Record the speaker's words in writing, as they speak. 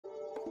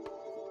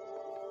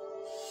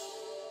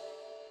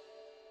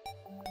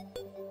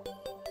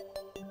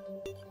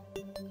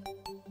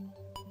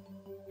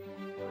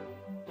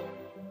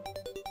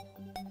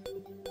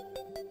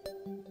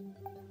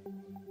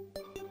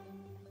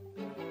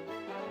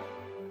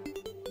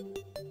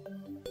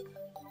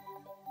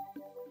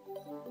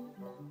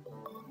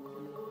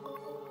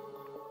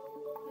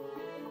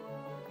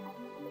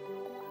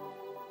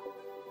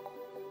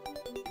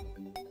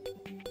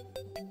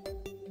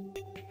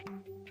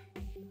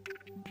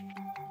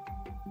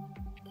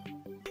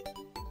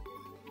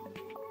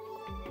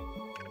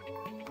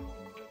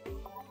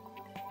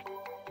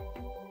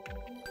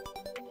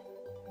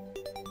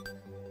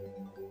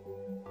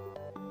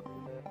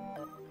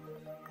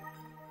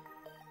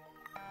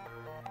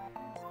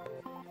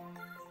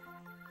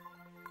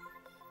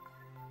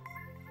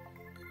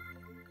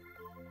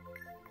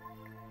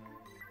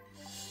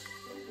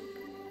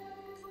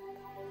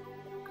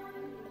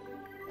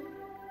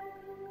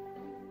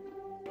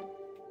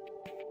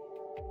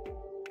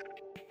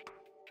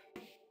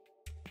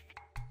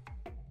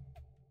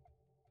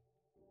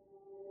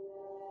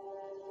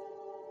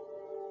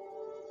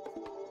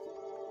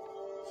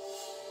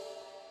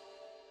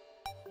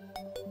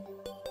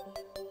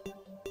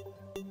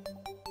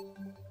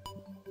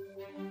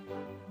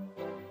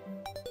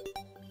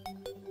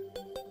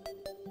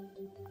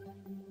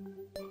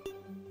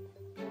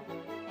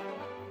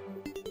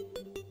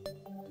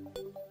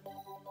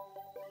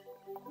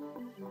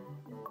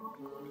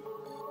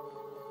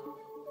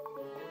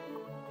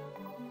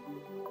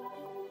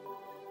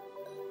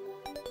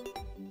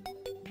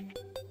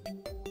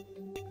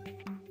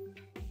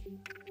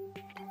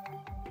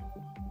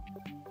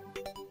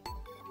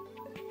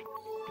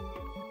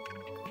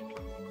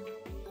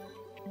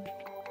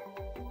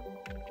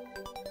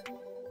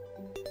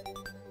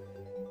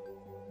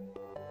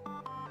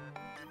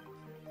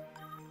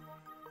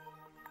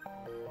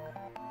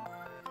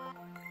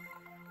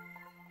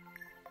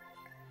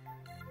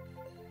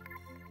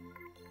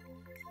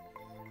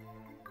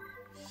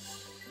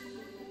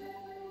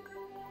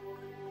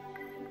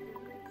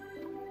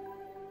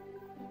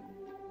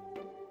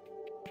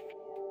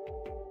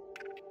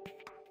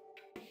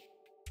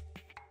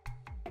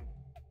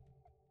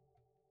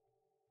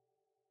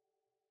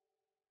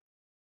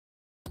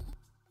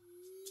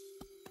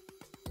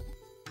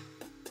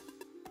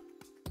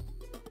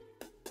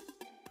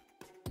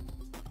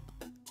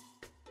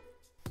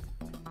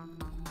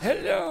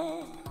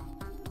Hello.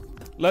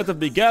 Light of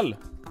Miguel.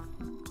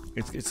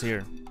 It's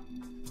here.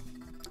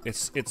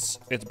 It's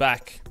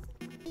back.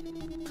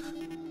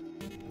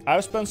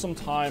 I've spent some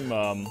time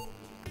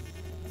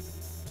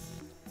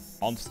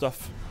on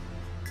stuff.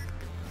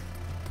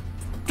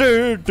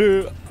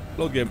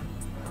 Log game.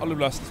 Alle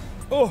blast.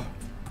 Oh.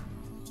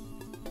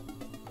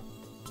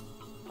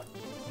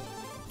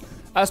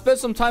 I spent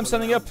some time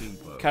setting up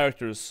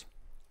characters.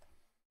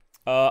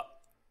 But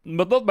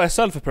not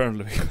myself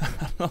apparently.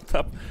 Not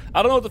that.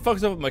 I don't know what the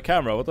fuck's up with my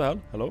camera. What the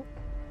hell? Hello?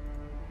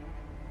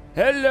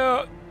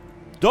 Hello!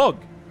 Dog!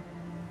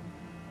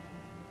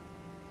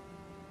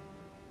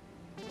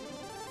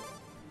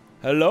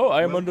 Hello,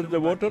 I am under the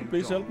water.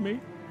 Please help me.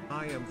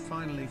 I am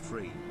finally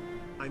free.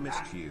 I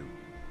missed you.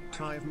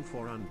 Time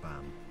for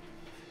unban.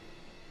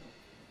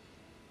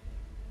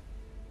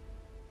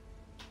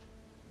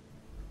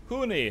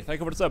 Hooney, thank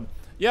you for the sub.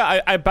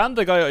 Yeah, I banned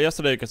the guy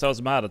yesterday because I was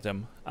mad at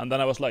him. And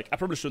then I was like, I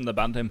probably shouldn't have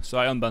banned him, so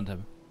I unbanned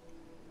him.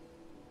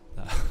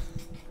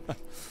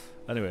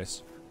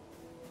 Anyways.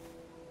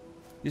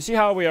 You see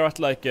how we are at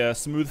like a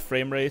smooth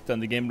frame rate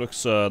and the game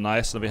looks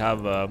nice, and we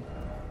have a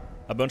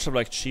bunch of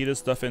like cheated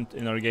stuff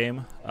in our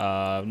game.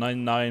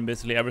 99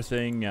 basically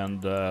everything,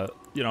 and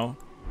you know.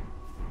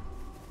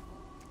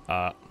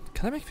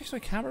 Can I fix my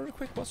camera real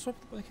quick? What's up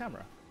with the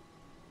camera?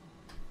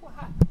 What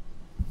happened?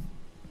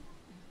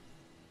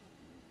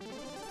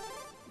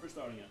 We're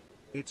starting it.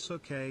 It's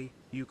okay,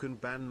 you can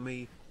ban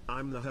me.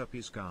 I'm the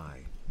herpes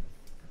guy.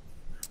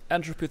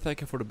 Entropy,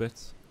 thank you for the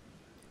bits.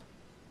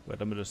 Wait,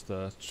 let me just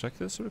check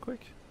this real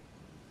quick.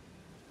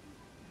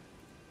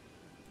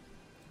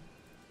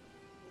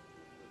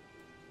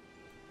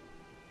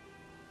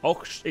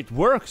 Oh, it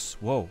works!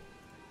 Whoa.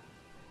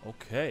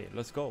 Okay,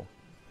 let's go.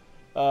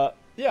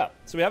 Yeah,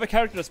 so we have a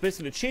character that's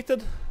basically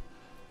cheated,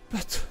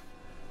 but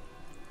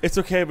it's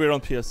okay, we're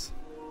on PS.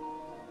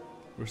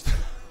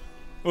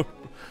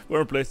 We're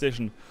on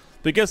PlayStation.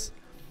 Because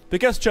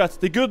chat,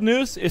 the good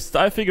news is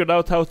that I figured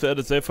out how to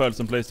edit save files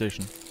on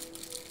PlayStation.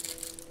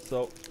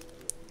 So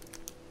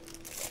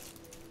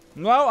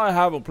now I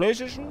have a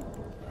PlayStation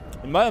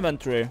in my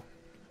inventory.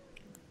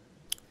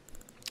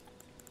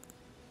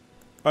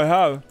 I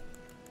have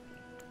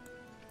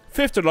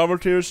 50 lava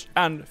tiers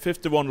and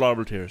 51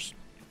 lava tiers.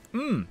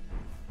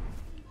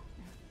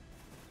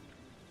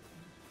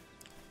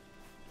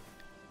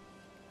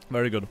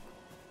 Very good.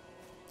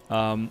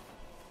 And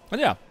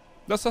yeah,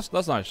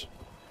 that's nice.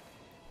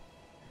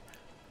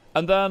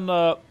 And then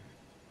the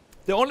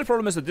only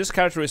problem is that this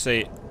character is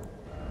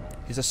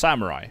he's a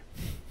samurai.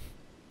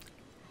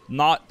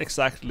 Not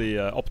exactly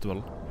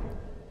optimal.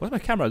 What is my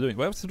camera doing?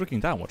 Why was it looking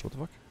downwards? What the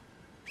fuck?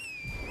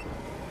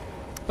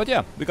 But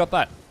yeah, we got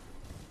that.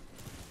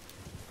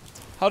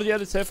 How do you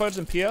edit save files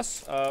in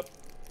PS?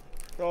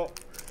 So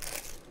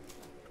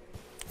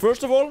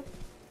first of all,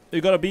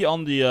 you gotta be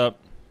on the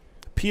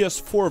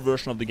PS4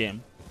 version of the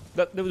game.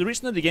 The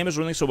reason that the game is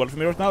running so well for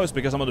me right now is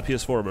because I'm on the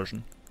PS4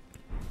 version.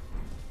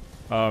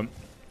 You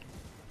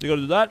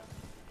gotta do that,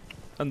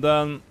 and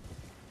then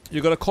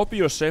you gotta copy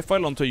your save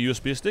file onto a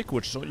USB stick,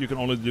 which you can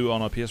only do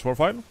on a PS4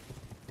 file.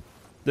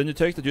 Then you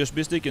take the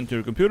USB stick into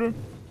your computer,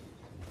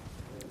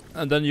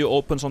 and then you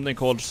open something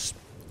called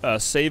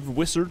Save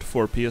Wizard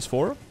for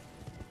PS4.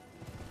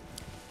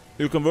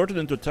 You convert it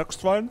into a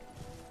text file.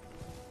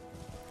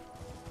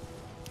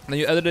 Then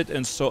you edit it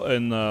in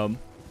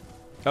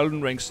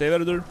Elden Ring Save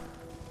Editor.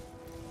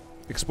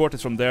 Export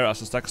it from there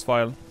as a text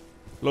file.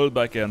 Load it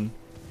back in.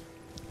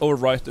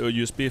 Overwrite a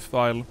USB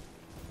file.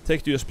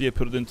 Take the USB and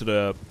put it into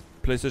the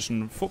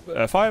PlayStation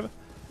 5.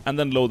 And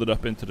then load it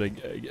up into the...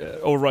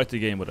 overwrite the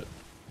game with it.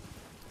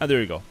 And there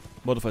you go.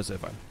 Modify save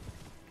file.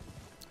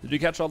 Did you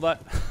catch all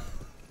that?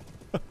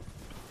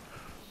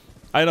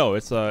 I know,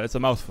 it's a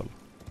mouthful.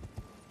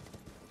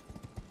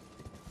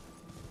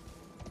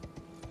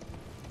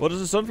 What does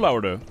the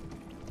sunflower do?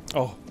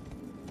 Oh.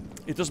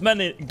 It does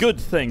many good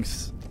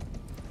things.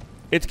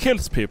 It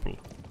kills people.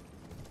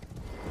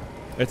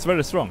 It's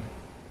very strong.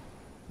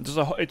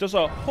 It does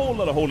a whole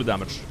lot of holy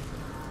damage.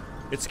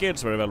 It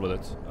scales very well with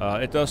it.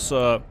 It does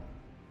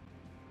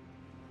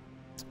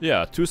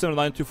yeah,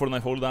 279,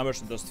 249 holy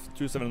damage. It does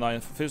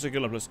 279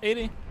 physical and plus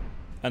 80.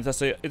 And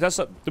it has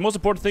the most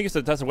important thing is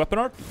that it has a weapon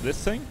art,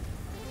 this thing.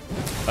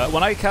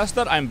 When I cast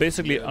that, I'm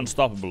basically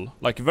unstoppable.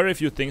 Like, very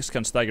few things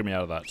can stagger me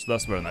out of that, so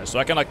that's very nice. So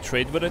I can, like,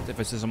 trade with it if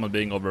I see someone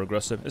being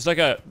over-aggressive. It's like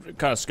a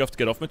kind of scuffed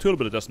get-off-me tool,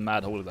 but it does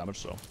mad holy damage,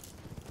 so...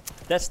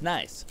 That's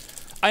nice.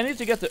 I need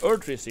to get the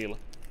Erdtree seal.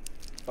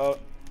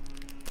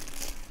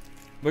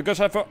 Because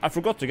I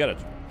forgot to get it.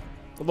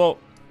 Although...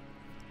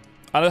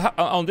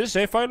 on this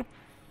save file...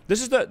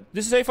 This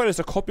save file is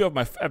a copy of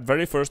my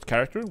very first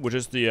character, which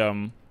is the,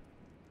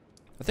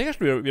 I think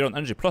actually we're on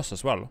NG Plus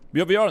as well.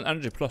 We are on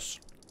NG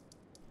Plus.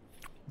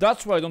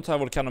 That's why I don't have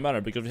Volcano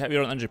Manor, because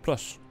we're on NG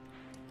Plus.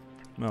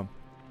 No.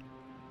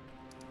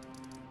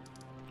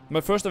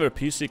 My first ever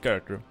PC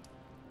character.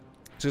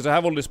 Since I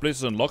have all these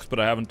places unlocked, but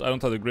I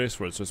don't have the grace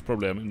for it, so it's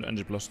probably in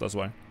NG Plus, that's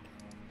why.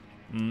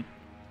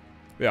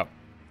 Yeah.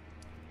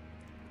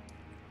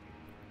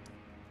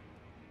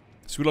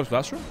 School of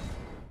Classroom?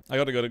 I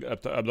gotta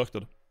get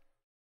abducted.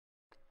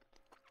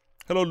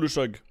 Hello,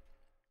 Lushag.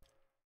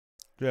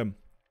 Jim.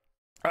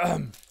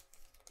 I'm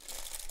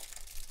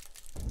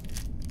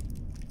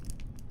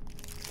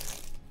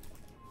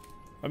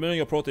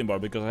eating a protein bar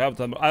because I have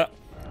time. I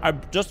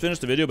just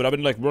finished the video, but I've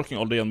been like working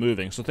all day on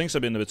moving, so things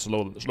have been a bit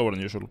slower than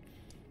usual.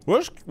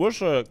 Where's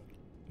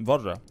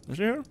Varra? Is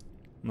he here?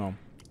 No.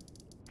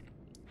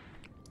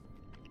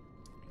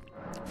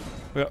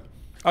 Yeah,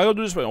 I gotta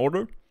do this by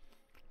order.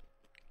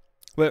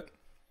 Wait.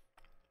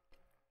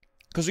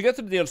 Because to get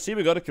to the DLC,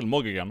 we gotta kill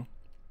Mog again.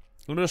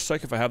 Let me just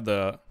check if I have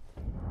the...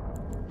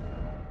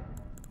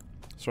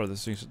 Sorry,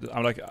 this thing's...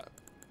 I'm like...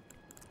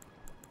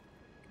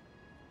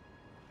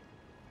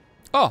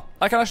 Oh,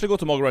 I can actually go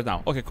to Mog right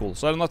now. Okay, cool.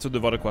 So I don't have to do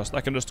the quest.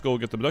 I can just go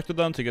get abducted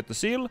then to get the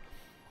seal.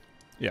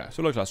 Yeah,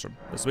 Solar Classroom.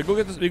 So we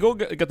go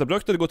get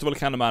abducted, go to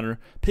Volcano Manor,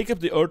 pick up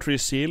the Earth Tree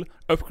seal,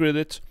 upgrade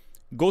it,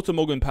 go to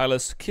Mogun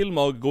Palace, kill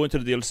Mog, go into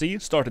the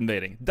DLC, start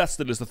invading. That's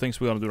the list of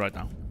things we're gonna do right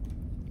now.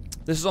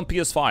 This is on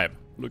PS5,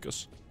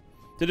 Lucas.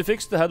 Did you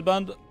fix the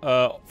headband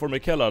for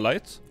Michaela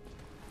Light?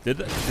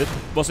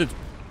 Was it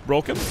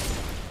broken?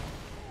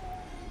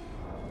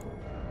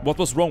 What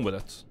was wrong with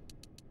it?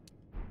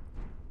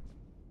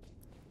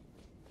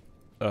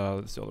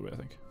 That's the other way, I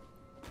think.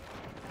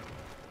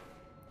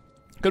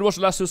 Could watch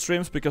the last 2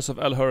 streams because of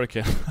El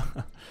Hurricane.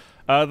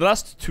 The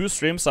last 2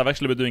 streams I've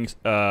actually been doing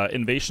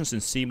invasions in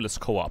seamless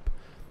co-op.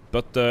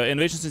 But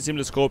invasions in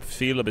seamless co-op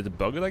feel a bit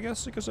bugged, I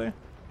guess you could say.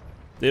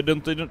 They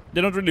don't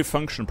really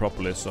function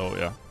properly, so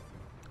yeah.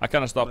 I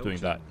kinda stopped doing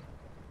that.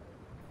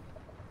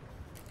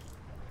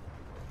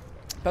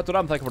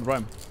 Petoram, thank you for the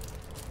prime.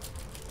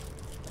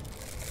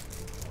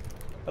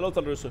 Hello,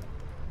 Talrusu.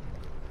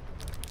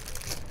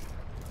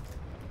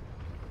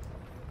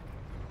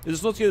 It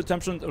does not give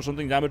 10% or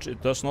something damage.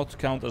 It does not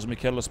count as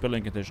Michaela's spell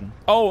incantation.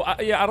 Oh,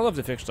 yeah, I don't have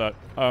to fix that.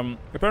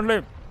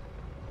 Apparently,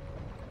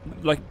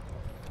 like,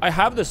 I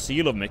have the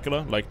seal of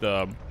Michaela, like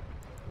the...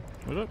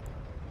 What is it?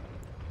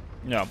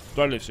 Yeah,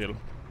 Dryleaf seal.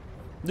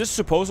 This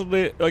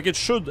supposedly, like, it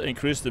should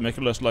increase the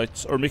Michaela's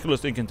lights, or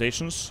Michaela's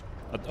incantations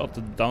at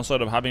the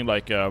downside of having,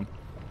 like, a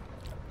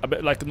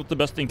bit, like, not the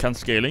best incant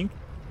scaling.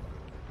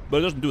 But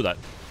it doesn't do that.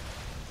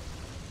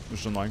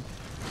 Which is annoying.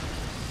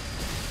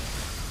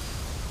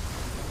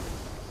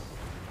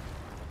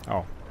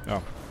 Oh,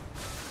 yeah.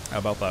 How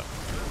about that?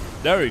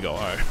 There you go,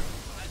 alright.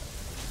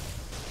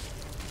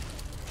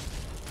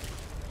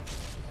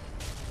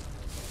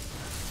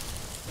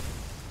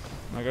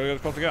 I gotta get a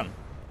cloth again.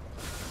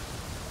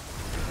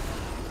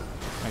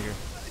 Thank you.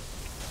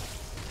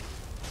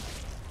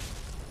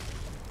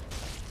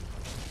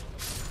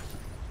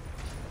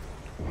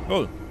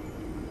 Oh.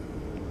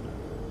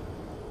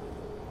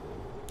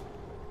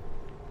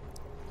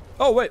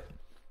 Oh, wait.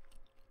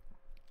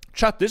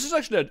 Chat, this is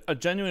actually a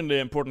genuinely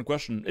important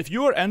question. If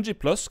you are NG+,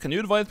 can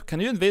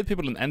you invade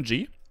people in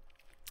NG?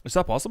 Is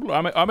that possible? Or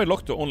am I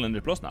locked to only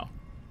NG+ now?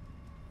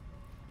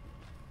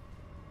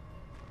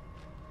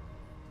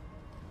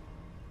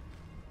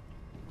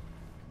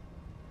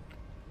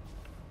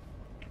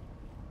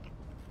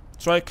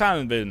 So I can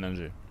invade in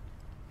NG.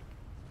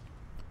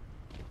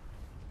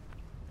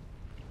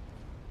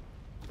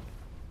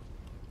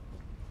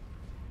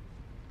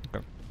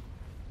 Okay.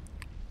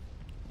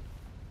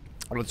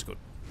 Oh, that's good.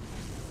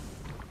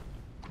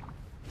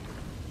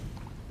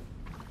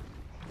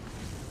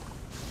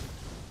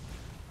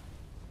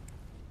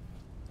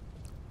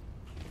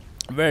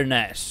 Very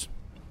nice.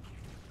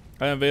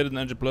 I invaded an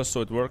NG+,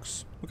 so it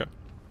works. Okay.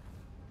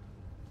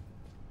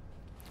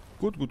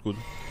 Good, good, good.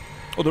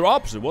 Oh, they're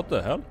opposite. What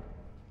the hell?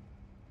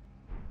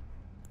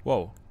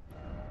 Whoa.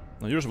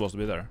 No, you're supposed to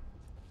be there.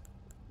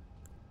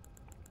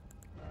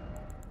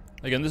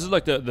 Again, this is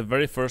like the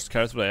very first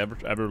character I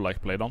ever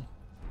like played on.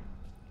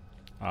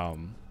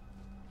 Hold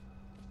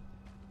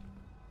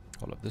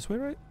up, this way,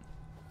 right?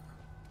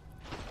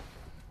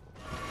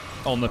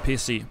 On the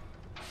PC.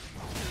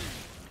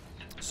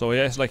 So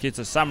yeah, it's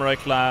a samurai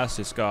class.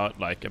 He's got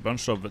like a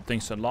bunch of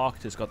things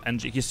unlocked. He's got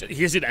NG.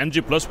 He's in NG+,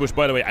 which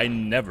by the way I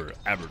never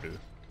ever do.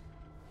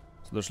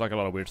 So there's like a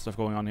lot of weird stuff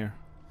going on here.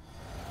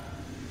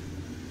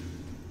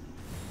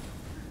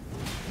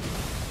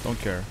 Don't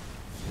care.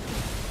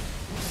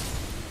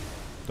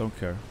 Don't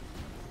care.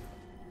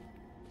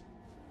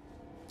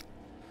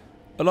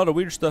 A lot of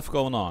weird stuff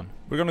going on.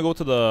 We're gonna go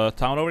to the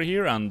town over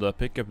here and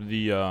pick up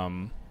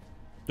the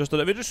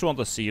we just want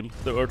the seal,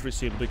 the Earth Tree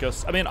seal,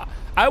 because I mean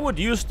I would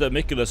use the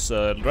Michaela's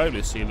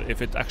Lively seal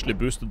if it actually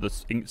boosted the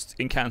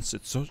incants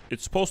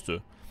it's supposed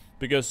to,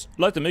 because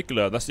like the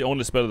Michaela, that's the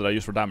only spell that I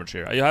use for damage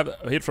here. I have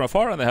hit from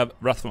afar and I have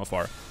wrath from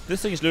afar.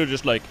 This thing is literally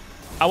just like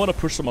I want to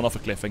push someone off a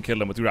cliff and kill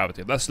them with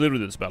gravity. That's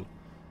literally the spell.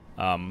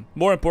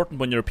 More important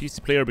when you're a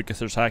PC player because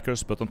there's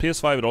hackers, but on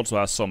PS5 it also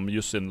has some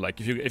use in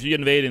like if you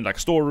invade in like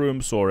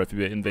storerooms or if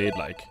you invade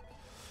like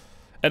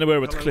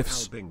anywhere with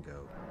cliffs.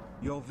 Bingo.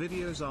 Your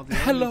videos are the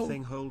only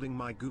thing holding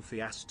my goofy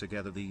ass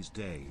together these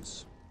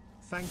days.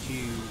 Thank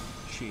you.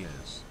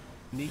 Cheers.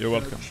 Nico, you're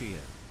welcome. Cheer.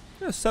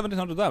 Yeah,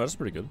 1700 damage. That's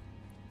pretty good.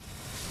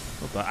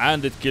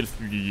 And it killed.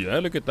 Yeah,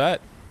 look at that.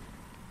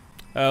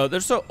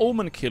 There's an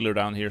Omen Killer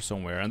down here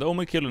somewhere, and the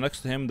Omen Killer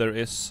next to him there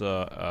is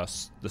the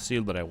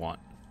seal that I want.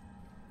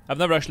 I've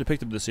never actually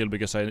picked up the seal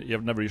because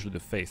I've never usually do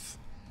faith.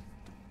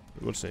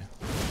 But we'll see.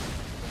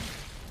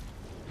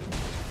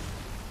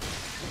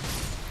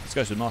 This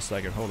guy's do not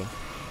stagger, hold on.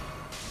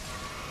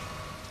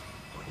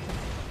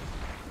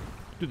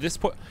 Dude, this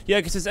yeah,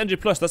 because it's NG+,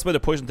 that's why the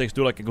poison takes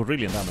do like a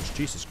gorillion damage.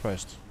 Jesus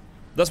Christ.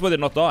 That's why they're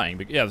not dying.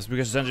 Yeah, that's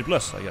because it's NG+,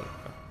 I get it.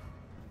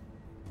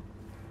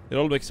 It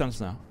all makes sense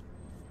now.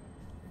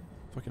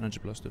 Fucking NG+,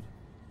 dude.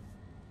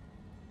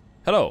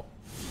 Hello!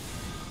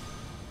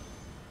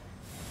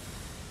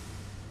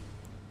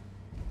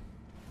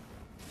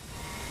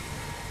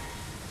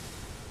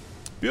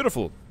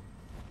 Beautiful!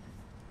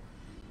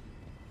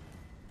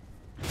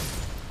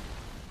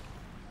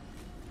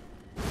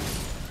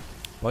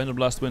 Binder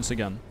Blast wins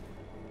again.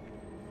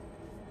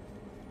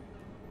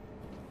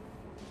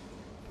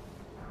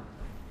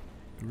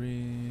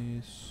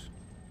 Grease.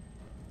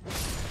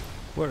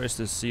 Where is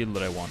the seal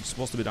that I want? It's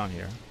supposed to be down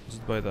here. Is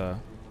it by the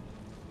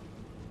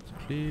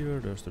clear?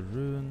 There's the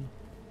rune.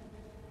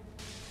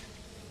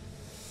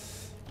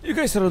 You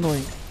guys are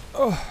annoying.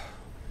 Oh.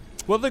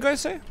 What did the guy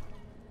say?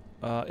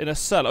 In a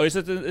cell. Oh, is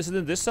it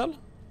in this cell?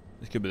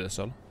 It could be this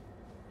cell.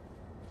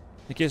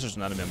 In case there's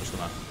an enemy, I'm just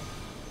gonna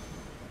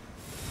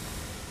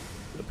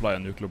apply a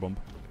nuclear bomb.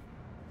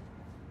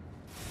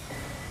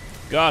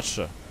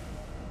 Gotcha.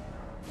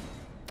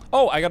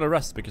 Oh, I gotta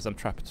rest because I'm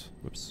trapped.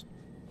 Whoops.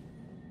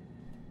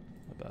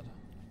 My bad.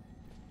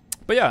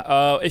 But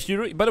yeah, if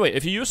you by the way,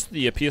 if you use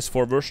the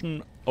PS4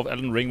 version of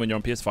Elden Ring when you're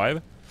on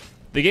PS5,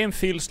 the game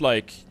feels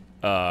like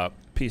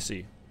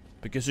PC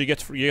because you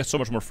get so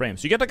much more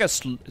frames. You get like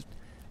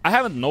I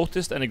haven't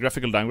noticed any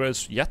graphical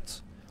downgrades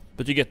yet,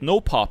 but you get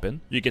no pop-in,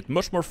 you get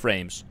much more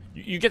frames,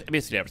 you get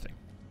basically everything.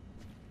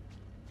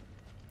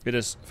 It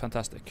is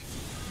fantastic.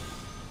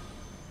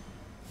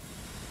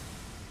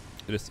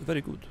 It is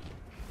very good.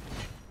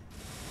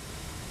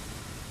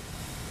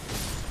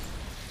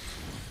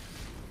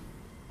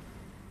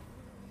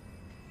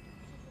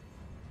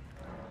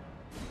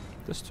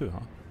 This too, huh?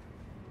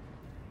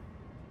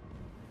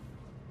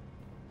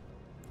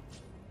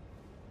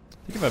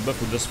 I think if I buff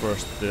with this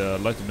first, the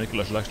Light of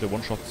Nicola should actually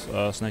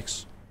one-shot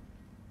snakes.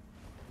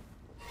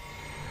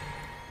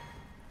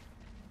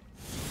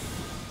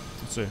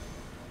 Let's see.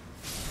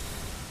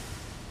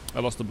 I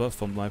lost the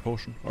buff on my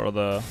potion, or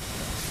the...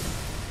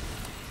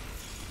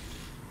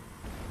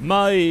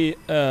 My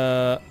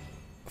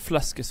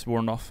flask is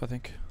worn off, I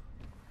think.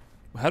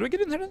 How do we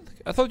get in here then?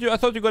 I thought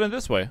you got in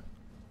this way.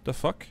 The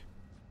fuck?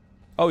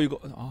 Oh, you go...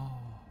 Oh.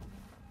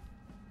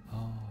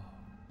 Oh.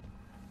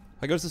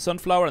 I got the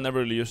sunflower, I never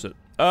really used it.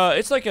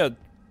 It's like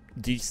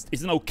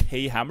it's an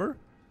okay hammer.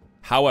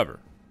 However,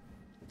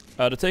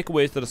 the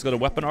takeaway is that it's got a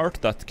weapon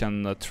art that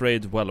can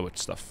trade well with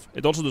stuff.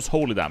 It also does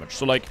holy damage.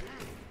 So like,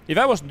 if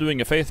I was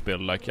doing a faith build,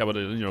 like I would,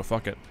 you know,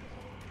 fuck it.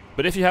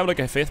 But if you have like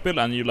a faith build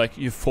and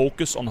you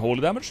focus on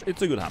holy damage,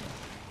 it's a good hammer.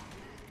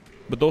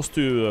 But those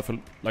two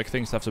like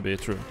things have to be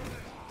true.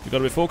 You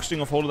gotta be focusing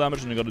on holy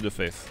damage and you gotta do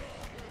faith.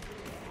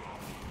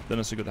 Then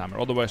it's a good hammer.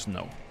 Otherwise,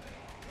 no.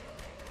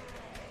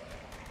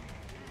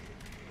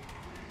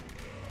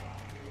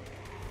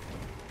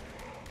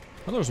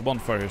 Oh, there's a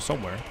bonfire here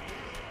somewhere.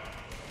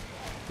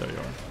 There you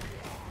are.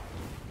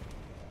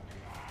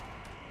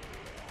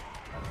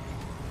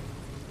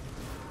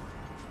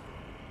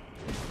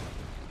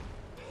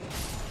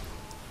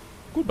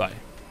 Goodbye.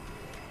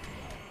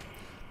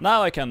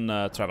 Now I can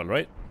travel,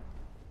 right?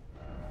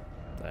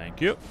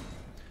 Thank you.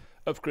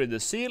 Upgrade the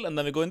seal and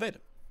then we go invade.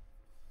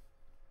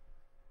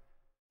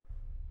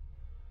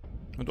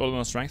 With all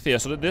on strength, yeah.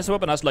 So this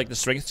weapon has like the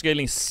strength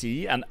scaling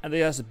C and it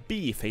has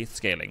B faith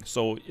scaling.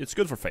 So it's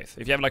good for faith.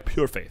 If you have like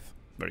pure faith,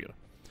 very good.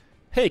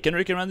 Hey, can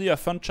Ricky Randy a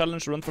fun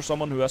challenge run for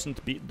someone who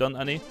hasn't done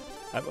any?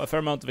 I have a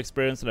fair amount of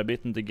experience and I've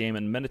beaten the game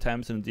and many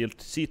times in the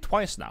DLC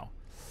twice now.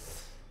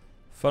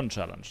 Fun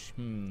challenge.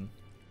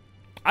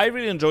 I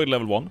really enjoyed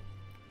level 1.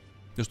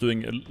 Just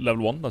doing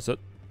level 1, that's it.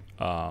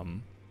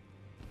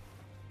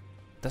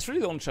 That's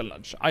really the only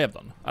challenge I have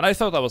done. And I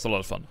thought that was a lot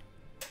of fun.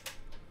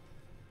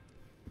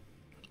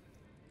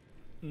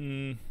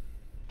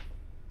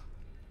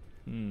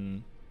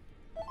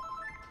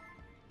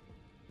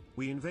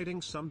 We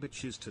invading some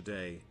bitches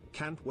today.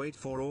 Can't wait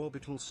for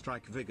orbital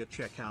strike vigor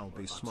check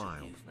Albi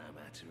smile.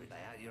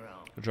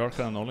 Jar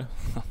cannon only.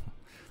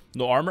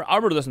 No armor.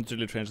 Armor doesn't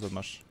really change that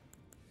much.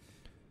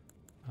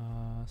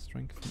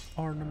 Strength and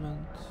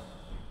ornament.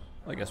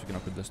 I guess we can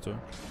upgrade this too.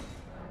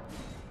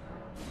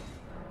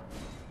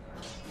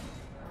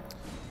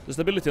 The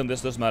stability on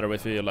this does matter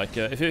if you like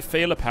if you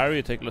fail a parry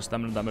you take less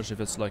stamina damage if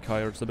it's like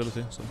higher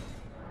stability, so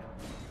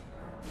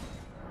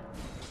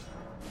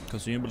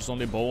consumables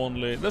only, bow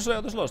only, there's a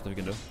lot of stuff you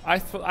can do. I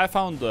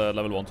found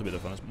level 1 to be the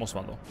most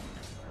fun though.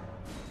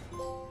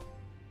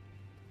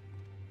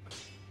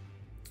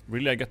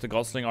 Really, I get the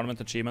Godsling Armament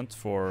achievement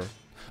for...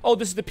 Oh,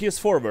 this is the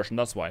PS4 version,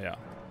 that's why, yeah.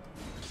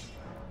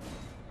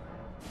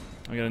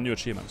 I get new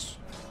achievements.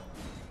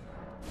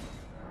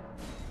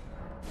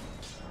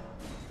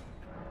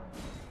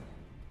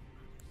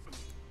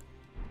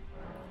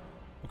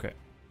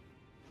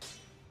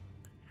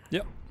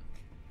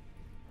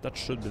 That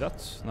should be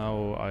that.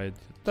 Now I did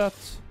that.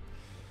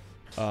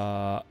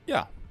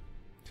 Yeah.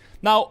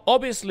 Now,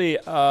 obviously,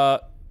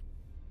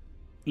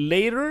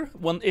 later,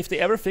 if they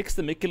ever fix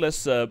the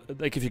Mikkeles,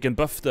 like if you can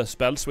buff the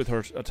spells with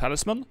her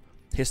talisman,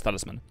 his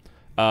talisman,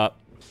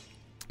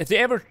 if they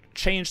ever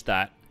change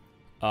that,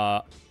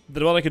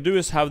 then what I could do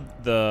is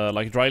have the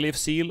like dry leaf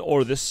seal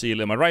or this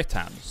seal in my right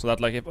hand, so that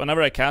like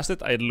whenever I cast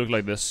it, it'd look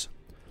like this.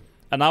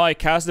 And now I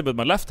cast it with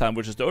my left hand,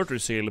 which is the Earthly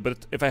seal,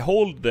 but if I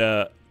hold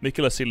the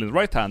Mikkeles seal in the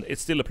right hand, it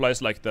still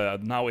applies like the,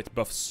 now it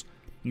buffs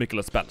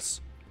Mikkeles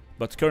spells.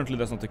 But currently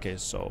that's not the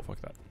case, so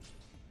fuck that.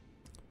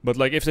 But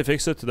like if they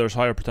fix it, there's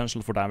higher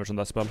potential for damage on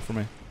that spell for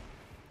me.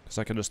 Because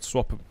I can just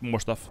swap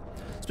more stuff.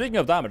 Speaking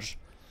of damage,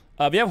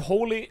 we have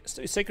Holy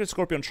Sacred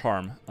Scorpion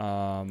Charm.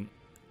 And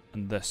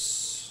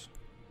this.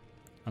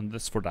 And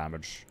this for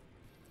damage.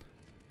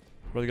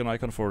 Radigan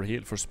icon for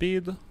heal for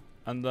speed.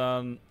 And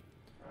then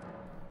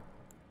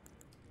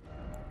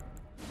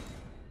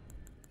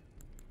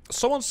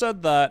someone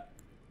said that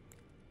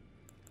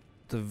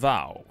the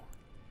vow,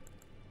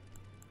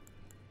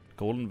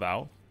 golden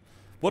vow.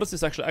 What is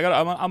this actually?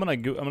 I'm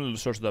gonna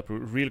search it up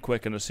real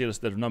quick and see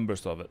the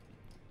numbers of it.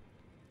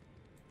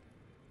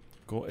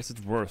 Is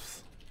it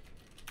worth?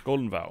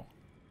 Golden vow.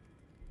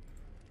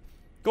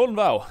 Golden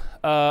vow.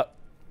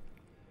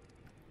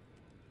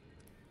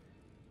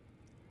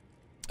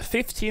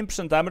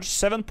 15% damage,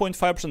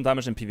 7.5%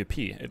 damage in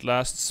PvP. It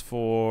lasts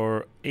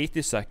for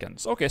 80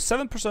 seconds. Okay,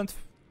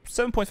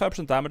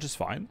 7.5% damage is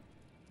fine.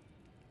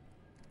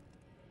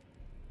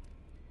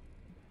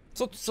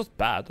 It's not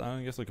bad.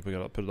 I guess I could put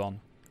it on.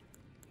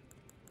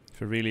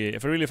 If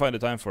I really find the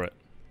time for it.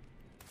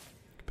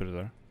 Put it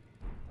there.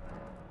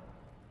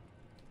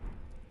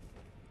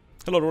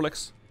 Hello,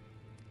 Rolex.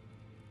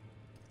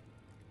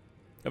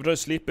 Ever tried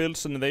sleep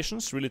builds and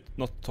invasions? Really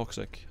not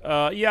toxic.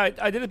 Yeah,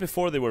 I did it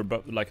before they were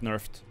like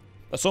nerfed.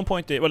 At some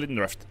point they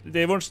nerfed.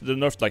 They weren't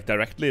nerfed like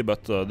directly,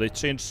 but they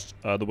changed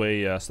the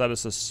way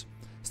status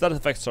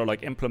effects are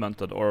like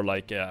implemented or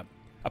like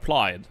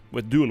applied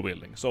with dual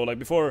wielding. So like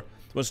before,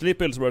 when sleep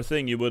builds were a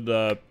thing, you would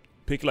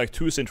pick like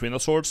 2 Centrina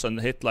swords and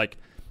hit like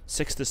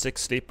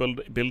 66 sleep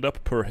build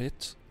up per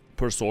hit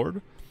per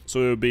sword.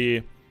 So it would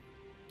be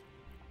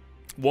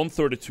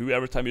 132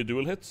 every time you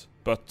dual hit.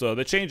 But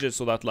they changed it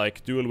so that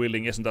like dual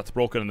wielding isn't that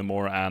broken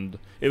anymore, and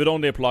it would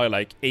only apply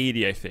like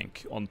 80, I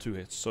think, on 2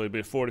 hits. So it'd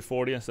be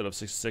 40-40 instead of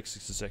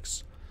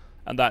 66-66,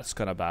 and that's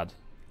kind of bad.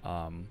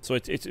 So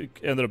it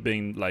ended up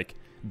being like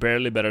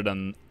barely better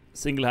than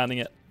single-handing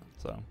it.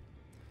 So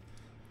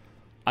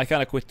I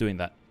kind of quit doing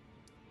that.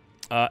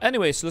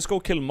 Anyways, let's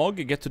go kill Mog,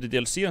 get to the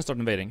DLC, and start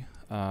invading.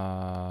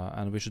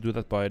 And we should do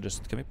that by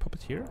just... Can we pop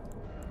it here?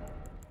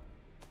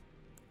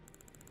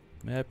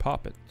 May I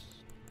pop it?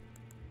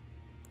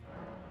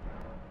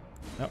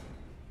 No.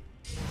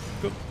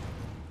 Good.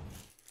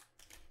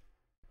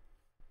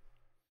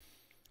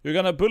 You're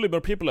gonna bully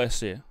more people, I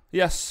see.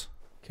 Yes,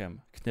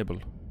 Kim.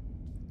 Knibble.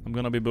 I'm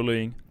gonna be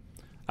bullying.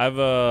 I've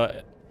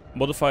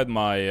modified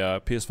my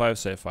PS5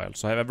 save file,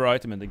 so I have every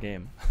item in the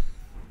game.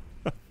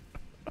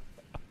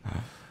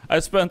 I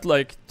spent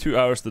like 2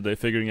 hours today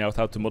figuring out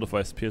how to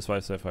modify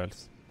PS5 save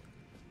files.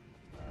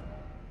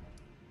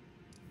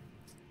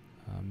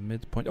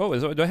 Midpoint.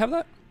 Oh, do I have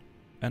that?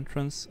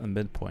 Entrance and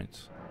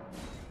midpoint.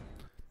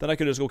 Then I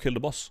could just go kill the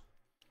boss.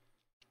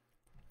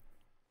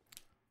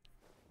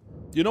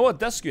 You know what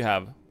desk you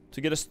have?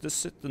 To get a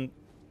sit and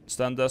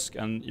stand desk,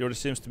 and yours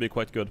seems to be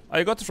quite good.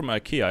 I got it from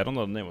IKEA, I don't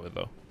know the name of it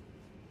though.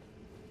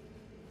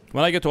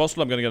 When I get to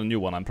Oslo, I'm gonna get a new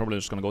one. I'm probably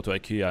just gonna go to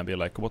IKEA and be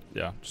like, what?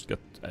 Yeah, just get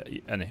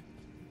any.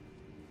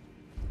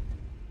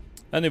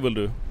 Any will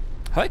do.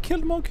 Have I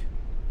killed Mog?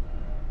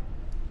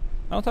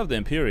 I don't have the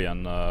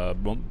Empyrean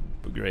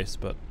Grace,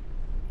 but...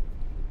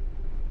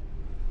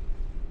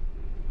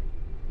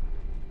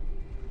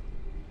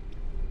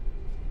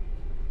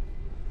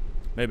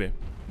 Maybe.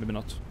 Maybe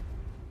not.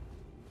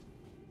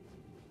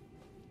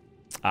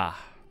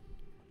 Ah.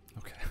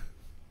 Okay.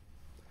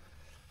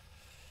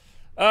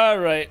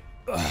 Alright.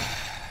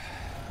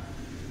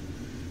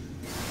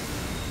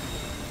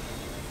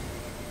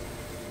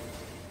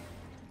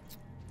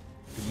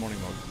 Good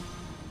morning, Mog.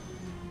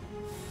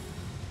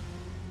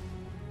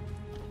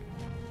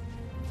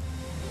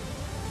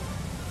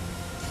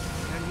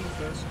 Can you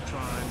first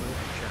try milk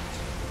chat?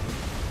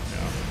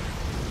 Yeah.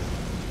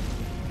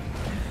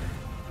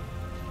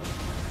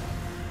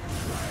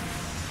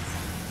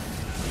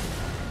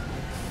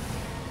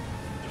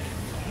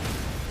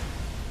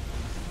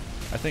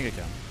 I think I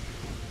can.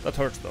 That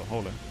hurts though,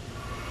 holy.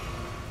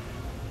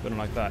 We don't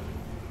like that.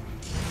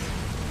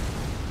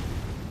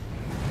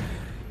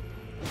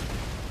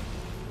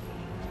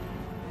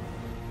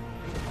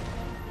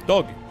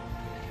 Dog!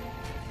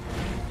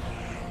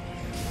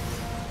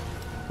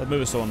 That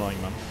move is so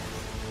annoying, man.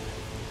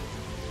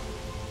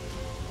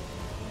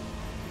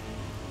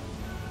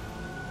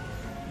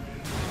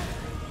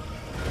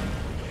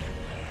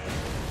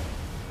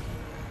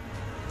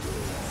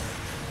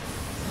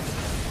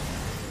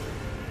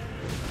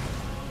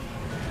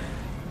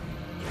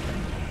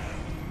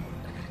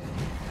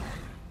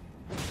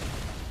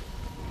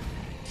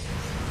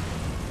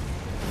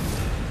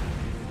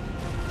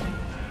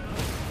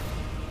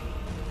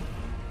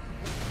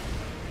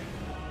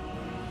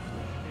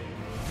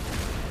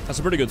 That's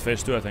a pretty good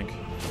face too, I think.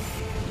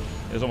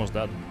 He's almost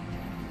dead.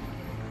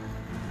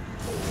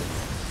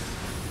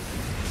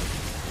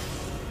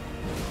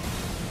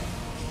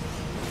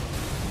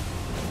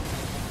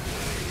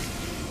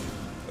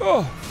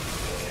 Oh!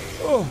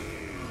 Oh!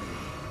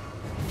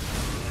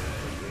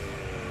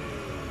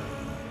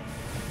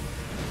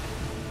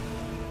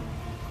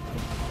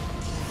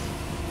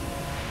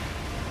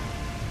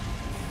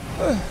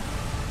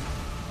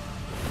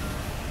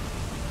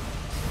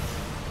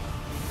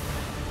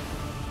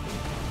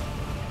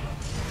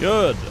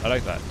 Good, I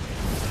like that.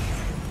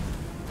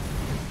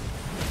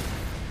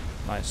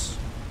 Nice.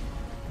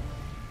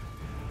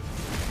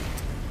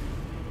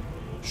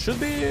 Should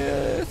be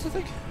it, I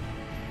think.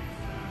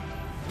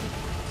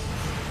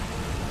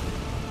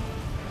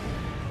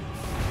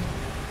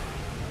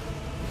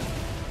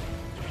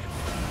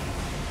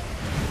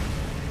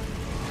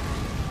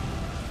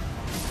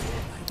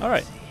 All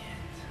right.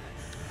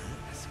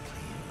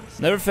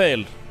 Never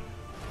failed.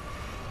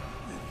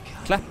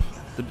 Clap.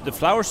 The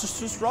flowers is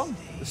too strong.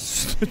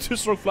 It's too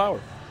strong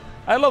flower.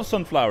 I love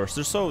sunflowers.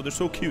 They're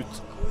so cute.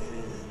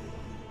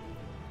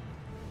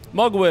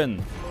 Mog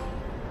win.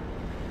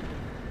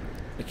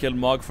 I killed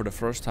Mog for the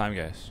first time,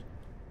 guys.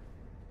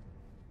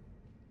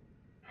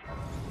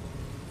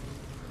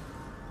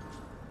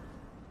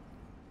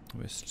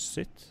 Where's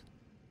sit?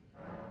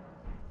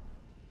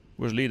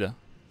 Where's Lida?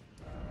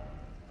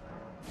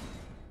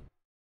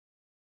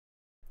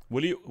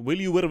 Will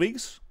you wear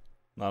wigs?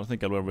 No, I don't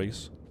think I'll wear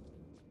wigs.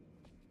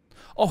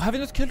 Oh, have you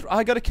not killed?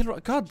 I gotta kill.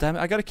 God damn it!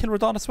 I gotta kill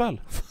Radon as well.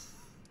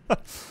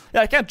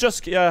 Yeah, I can't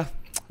just. Yeah.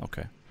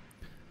 Okay.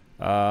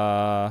 We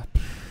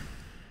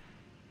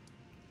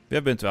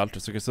have been to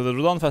Altris. Okay, so the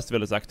Radon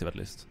festival is active at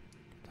least.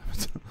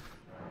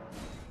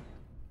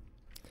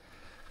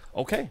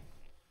 Okay.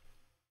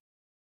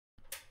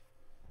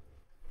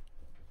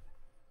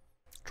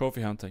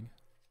 Trophy hunting.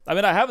 I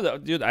mean, I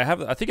have, dude.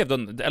 I think I've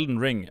done the Elden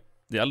Ring,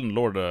 the Elden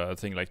Lord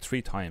thing like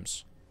 3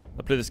 times.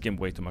 I played this game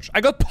way too much.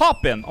 I got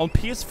Poppin on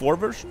PS4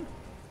 version.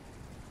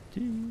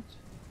 Dude.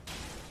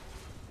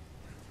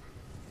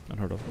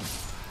 Unheard of.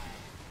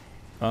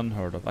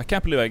 Unheard of. I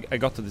can't believe I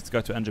got this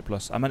guy to NG+.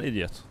 I'm an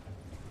idiot.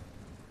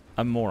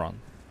 I'm a moron.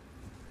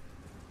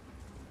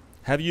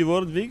 Have you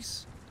worn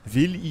wigs?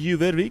 Will you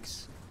wear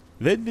wigs?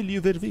 When will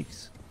you wear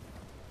wigs?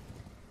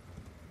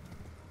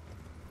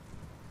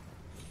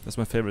 That's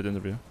my favorite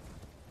interview.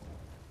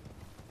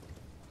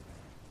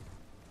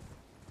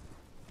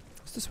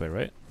 It's this way,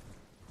 right?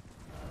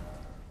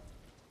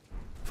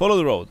 Follow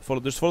the road.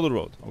 Just follow the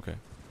road. Okay.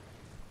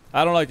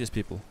 I don't like these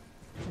people.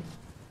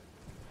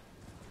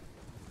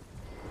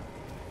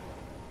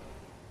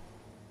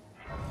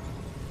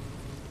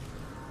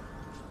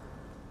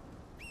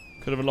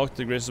 Could have unlocked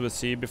the graces with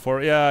C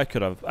before. Yeah, I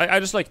could have. I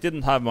just like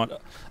didn't have one.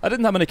 I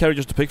didn't have many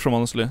characters to pick from,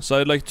 honestly. So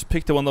I'd like to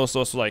pick the one that was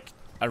also like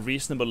a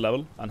reasonable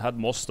level and had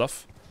most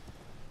stuff.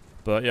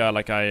 But yeah,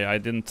 like I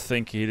didn't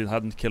think he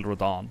hadn't killed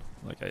Radon.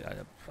 Like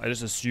I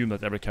just assumed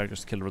that every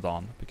character's killed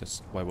Radon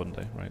because why wouldn't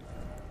they, right?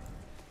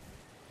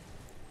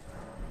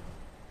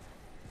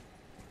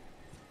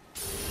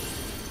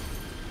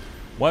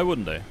 Why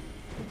wouldn't they?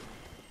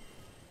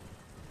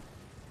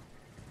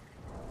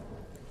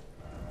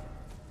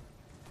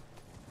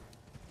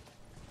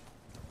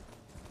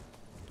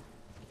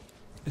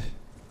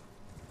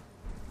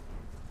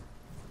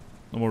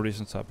 No more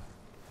recent tab.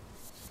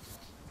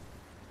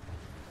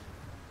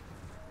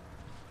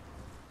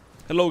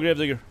 Hello,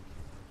 Gravedigger.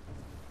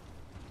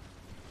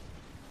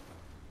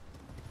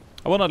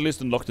 I want to at least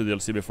unlock the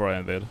DLC before I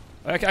invade.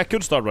 I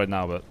could start right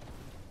now, but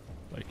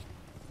like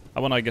I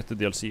want to get the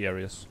DLC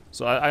areas.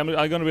 So I'm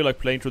gonna be like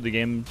playing through the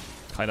game,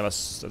 kind of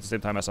as at the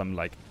same time as I'm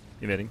like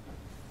invading,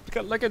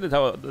 like I did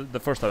the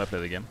first time I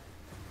played the game.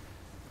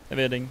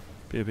 Invading,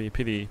 PvP,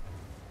 PvE.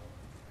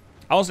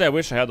 Honestly, I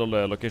wish I had all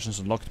the locations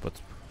unlocked, but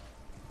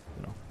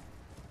you know,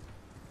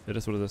 it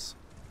is what it is.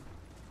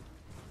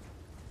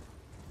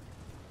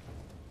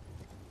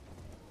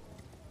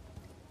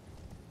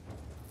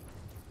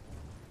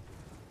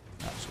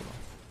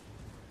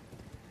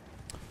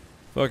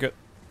 Fuck it.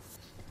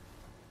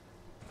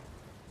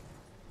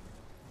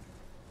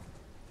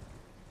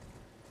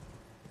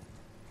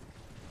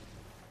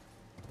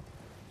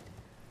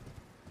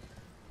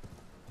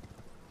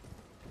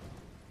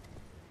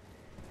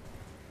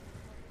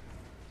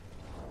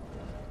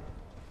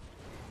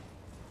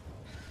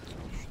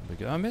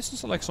 I'm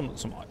missing like some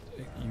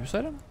use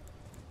item.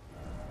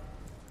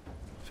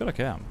 I feel like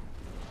I am.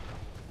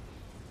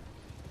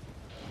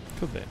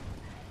 Could be.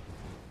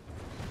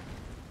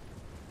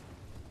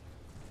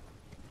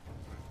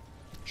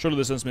 Surely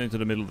this sends me into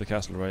the middle of the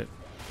castle, right?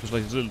 There's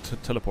like a little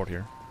teleport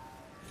here.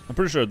 I'm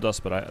pretty sure it does,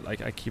 but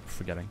I keep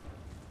forgetting.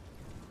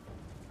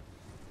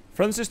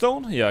 Frenzy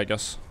stone? Yeah, I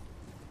guess.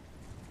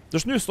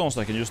 There's new stones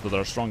I can use that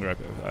are stronger,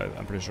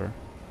 I'm pretty sure.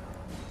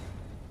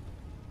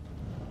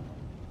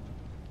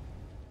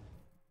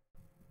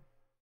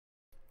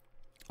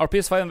 Are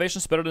PS5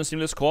 invasions better than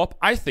seamless co-op?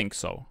 I think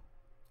so.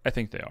 I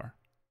think they are.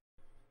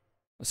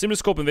 Similar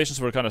scope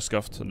invasions were kind of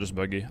scuffed and just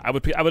buggy. I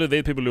would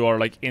invade people who are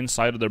like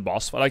inside of their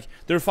boss fight. Like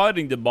they're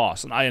fighting the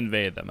boss and I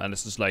invade them, and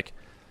it's just like,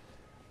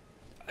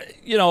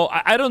 you know,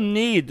 I don't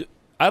need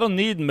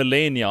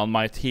Melania on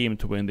my team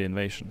to win the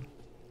invasion.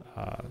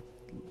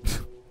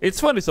 It's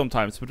funny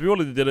sometimes, but we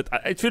already did it.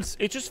 It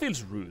just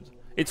feels rude.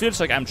 It feels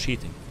like I'm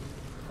cheating,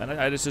 and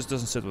it just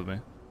doesn't sit with me.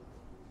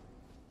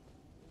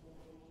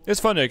 It's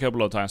funny a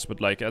couple of times,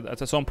 but like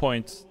at some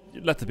point,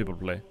 let the people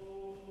play.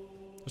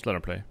 Just let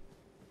them play.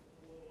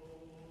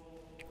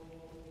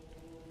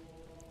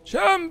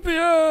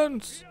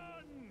 Champions!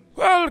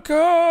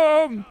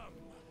 Welcome!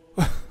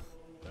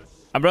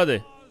 I'm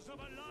ready.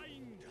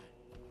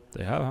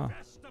 They have, huh?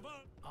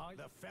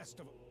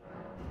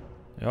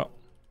 Yeah.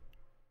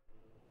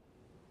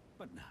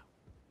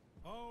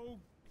 Oh,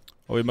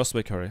 we must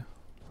make hurry.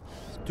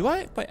 Do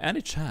I, by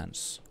any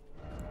chance?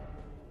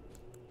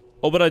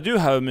 Oh, but I do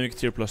have a Mimic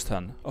tier plus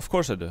 10. Of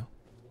course I do.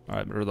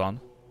 Alright, Rodan.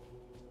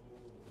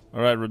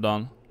 Alright,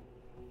 Rodan.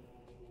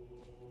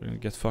 We're gonna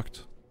get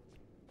fucked.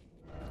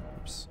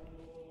 Oops.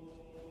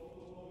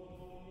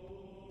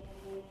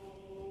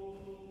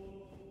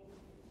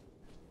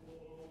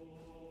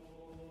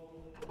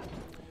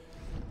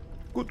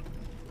 Good.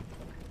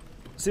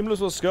 Simulus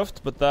was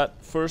scuffed, but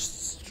that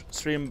first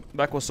stream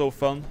back was so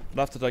fun.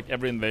 After like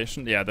every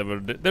invasion, yeah, they're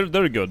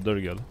good, they're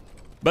good.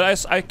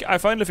 But I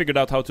finally figured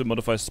out how to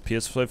modify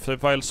PS5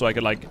 files so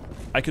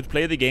I could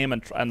play the game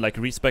and like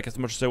respec as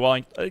much as I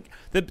want. Like,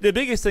 the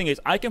biggest thing is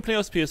I can play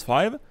as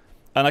PS5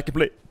 and I can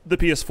play the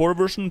PS4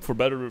 version for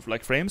better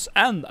like frames,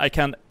 and I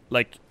can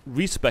like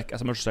respec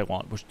as much as I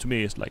want, which to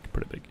me is like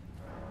pretty big.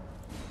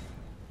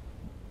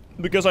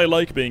 Because I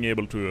like being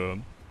able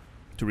to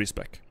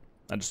respec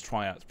and just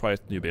try out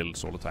new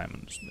builds all the time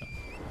and just, yeah.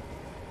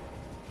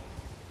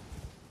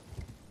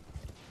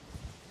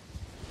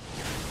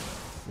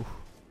 Oof.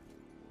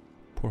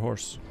 Poor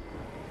horse.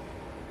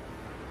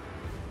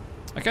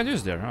 I can't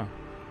use there, huh?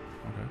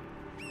 Okay.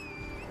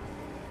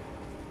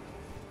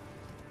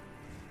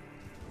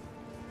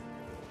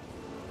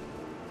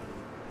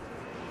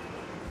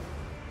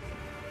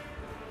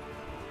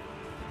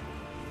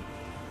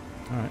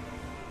 Alright.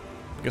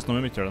 Guess no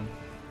mimic then.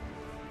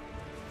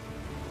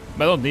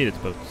 But I don't need it,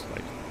 but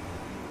like,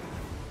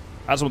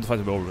 I just want the fight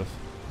to be over with.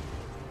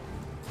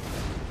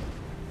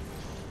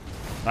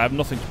 I have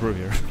nothing to prove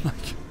here.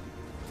 Like,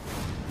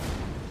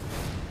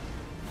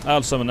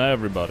 I'll summon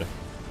everybody.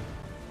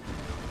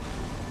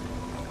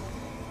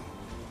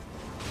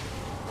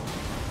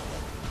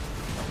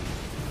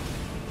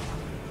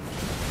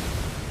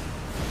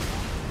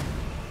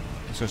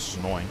 This guy's just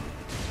annoying.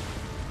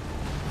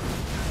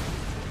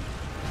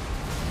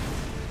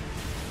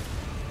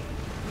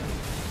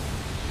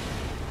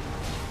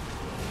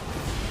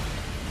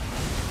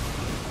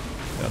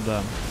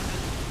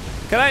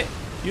 Can I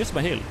use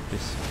my heal,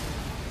 please?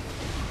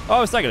 Oh, I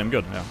was tagging him.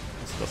 Good. Yeah,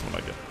 that's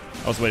what I did.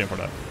 I was waiting for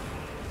that.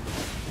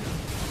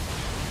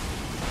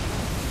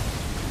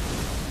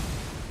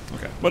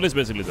 Okay, but it's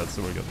basically dead,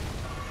 so we're good.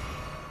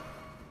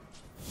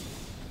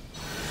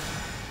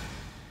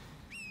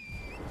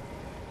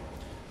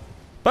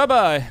 Bye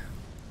bye.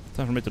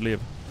 Time for me to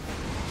leave.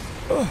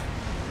 Ugh.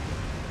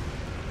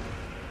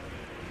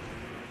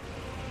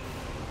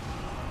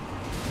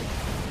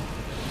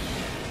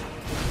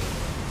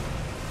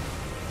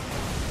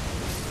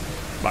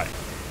 Bye.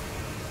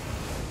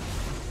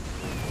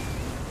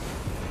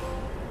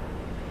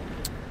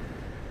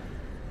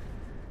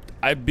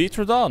 I beat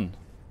Rodan.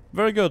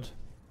 Very good.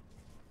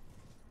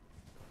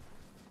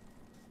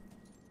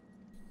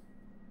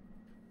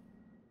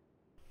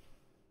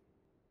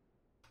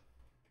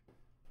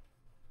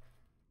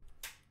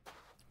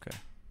 Okay.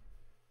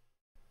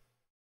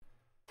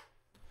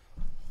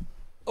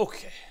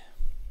 Okay.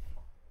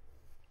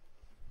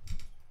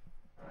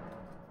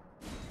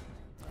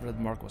 Red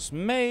mark was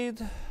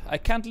made. I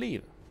can't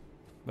leave.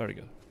 Very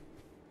good.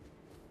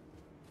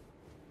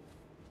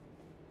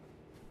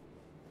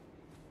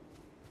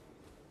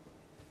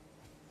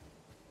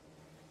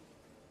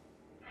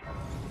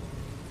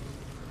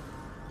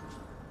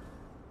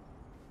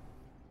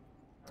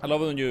 I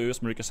love when you use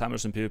Marika's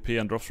hammers in PvP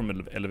and drops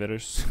from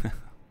elevators.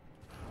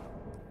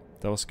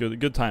 That was good.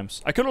 Good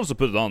times. I could also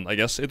put it on, I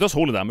guess. It does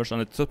holy damage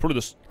and it's probably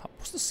just...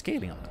 What's the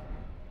scaling on it?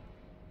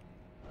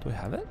 Do I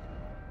have it?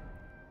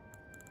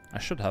 I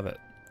should have it.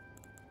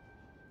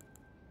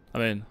 I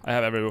mean, I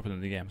have every weapon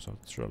in the game, so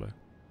it's really...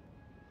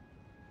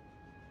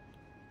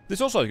 This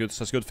also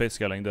has good fate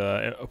scaling,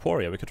 the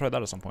Aporia. We could try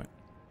that at some point.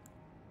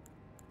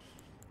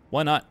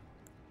 Why not?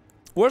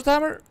 Where's the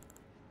hammer?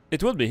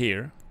 It would be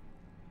here.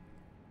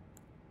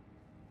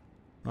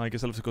 I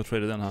guess I'll have to go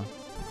trade it then, huh?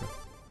 Okay.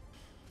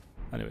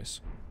 Anyways.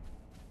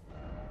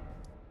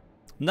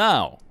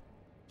 Now!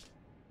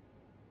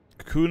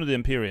 Cocoon of the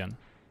Empyrean.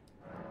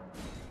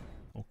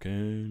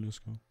 Okay, let's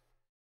go.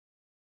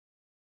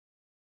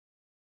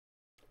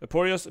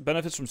 Aporius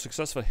benefits from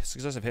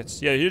successive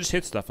hits. Yeah, you just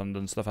hit stuff and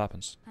then stuff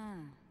happens.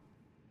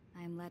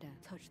 I'm led to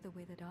touch the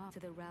withered off to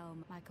the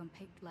realm my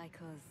compact like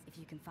us, if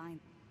you can find.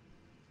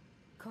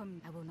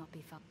 Come, I will not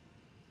be found.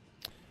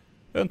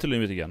 Until we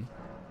meet again.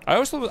 I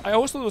always thought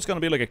it was gonna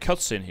be like a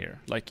cutscene here.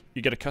 Like,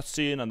 you get a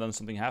cutscene and then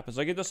something happens.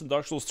 Like it does in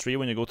Dark Souls 3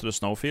 when you go to the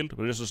snowfield.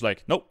 But it's just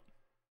like, nope.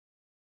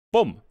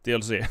 Boom!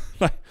 DLC.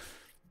 Like,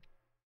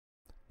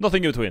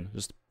 nothing in between.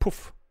 Just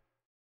poof.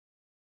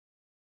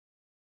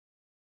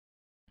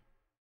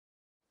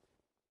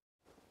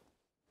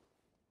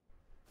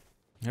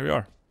 Here we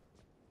are.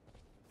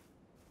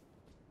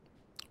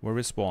 Where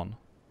we spawn.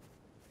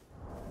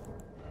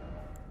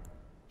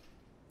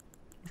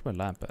 Where's my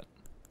lamp at?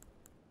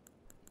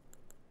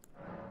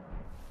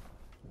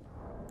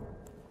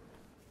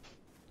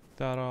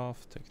 That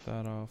off, take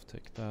that off,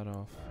 take that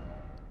off.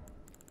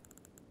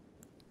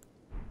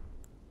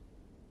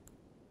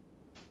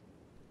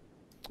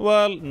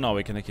 Well, no,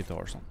 we can keep the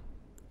horse on.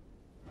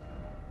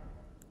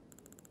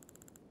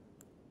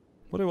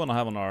 What do we want to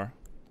have on our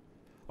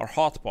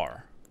hot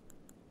bar?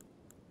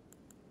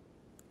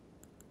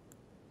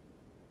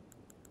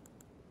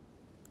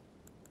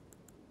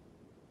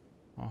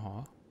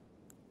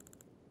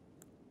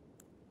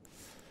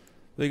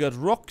 We got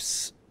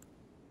rocks.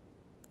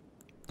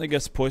 I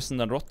guess poison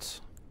and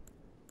rot.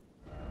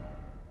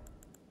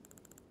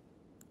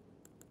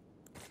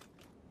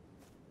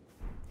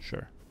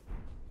 Sure.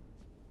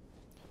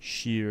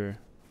 Sheer.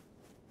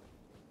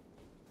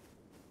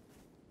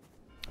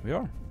 We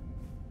are.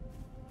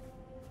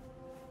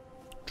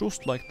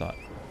 Just like that.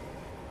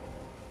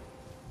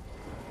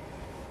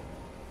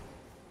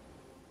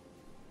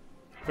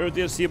 Favorite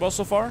DLC boss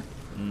so far?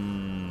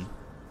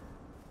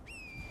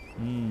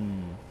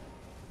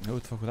 Who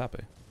the fuck would that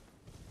be?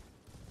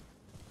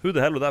 Who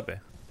the hell would that be?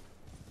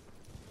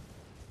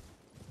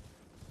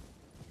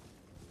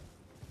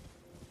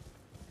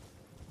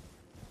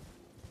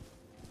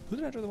 Who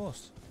did I enjoy the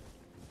most?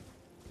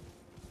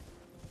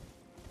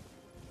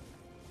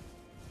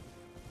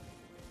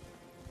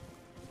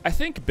 I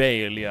think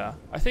Bale, yeah.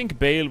 I think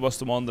Bale was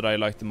the one that I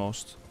liked the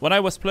most. When I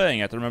was playing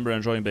it, I remember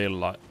enjoying Bale a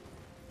lot.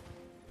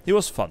 He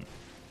was fun.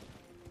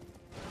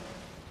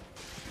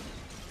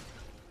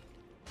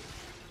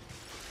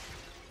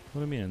 What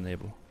do you mean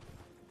enable?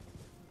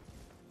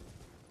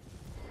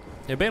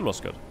 Yeah, Bale was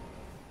good.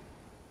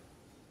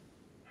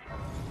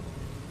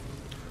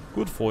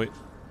 Good fight.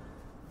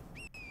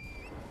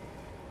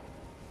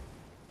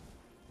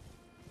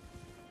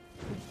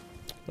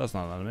 That's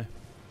not an enemy.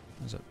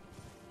 That's it.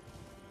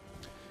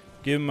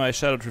 Give him my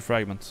Shadow Tree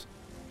fragment.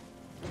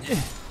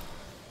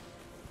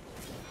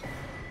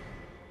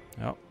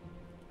 Yeah.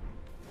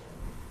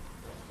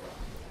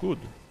 Good.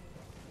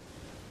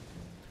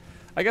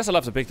 I guess I'll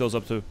have to pick those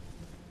up too.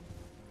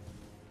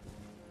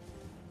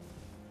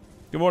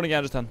 Good morning,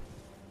 Anderton.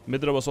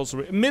 Midra was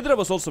also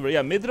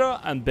yeah, Midra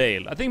and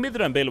Bale. I think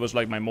Midra and Bale was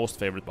like my most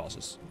favorite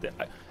bosses.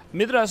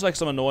 Midra has like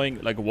some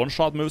annoying like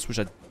one-shot moves which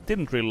I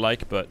didn't really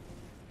like, but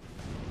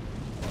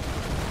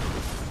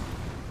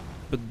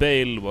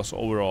Bale was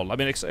overall. I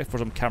mean, except for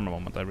some camera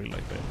moment, I really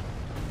like Bale.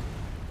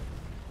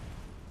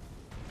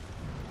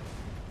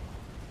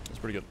 That's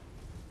pretty good.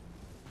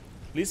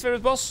 Least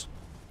favorite boss?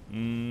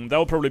 That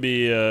would probably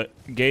be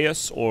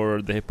Gaius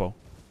or the Hippo.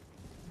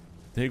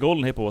 The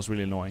Golden Hippo was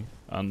really annoying,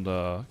 and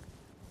yeah.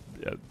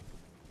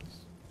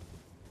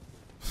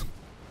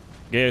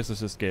 Gaius is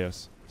just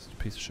Gaius. It's a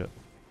piece of shit.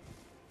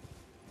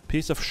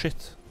 Piece of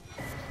shit.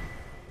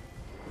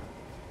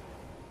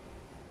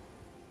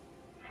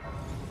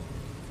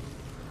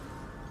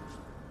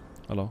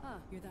 Hello. Ah,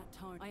 you're that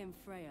tarn. I am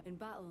Freya in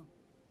battle.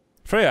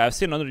 Freya, I've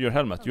seen under your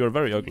helmet. You are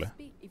very ugly.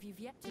 If you've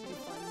yet to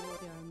define more,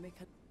 they are make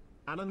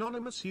An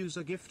anonymous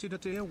user gifted a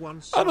tier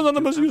 1 An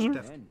anonymous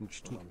user.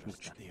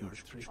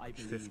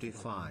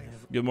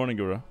 55. Good morning,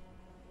 Gura.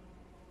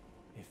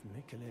 If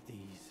Mikkel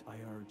these, I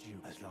urge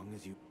you, as long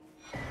as you.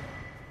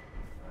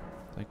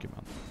 Thank you,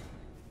 man.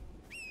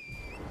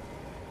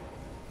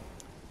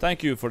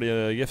 Thank you for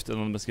the gift,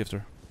 anonymous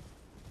gifter.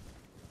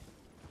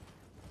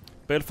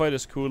 Balefight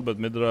is cool, but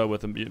Midra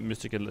with a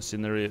mystical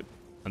scenery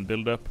and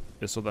build-up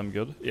is so damn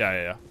good.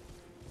 Yeah.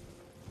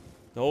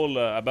 The whole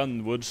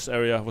abandoned woods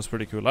area was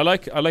pretty cool. I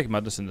like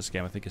madness in this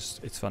game. I think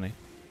it's funny.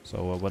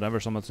 So whenever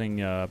something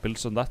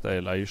builds on that,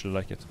 I usually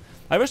like it.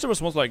 I wish there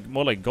was more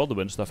like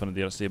Godwin stuff in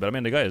the DLC, but I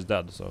mean the guy is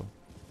dead, so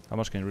how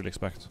much can you really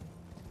expect?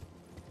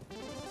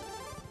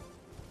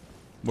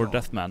 More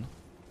Deathman.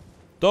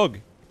 Dog!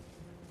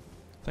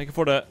 Thank you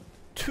for the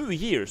 2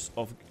 years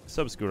of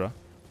subs, Gura.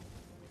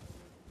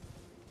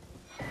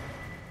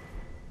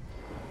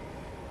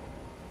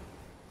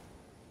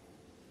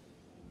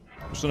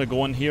 I'm just gonna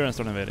go in here and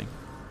start invading.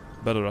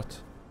 Bellerat.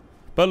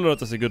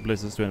 Bellerat is a good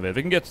place to invade.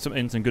 We can get some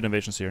good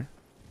invasions here.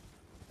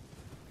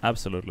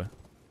 Absolutely.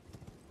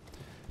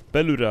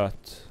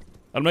 Bellerat.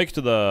 I'll make it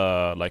to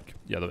the, like,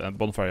 yeah, the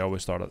bonfire I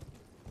always start at.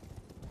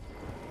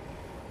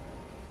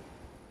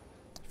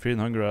 Free and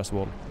hungry as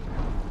well.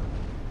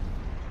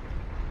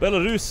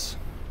 Belarus!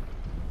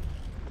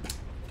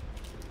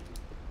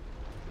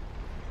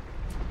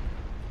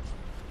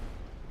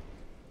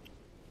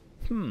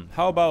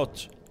 How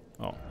about...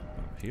 Oh,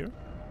 here?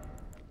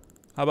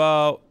 How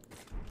about...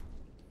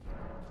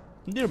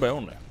 nearby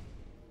only?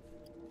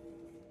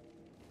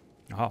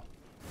 Aha.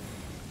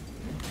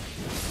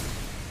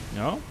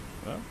 No?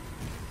 Yeah.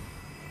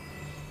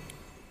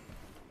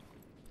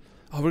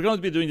 Oh, we're going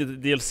to be doing the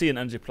DLC in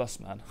NG Plus,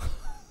 man.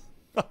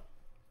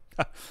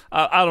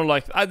 I don't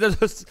like...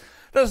 that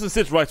doesn't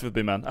sit right with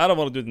me, man. I don't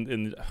want to do it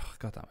in oh,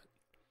 God damn it.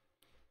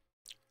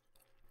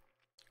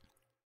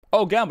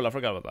 Oh, Gamble, I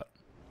forgot about that.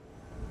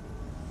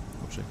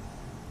 Oopsie.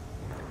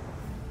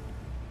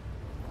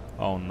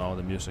 Oh no,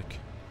 the music.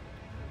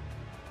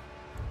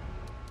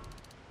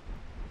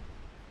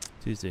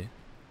 It's easy.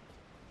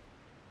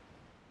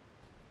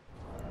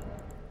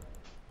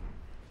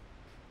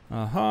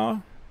 Uh-huh.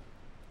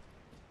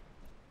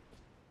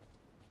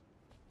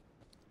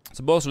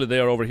 Supposedly they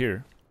are over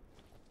here.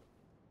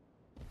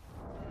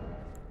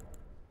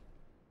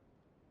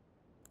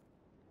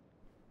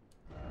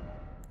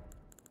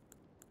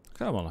 I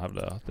kinda wanna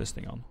have this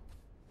thing on.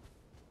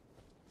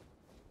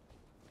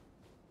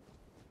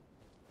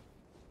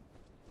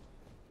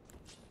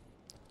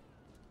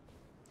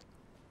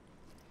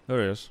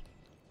 There he is.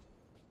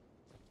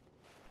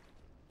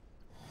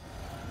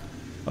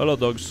 Hello,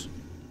 dogs.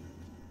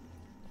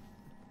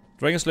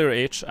 Dragon Slayer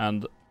H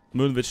and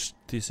Moonwitch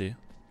TC.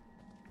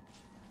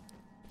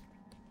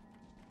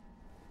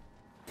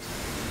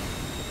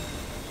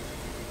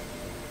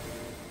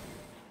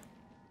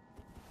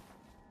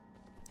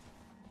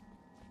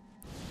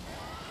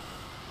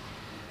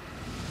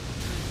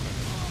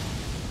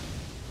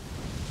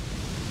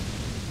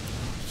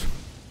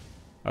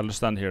 I'll just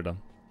stand here then.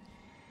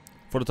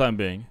 For the time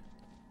being.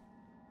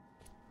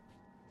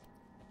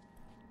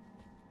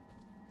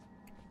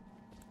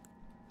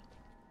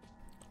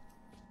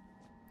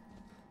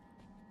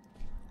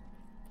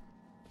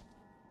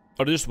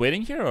 Are they just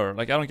waiting here, or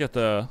like I don't get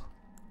the?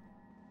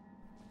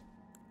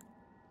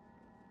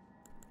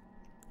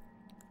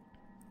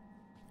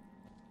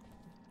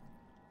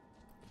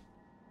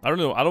 I don't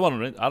know. I don't want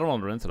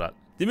to run into that.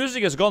 The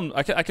music is gone.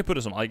 I can put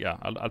it some. Like yeah,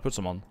 I'll put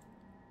some on.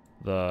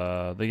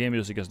 The game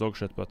music is dog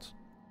shit, but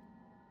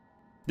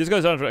these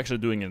guys aren't actually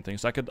doing anything.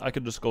 So I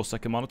could just go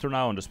second monitor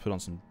now and just put on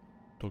some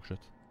dog shit.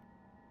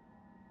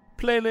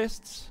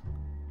 Playlists.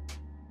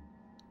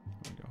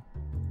 There we go.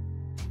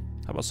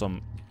 How about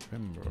some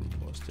Emerald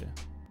OST?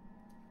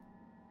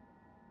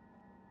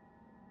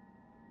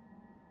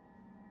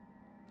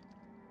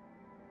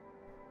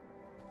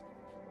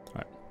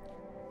 Alright.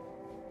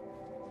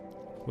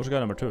 Where's guy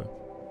number 2?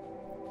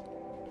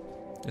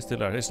 He's still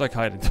there. He's like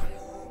hiding.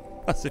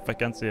 As if I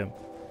can't see him.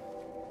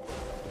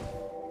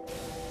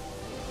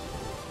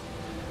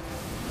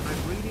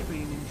 I've really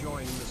been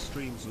enjoying the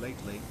streams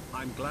lately.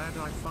 I'm glad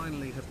I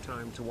finally have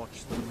time to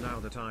watch them now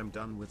that I'm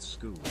done with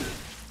school.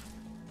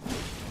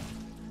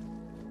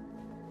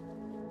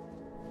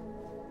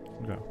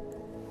 Okay.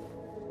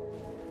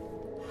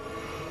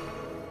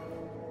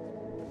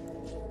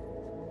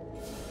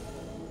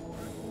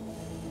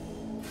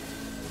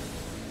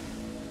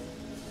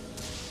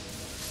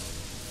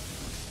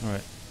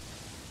 Alright.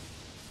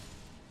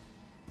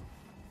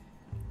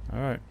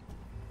 Alright.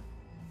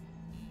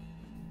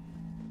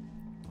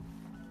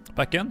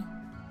 Back in?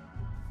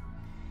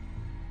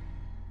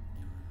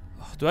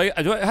 Do I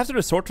have to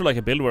resort to like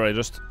a build where I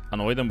just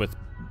annoy them with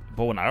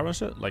bow and arrow and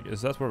shit? Like,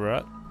 is that where we're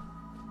at?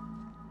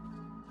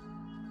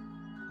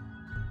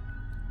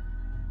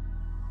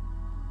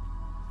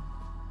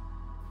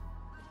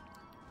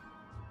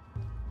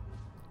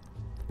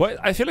 Well,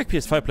 I feel like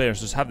PS5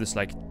 players just have this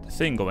like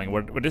thing going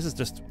where this is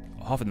just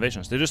half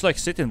invasions. They just like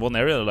sit in one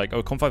area, like,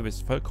 oh, come fight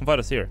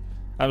us here.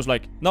 I was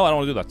like, no, I don't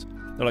want to do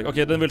that. They're like,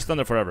 okay, then we'll stand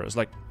there forever. It's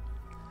like,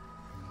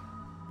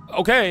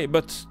 okay,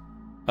 but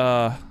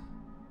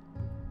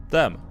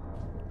damn.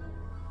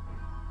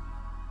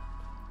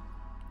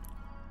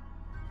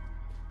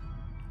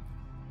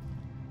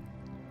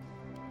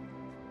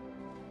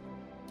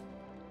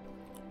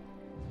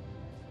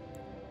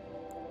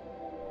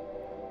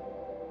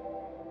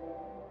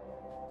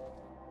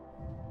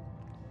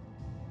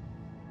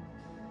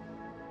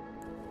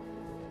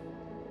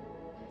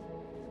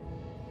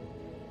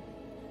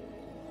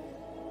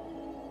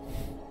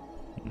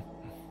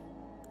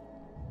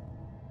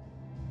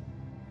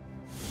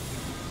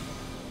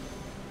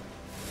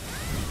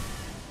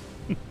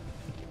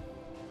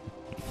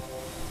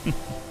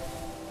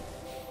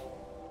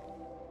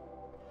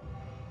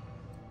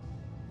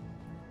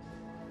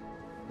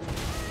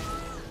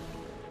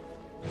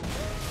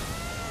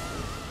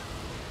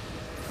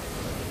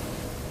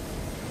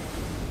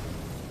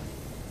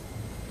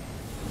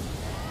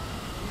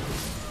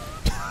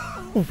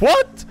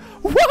 What?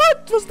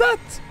 What was that?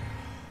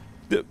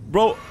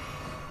 Bro,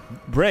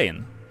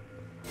 brain.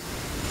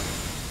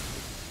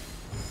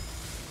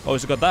 Oh,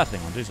 he's got that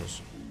thing on,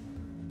 Jesus.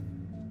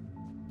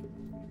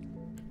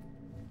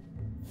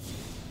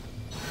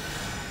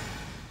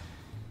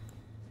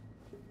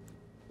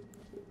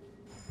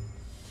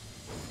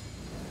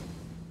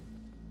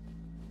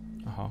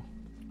 Uh-huh.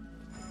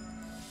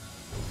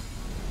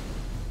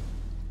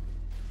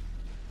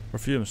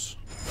 Perfumes.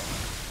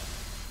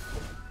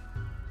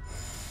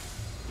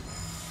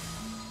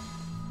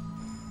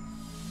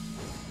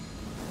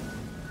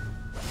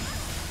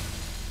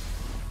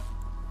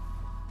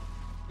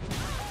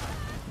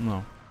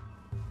 No.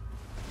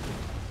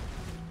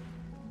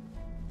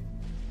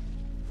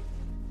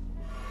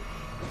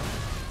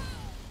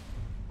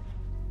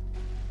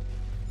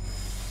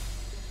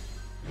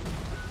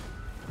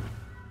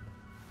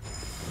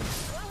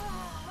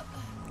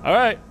 All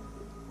right.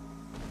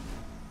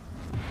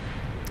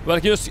 Well, I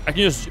can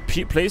use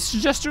place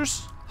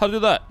gestures. How to do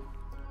that?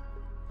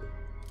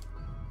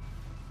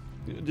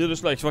 Do you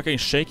just like fucking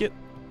shake it?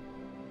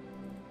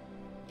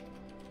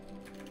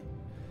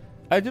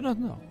 I do not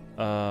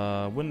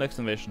know. Win next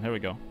invasion. Here we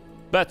go.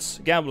 Bets.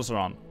 Gambles are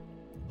on.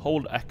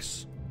 Hold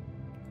X.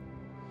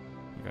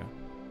 Okay.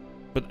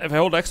 But if I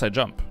hold X, I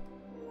jump.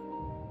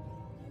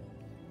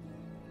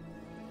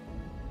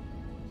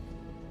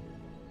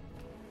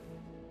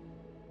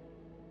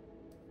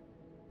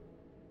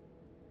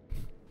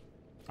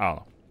 I don't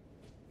know.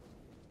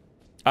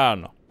 I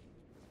don't know.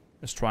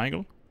 It's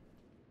triangle.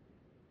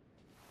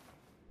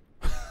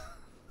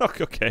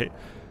 Okay.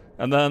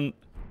 And then...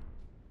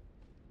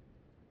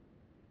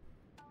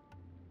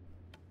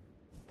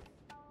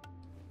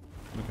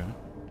 Okay.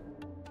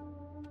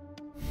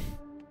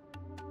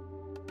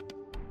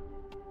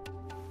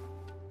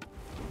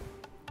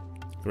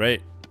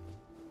 Great.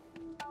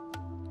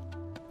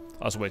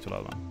 That's way too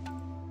loud, man.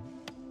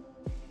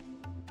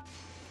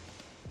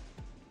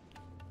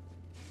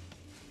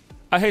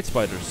 I hate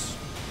spiders.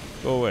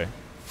 Go away.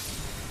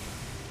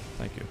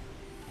 Thank you.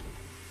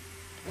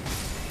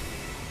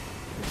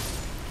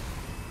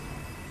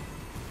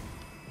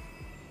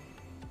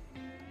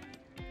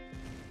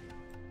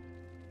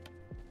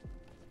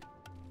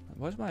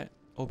 Why is my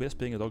OBS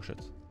being a dog shit?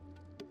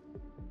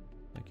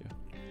 Thank you.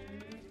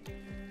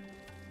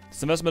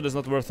 This investment is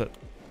not worth it.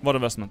 What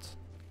investment?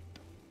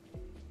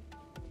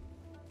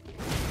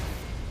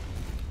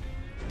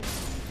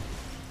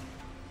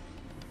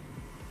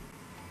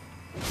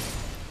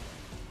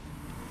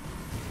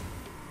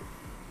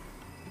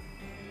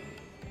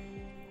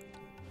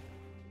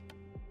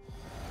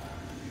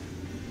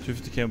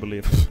 Can't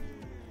believe.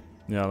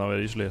 Yeah, no,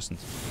 it usually isn't.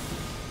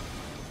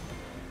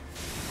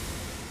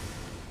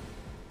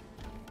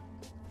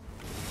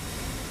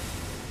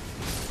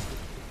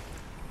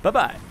 Bye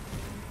bye.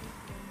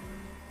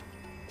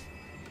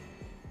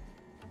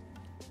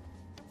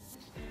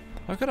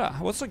 How could I?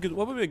 What's a good?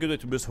 What would be a good way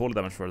to boost holy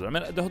damage further? I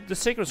mean, the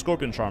sacred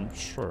scorpion charm,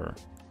 sure.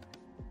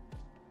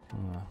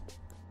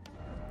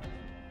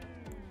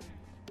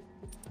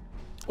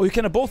 Oh, you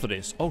can have both of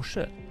these. Oh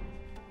shit.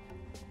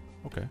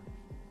 Okay.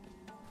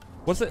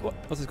 What's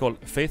it called?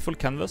 Faithful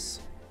Canvas?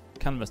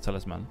 Canvas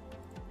Talisman.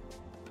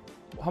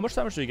 How much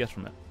damage do you get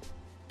from it?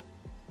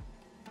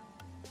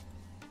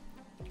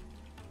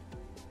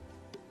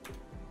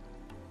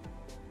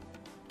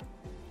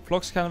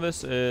 Flux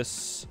Canvas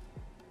is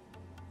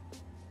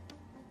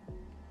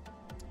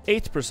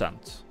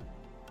 8%.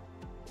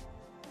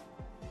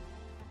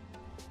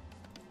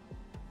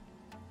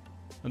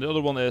 And the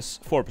other one is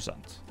 4%.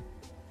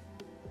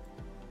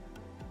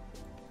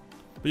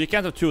 But you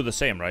can't have two of the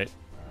same, right?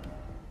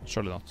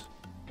 Surely not.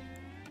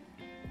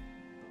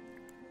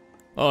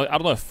 Oh, I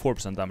don't know if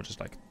 4% damage is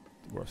like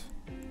worth.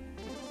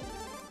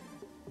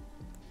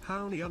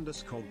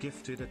 Howney_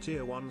 gifted a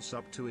tier 1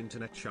 sub to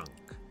Internet Chunk.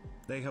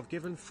 They have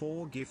given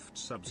 4 gift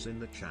subs in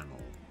the channel.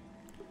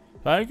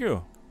 Thank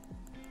you.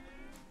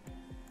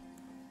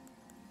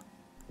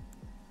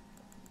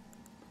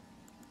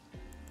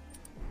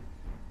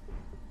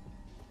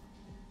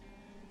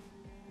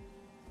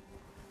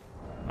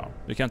 No,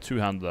 you can't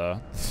two-hand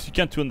the you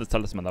can't two-hand the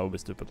talisman. That would be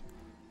stupid.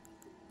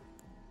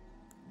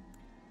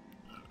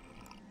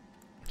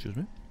 Excuse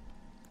me.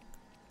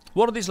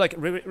 What are these like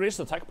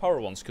raised attack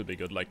power ones could be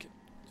good, like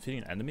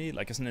defeating an enemy,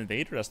 like as an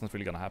invader. That's not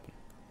really gonna happen.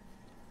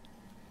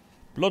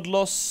 Blood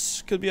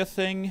loss could be a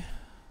thing.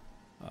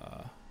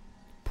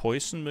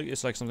 Poison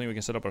is like something we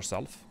can set up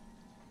ourselves.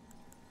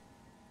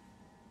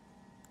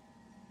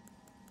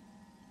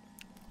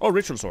 Oh,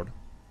 ritual sword.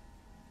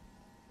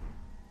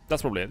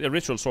 That's probably it. Yeah,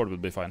 ritual sword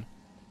would be fine.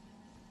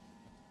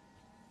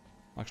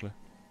 Actually,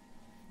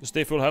 just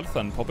stay full health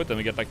and pop it, and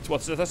we get like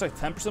what's that's like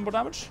 10% more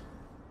damage.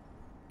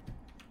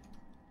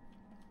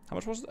 How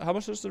much was it? How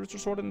much is the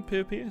ritual sword in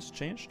PvP? It's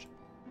changed.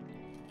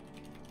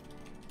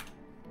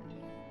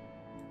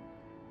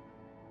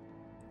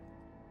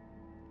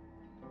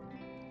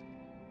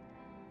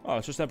 Oh,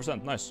 it's just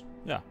 10%. Nice.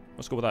 Yeah,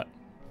 let's go with that.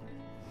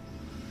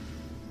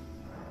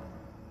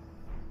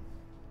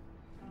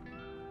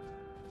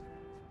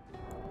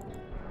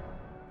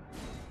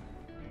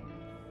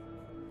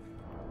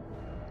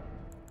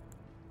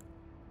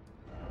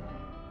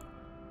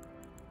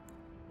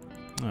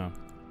 Yeah.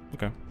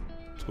 Okay.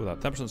 Let's go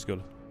with that. 10% is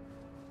good.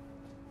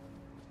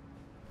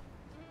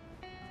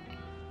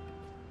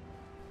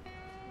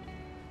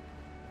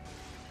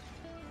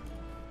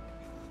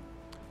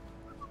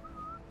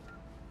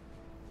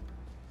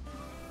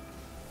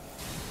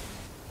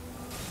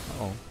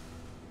 Uh-oh.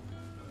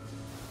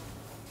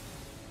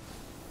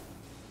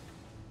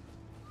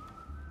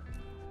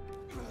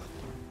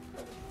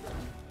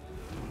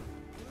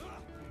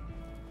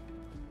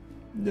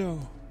 No.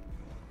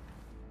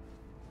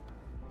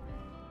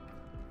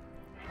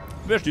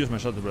 Maybe I should use my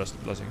shelter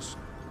blessings.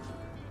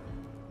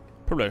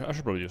 Probably, I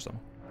should probably use them.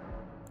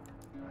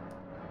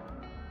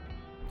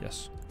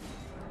 Yes.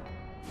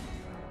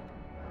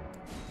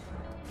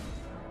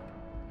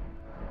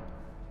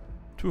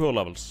 Two whole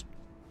levels.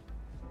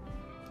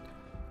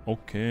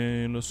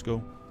 Okay, let's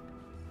go.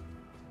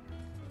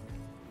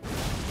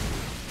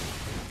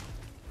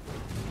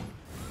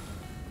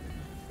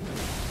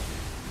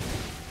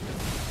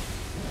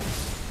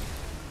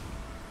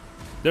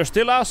 They're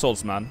still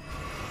assholes, man.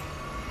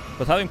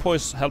 But having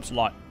poise helps a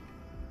lot.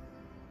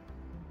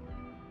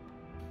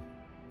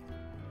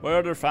 Where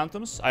are their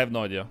phantoms? I have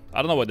no idea.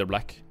 I don't know why they're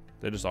black.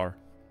 They just are.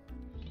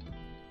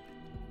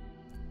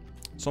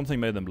 Something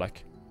made them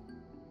black.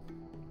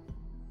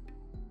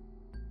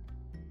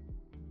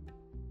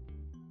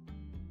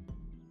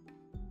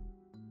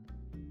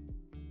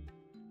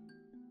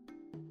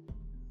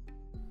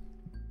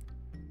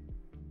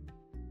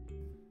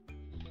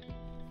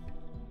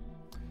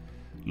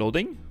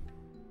 Loading?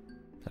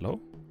 Hello?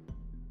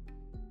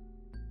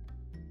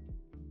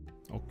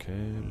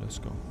 Okay, let's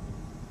go.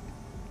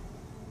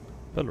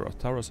 Belrot,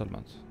 Tower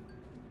Settlement.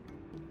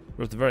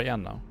 We're at the very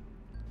end now.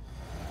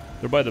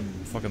 They're by the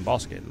fucking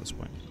boss gate at this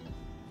point.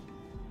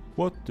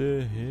 What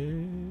the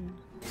hell?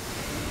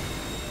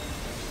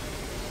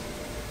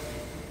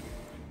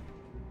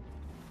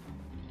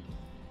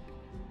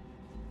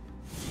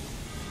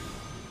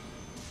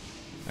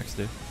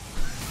 XD.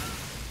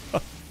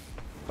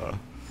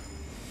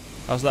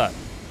 How's that?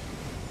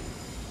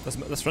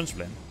 That's French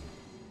flame.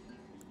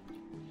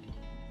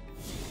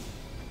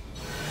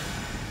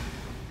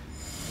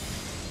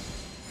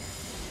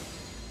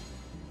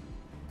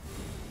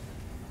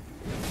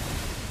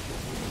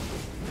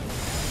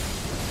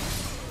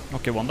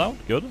 Okay, one down.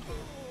 Good.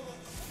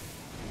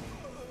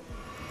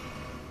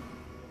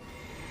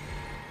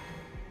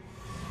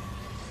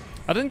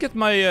 I didn't get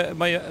my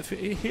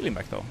healing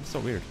back though. It's so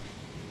weird.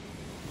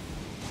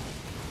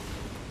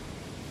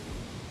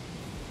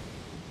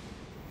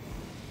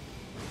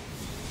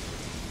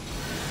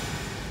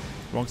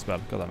 Wrong spell.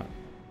 God damn it.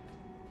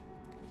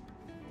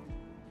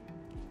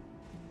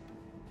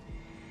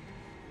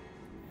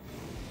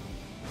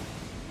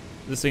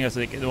 This thing has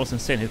like the most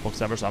insane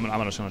hitbox ever, so I'm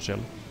just gonna chill.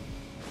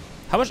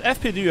 How much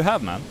FP do you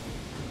have, man?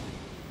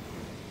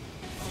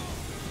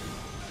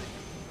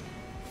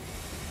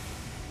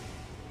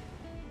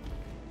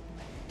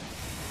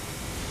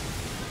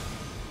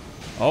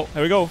 Oh,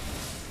 here we go.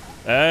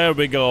 There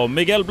we go.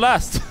 Miguel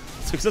Blast.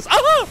 Success.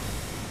 Ah!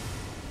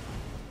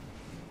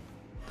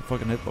 The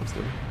fucking hitbox,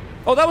 dude.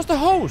 Oh, that was the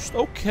host.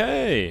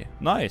 Okay.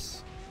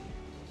 Nice.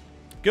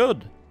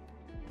 Good.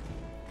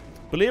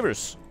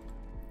 Believers.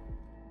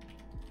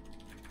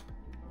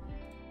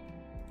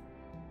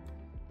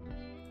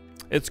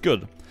 It's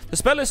good. The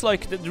spell is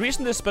like the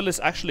reason this spell is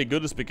actually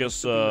good is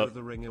because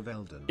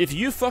if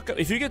you fuck up,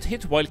 if you get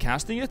hit while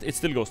casting it, it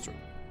still goes through.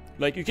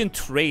 Like you can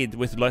trade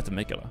with Light and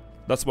Mikela.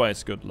 That's why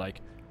it's good. Like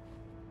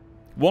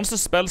once the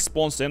spell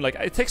spawns in, like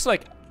it takes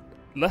like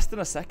less than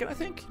a second, I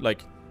think.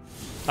 Like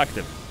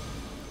active,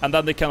 and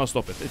then they cannot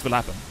stop it. It will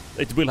happen.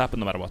 It will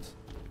happen no matter what.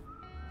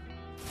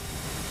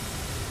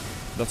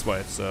 That's why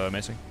it's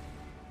amazing.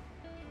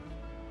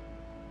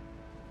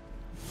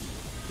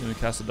 You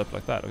cast it up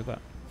like that. Look at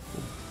that.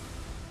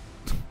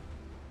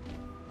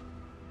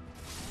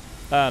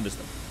 And this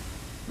thing.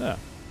 Yeah.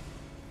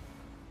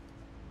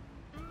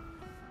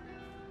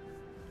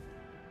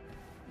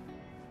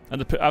 And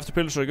the after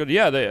pillars are good.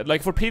 Yeah, they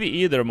like for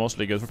PvE they're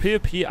mostly good. For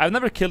PvP, I've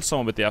never killed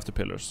someone with the after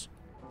pillars.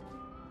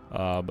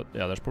 But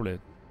yeah, there's probably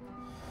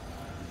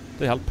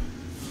they help.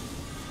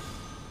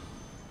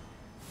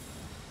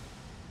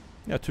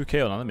 Yeah,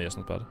 2k on enemy is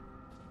not bad.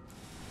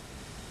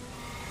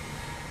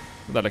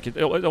 That like it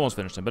almost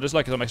finished him, but it's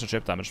like some extra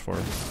chip damage for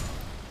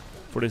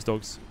these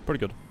dogs. Pretty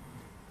good.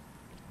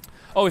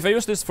 Oh, if I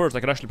use this first, I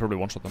could actually probably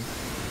one-shot them.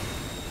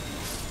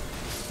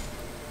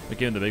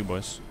 Like even the big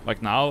boys.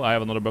 Like now, I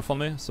have another buff on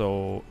me,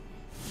 so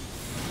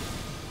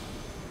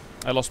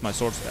I lost my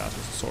sword. Yeah, it's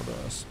just a sword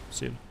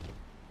seal.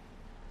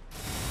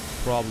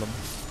 Problem.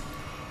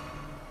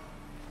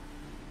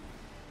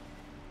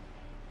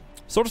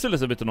 Sword seal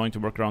is a bit annoying to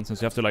work around since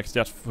you have to like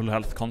stay at full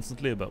health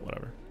constantly, but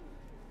whatever.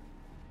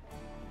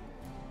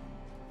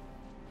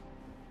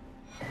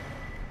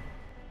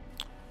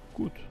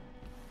 Good.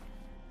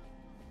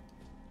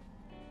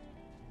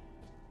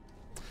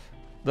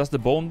 That's the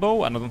bone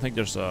bow, and I don't think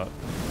there's a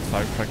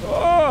fire track.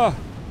 Oh!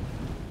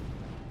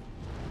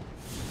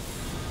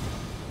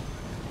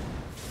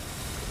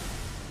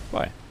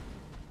 Why?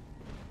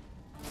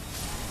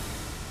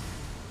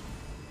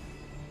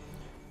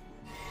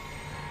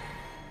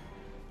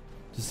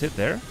 Just sit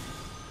there?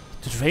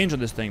 The range on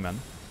this thing, man.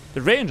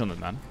 The range on it,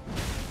 man.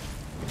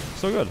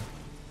 So good.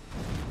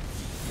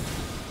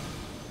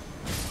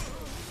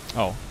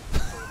 Oh.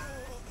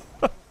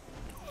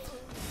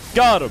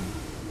 Got him!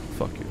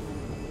 Fuck you.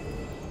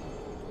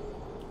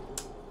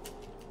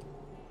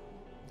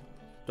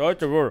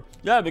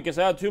 Yeah, because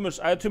I had too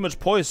much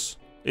poise.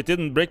 It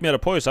didn't break me out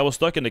of poise. I was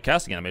stuck in the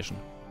casting animation.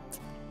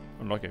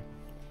 Unlucky.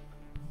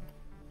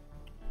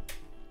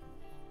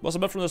 Was a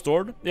buff from the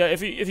sword? Yeah,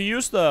 if you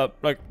use the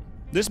like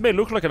this may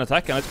look like an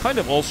attack, and it kind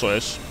of also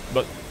is,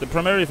 but the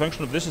primary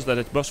function of this is that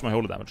it buffs my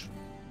holy damage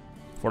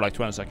for like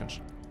 20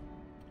 seconds.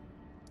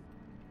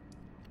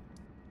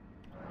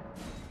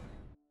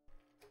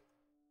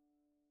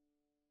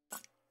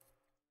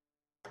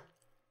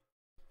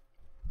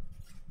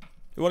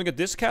 We want to get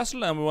this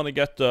castle, and we want to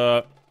get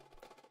the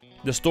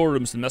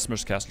storerooms in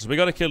Mesmer's castle. So we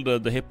gotta kill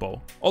the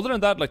hippo. Other than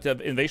that, like, the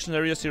invasion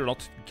areas here are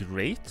not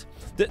great.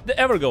 The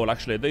Evergoal,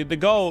 actually. The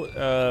Goal,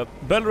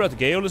 Belrat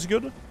Gale is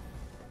good.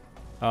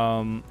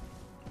 Actually,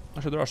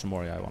 there are some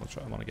more, yeah,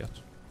 I wanna get.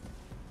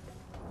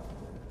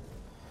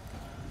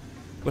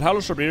 But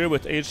Hallowed Shabiri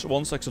with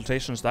H1's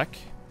Exaltation stack.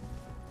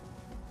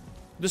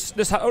 Does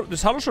Hallowed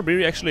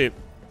Shabiri actually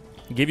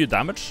give you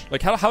damage?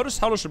 Like, how does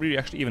Hallowed Shabiri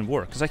actually even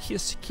work? Because I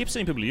keep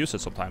seeing people use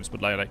it sometimes,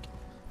 but like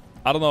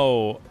I don't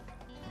know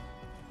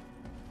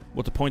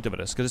what the point of it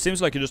is. Because it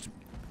seems like you just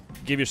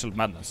give yourself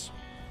madness.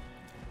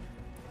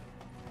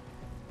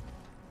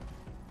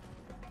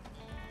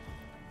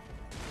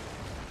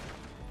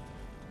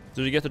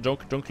 Did you get the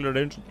junk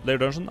layer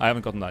dungeon? I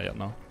haven't gotten that yet,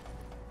 no.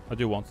 I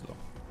do want it though.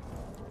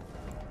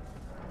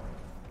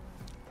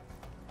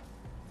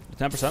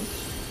 10%.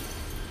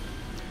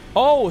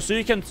 Oh, so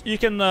you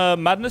can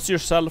madness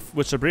yourself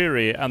with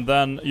Shabriri and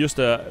then use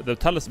the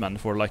talisman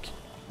for, like,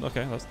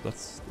 okay,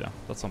 that's yeah,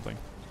 that's something.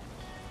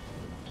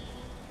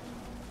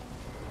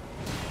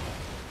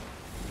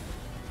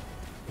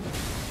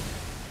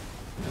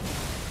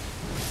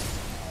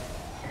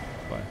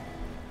 Bye.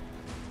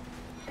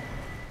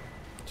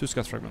 2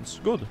 scat fragments.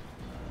 Good.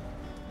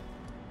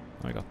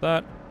 I got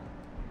that.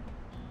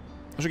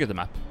 I should get the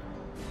map.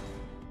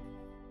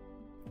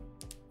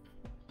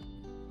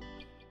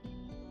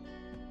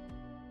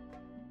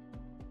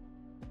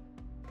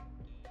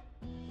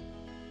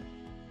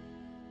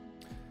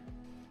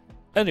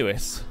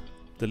 Anyways,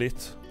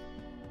 delete.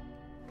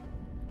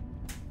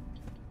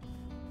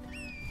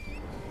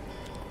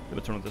 Let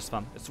me turn on this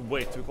fan. It's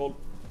way too cold.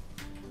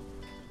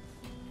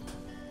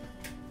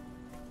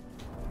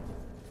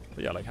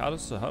 But yeah, like, how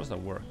does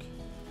that work?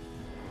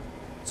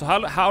 So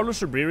Hallowed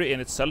Shabiri in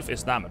itself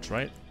is damage,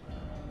 right?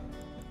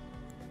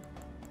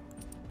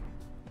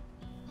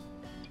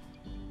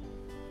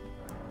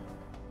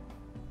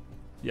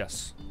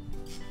 Yes.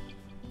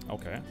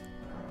 Okay.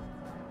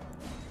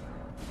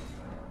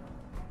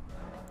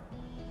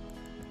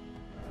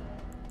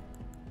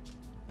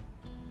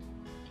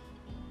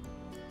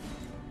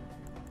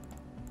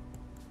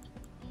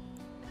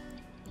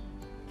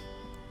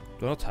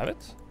 Do I not have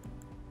it?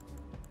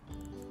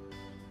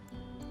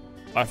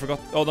 I forgot.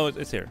 Oh no,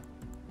 it's here.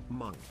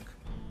 Monk.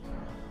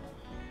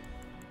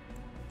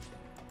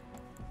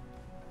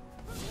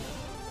 3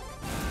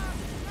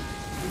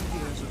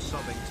 years of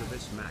subbing to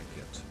this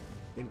maggot.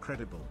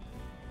 Incredible.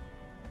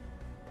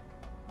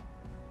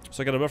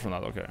 So I get a buff from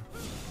that, okay.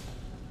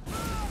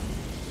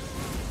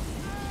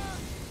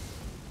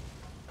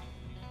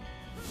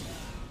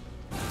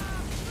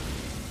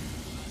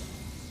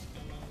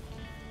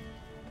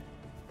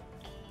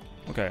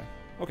 Okay,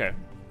 okay.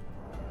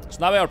 So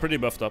now we are pretty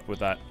buffed up with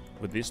that,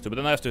 with these two. But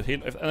then I have to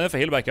heal. And if I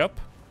heal back up,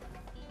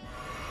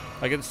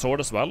 I get the sword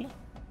as well.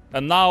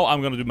 And now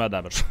I'm gonna do mad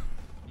damage.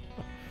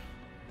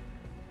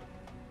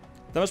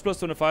 Damage plus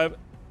 25,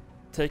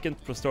 taken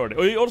plus 30.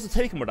 Oh, you also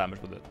take more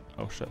damage with it.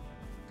 Oh shit.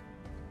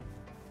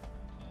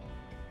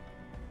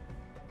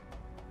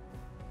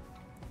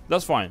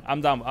 That's fine.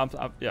 I'm down.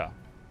 Yeah.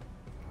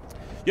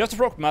 You have to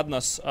proc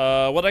madness.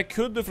 What I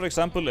could do, for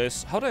example,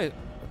 is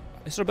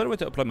is there a better way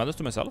to apply madness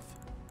to myself?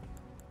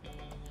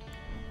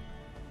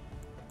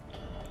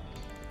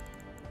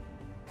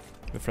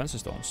 With frenzy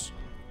stones.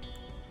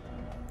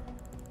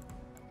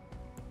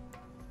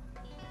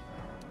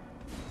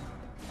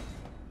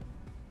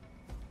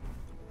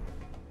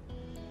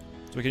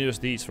 So we can use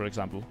these, for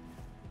example.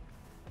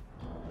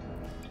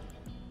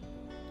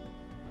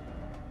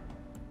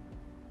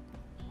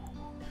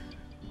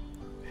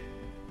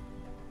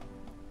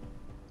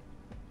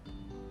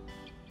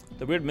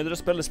 The weird Midra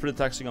spell is pretty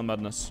taxing on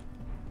madness.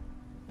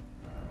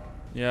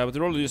 Yeah, but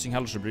they're all using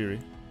Hallowed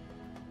Shabiri.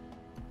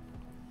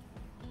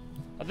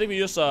 I think we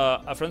use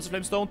a Frenzy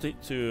Flame Stone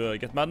to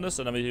get madness,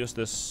 and then we use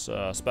this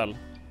spell.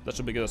 That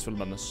should be good as full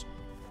madness.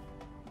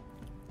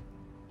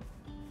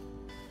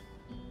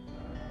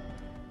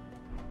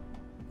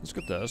 Let's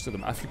get the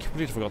map. I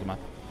completely forgot the map.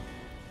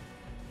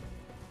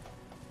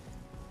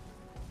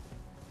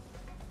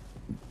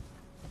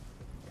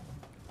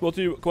 What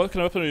kind of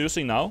weapon are you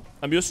using now?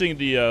 I'm using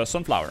the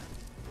Sunflower.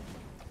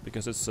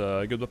 Because it's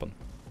a good weapon.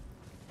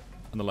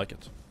 And I like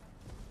it.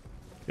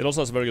 It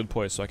also has very good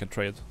poise, so I can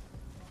trade.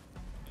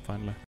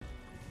 Finally.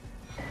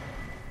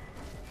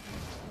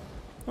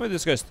 Oh, wait,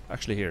 this guy's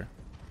actually here.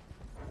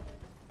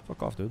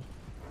 Fuck off, dude.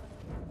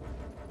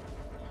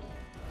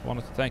 I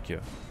wanted to thank you.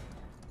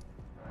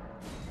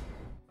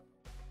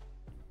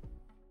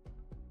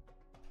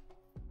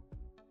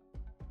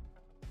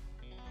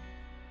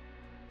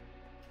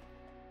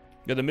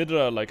 Yeah, the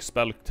Midra like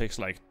spell takes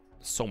like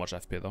so much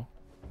FP though.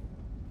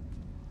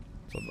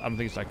 So I don't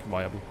think it's like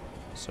viable,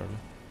 necessarily.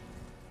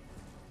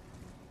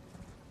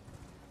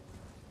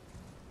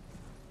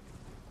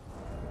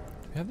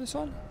 Do we have this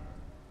on?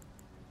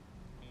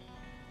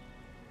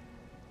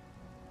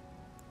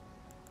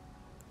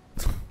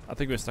 I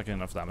think we're stuck in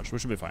enough damage. We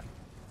should be fine.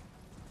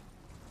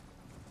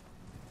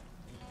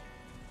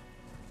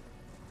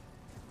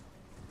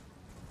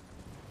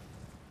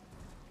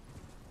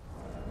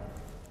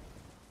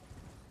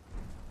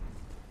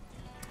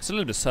 It's a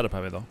little bit setup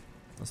heavy though.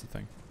 That's the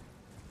thing.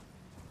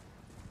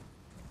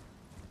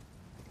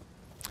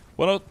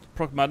 Why not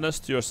proc madness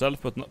to yourself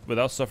but not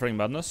without suffering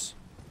madness?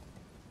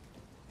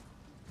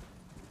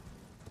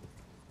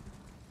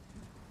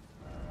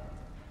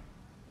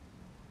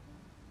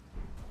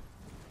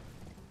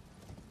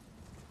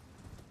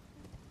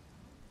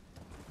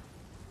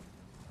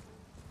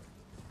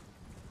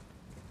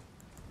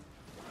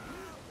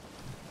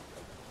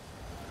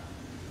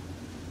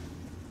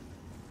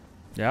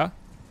 Yeah?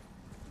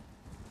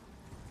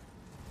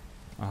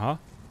 Uh-huh.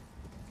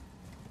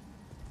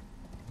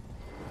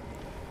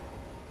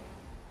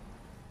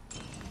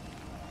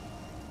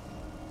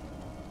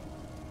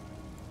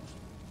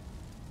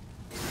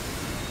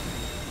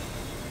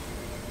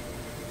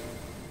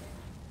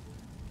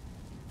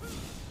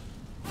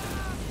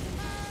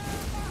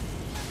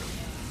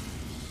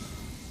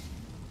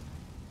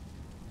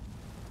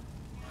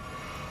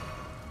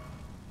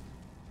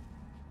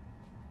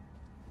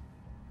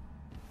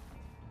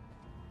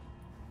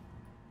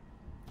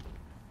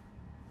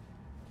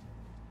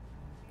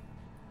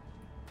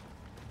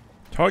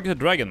 Target a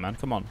dragon, man.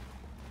 Come on.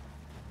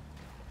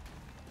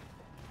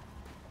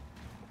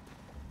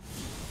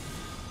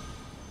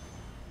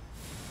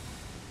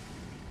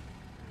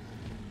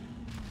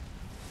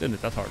 Didn't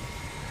hit that hard.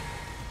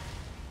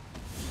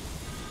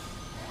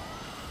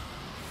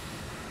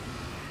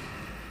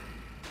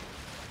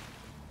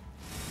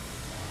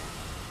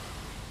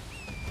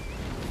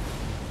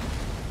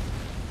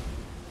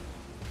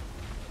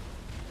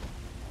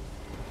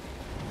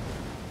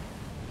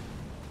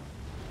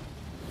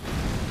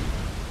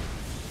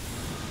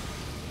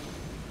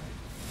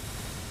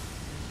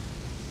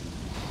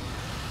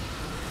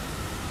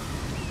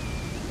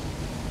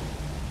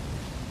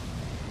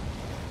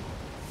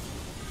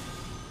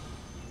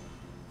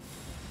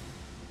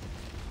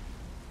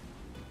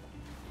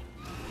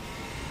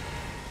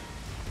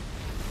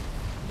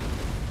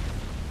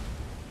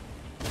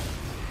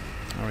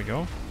 There we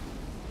go.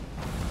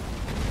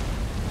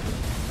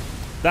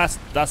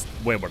 That's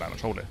way more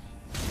damage. Holy.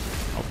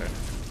 Okay.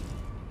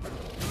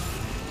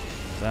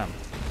 Damn.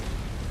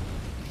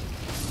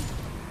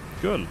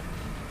 Cool.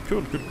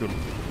 Cool.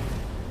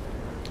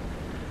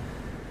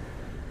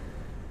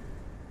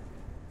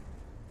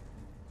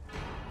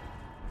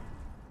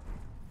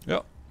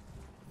 Yeah.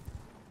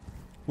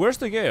 Where's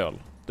the jail?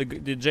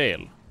 The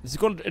jail. Is it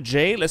called a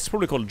jail? It's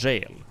probably called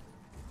jail.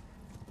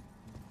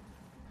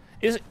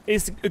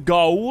 Is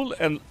gaol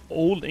an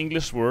old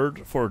English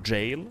word for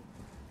jail?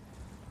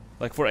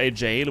 Like for a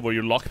jail where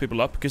you lock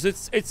people up? Because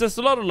it's just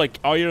a lot of like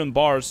iron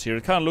bars here.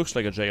 It kind of looks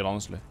like a jail,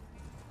 honestly.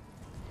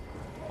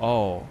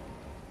 Oh.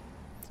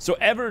 So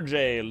ever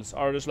jails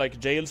are just like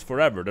jails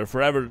forever. They're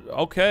forever.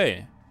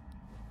 Okay.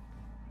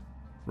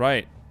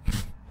 Right.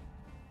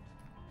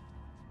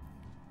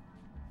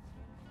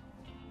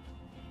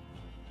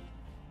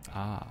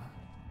 Ah.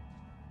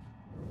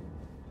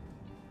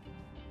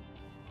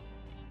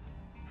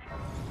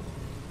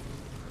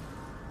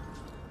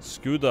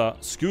 Scuda.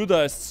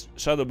 Scuda is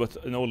shadow, but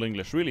in old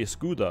English. Really,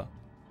 Scuda.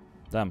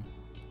 Damn.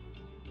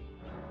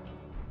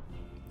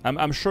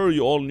 I'm sure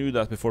you all knew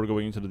that before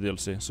going into the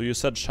DLC. So you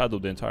said shadow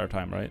the entire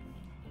time, right?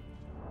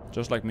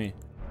 Just like me.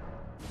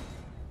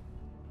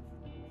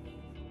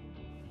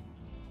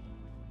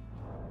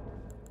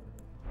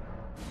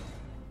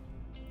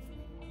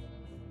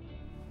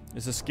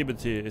 It's a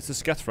skibbity. It's a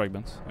scat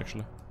fragment,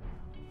 actually.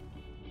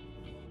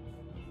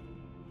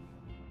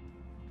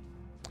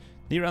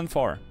 Near and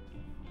far.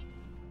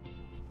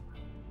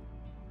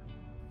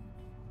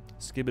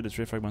 Skibbity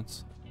 3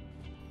 fragments.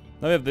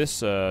 Now we have this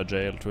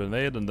jail to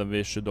invade, and then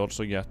we should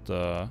also get...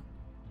 yeah,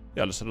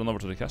 let's run over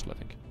to the castle, I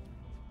think.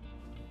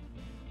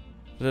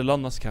 The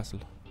Lanna's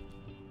castle.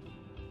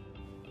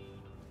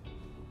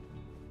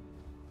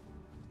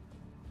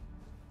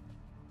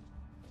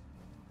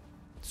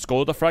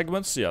 Skoda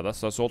fragments? Yeah,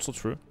 that's also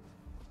true.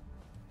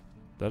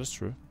 That is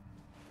true.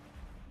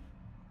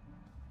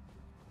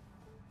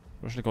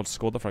 They're actually called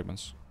Skoda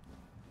fragments.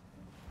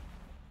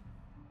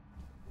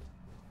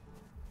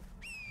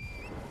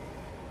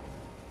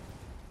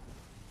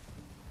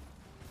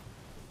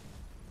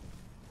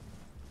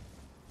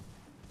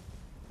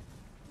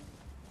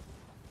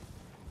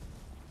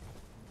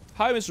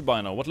 Hi, Mr.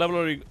 Bino. What level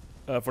are you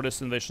for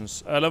this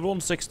invasions? Level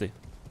 160,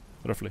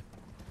 roughly.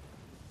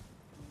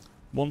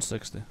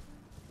 160.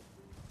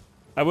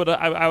 I'm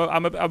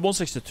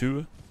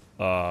 162.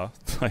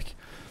 Like,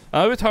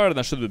 I'm a bit higher than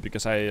I should be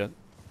because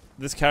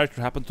this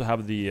character happened to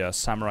have the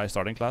samurai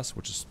starting class,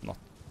 which is not.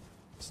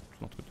 It's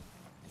not good.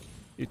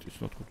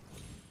 It's not good.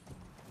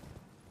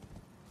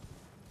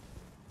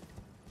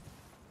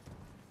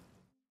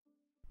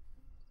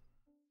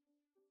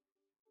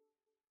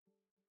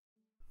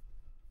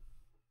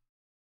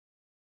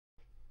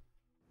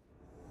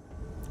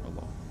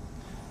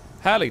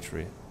 Hallig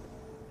tree.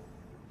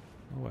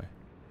 No way.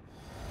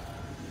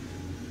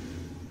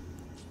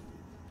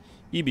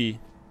 EB.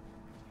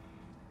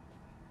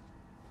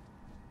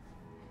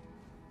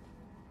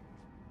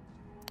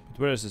 But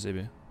where is this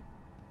EB?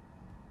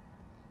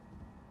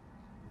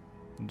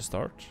 In the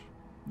start?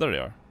 There they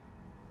are.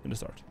 in the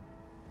start.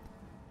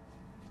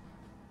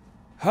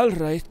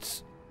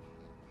 Alright.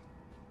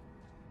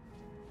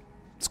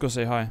 Let's go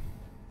say hi.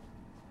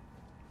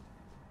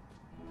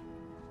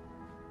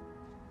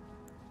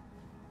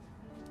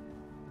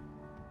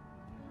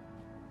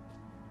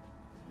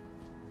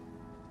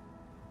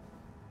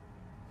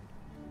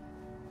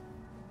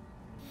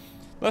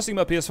 Last thing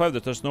about PS5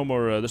 that there's no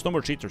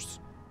more cheaters.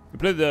 We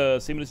played the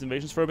Seamless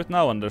Invasions for a bit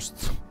now, and there's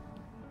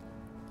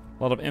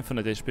a lot of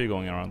infinite HP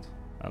going around,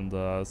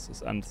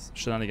 and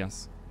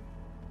shenanigans.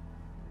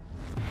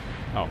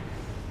 Oh.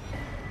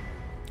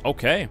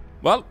 Okay.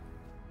 Well.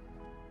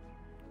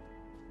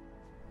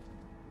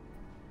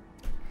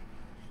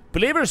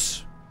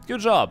 Believers,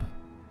 good job.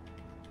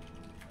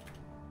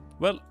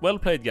 Well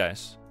played,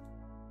 guys.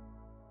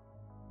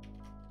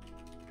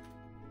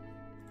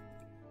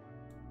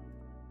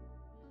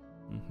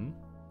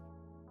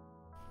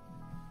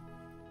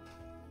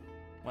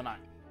 When I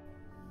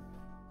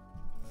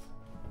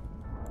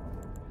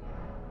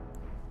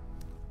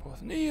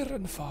both near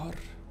and far.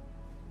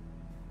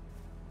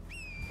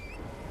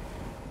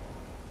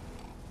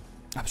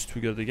 I was too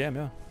good at the game,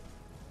 yeah.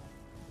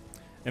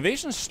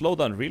 Invasions slow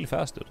down really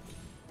fast, dude.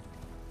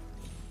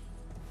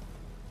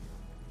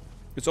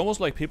 It's almost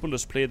like people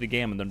just play the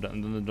game and then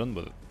they're done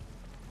with it.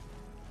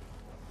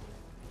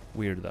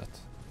 Weird that.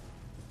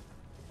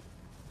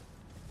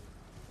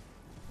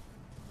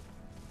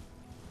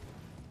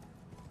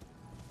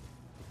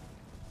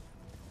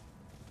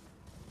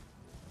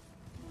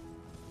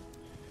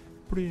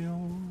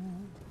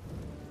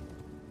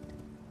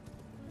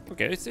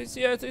 Okay,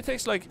 it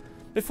takes like...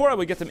 Before I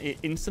would get them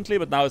instantly,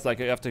 but now it's like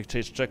I have to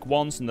check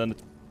once and then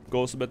it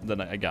goes a bit and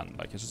then again.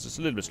 Like it's just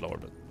a little bit slower,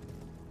 but...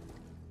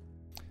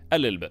 A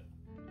little bit.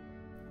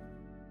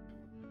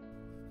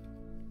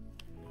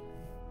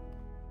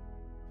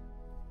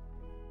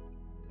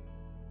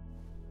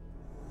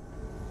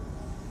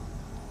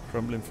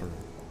 Crumbling for...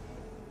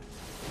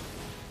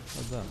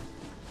 What's that?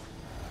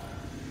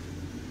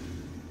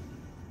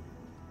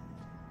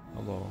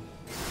 Hello.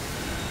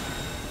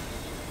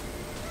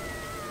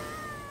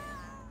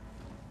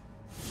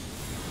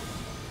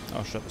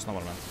 Oh shit, that's not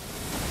what I meant.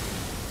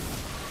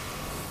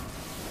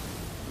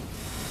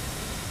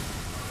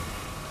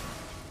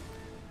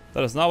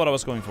 That is not what I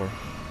was going for.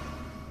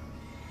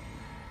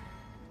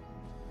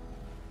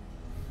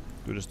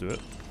 Do just do it.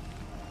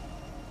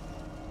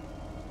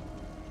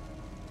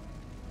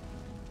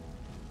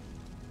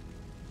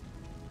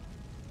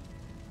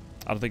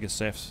 I don't think it's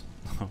safe.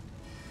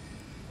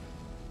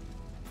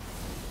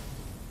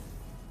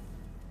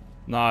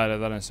 No,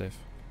 that ain't safe.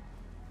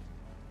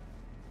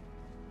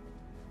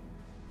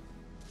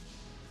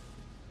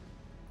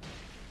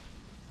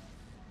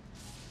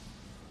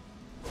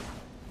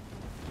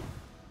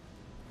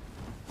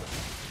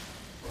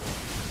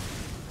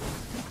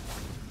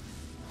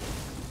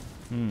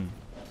 Can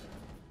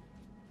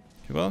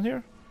we go in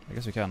here? I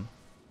guess we can.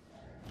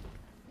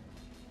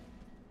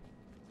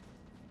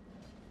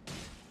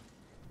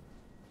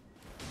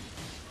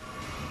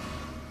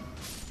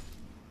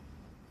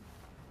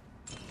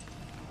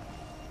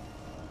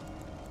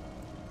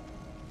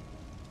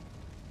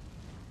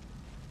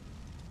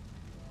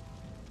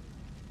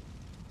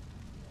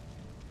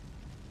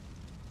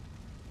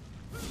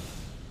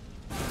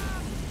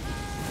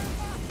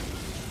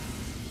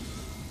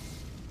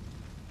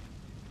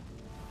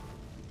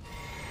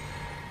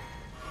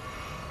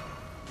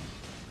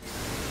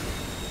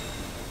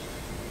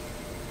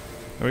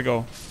 Here we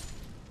go.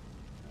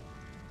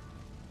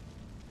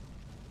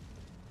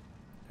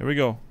 Here we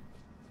go.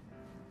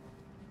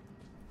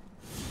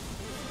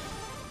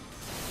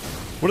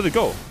 Where did it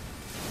go?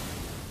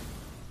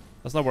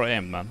 That's not where I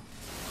aimed, man.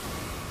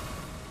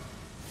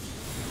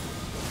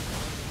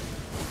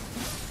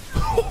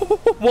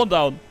 One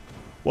down.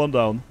 One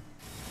down.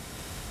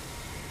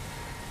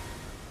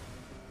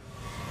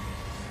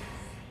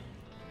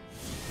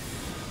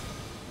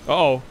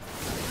 Uh-oh.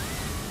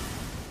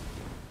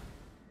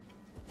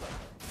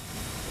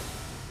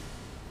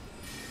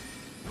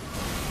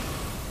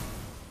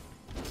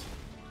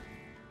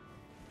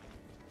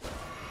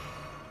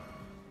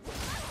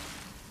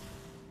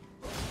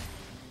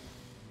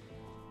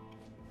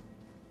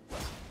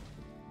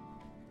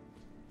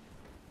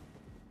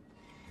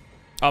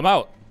 I'm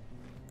out.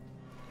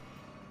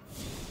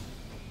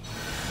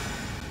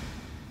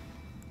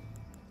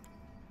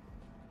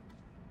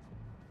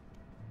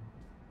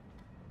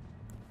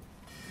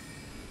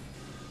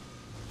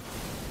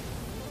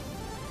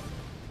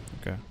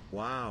 Okay.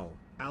 Wow,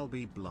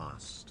 Albi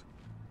Blast.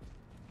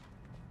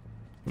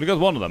 We got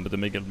one of them, but the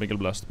Miguel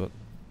Blast, but...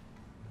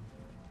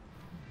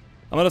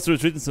 I'm gonna have to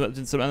retreat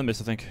in some enemies,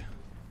 I think.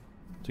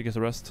 To get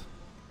the rest.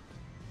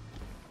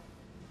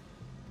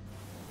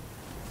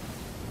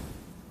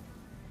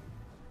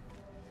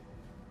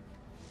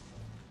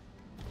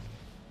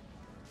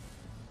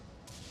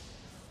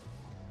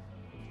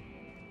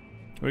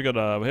 Here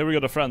we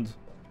got a friend.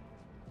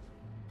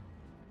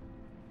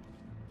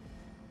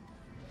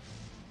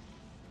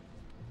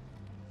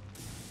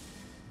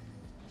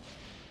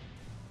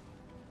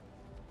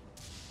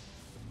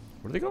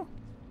 Where did they go?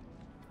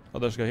 Oh,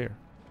 there's a guy here.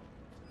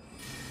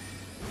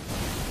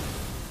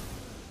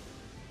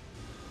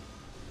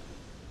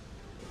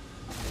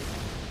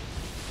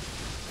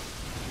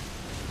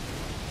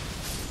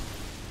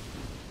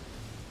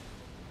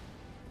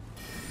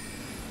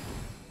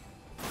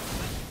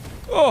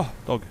 Oh,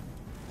 dog.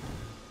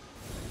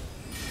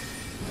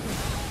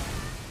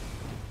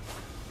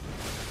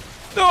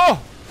 No!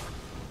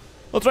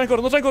 Not Rancor,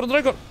 not Rancor, not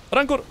Rancor!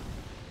 Rancor!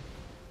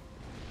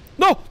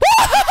 No!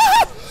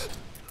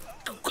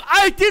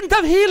 I didn't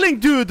have healing,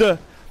 dude!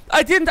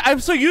 I'm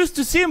so used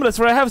to Seamless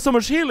where I have so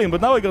much healing,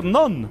 but now I got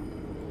none.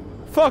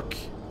 Fuck.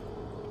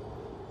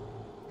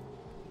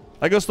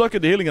 I got stuck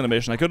in the healing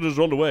animation. I could have just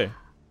rolled away.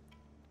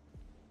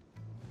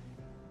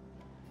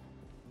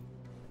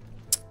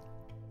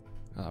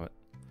 Damn it.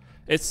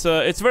 It's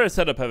very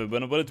setup heavy,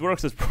 but when it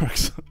works, it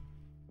works.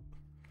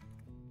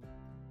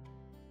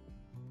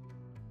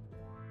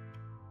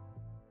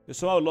 You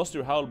somehow lost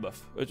your howl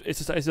buff.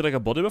 Is it like a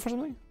body buff or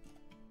something?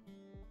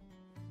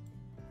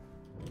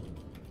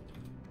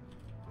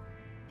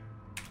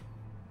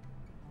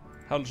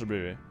 Howl should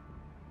be.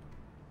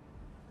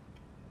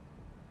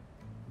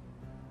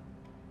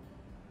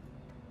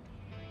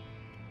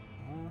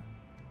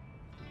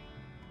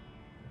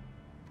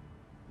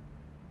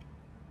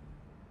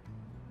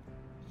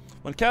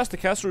 When cast, the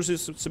caster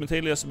receives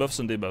simultaneous buffs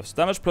and debuffs.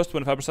 Damage plus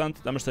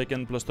 25%, damage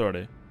taken plus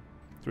 30.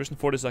 Duration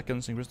 40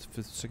 seconds, increase to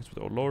 50 seconds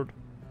with oh lord.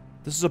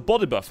 This is a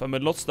body buff, and will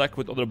not stack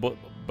with other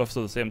buffs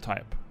of the same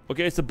type.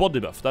 Okay, it's a body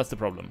buff, that's the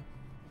problem.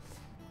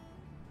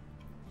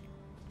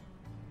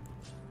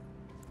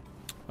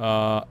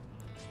 Yeah,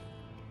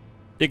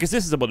 because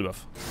this is a body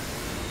buff.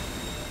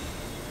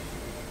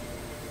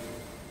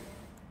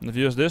 And if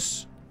you use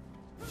this...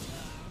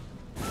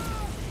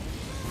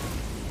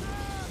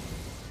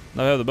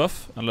 Now we have the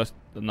buff, unless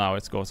now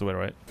it goes away,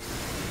 right?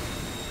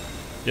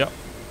 Yeah.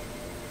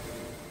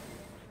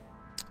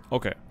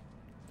 Okay.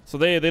 So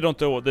they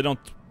don't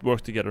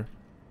work together.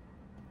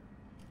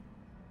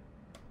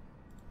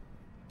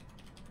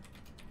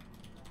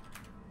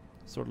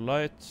 Sword of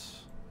light.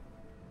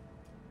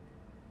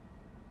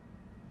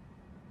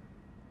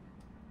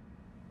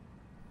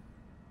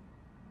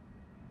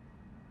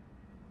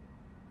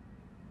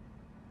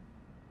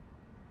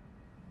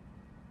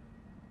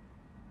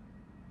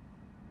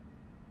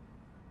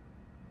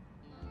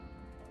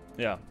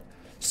 Yeah,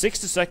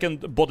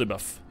 60-second body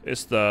buff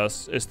is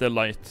the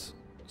light.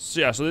 So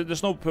yeah, so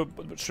there's no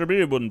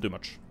Shabiri wouldn't do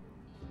much.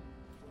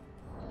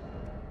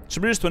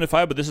 Shabiri is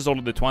 25, but this is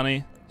already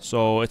 20,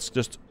 so it's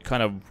just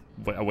kind of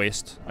a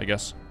waste, I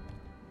guess.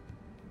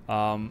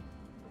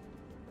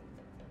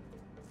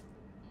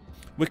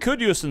 We could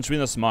use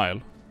Centrina's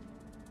Smile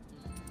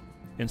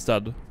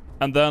instead,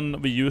 and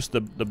then we use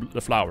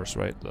the flowers,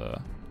 right? I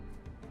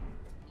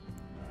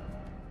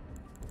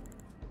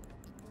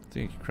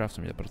think you can craft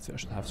them yet, but I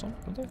should have some,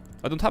 don't I?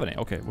 I don't have any.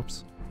 Okay,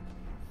 whoops.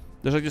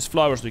 There's like these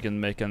flowers you can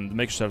make and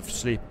make yourself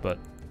sleep, but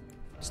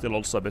still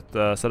also a bit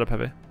setup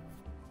heavy.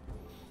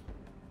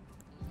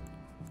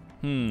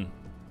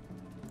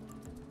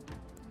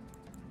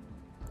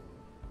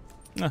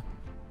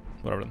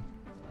 Whatever then.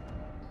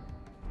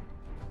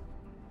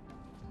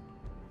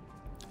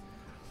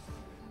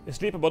 Is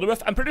sleep a body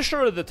buff? I'm pretty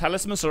sure the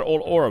talismans are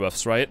all aura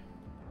buffs, right?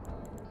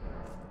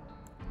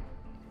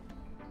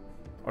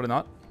 Are they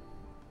not?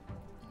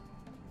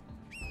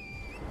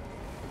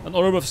 And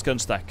aura buffs can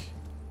stack.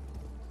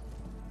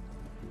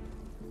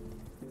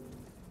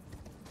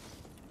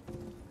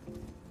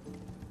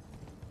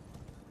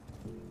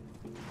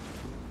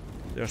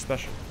 They're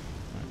special.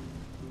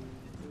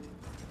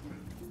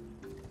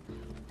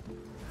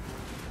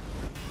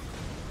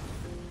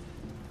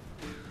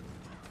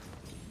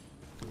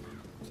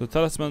 So the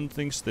talisman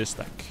thinks they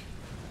stack.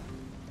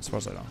 As far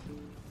as I know.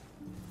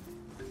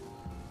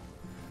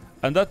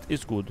 And that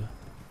is good.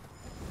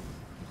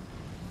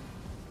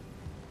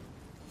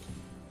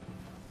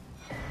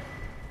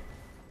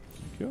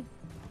 Thank you.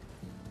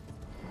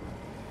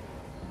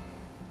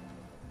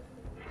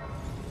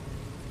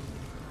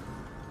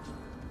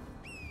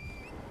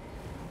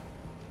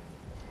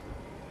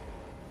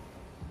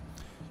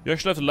 You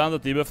actually have to land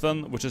at debuff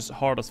then, which is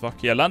hard as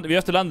fuck. Yeah, we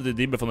have to land the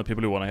debuff on the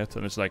people you wanna hit,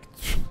 and it's like,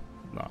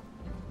 no.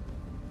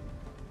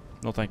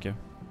 No thank you.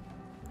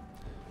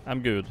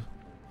 I'm good.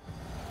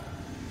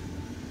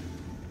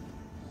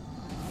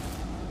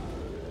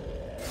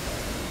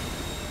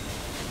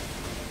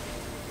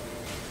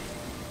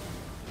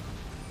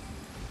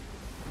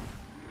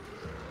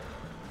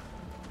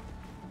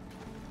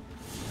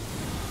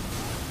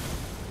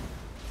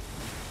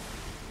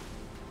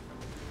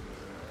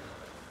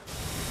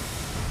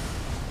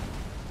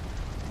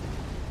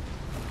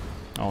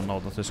 Oh no,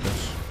 not this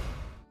goes.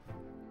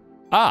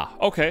 Ah,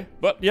 okay.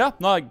 But yeah,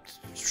 no,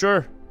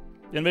 sure.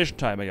 Invasion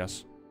time, I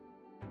guess.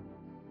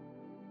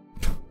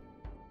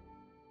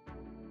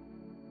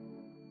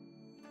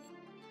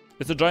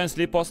 Is the giant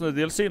sleep boss in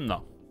the DLC?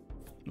 No.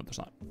 No, there's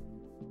not.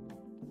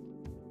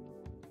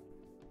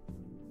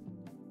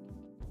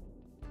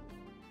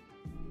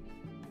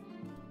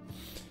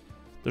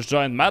 There's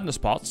giant madness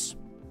pots.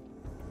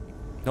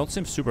 They don't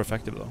seem super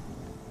effective though.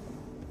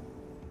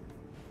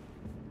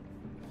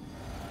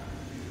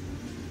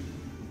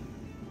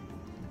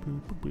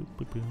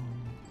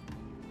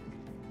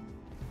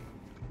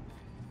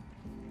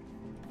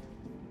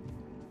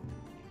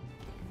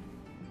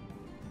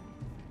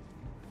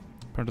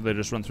 Apparently they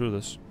just run through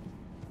this.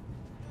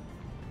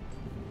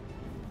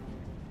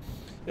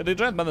 Yeah, the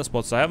giant madness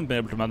spots, I haven't been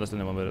able to madness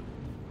anyone with it.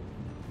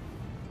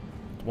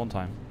 One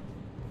time.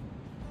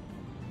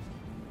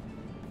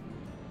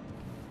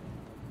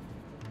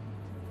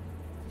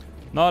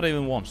 Not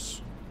even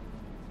once.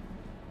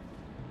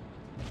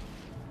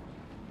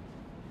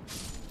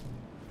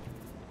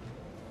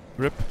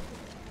 Rip.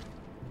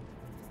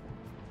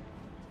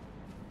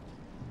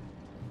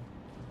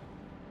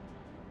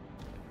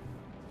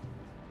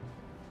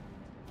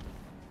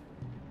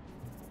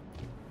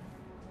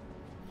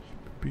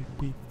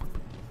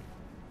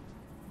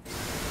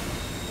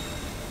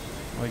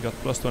 I got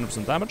plus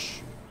 20%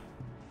 damage.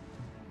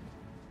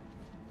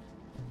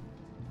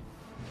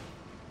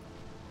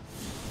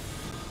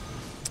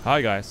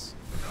 Hi guys.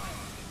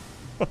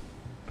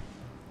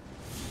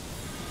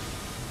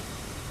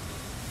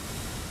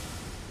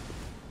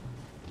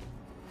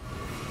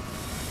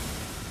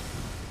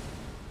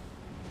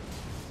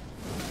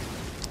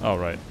 All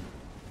right.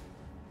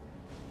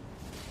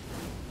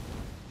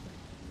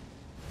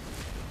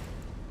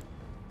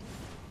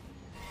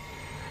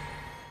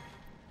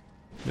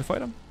 You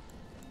fight him?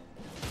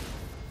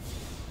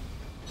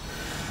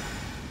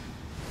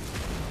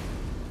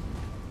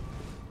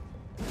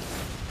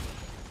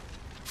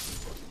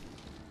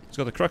 He's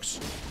got the crux.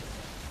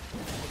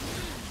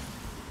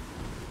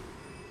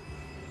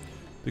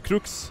 The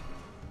crux.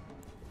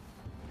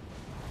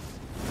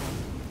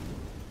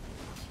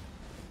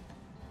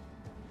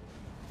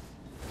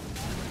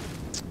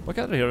 Why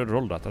can't I hear it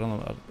roll that? I don't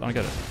know. I don't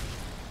get it.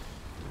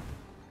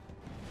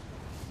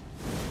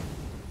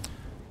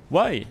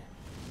 Why?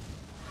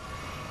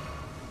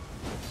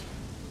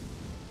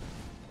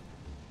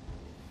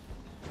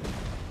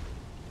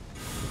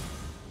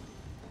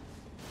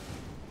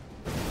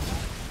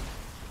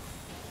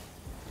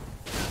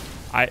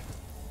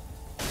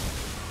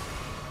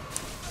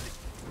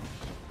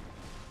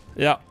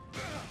 Yeah.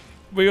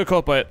 We got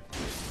caught by it.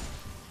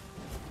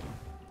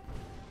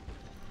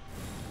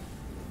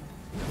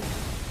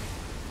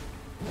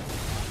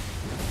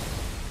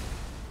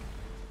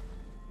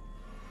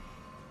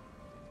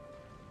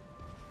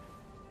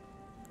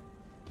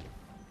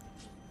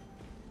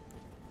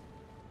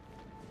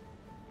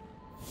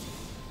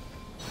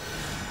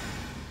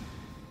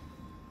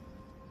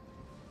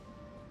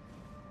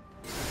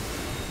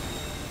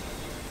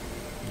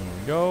 There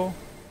we go.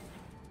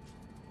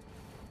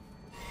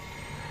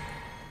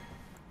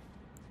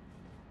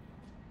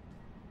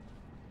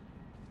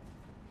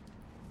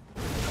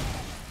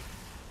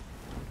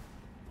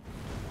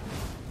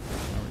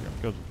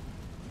 Good.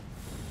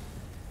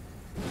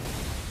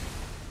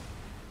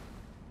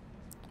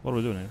 What are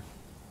we doing here?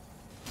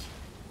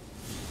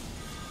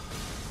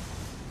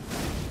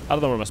 I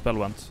don't know where my spell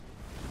went.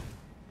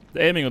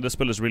 The aiming on this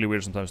spell is really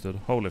weird sometimes, dude.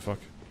 Holy fuck.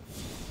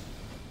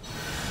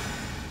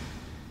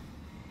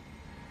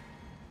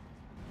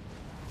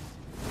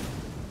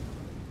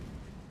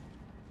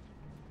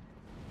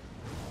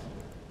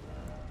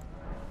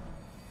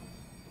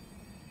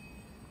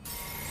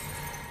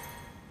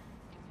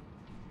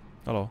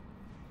 Hello.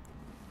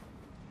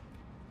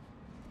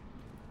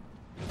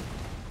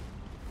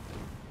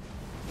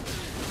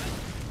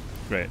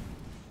 Great.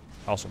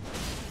 Awesome.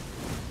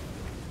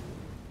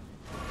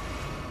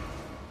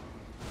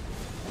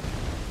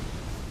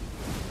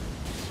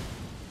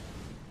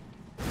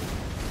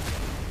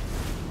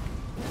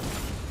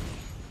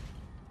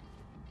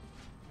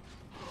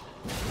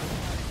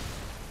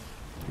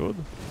 Good.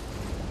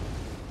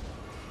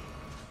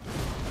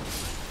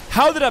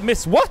 How did I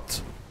miss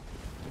what?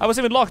 I was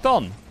even locked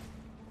on.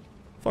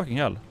 Fucking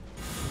hell.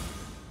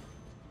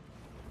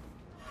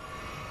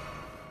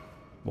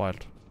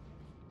 Wild.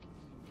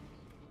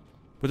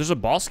 But there's a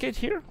boss gate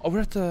here? Oh,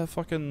 we're at the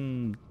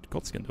fucking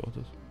Godskin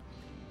dude.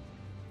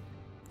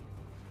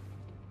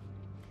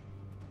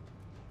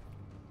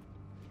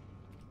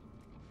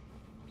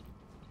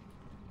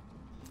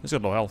 He's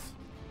got low health.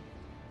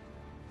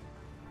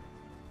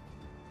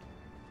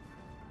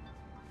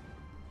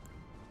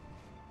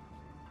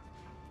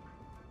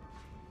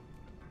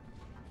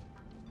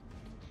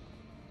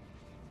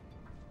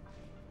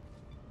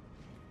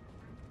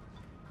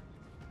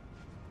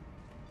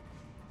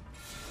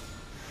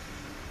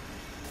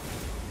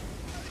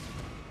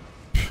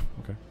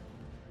 Okay.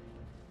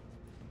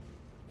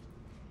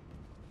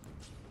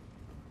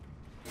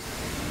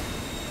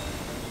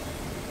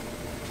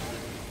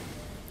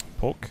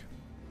 Poke.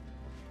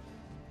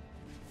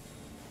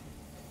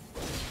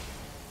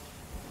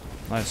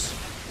 Nice.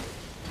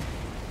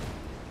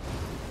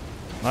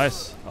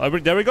 Nice.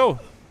 There we go.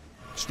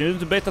 Just needed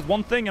to bait that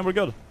one thing and we're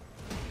good.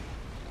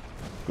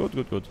 Good,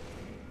 good, good. Do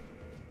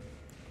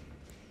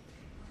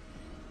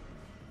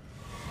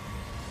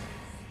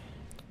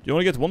you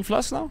want to get one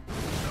flask now?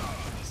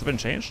 Has it been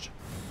changed?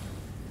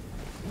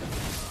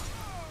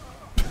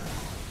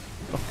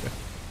 Okay.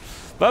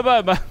 Bye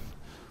bye, man.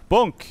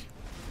 Bonk.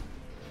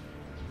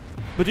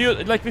 But you,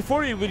 like,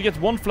 before you would get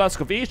 1 flask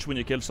of each when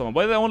you kill someone.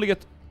 Why do they only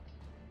get...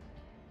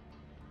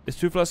 It's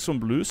 2 flasks from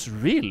blues?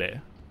 Really?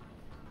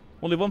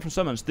 Only 1 from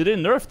summons. Did they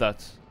nerf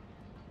that?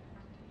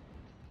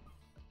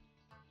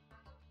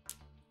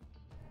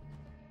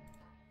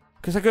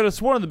 Because I could have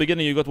sworn in the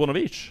beginning you got 1 of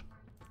each.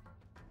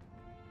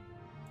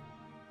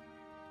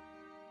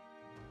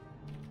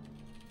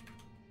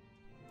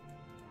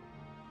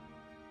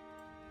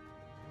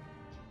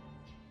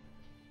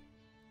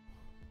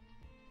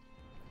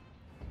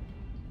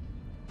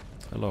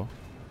 Hello.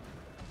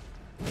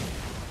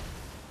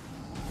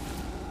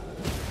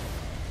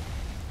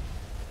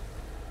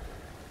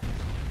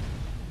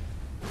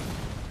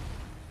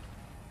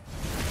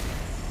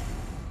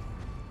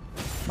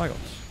 My God.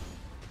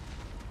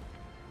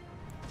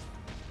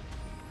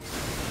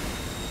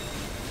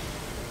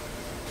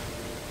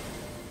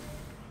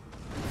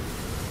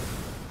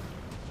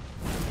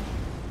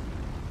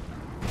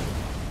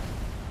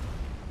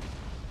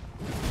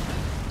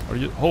 Are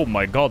you? Oh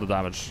my God, the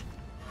damage.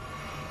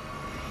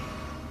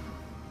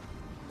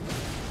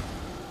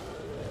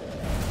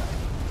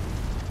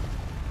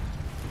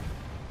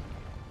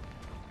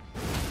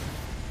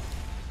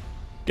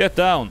 Get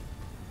down.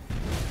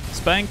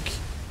 Spank.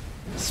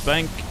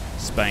 Spank.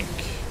 Spank.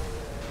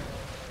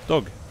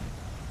 Dog.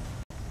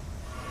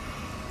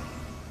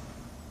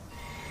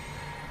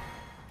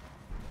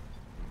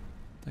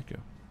 Thank you.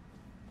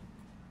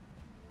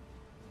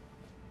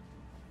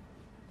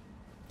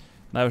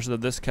 Now we should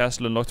have this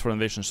castle unlocked for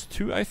invasions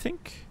 2, I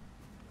think.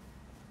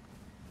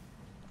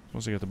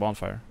 Once we get the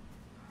bonfire.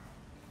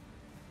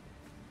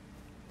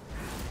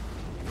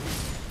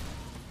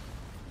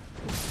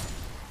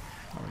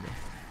 There we go.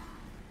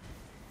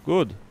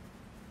 Good.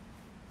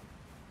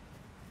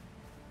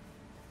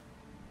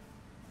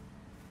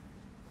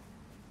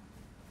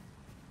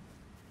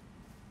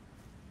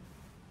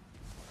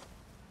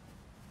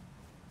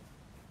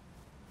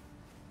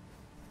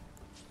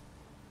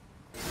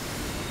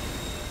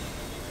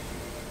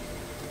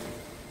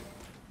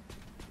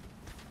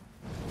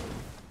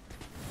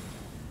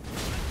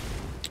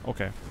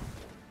 Okay.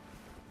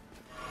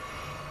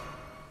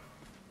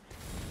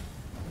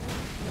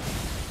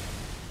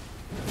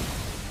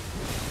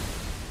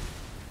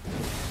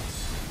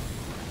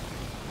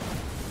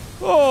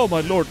 Oh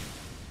my lord.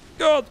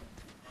 God.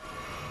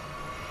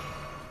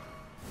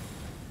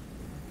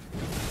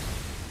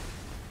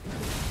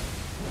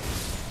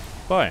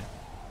 Bye.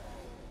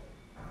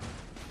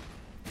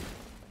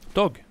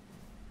 Dog.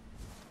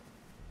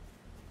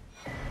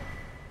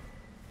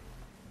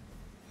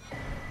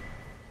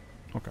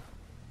 Okay.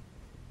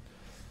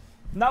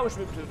 Now we should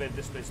be able to invade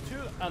this place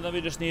too, and then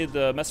we just need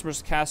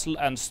Mesmer's castle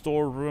and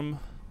storeroom.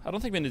 I don't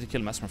think we need to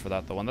kill Mesmer for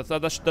that though, and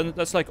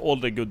that's like all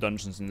the good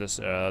dungeons in this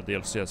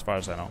DLC as far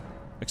as I know.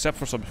 Except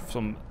for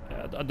some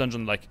a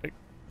dungeon like a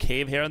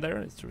cave here and there,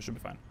 it should be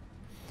fine.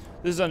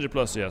 This is NG+,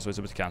 yeah, so it's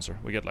a bit cancer.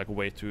 We get like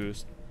way too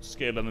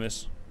scaled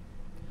enemies.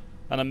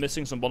 And I'm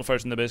missing some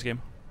bonfires in the base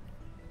game.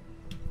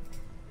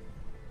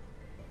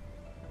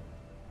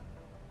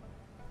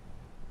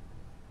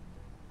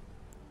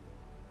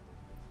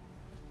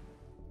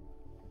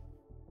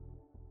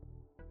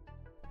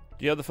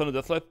 Do you have the Fun of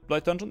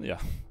Deathlight dungeon? Yeah.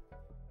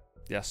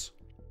 Yes.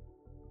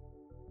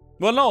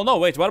 Well, no,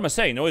 wait, what am I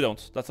saying? No, we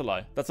don't. That's a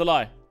lie. That's a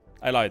lie.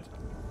 I lied.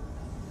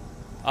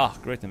 Ah,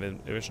 great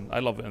invasion. I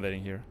love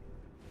invading here.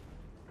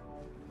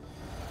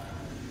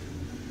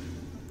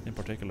 In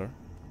particular.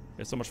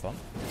 It's so much fun.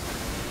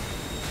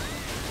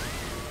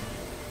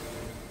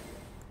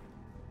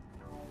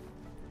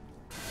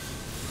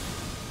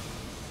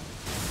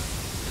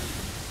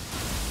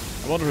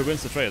 I wonder who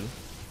wins the trade.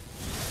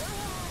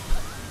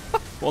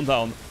 One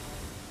down.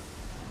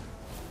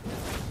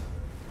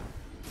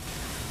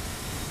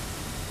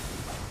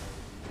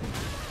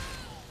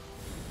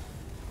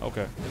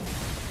 Okay.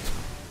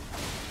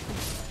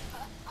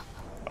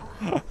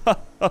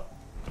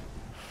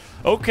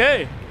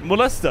 Okay,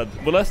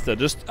 molested.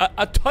 Just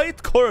a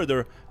tight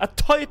corridor, a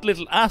tight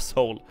little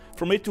asshole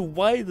for me to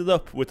wide it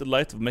up with the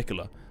light of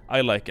Mikula.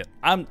 I like it.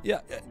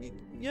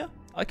 Yeah,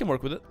 I can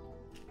work with it.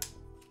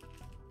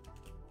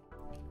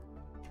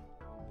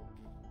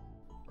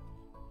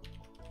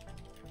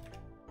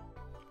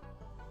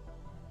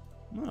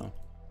 No.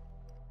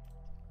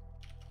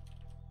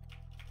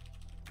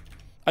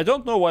 I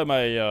don't know why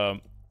my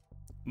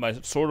my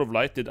Sword of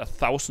Light did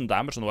 1,000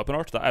 damage on the weapon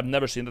art. I've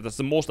never seen that. That's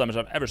the most damage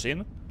I've ever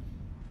seen.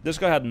 This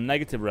guy had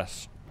negative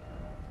res.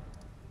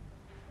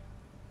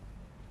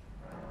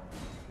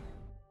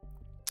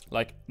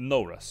 Like,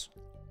 no res.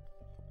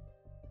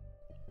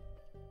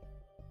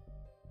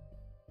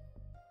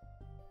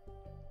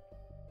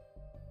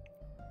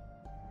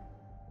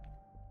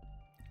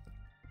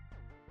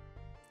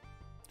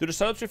 Do the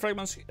salutary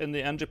fragments in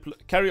the NG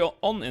carry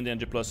on in the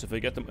NG Plus if we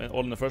get them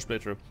all in the first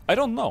playthrough? I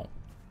don't know.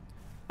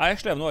 I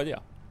actually have no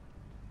idea.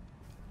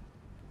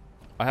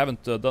 I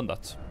haven't done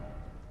that.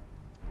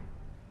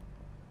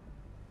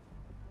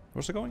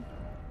 Where's it going?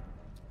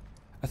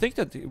 I think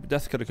that the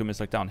Death Catacomb is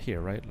like down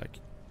here, right? Like,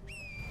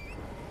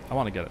 I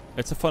want to get it.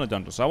 It's a funny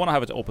dungeon, so I want to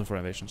have it open for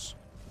invasions.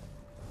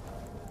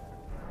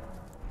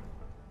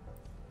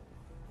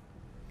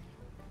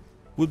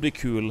 Would be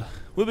cool.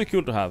 Would be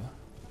cool to have.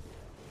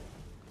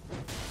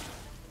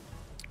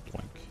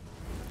 Doink.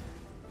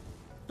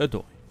 A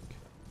doink.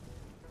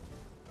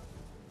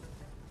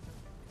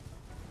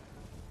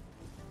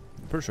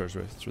 I'm pretty sure it's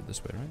right through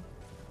this way, right?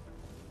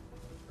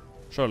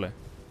 Surely.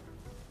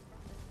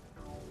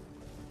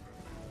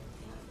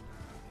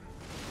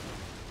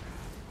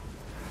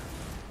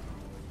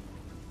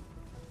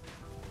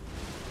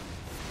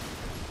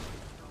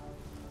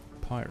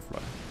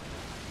 Firefly.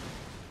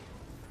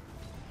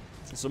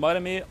 It's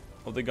reminding me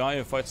of the guy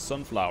who fights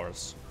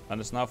sunflowers and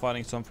is now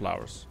fighting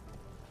sunflowers.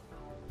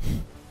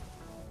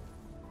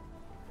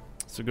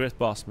 It's a great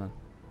boss, man.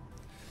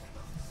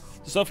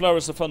 The sunflower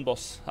is a fun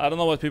boss. I don't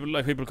know why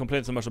people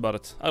complain so much about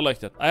it. I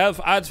liked it. I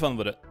had fun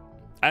with it.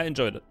 I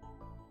enjoyed it.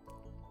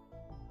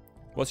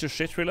 What's your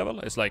shit tree level?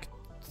 It's like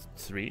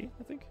 3,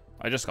 I think.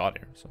 I just got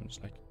here, so I'm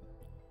just like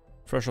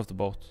fresh off the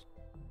boat.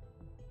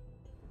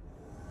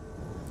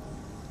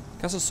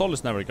 Castle Sol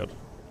is never good.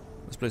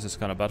 This place is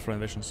kind of bad for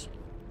invasions.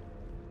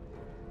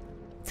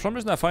 For some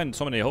reason I find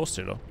so many hosts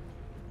here though.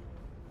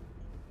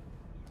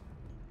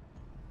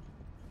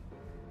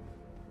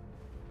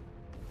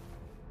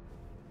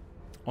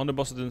 Only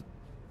boss I didn't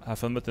have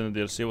fun with in the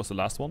DLC was the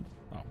last one.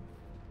 Oh.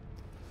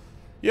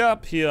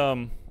 Yep,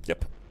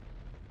 yep.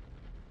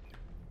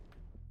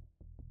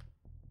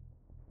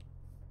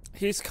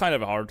 He's kind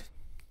of hard.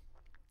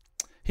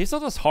 He's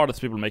not as hard as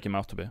people make him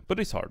out to be, but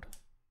he's hard.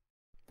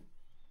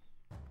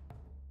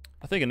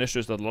 I think an issue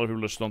is that a lot of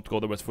people just don't go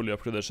there with fully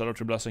upgraded Shadow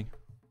Tree Blessing.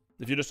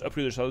 If you just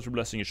upgrade your Shadow Tree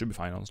Blessing, you should be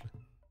fine, honestly.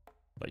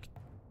 Like,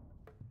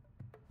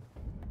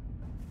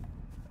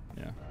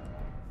 yeah,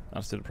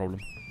 that's still a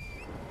problem.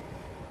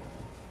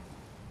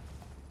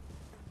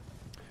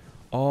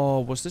 Oh,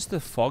 was this the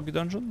fog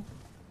dungeon?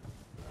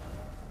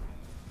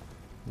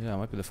 Yeah, it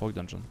might be the fog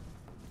dungeon,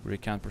 where you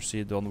can't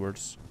proceed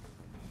onwards.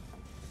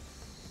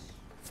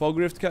 Fog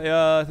Rift,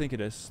 yeah, I think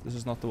it is. This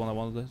is not the one I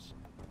wanted. This.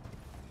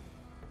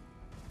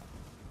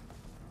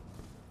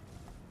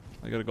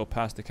 I gotta go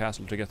past the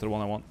castle to get to the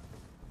one I want.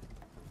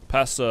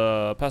 Past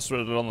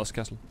Redonda's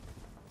castle.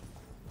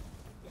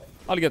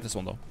 I'll get this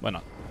one though. Why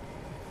not?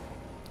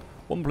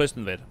 One place to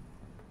invade.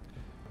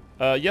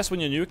 Yes,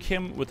 when you nuke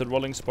him with the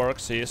rolling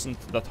sparks, he isn't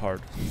that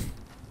hard.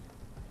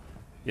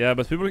 Yeah,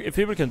 but if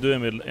people can do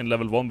him in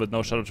level 1 with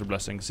no Shadow Tree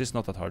Blessings, he's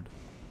not that hard.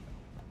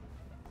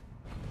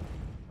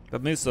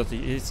 That means that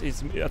his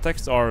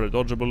attacks are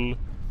dodgeable,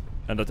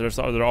 and that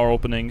there are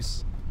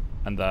openings,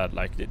 and that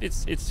like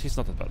he's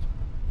not that bad.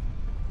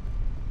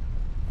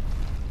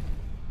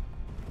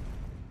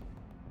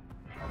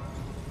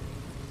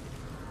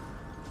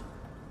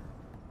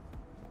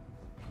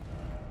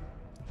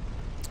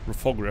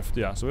 Fog Rift,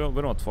 yeah. So we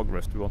don't want Fog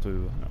Rift. We want to. You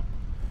know.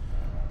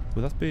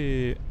 Would that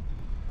be?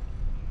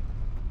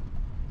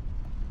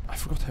 I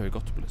forgot how we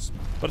got to Bliss.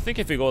 But I think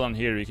if we go down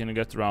here, we can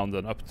get around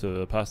and up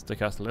to past the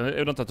castle. And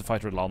we don't have to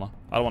fight Redlana.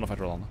 I don't want to fight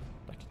Redlana.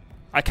 Like,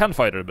 I can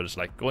fight her, but it's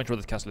like going through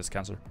the castle is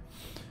cancer.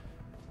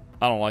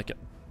 I don't like it.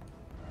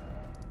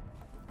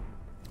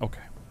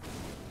 Okay.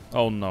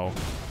 Oh no.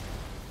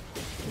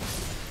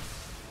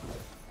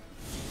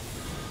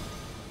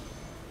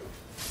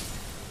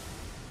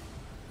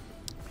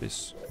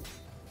 Please.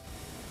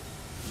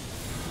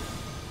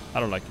 I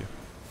don't like you.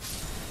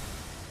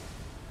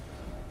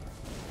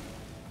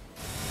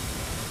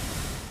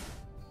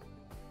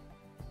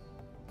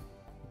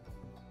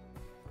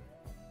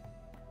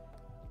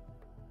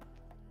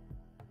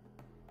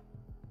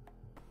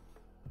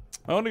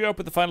 I only go up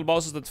with the final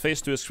bosses that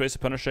phase 2 is crazy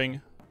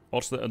punishing.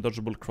 Also the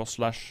undodgeable cross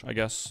slash, I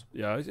guess.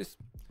 Yeah,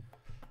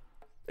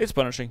 it's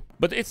punishing.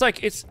 But it's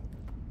like,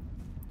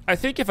 I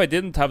think if I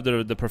didn't have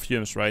the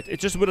perfumes, right, it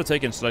just would have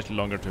taken slightly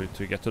longer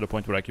to get to the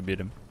point where I could beat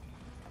him.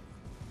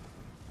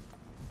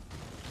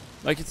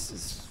 Like,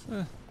 it's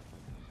not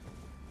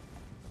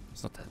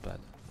that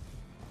bad.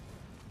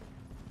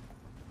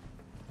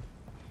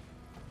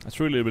 I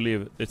truly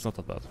believe it's not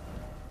that bad.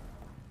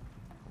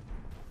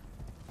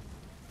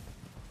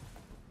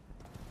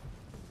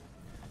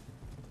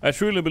 I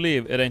truly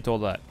believe it ain't all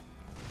that.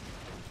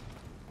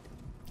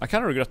 I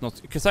kind of regret not,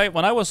 because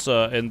when I was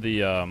in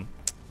the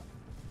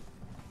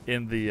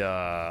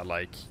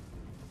like,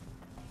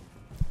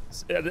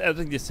 I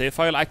think the save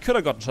file, I could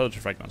have gotten Shadow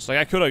Tree Fragments. Like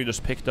I could have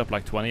just picked up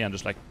like 20 and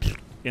just like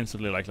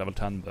instantly like level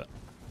 10, but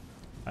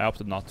I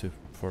opted not to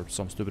for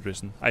some stupid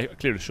reason. I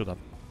clearly should have.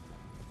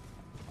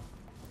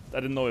 I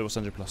didn't know it was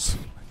NG+.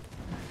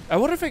 I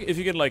wonder if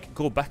you could like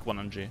go back 1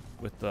 NG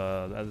with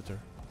the editor.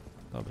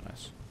 That would be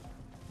nice.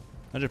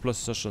 NG+ is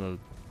such a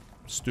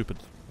stupid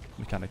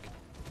mechanic.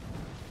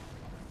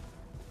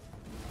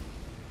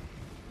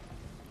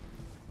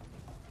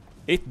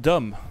 It's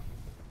dumb.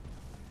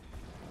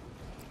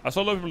 I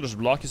saw a lot of people just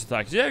block his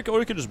attacks. Yeah, or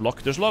you can just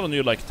block. There's a lot of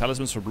new like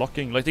talismans for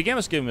blocking. Like the game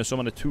has given me so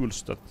many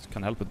tools that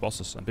can help with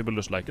bosses, and people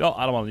just like, oh,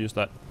 I don't want to use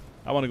that.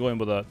 I want to go in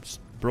with a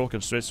broken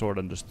straight sword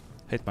and just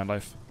hate my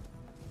life.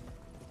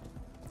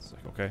 It's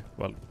like, okay,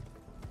 well,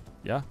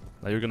 yeah,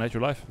 now you're gonna hate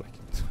your life. Like,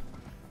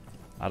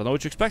 I don't know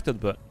what you expected,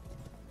 but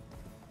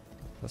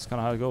that's kind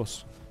of how it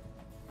goes.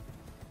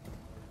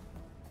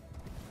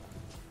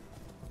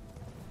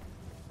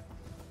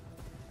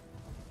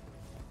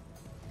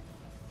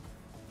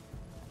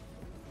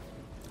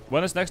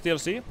 When is next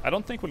DLC? I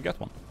don't think we'll get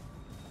one.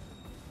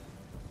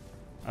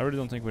 I really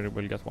don't think we'll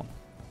get one.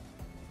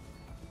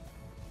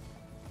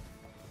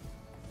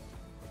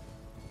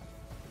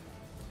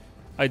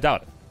 I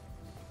doubt it.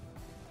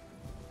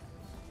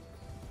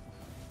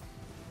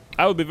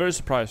 I would be very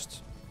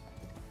surprised.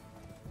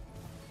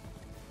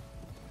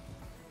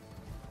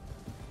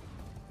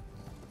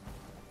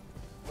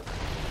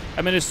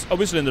 I mean, it's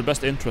obviously in their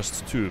best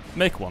interest to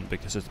make one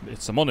because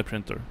it's a money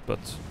printer, but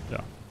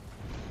yeah.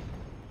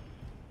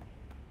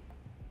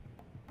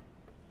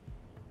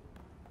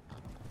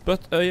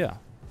 But yeah.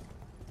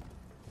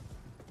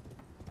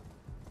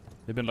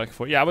 They've been like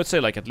I would say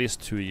like at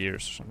least 2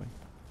 years or something.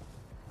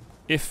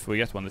 If we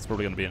get one, it's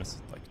probably gonna be in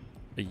like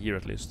a year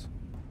at least.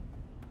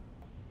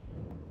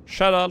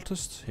 Shadow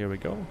Altist, here we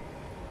go.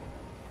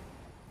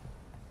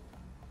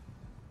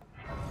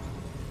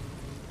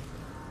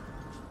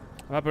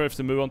 I'm happy if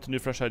they move on to new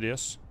fresh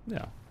ideas.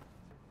 Yeah.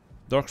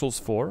 Dark Souls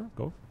 4,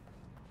 go.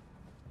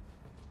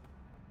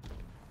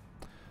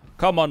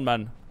 Come on,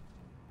 man.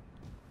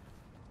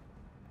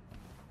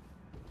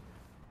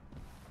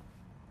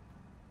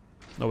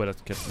 No way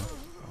that gets me.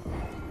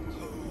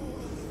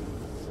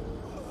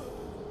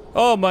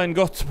 Oh my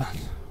god, man.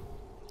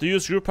 Do you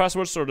use group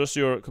passwords or does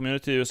your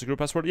community use a group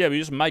password? Yeah, we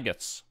use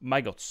maggots.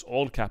 Maggots,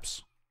 all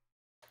caps.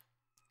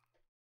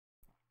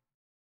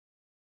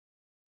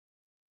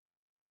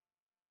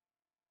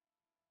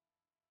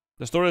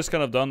 The story is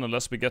kind of done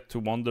unless we get to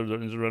wander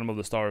in the realm of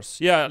the stars.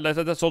 Yeah,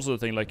 that's also the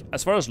thing. Like,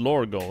 as far as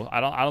lore go, I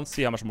don't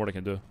see how much more they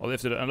can do. Or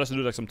unless they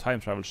do like some time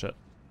travel shit.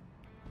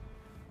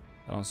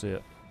 I don't see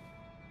it.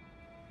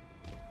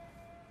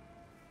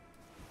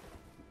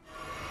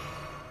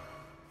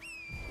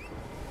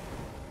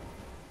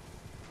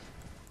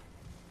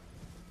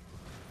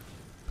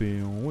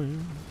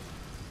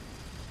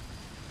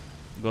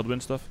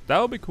 Godwin stuff. That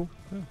would be cool.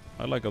 Yeah,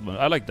 I like Godwin.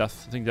 I like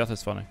Death. I think Death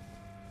is funny.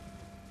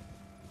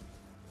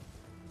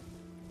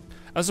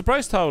 I'm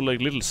surprised how like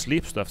little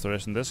sleep stuff there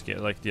is in this game,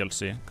 like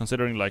DLC,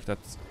 considering like that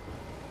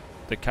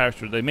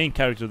the main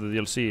character of the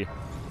DLC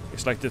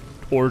is like the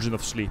origin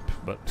of sleep.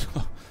 But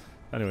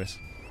anyways.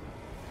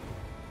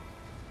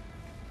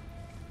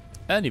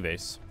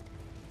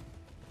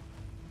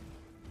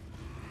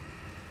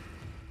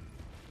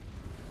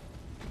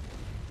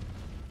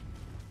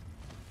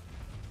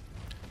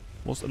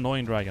 Most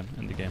annoying dragon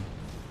in the game.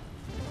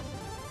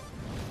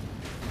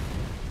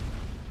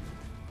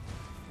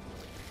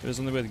 There's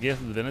something with the Gate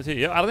of Divinity.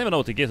 Yeah, I don't even know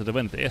what the Gate of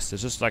Divinity is.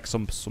 It's just like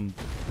some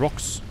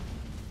rocks.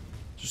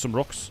 Just some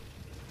rocks.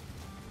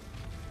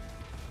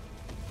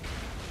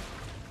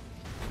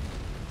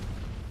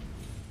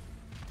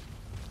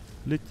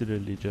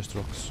 Literally just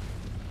rocks.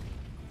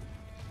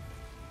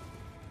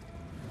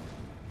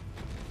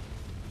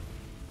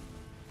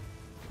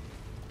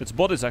 It's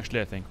bodies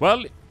actually, I think.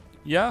 Well,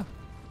 yeah.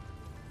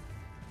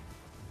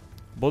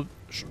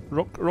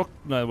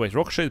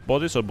 Rock-shaped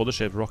bodies or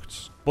body-shaped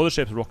rocks?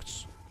 Body-shaped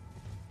rocks.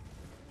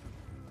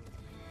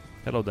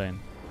 Hello, Dane.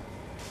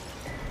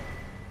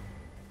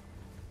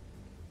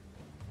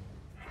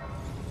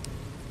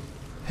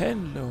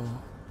 Hello.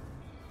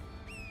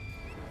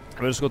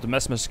 We'll just go to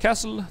Mesmer's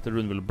Castle, the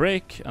rune will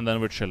break, and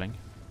then we're chilling.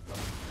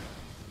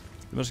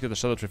 We must get the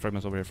Shadow Tree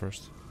fragment over here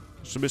first.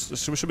 Should be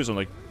some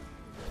like...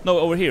 No,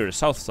 over here,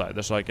 south side,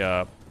 there's like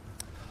a...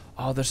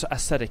 Oh, there's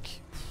ascetic.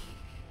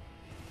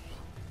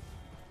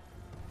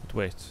 But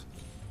wait.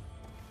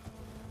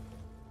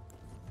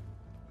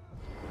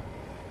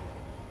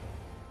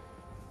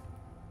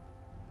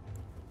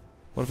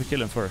 What if we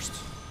kill him first?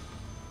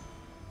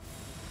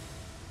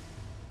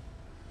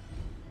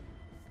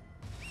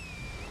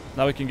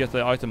 Now we can get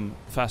the item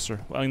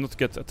faster. Well, not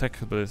get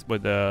attacked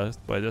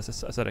by this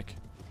ascetic.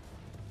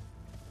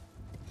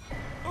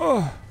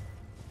 Oh!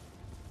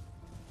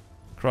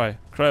 Cry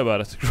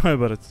about it. Cry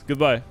about it.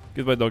 Goodbye.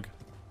 Goodbye, dog.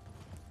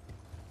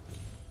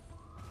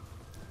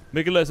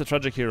 Mikula is a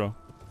tragic hero.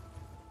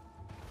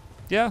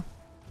 Yeah.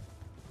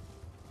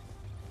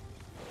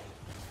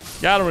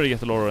 Yeah, I don't really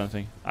get the lore or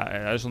anything.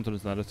 I just don't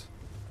understand it.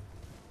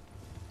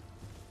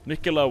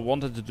 Mikula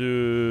wanted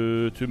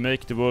to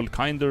make the world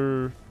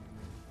kinder.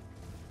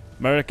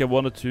 America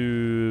wanted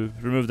to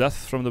remove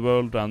death from the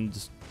world,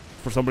 and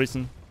for some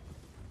reason.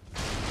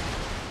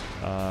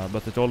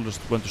 But it all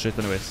just went to shit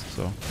anyways,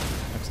 so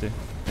next day.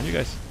 And you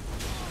guys.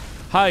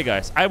 Hi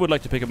guys, I would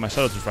like to pick up my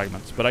Shadow Tree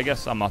fragments, but I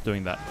guess I'm not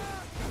doing that.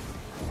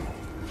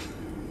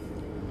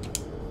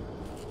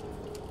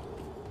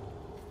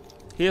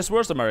 He is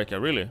worse America,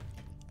 really.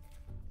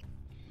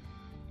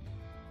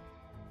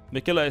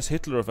 Mikula is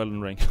Hitler of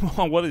Elden Ring.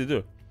 What did he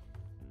do?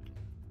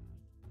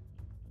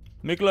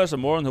 Mikula is a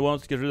moron who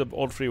wants to get rid of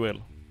all free will.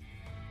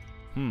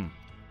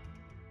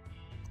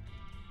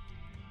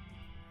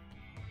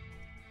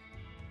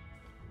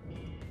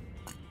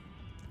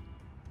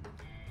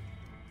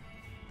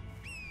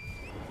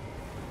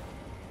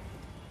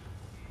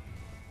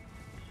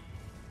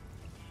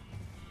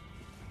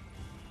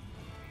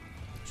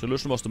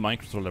 Solution was to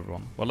mind control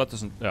everyone. Well, that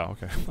doesn't... Yeah,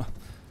 okay.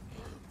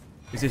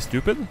 Is he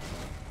stupid?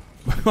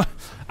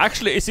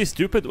 Actually, is he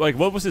stupid? Like,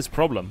 what was his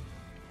problem?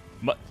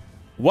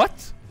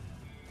 What?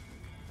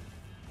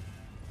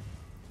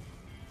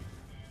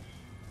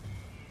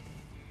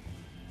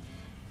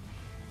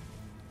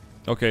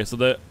 Okay, so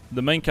the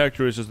main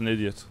character is just an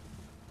idiot.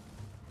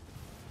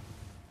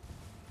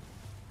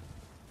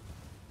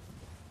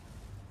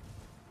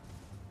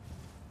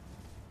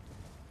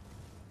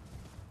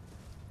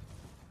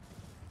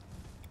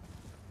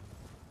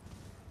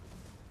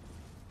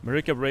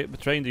 Marika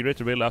betraying the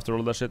greater will after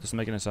all that shit doesn't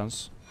make any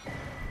sense.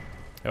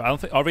 I don't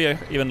think. Are we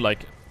even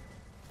like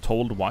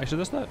told why she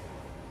does that?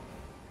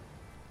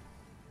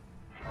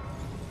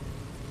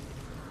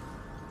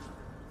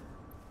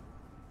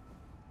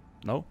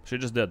 No, she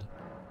just did.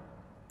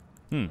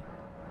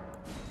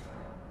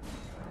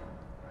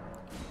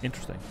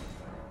 Interesting.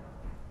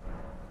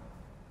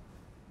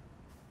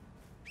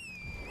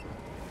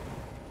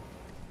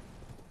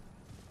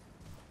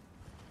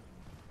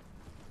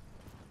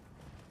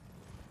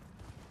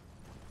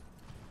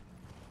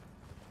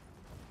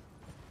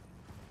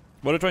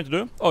 What are you trying to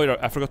do? Oh,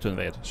 I forgot to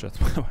invade. Shit,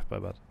 my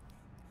bad.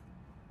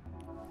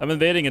 I'm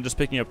invading and just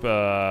picking up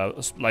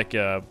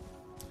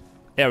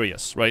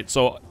areas, right?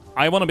 So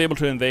I want to be able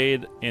to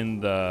invade in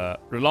the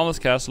Relana's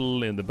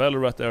castle, in the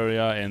Bellerat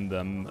area, in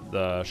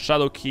the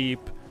Shadow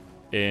Keep,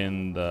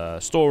 in the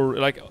store,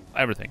 like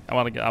everything. I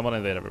want to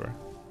invade everywhere.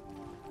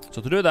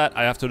 So to do that,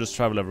 I have to just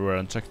travel everywhere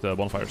and check the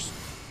bonfires.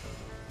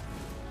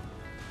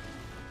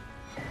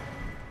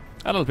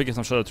 And I'll pick up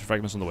some Shadow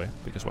fragments on the way,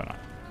 because why not?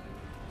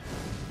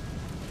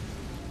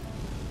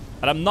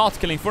 And I'm not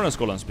killing furnace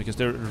golems because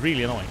they're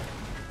really annoying.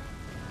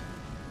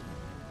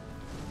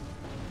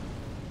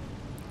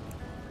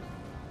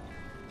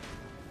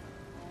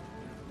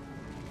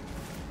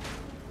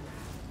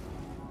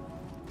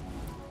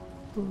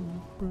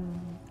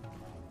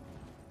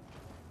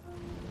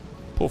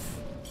 Poof.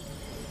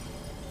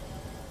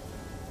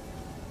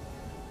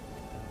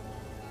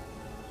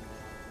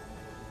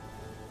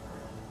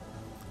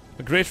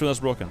 A great rune that's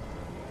broken.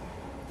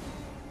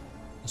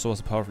 So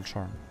was a powerful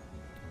charm.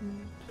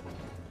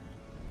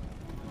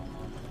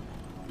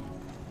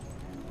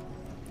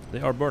 They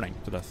are burning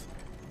to death.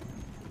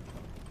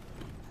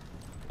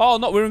 Oh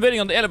no, we're invading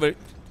on the elevator.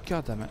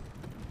 God damn it.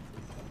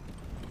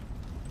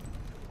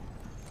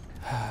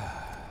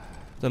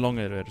 The long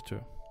elevator too.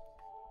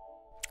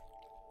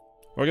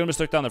 We're gonna be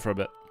stuck down there for a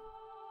bit.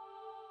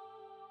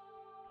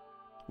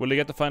 Will we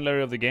get the final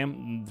area of the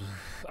game?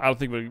 I don't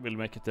think we'll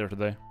make it there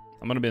today.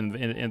 I'm gonna be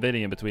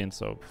invading in between,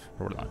 so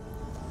probably not.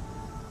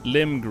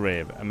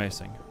 Limgrave,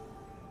 amazing.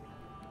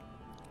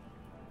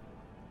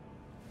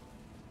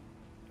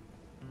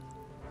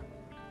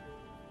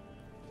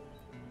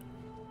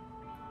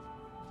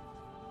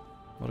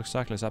 What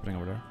exactly is happening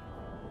over there?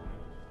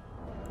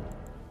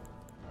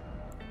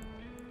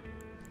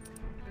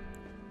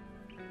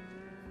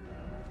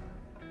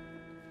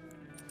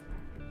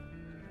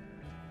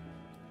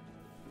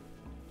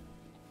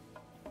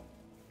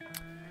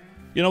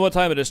 You know what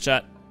time it is,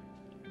 chat?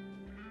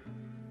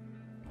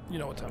 You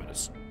know what time it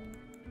is.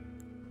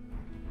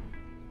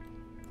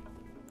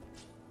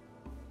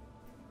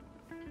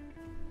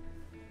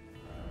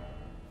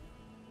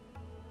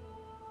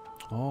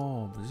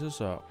 Oh, this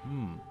is a...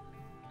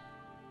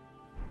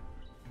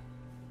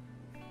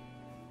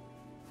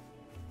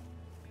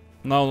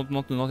 No,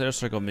 not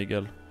airstrike of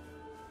Miguel.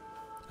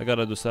 I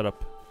gotta do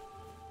setup.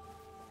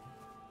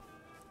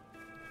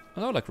 I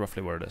know like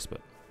roughly where it is,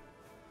 but...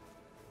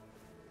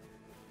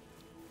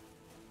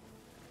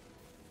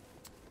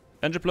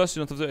 NG Plus, you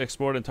don't have to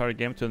explore the entire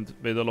game to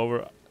invade all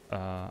over.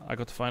 I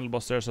got the final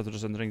boss there, so after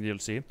just entering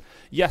DLC.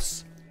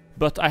 Yes,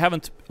 but I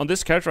haven't... On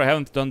this character, I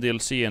haven't done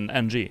DLC in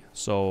NG,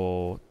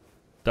 so...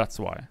 That's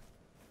why.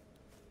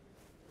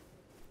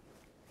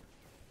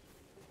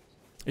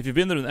 If you've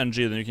been there in NG,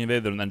 then you can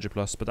invade there in NG+,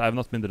 but I have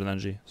not been there in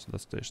NG, so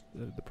that's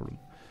the problem.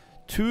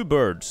 2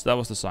 birds, that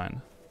was the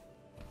sign.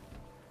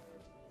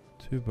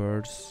 2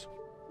 birds.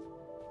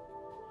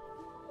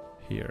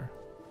 Here.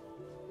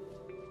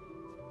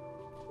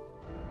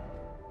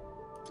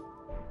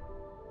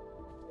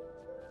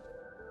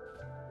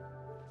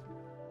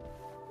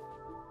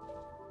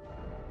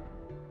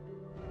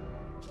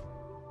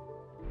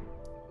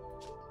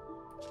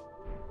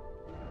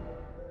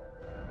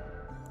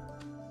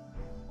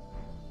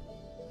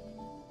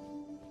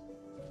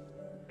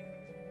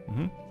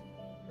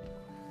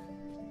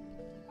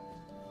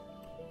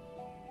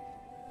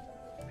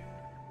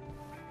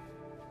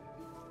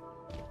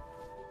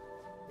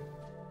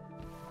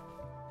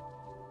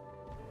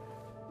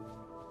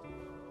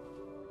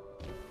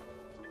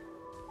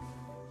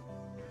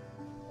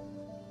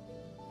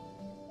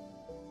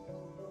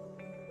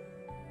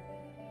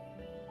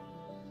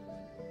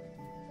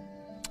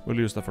 We'll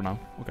use that for now.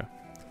 Okay.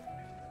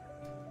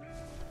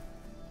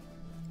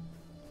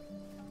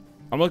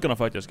 I'm not gonna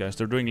fight these guys.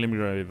 They're doing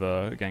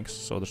Limgrave ganks,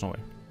 so there's no way.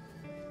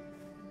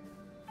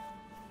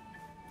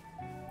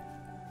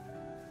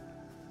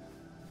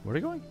 Where are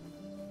they going?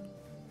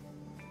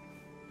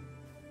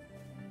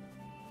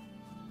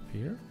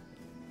 Here?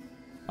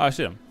 Ah, I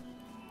see them.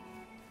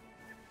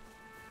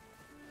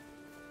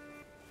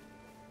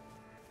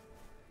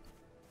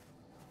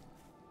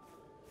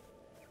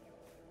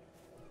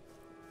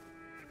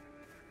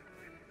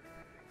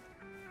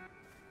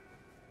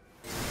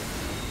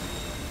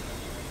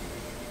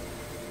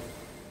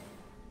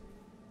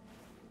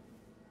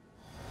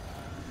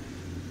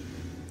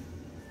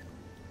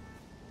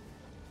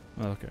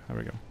 Okay, here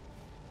we go.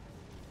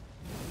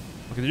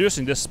 Okay, they're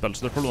using this spell,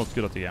 so they're probably not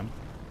good at the game.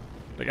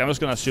 Like, I'm just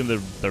gonna assume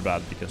they're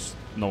bad because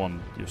no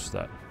one uses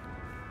that.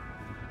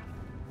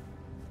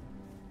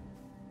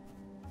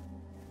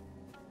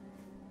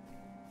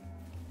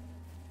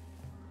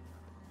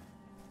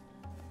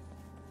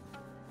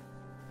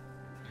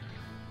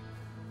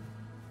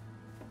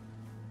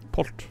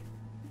 Port.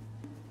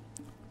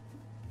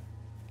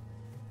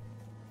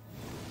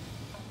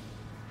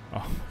 Oh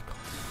my god.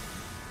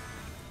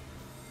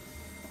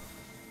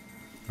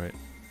 Right.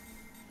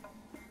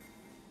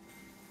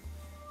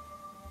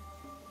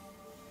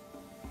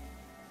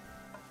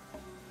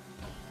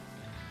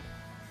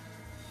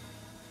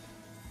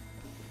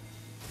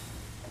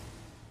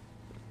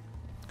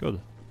 Good.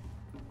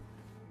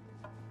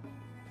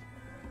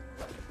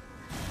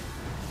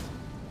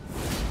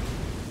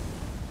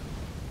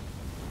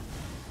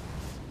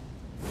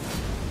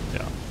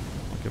 Yeah.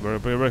 Okay,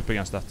 we're up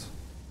against that.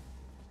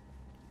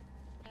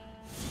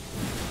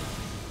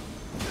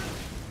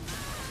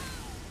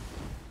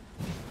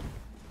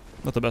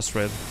 Not the best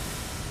raid.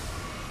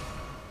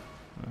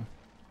 Yeah.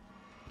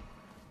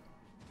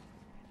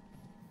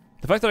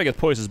 The fact that I get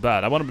poise is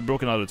bad. I want to be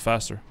broken out of it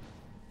faster.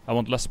 I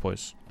want less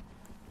poise.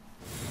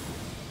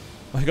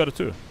 Oh, he got it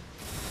too.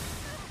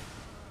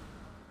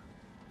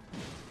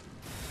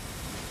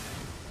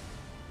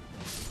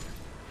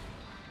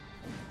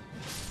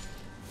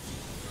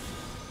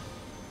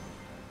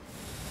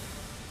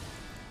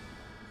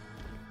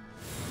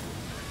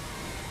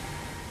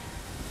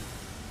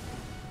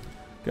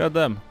 God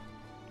damn.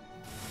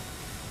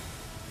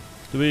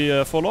 Do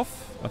we fall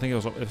off? I think it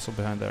was up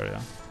behind there,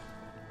 yeah.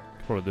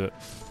 Could probably do it.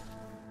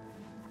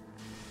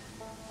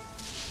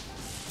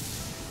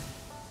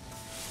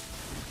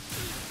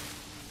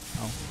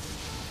 Oh.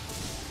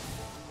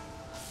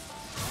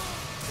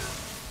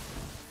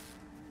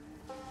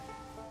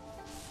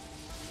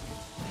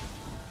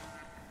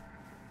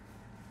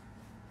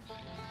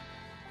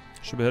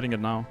 Should be hitting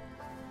it now.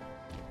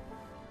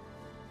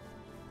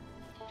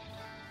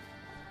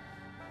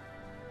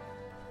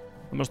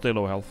 I must stay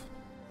low health.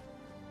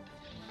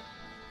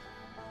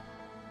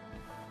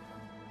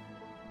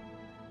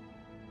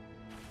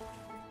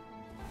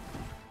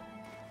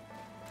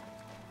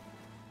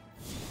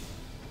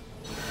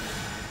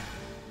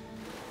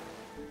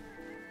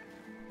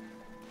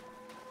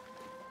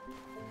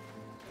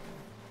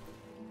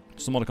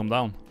 Someone to come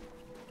down.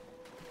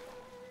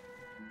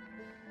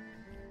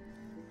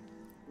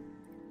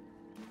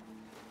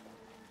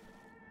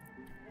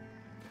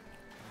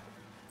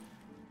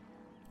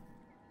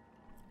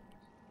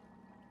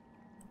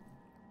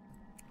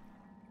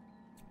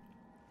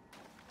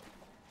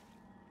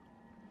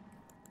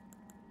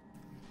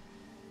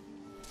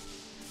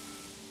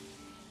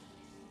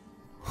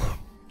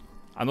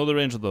 I know the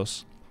range of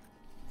those.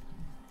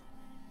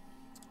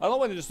 I don't know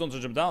why they just don't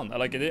jump down.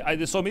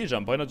 They saw me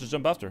jump. Why not just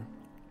jump after?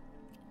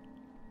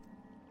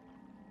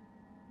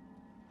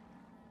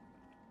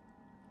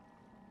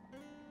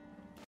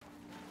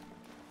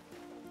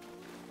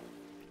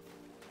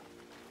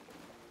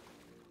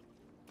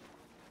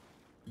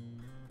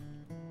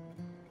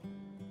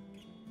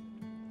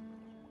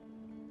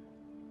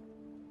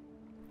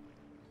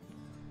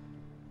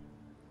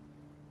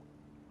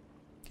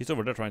 He's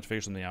over there trying to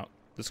figure something out.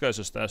 This guy's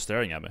just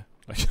staring at me.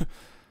 Like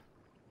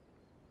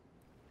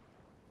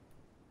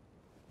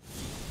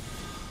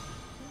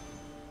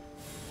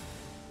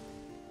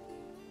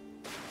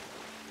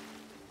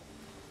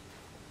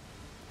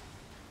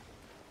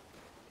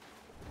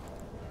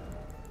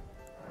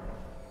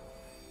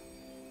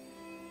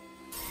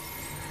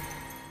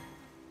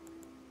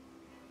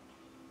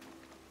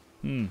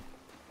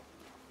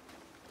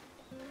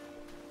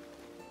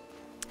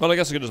well, I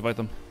guess I could just fight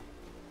them.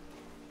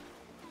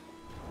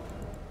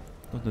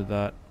 Don't do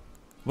that.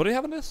 What do you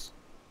have in this?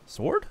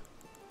 Sword?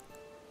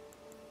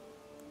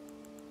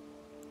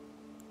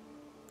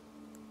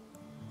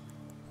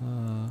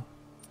 I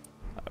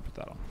put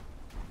that on.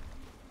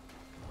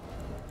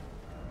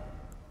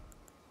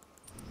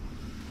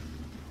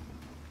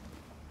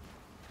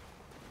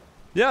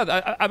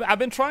 Yeah, I've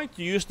been trying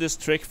to use this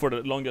trick for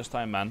the longest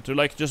time, man. To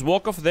like just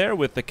walk off there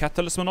with the cat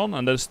talisman on,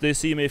 and they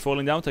see me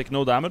falling down, take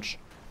no damage,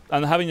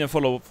 and having them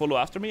follow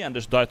after me and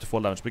just die to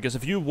fall damage. Because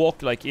if you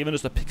walk like even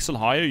just a pixel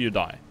higher, you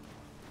die.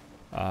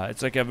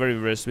 It's like a very,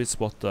 very sweet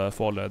spot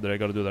fall that I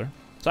gotta do there.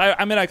 So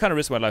I mean, I kind of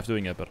risk my life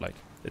doing it, but like,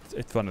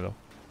 it's funny though.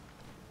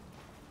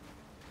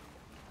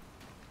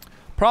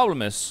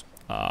 Problem is,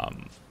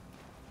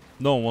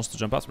 no one wants to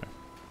jump after me,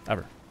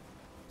 ever.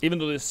 Even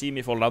though they see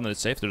me fall down and it's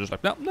safe, they're just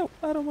like, no,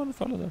 I don't want to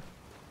follow there.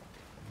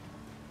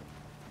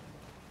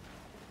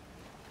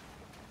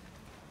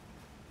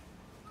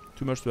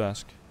 Too much to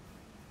ask.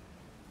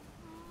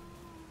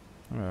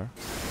 Alright.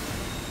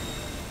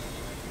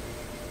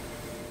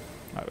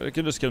 I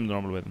can just kill him the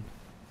normal way then.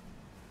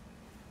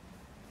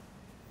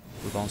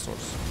 The dawn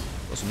swords.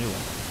 That's a new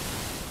one.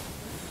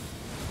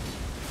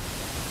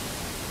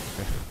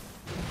 Okay.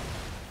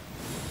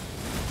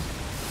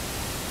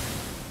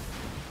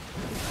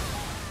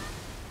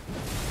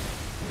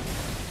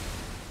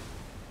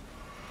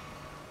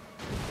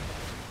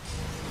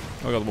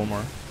 I got one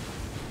more.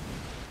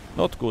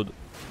 Not good.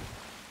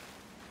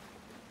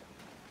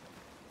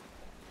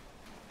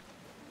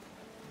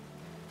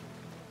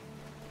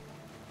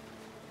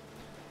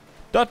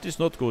 That is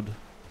not good.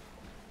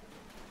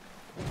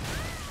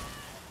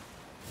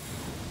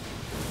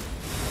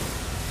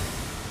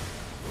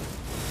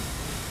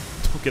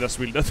 Okay, that's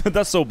real.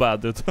 That's so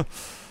bad, dude.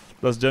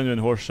 That's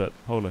genuine horseshit.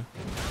 Holy.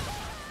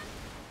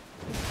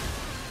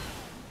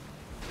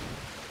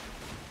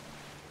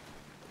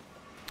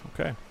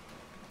 Okay.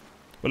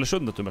 Well, there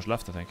shouldn't have too much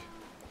left, I think.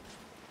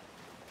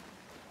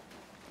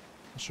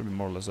 That should be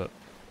more or less it.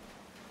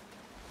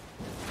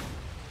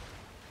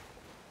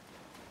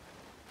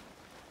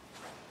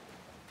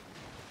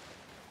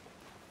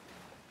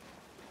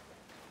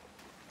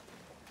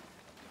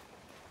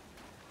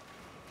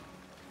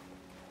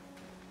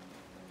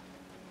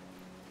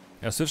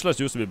 Yeah, Switchlights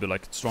used to be a bit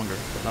like stronger,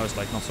 but now it's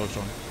like not so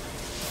strong.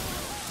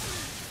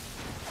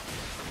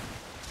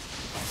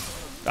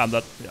 And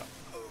that, yeah.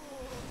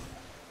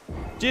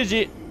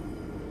 GG!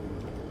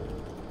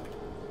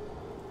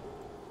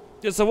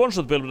 It's a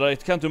one-shot build, but I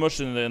can't do much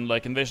in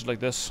like invasions like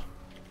this.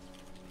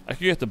 I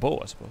could get the bow,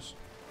 I suppose.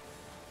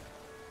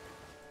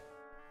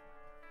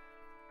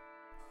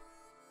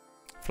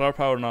 Flower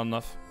power not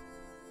enough.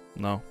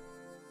 No.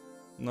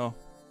 No.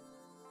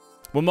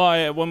 When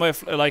my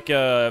like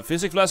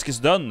physic flask is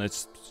done,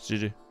 it's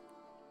GG.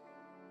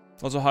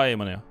 Also, hi,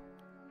 Mania.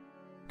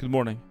 Good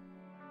morning.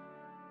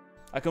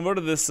 I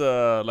converted this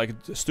like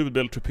stupid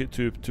build to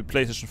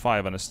PlayStation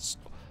 5, and it's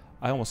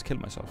I almost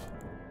killed myself.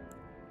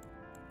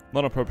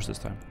 Not on purpose this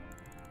time.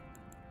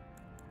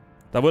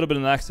 That would have been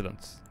an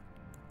accident.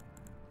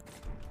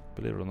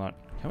 Believe it or not.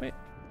 Can we?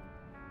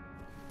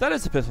 That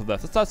is a piss of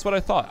death. That's what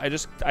I thought.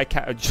 I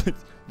can't.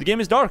 The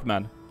game is dark,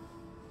 man.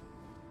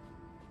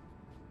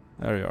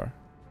 There you are.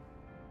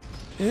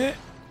 Yeah.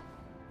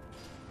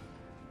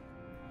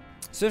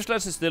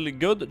 Switchlights is still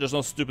good, just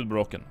not stupid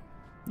broken.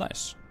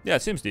 Nice. Yeah,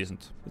 it seems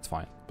decent. It's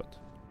fine, but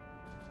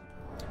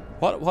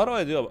what do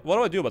I do? What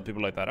do I do about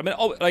people like that? I mean,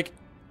 like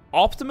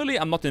optimally,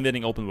 I'm not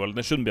invading open world.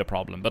 There shouldn't be a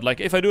problem. But like,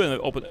 if I do invade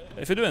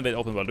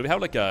open world, do we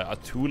have like a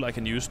tool I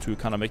can use to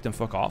kind of make them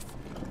fuck off?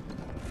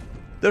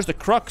 There's the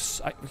crux.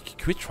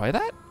 Can we try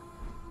that?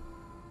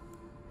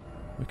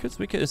 We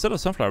could instead of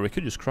sunflower, we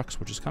could use crux,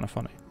 which is kind of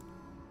funny.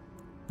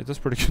 It does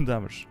pretty good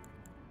damage.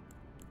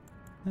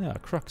 Yeah,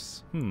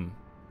 crux.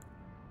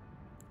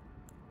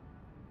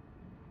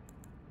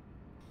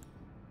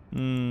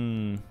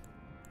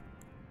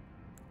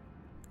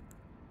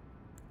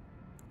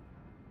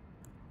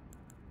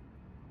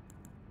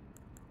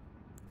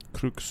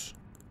 Crux.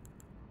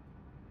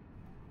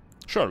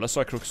 Sure, let's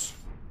try crux.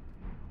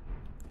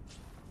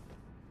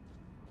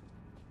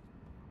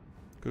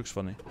 Crux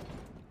funny.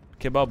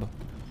 Kebab.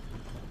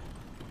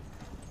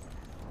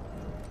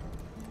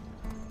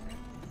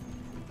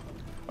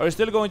 Are you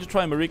still going to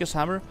try Marika's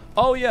hammer?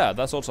 Oh yeah,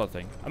 that's also a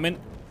thing. I mean,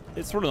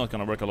 it's probably not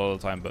gonna work a lot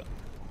of the time, but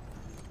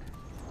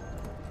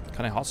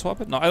can I hot swap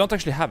it? No, I don't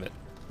actually have it.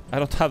 I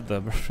don't have the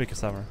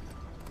Marika's hammer.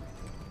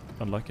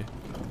 Unlucky.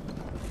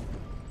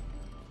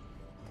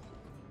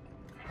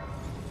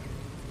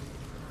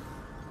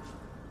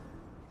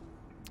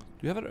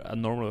 Do you have a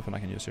normal weapon I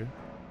can use here?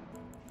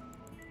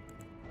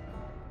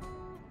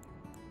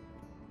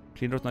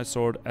 Clean Earth Knight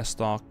Sword,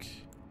 S-Stock.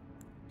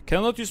 Can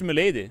I not use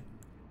Milady?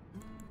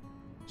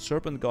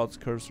 Serpent God's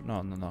Curse.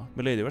 No.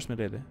 Milady, where's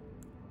Milady?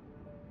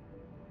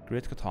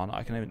 Great Katana.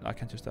 I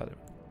can't use that either.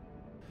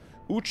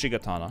 Uchi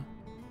Katana.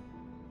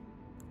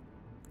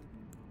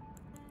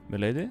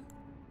 Milady?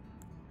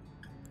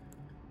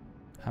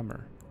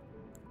 Hammer.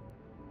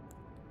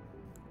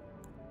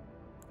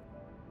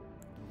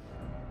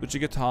 Uchi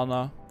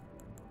Katana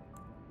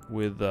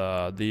with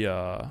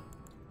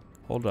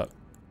hold up.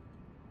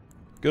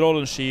 Good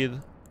old Sheath.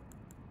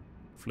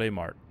 Flame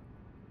Art.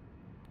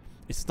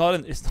 It's not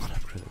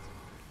upgraded.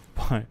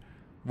 Why?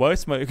 Why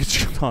is my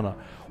Uchi Katana?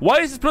 Why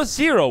is it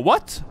 +0?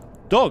 What?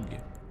 Dog.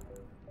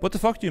 What the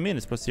fuck do you mean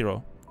it's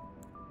 +0?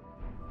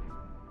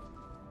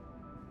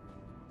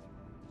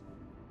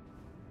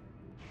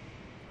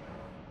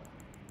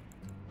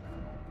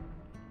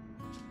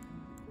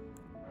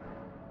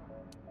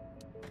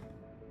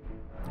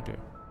 Okay.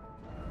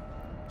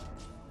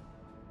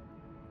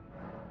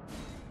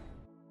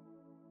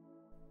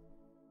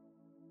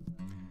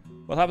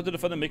 What happened to the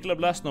Funny Mikla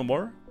Blast? No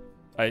more?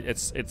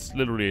 It's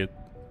literally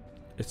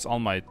it's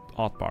on my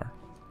art bar.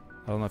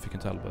 I don't know if you can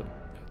tell, but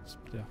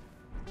yeah.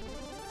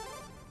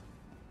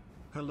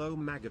 Hello,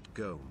 Maggot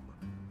Gome.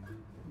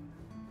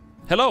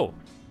 Hello.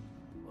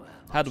 Well,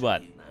 Had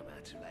what?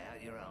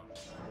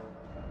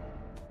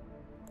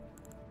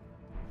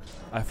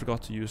 I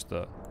forgot to use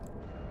the. God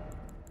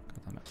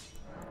damn it.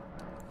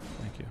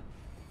 Thank you.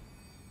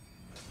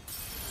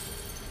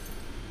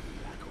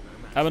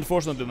 I haven't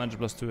fortunately an Energy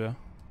 +2, yeah.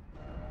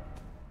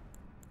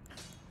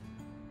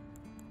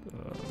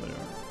 There you are.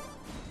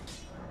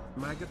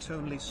 Maggot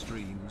only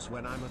streams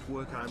when I'm at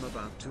work. I'm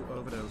about to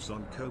overdose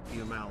on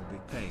copium. I'll be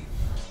paid.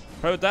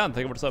 Private Dan,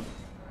 thank you for the sub.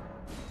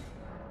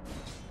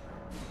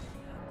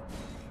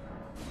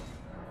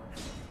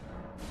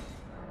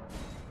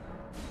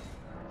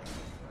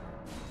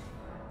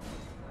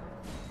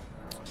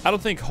 I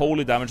don't think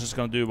holy damage is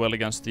gonna do well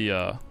against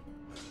the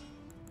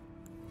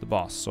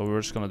boss, so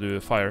we're just gonna do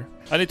fire.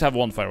 I need to have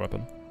one fire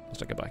weapon.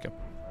 Just like a backup.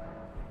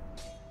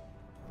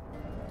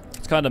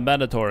 It's kind of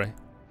mandatory.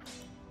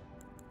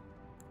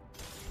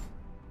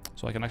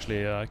 So I can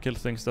actually kill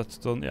things that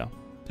don't, yeah.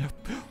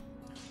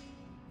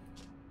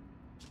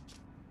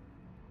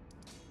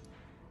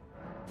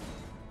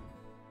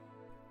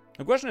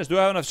 The question is, do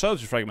I have enough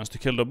salvage fragments to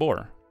kill the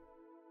boar?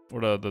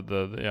 Or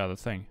the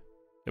thing.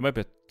 It might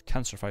be a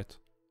cancer fight.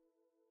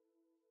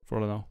 For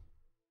all I know.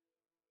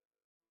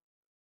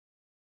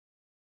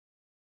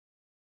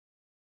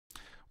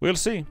 We'll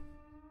see.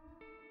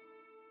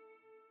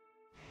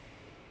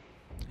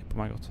 Oh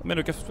my god. I mean,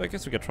 I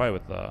guess we could try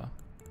with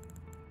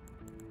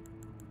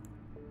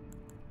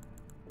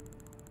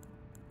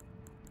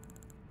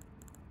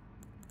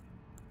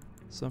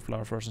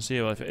sunflower first and see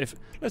if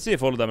let's see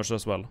if all the damage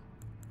does well.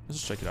 Let's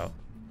just check it out.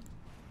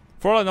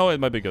 For all I know, it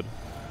might be good.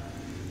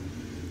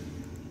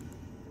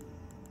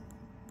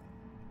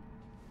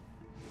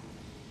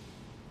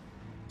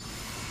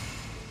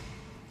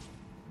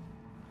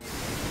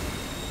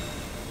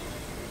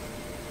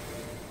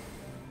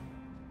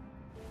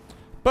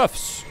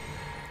 Buffs!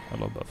 I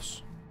love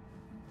buffs.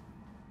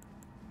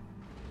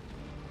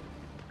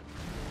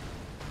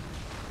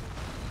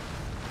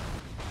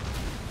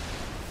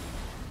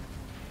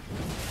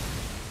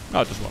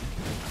 Oh, just one.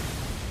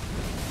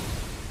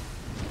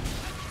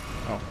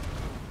 Oh.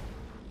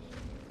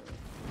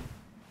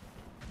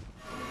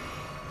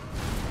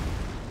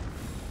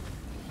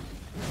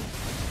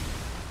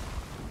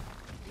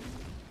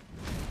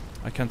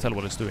 I can't tell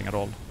what it's doing at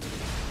all.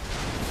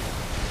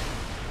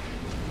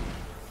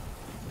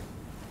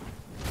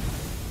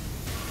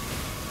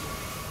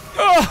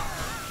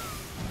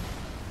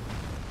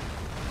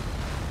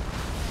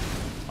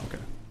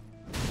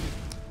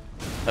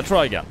 I'll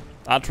try again.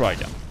 I'll try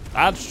again.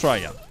 I'll try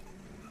again.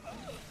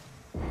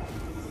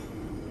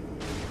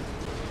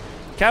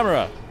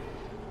 Camera!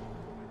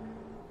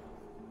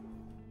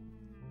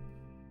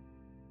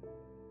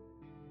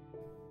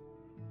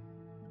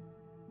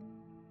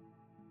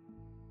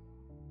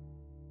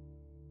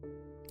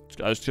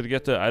 I just gotta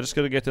get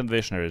the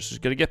invasion areas.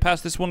 Just gotta get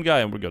past this one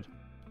guy and we're good.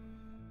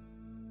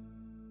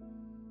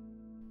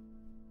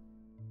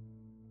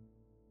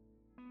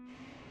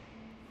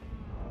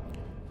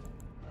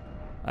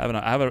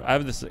 I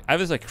have this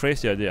like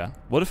crazy idea.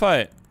 What if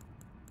I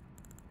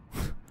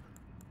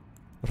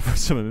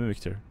summon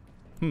Mimic here?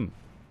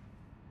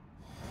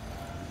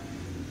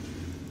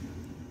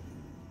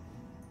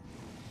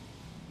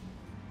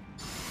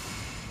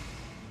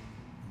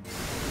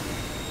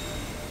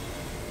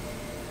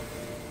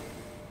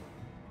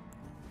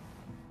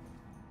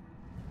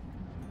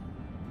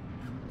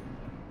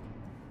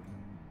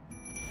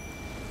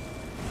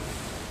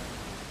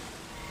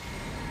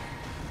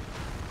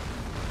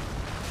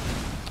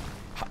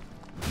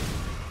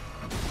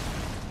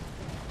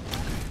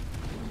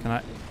 Can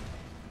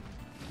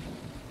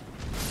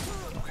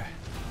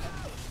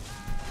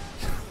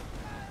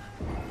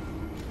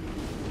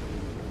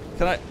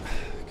I?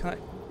 Okay.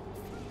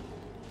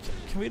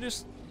 Can we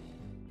just...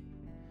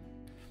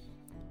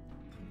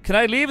 Can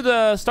I leave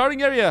the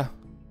starting area?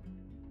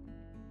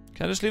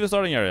 Can I just leave the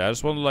starting area? I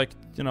just want to, like,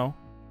 you know...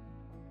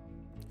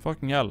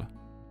 Fucking hell.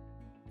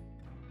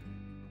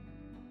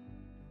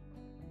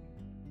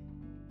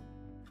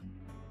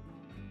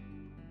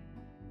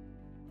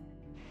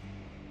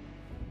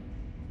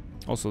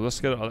 Also, let's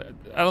get... I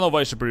don't know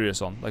why Superior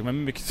is on. Like, my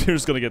Mimic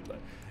is gonna get...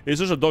 He's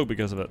just a dog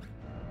because of it.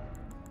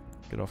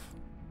 Get off.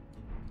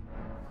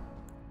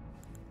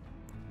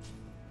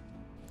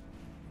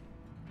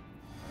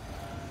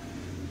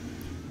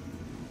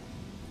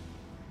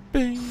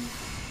 Bing!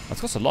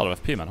 That's cost a lot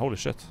of FP, man. Holy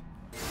shit.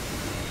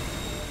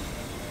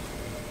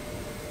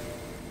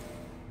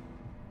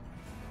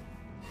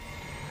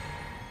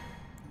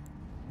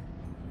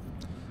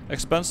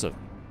 Expensive.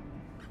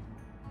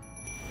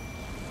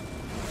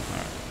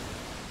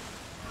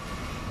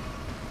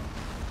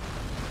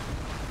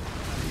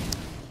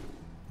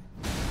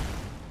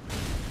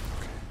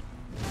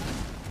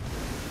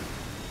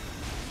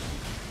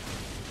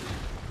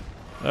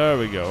 There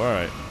we go,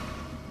 alright.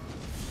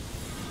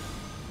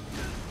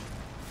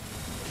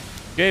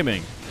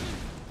 Gaming.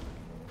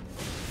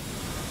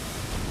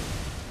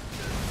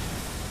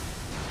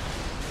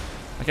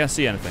 I can't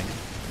see anything.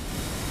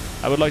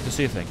 I would like to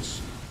see things.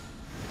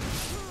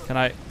 Can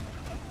I...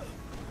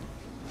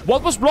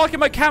 What was blocking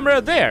my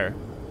camera there?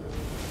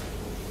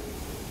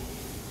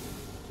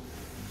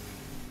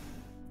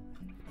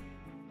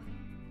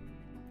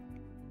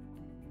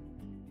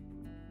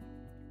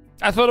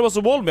 I thought it was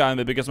a wall behind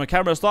me because my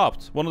camera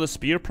stopped. One of the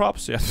spear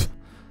props, yes.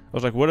 I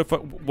was like, what the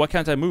fuck? Why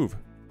can't I move?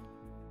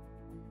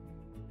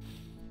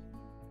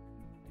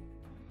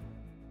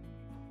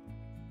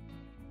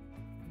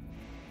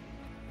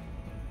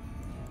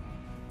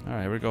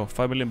 Alright, here we go.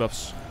 5 million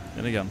buffs.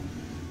 In again.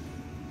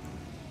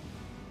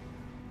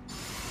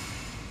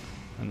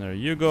 And there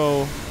you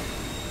go.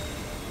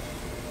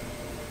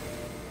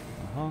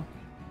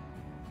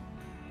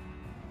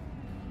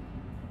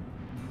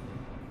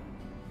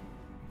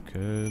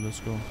 Okay, let's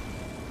go.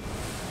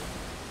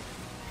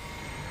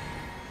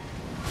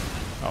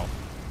 Oh.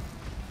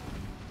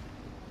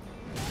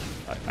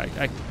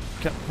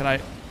 Can I?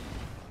 Okay.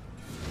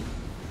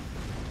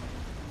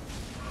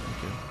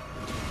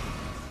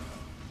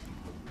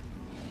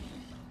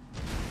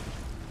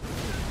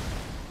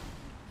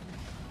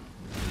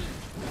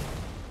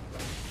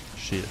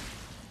 Shit.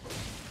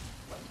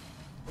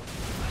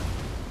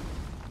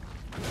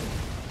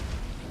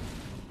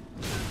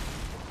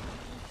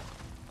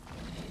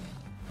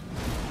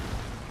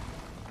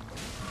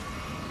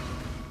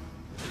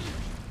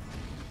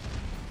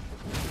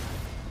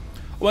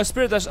 Well,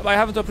 Spirit Dash, I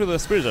haven't upgraded the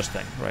Spirit Dash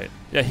thing, right?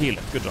 Yeah, heal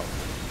it. Good job.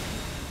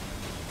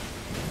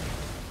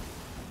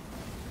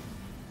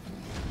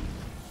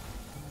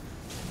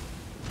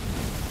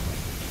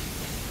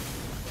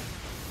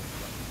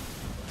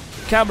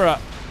 Camera.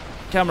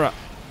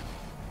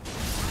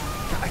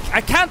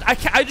 I can't.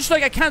 I just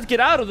like I can't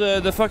get out of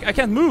the fuck. I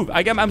can't move.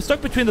 I'm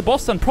stuck between the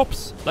boss and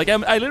props. Like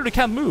I literally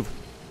can't move.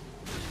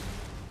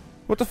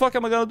 What the fuck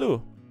am I gonna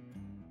do?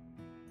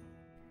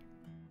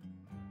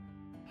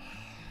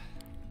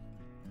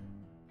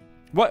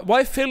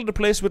 Why fill the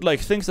place with like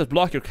things that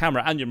block your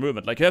camera and your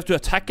movement? Like you have to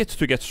attack it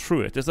to get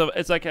through it.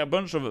 It's like a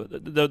bunch of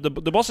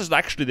the boss is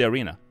actually the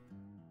arena.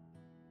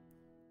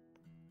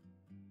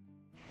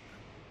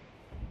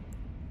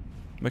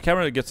 My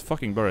camera gets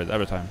fucking buried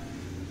every time.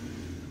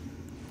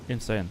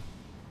 Insane.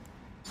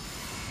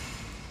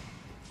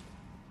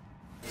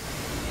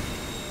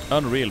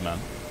 Unreal, man.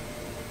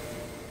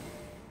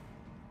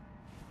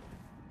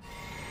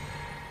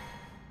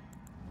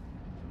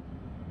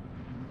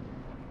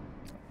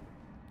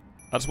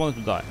 I just wanted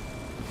to die.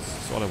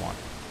 That's all I want.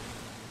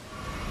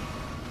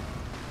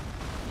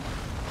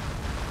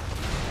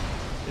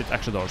 It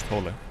actually does,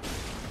 totally.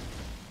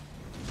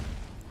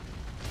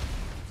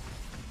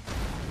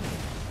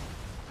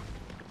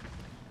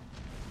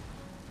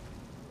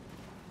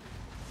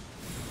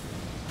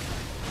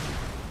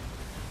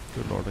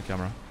 Good lord, the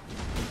camera.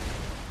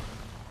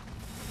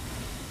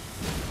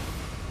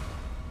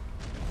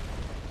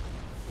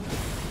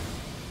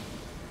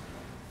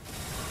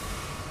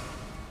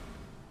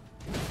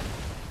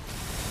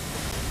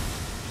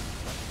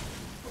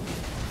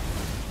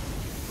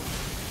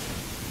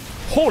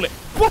 Holy...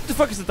 What the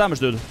fuck is the damage,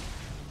 dude?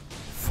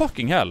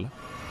 Fucking hell.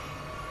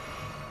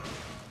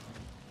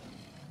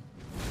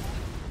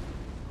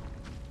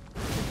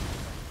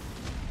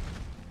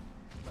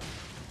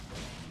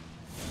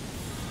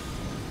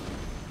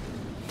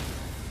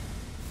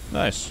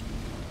 Nice.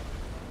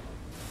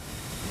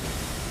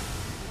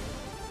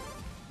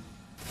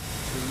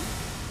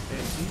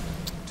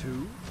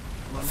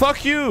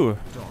 Fuck you!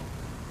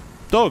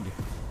 Dog.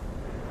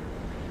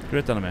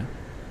 Great enemy.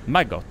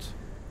 Maggot.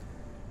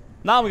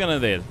 Now we're gonna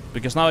invade,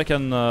 because now I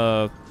can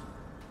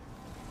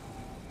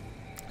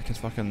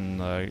fucking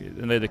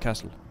invade the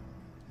castle.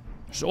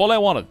 That's all I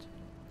wanted.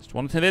 Just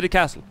wanted to invade the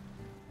castle.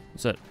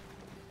 That's it.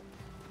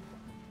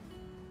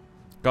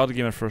 Gotta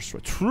give me first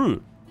try.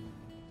 True!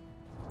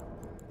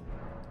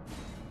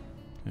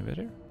 Invade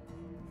here?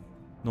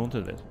 No one to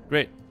invade.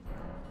 Great.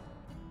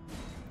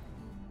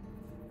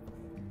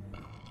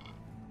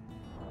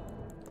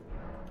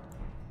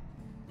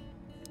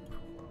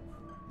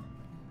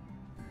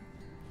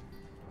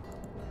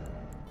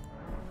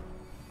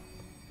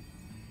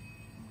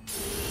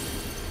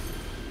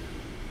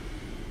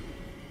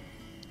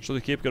 So the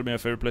keep gonna be my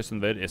favorite place to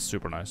invade. It's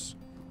super nice.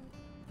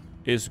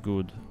 It's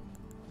good.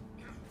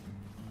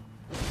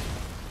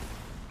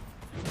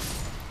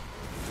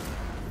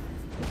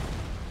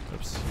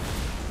 Oops.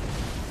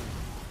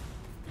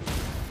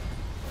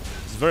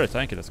 It's very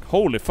tanky. That's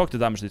holy fuck the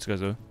damage these guys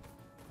do.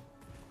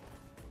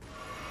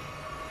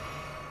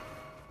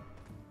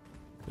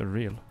 They're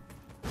real.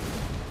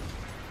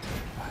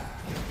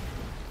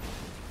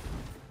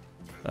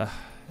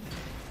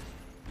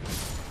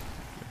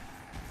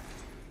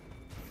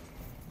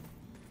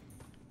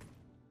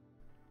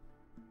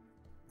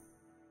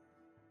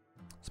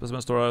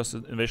 Specimen Storehouse,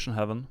 Invasion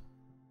Heaven.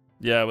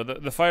 Yeah,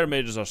 but the fire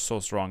mages are so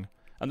strong.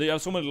 And they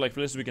have so many like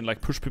places we can like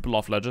push people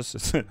off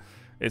ledges.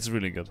 It's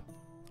really good.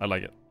 I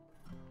like it.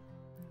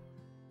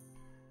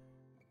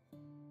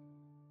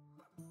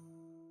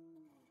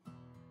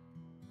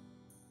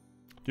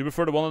 Do you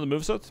prefer the one on the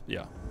moveset?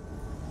 Yeah.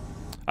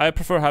 I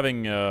prefer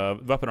having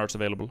weapon arts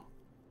available.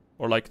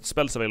 Or like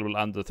spells available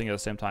and the thing at the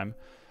same time.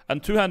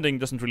 And two-handing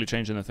doesn't really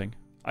change anything.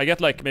 I get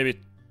like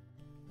maybe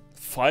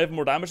 5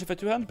 more damage if I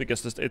two-hand,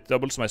 because it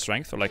doubles my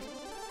strength, or like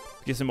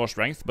gives me more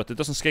strength, but it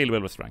doesn't scale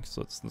well with strength,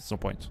 so that's no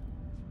point.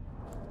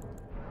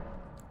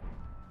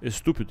 It's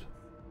stupid.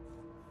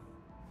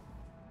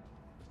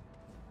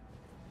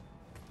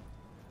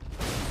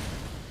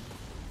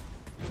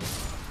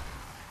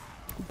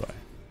 Goodbye.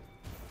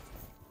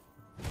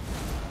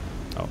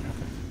 Oh, okay.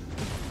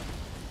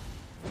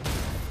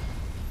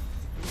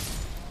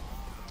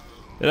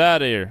 Get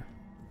out of here.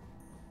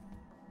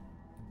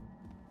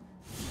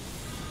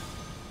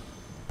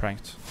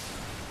 Pranked.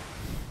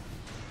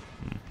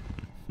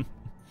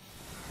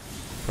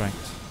 Pranked.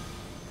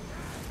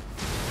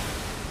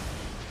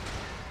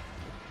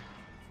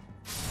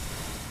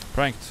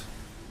 Pranked.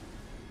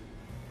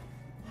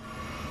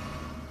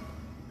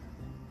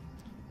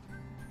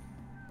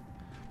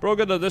 Bro,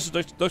 get the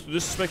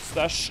disrespect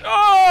stash.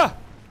 Ah!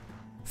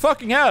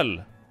 Fucking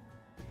hell!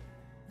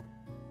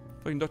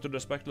 Fucking Dr.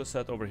 Disrespectless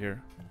set over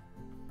here.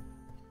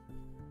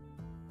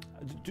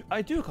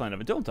 I do kind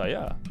of, don't I?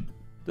 Yeah.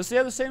 Does he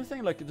have the same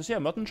thing? Like, does he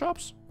have mutton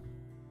chops?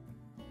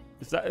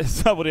 Is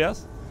that what he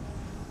has?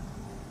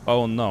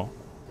 Oh no.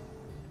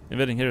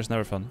 Invading here is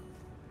never fun.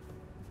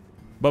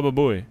 Baba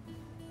Booey.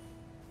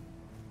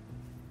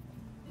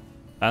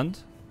 And?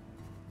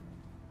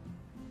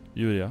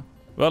 Yuria.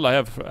 Well, I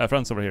have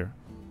friends over here.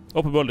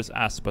 Open world is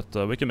ass, but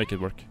we can make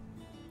it work.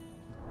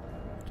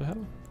 What the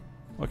hell?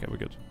 Okay, we're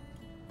good.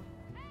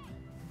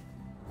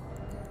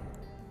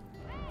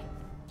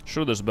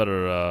 Sure, there's a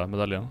better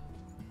medallion.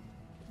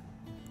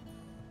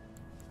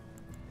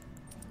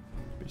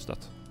 Use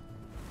that.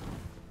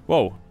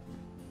 Whoa!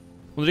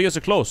 Rodriguez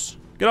are close.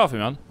 Get off me,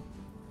 man.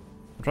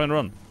 I'm trying to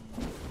run.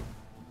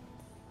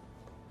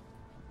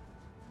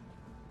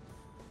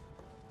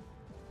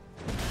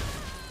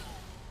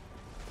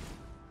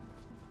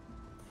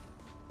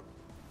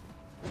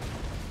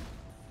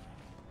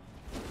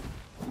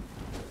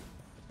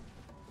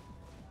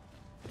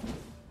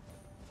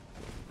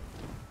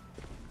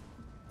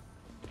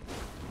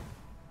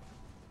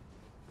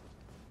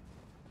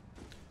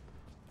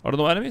 Are there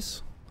no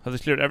enemies? Have they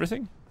cleared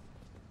everything?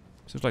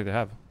 Seems like they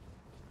have.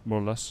 More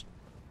or less.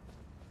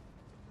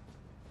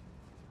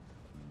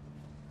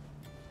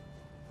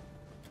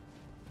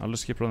 I'll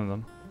just keep running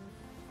then.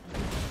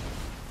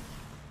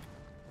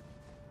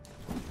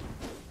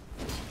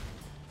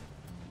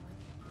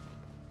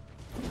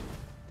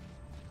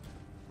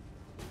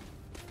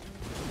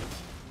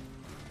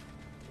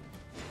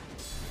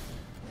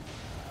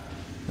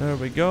 There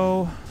we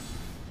go.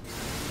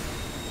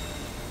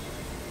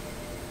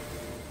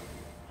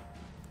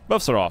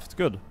 Buffs are off.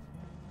 Good.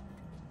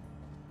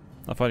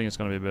 Now fighting is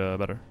gonna be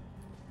better.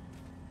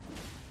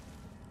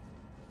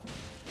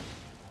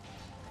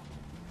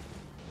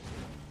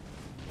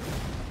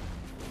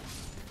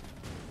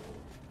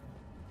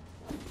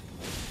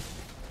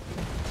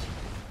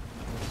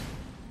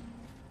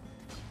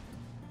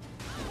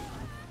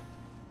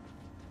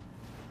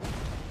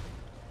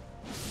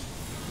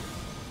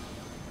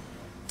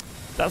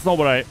 That's not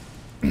what I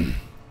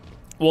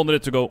wanted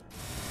it to go.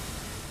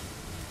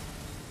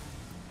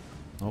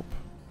 Nope.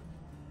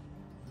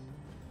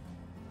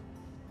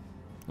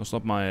 That's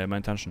not my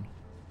intention.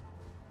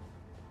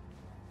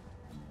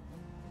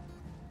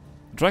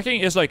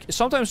 Tracking is like,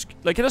 sometimes,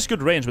 like it has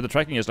good range, but the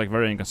tracking is like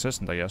very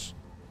inconsistent, I guess.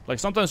 Like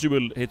sometimes you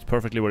will hit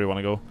perfectly where you want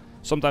to go.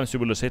 Sometimes you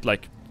will just hit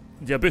like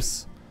the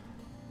abyss.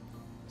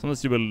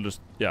 Sometimes you will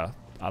just, yeah,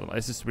 I don't know.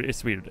 It's just,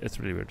 it's weird. It's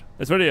really weird.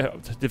 It's very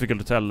difficult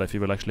to tell if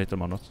you will actually hit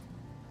them or not.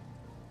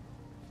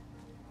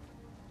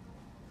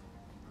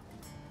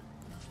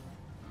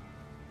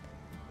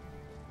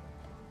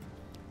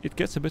 It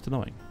gets a bit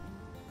annoying.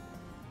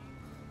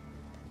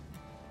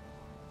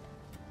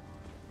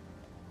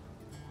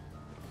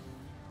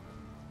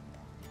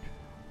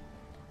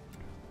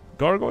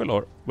 Gargoyle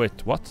or...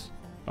 Wait, what?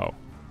 Oh,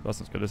 that's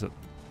not good, is it?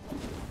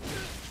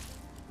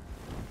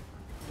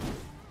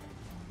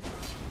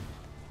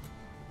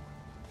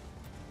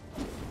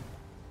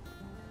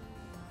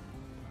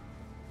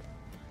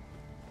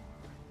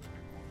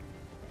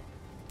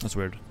 That's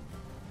weird.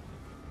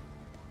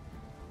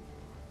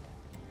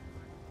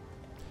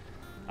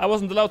 I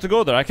wasn't allowed to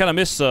go there. I kind of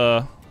miss...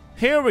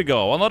 Here we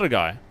go, another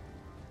guy.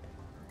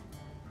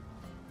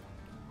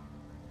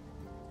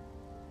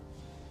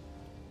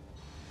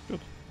 Good.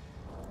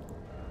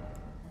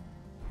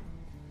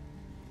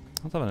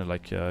 I don't have any,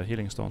 like,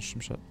 healing stones,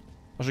 some shit.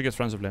 I should get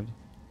Friends of Blamed.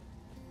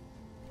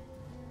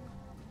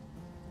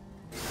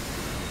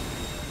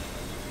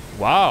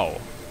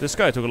 Wow! This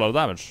guy took a lot of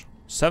damage.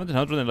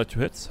 1700 in, like, 2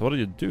 hits. What did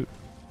you do?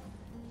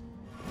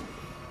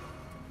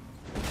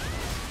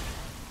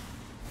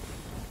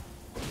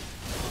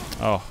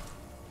 Oh.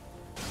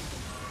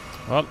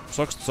 Well,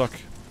 sucks to suck.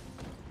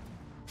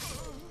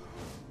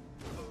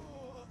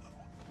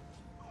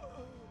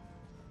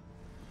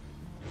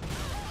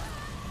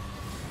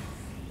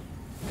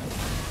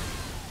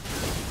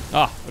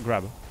 Ah, a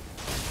grab. Not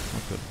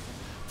good.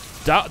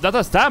 That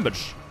does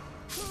damage.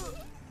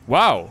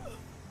 Wow.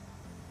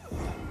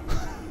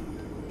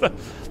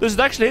 Does it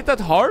actually hit that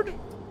hard?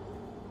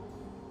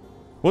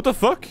 What the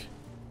fuck?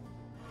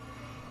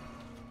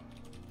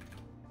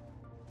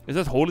 Is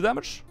that holy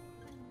damage?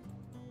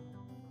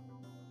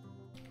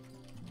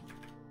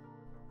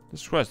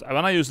 Jesus Christ,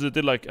 when I used it, it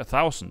did like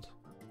 1,000.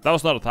 That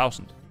was not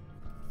 1,000.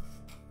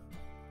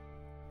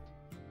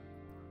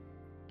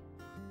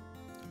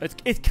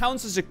 It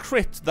counts as a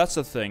crit, that's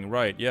the thing,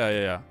 right?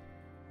 Yeah.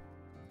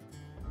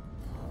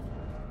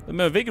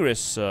 My vigor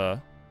is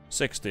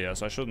 60, yeah,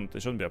 so it shouldn't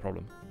be a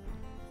problem.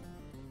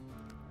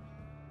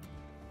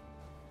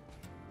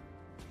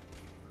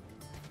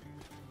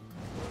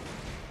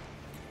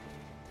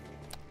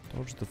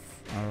 Dodge the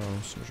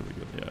arrows, that should be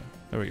good, yeah.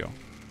 There we go.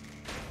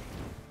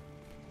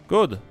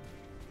 Good.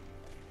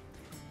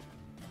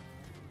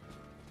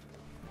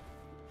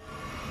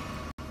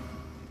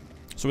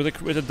 So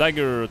with the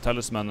dagger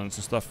talisman and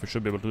some stuff, we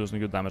should be able to do some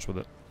good damage with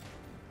it.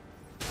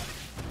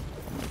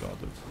 Oh my god,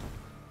 dude.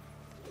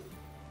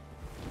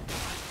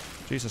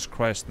 Jesus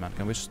Christ, man.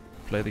 Can we just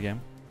play the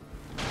game?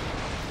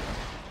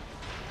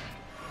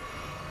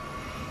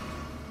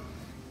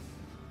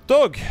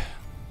 Dog!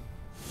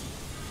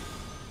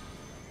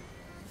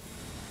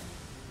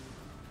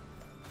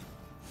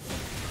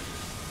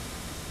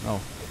 No.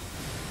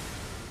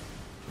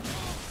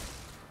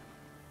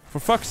 For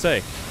fuck's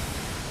sake.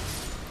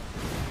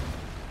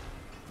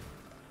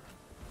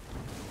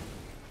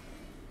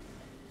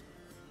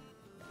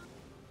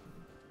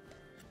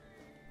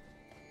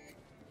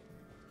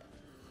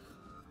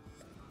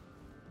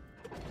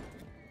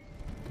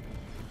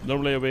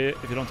 Normally away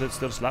if you don't hit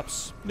still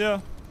slaps. Yeah.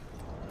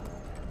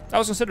 I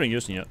was considering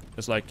using it.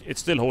 It's like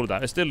it's still holy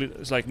damage.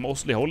 It's like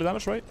mostly holy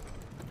damage, right?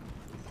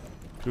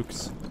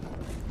 Crooks.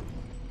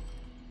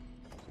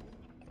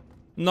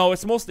 No,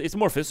 it's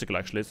more physical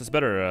actually. It's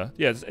better.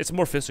 Yeah, it's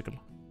more physical.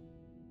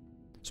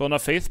 So on a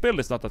faith build,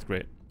 it's not that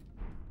great.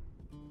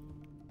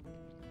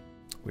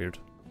 Weird.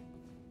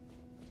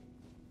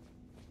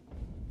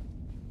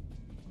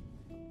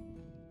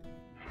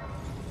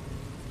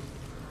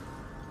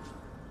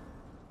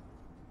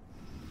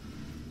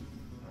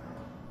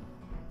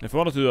 If I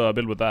wanted to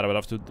build with that, I would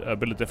have to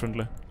build it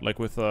differently. Like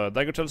with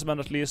Dagger Talisman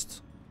at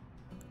least.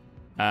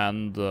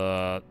 And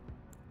yeah,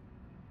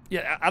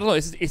 I don't know,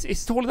 is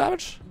it holy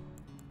damage?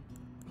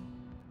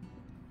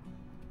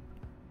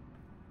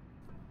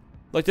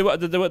 Like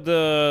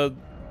the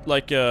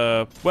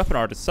weapon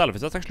art itself,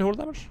 is that actually holy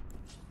damage?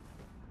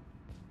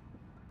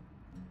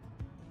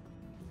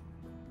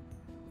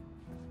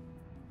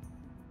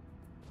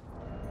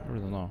 I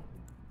really don't know.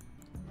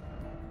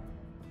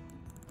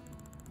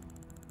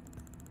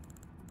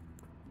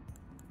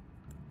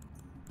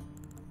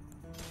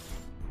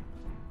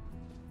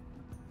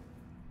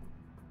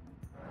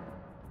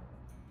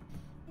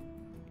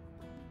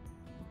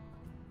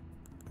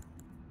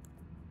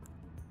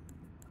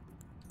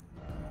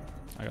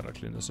 I gotta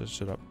clean this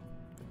shit up.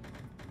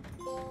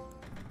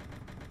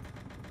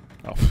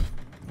 Oh,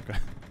 okay.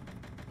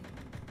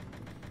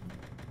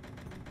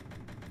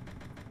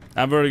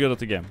 I'm very good at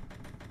the game.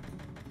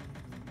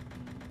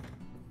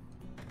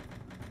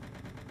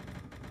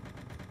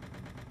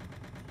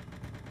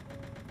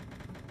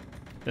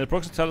 The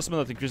proxy talisman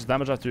that increases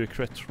damage after you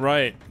crit.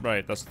 Right,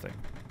 that's the thing.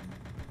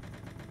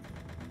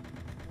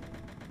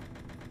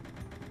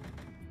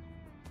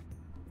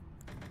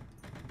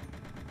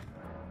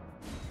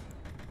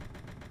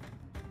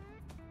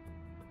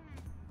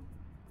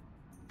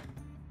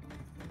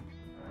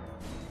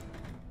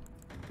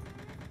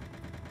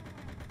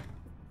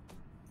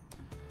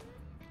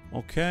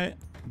 Okay,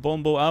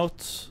 Bombo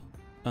out,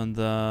 and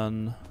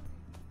then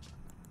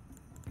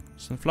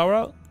Sunflower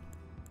out.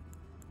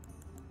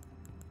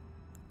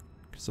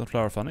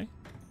 Sunflower funny.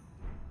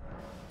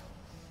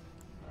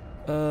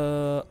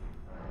 That's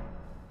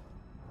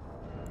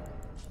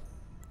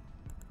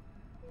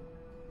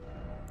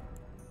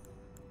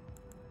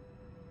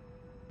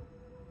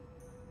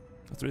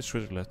really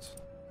critical hit.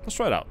 Let's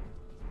try it out.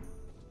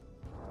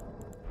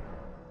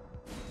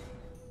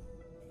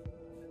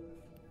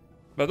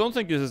 But I don't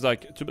think this is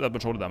like that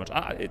much holy damage.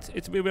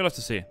 We'll have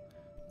to see.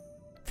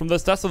 From the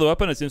stats of the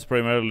weapon, it seems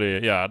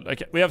primarily, yeah.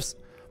 Like we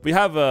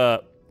have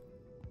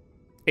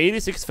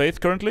 86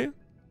 faith currently,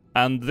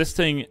 and this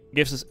thing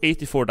gives us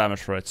 84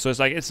 damage for it. So it's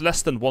like it's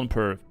less than 1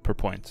 per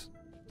point,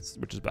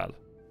 which is bad.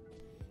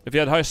 If you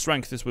had high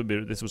strength, this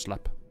would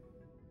slap.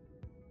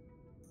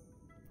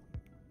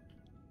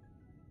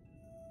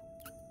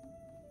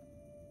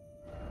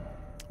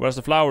 Whereas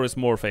the flower is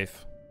more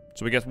faith,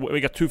 so we get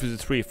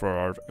 253 for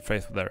our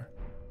faith there.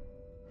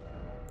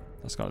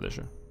 That's kind of the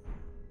issue.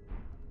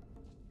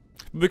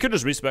 We could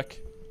just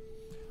respec.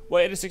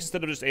 Well, 86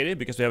 instead of just 80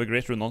 because we have a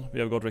great rune on. We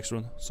have a Godric's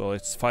rune, so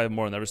it's 5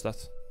 more in every stat.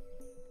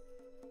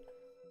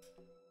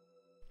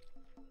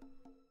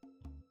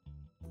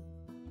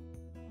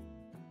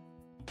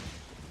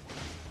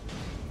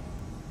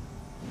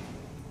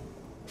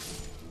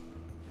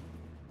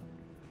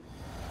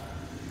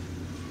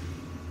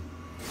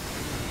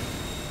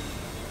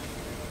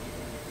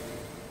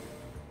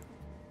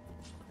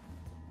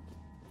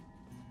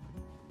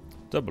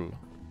 Double.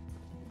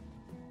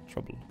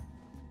 Trouble.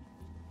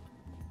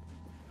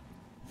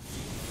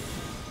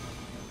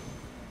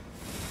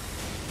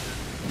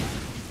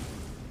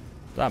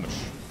 Damage.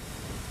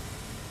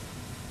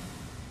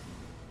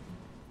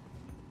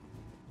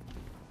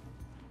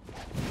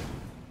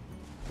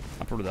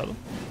 I'm probably dead.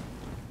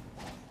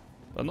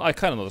 But I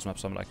kind of know this map,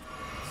 so I'm like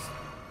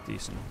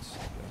decent,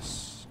 I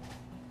guess.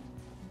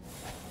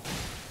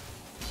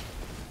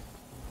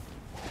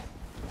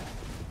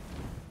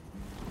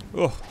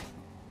 Oh.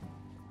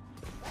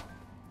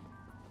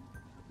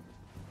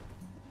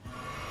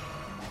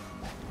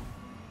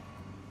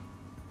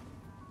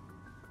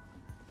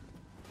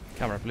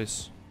 Camera,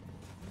 please.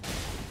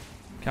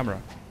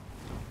 Camera.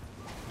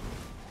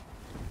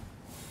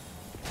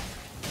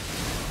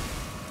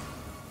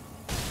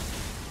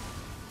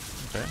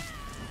 Okay.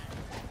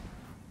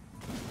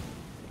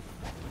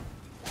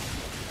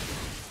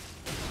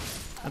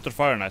 Enter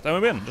Fire Knight. And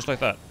we win, just like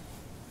that.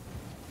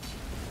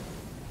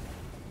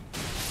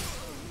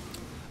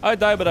 I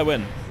die, but I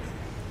win.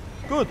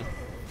 Good.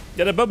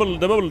 Yeah, the bubble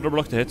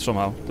blocked the hit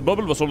somehow. The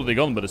bubble was already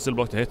gone, but it still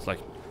blocked the hit, like...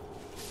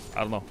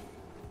 I don't know.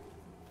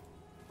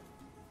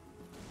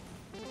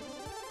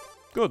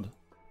 Good.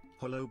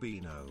 Hello,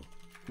 Bino.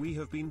 We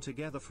have been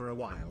together for a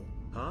while,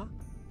 huh?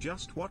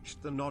 Just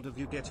watched the nod of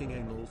you getting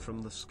anal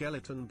from the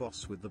skeleton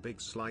boss with the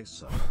big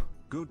slicer.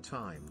 Good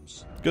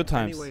times. Good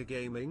times. Anyway,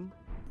 gaming,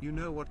 you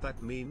know what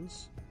that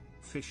means?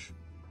 Fish.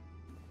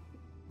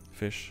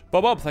 Fish.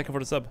 Bob, thank you for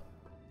the sub.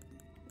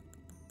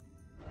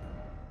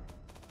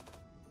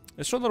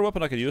 Is there another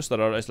weapon I could use that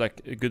is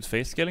like a good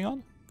face scaling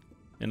on?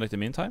 In like the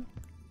meantime?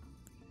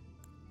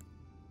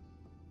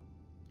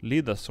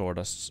 Lead the sword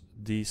as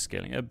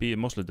D-scaling. It'd be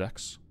mostly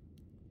dex.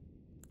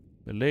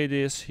 The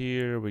lady is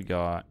here. We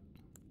got...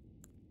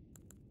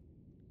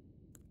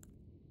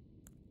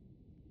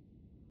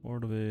 Where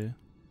do we...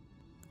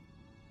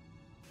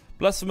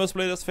 Blasphemous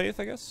blade as faith,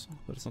 I guess.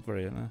 But it's not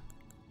very...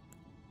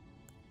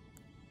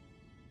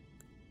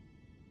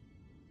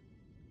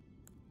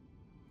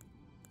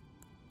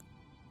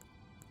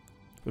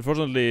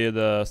 Unfortunately,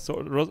 the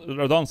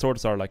Rodan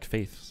swords are like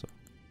faith, so...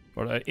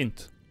 Or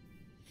int.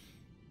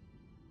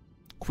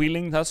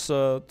 Queeling has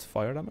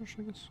fire damage,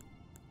 I guess.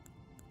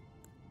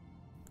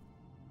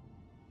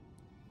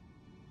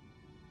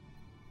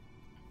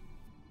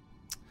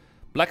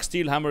 Black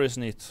steel hammer is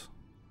neat.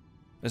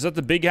 Is that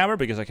the big hammer?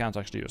 Because I can't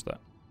actually use that.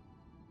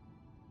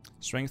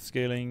 Strength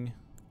scaling.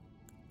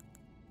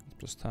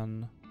 Plus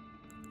 10.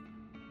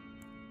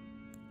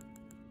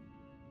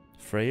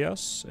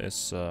 Freya's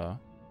is a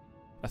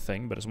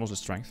thing, but it's mostly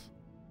strength.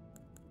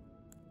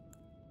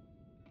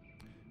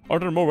 Are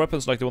there more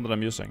weapons like the one that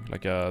I'm using?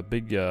 Like a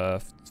big,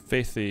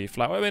 faithy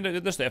flower? I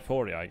mean, there's the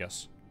Euphoria, I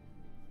guess.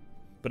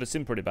 But it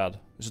seemed pretty bad.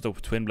 It's just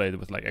a twin blade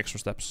with like extra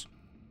steps.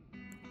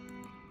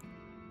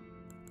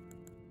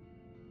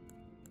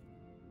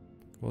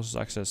 What's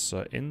access?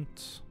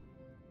 Int.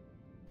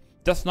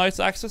 Death Knight's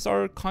access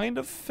are kind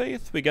of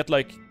faith. We get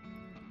like...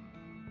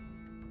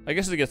 I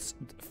guess it gets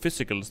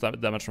physical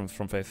damage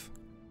from faith.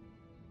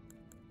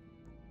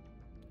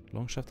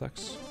 Long shaft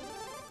axe.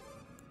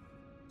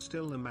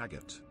 Still a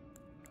maggot.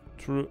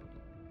 True.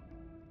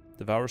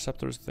 Devour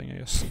scepter is the thing, I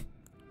guess.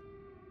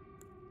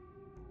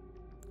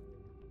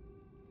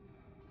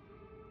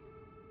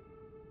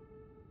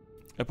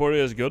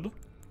 Euphoria is good.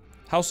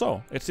 How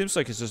so? It seems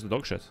like it's just a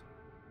dog shit.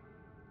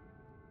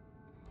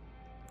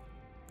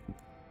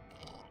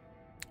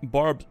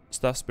 Barbed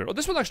staff spear. Oh,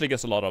 this one actually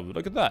gets a lot of.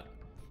 Look at that.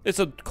 It's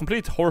a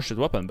complete horseshit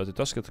weapon, but it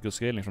does get good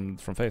scaling from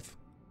faith.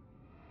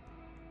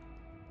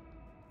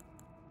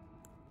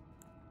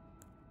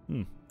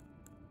 Hmm.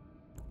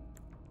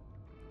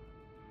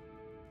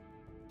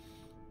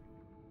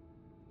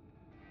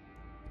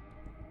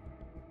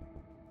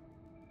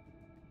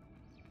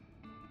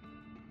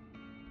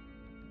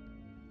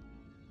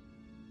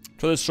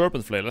 Try the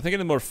serpent flail. I think I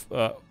need more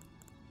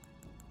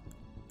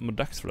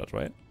dex for that,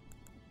 right?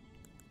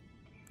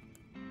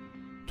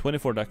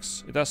 24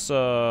 dex. It has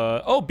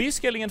oh, B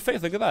scaling and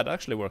faith. Look at that. It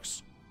actually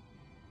works.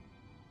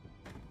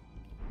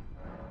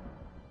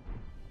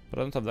 But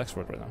I don't have dex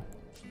for it right now.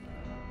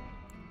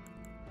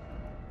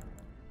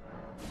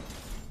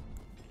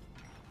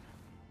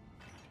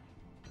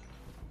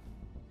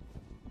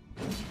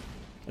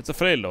 It's a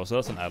frail though, so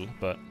that's an L,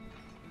 but...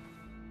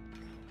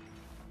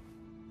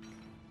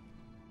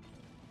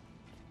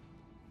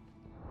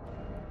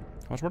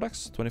 How much more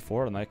dex?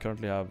 24, and I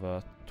currently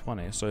have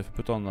 20. So if we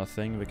put on a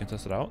thing, we can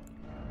test it out.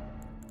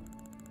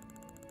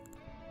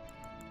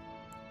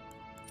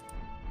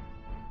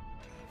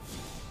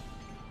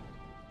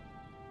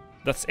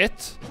 That's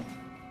it?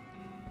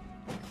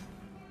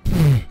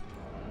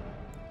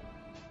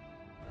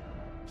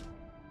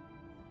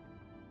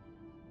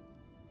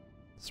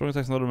 Strong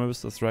attacks not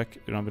removes the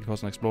strike, it will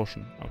cause an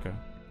explosion. Okay.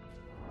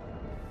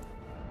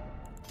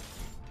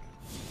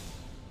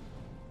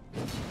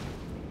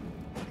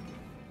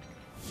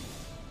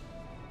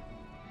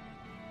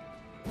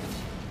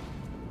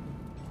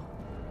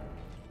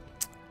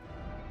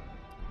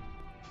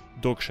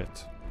 Dog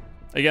shit.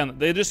 Again,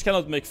 they just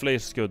cannot make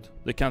flails good.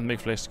 They can't make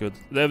flails good.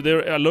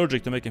 They're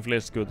allergic to making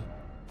flails good.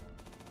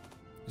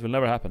 This will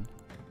never happen.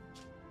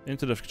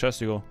 Into the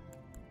chest you go.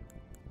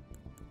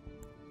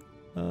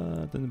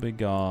 Then we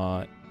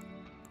got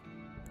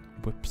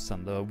whips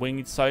and the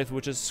winged scythe,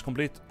 which is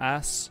complete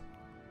ass.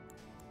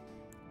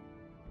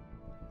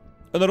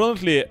 And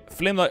ironically,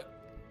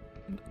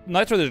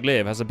 Night Rider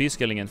Glaive has a B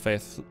scaling in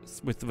faith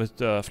with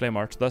flame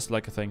art. That's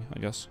like a thing, I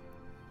guess.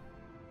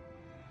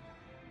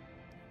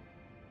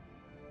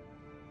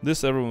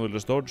 This everyone will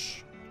just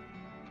dodge.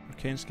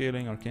 Arcane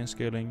scaling, arcane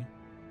scaling.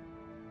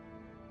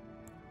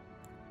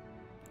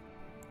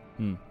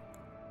 Hmm.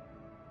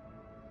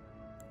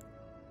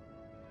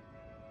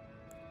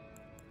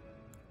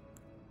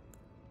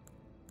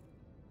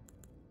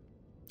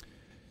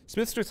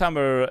 Smith Street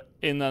Hammer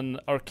in an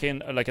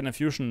arcane, like an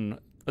infusion.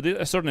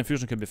 A certain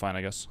infusion could be fine,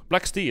 I guess.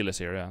 Black Steel is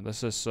here, yeah.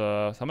 This is,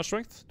 how much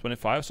strength?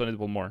 25, so I need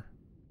one more.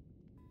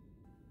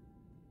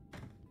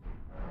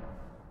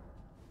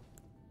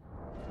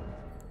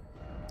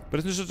 But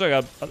it's just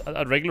like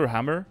a regular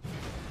hammer.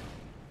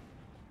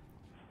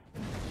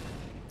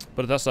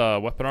 But it has a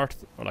weapon art,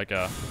 or like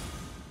a...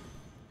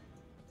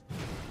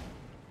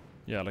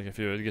 Yeah, like if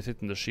you get hit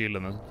in the shield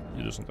and then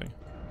you do something.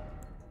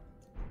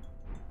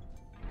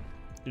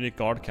 Unique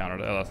guard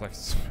counter, yeah, that's like...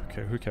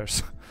 Okay, who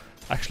cares?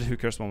 Actually, who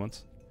cares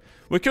moment.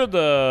 We could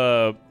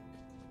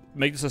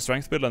make this a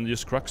strength build and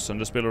use crux and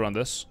just build around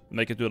this.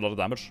 Make it do a lot of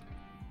damage.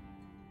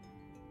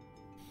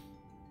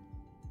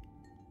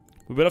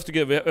 We will have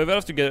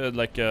to get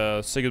like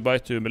say goodbye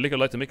to Melika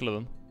Light and Mikkel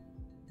then.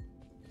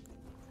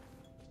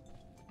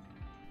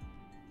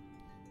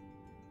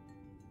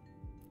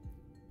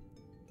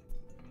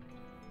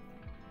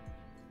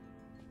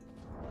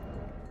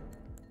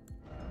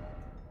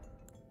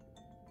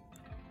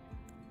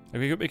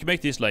 We can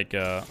make these like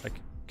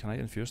can I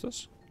infuse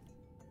this?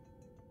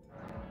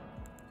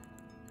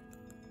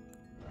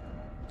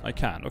 I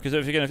can. Okay, so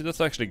if you can,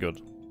 that's actually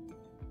good.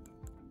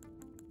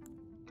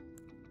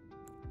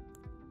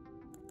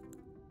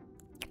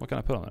 What can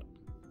I put on it?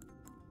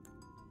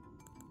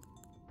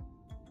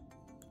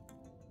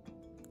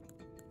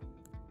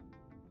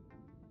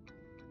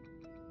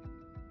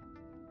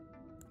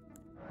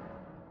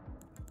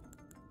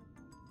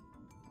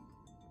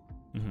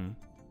 Mm-hmm.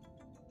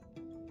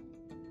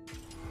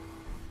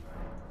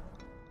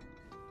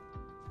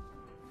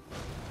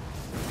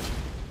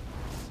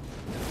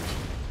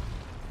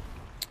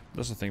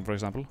 That's a thing, for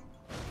example.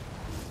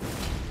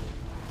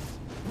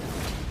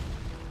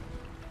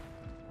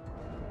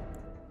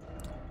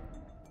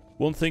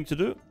 One thing to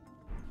do,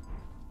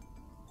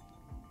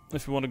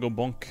 if you want to go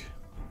bonk.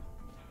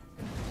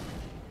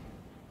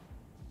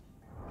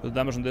 The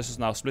damage on this is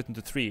now split into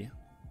 3.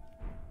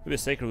 Maybe a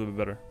sacred would be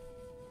better.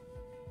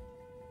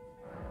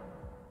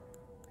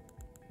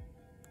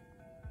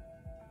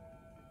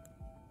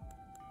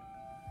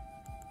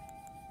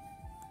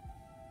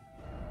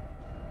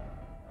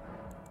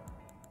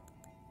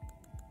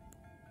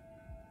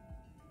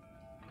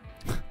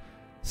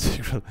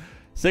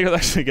 Sacred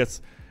actually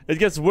gets... It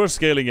gets worse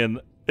scaling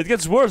in... It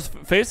gets worse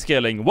phase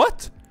scaling.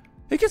 What?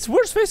 It gets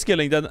worse phase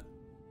scaling than...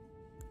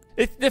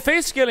 The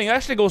phase scaling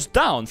actually goes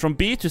down from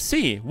B to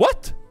C.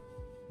 What?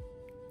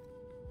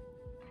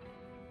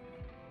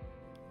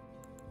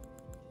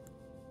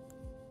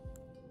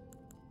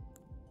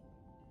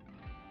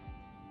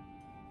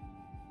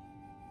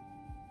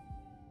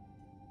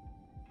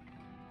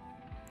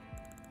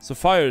 So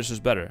fire is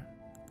just better.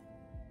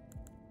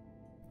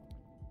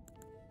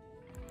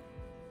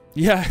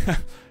 Yeah.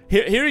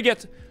 Here you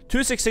get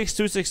 266,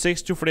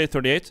 266, 248,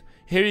 38.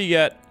 Here you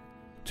get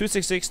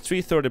 266,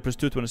 330 plus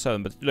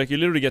 227. But like you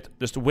literally get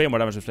just way more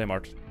damage with flame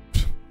art.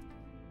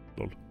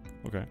 Lol.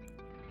 Okay.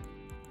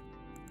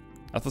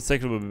 I thought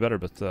sacred would be better,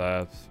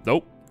 but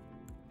nope.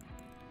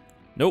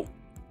 Nope.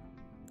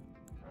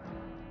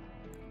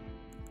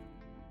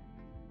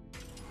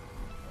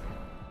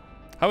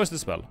 How is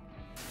this spell?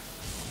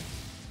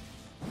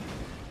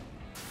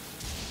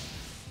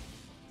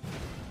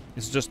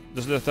 Is it just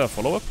does it have a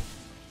follow-up?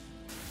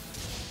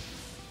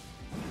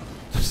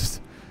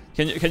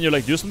 Can you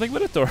like do something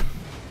with it or?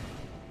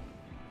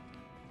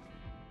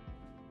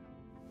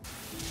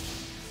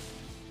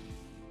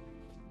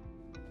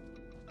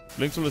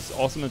 Blink Soul is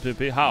awesome in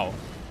PvP. How?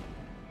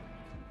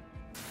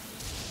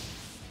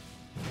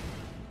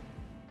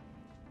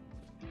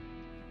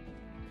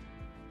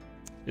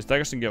 His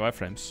daggers can give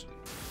iframes.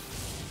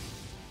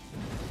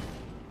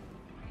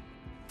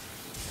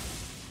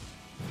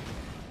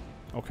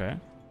 Okay.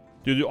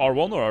 Do you do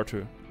R1 or R2?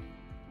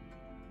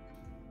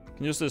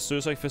 Can you use the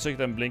suicide physics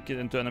then blink it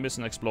into enemies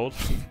and explode?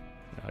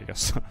 Yeah, I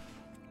guess.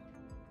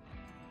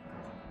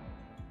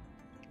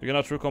 You can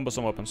now true combo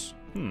some weapons.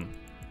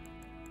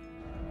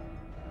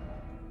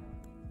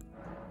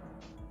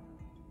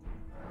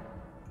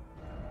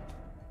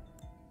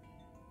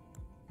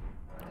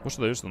 What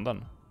should I use them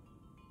then?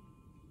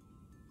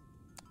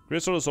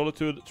 Great Sword of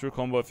Solitude, true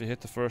combo if you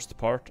hit the first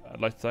part,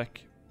 light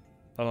attack.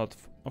 I'm not...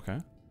 Okay.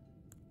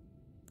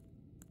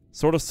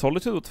 Sword of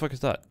Solitude? What the fuck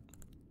is that?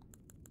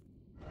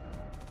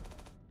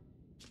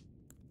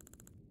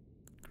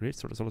 Great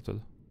Sword of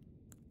Solitude.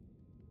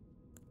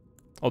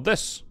 Oh,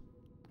 this!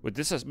 Wait,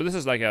 this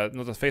is like a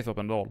not a faith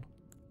weapon at all.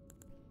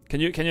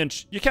 You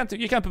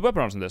can't put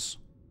weapon arms in this.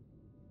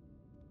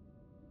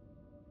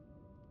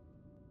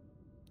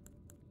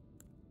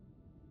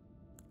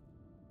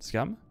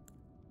 Scam?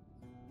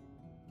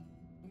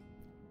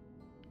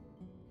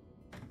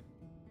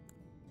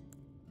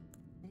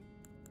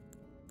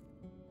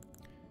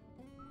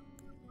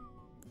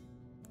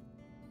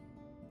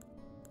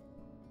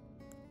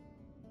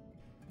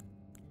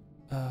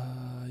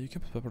 You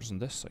can put peppers on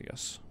this, I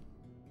guess.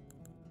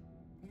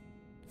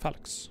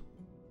 Falx.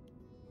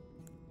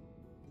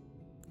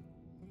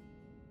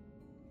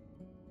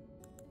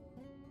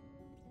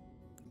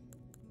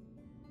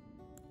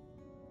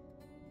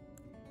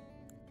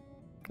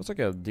 What's like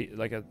a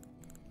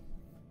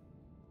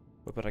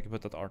weapon I can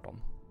put that art on?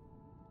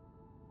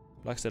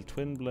 Blacksteel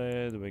Twin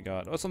Blade, we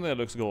got... Oh, something that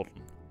looks golden.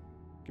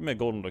 Give me a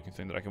golden looking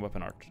thing that I can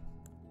weapon art.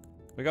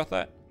 We got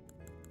that.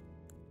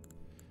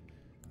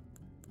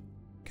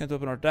 Can't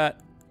open art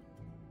that.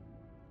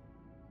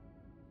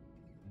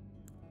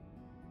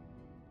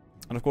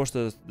 And of course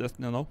the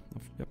no.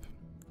 Yep.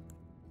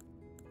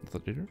 Not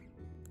that either.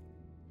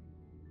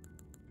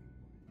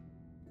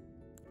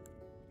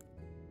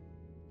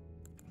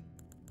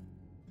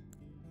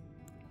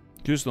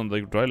 Used on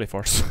the dry leaf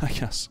arts, I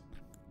guess.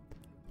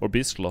 Or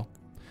beast claw.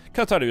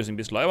 Kinda tired of using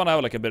beast claw. I wanna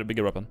have like a bit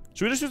bigger weapon.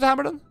 Should we just use the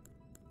hammer then?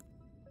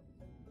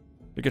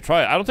 We could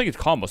try it. I don't think it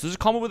combos. Does it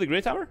combo with the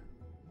great hammer?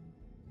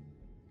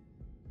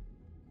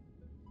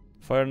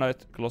 Fire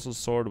Knight, Colossal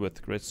Sword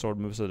with Great Sword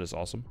moveset is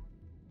awesome.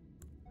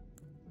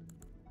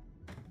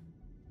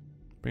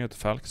 Bring out the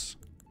Falx.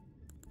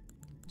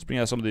 Let's bring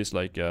out some of these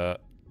like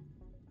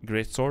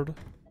Great Sword.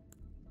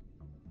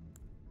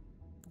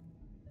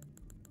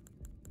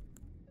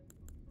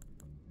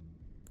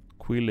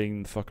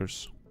 Queeling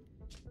fuckers.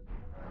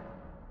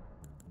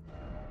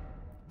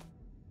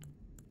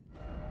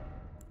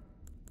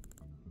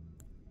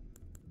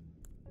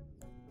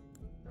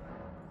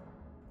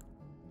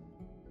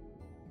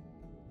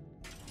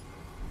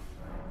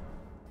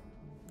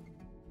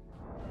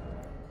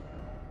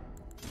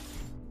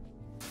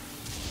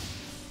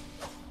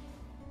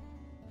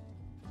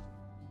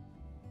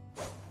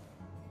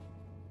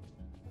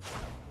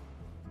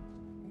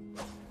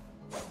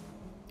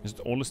 Is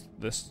it only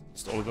this?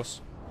 It's only this?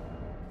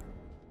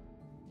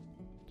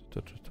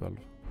 12.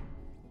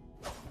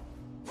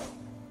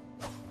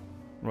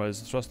 Right,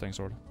 it's a thrusting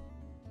sword.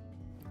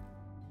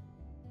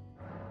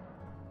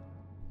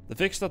 They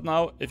fixed that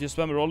now. If you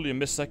spam a roll, you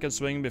miss second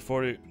swing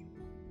before you...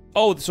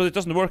 Oh, so it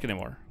doesn't work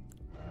anymore.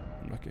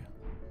 I'm lucky.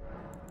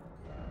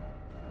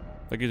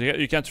 Like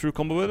you can't true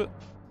combo with it?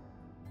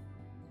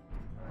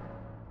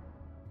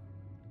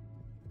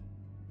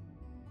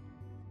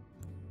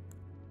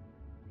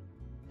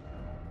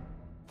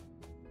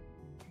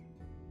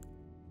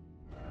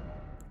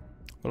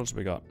 What else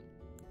we got?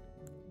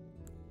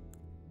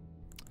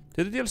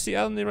 Did the DLC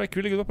add any like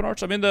really good weapon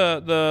arts? I mean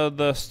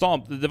the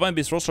stomp, the Divine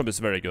Beast Rostrum is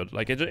very good.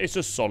 Like it's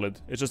just solid.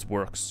 It just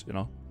works, you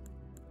know.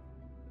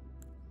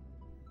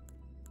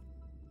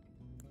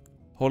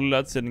 Holy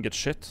Lads didn't get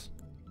shit.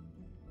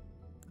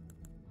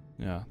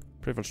 Yeah,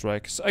 Peripheral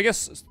Strikes. I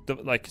guess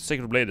like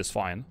Sacred Blade is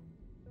fine.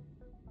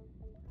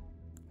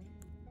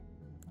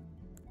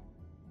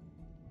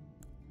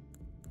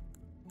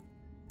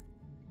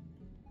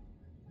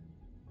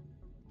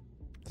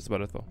 That's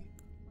about it though.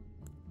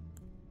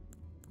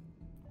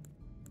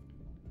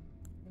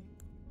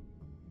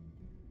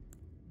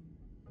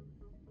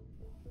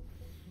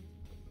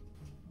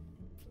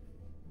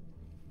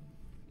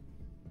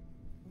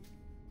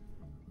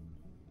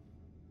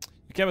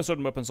 You can have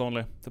certain weapons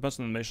only. Depends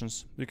on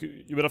animations.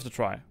 You would have to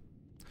try.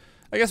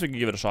 I guess we can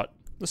give it a shot.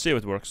 Let's see if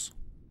it works.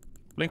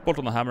 Blink Bolt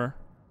on the hammer.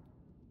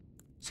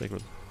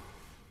 Sacred.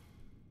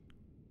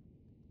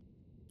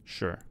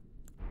 Sure.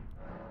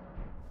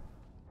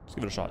 Let's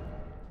give it a shot.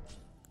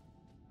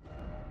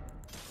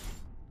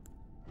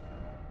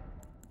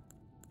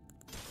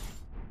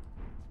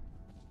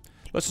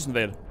 Let's just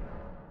invade.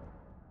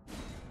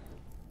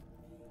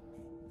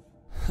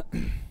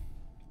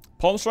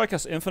 Palm Strike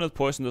has infinite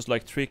poison, does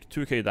like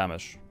 2k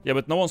damage. Yeah,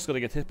 but no one's gonna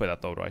get hit by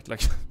that though, right?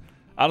 Like,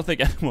 I don't think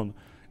anyone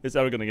is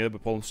ever gonna get hit by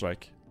Palm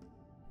Strike.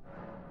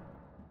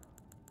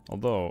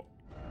 Although,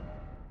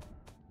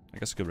 I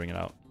guess I could bring it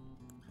out.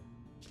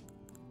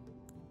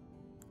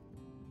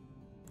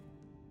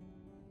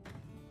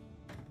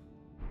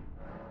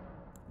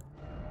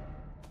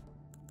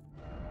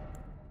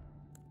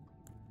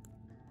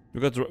 We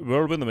got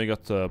Whirlwind and we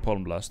got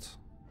Pollen Blast.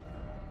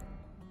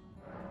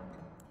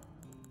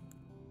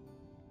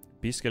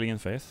 Beast Scaling in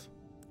Faith.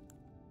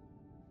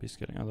 Beast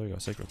Scaling, oh there we go,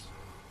 Sacred. So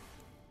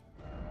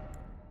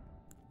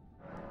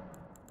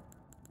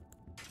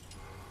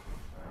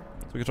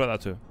we can try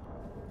that too.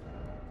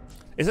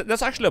 Is it?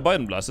 That's actually a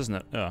Biden Blast, isn't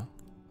it? Yeah.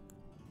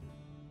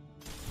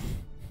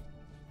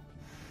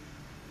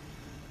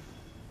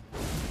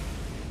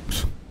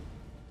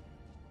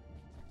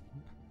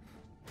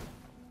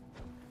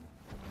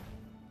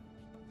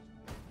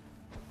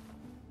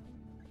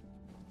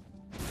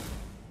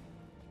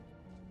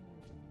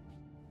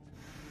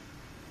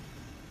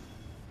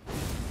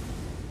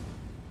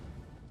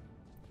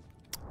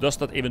 Does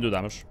that even do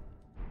damage?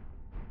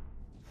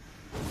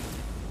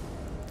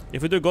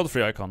 If we do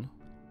Godfrey Icon.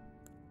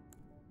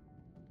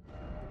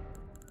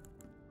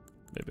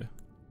 Maybe.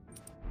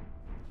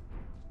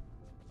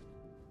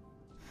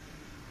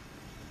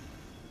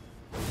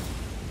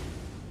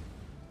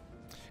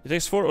 It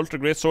takes 4 Ultra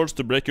Great Swords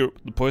to break the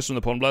poison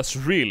of the Palm Blast.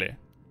 Really?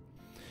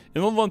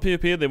 In 1v1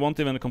 PvP, they won't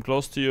even come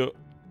close to you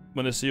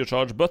when they see you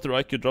charge, but their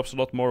IQ drops a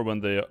lot more when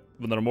there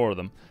are more of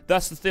them.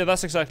 That's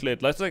exactly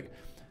it. Like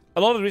a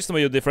lot of the reason why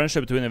you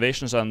differentiate between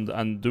innovations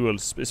and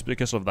duels is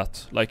because of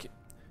that. Like,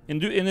 in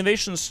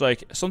innovations,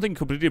 like, something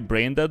completely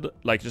brain dead,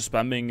 like just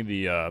spamming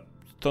the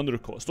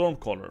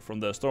Stormcaller from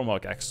the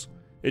Stormhawk axe,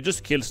 it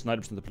just kills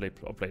 90%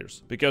 of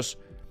players. Because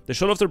they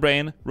shut off their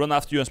brain, run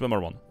after you and spam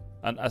R1.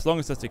 And as long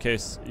as that's the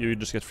case, you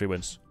just get free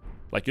wins.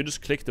 Like, you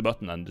just click the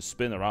button and just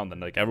spin around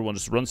and like everyone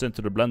just runs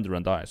into the blender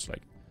and dies.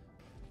 Like,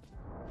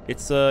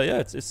 It's yeah,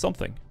 it's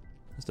something.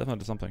 It's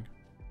definitely something.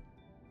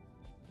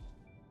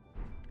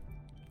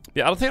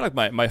 Yeah, I don't think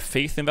like my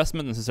faith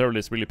investment necessarily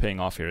is really paying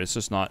off here. It's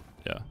just not,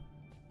 yeah.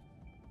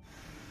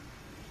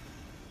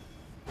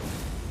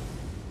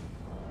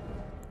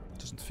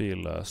 Doesn't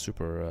feel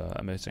super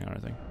amazing or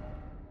anything.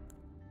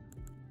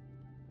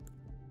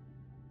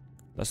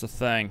 That's the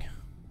thing.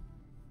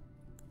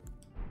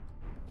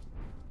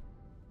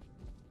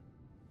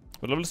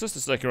 What level is this?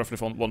 It's like roughly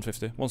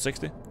 150,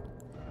 160.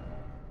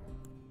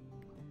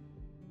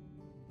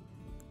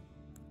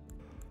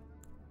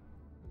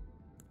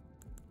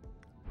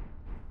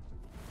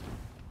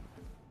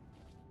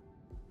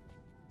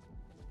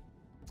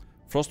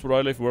 Frost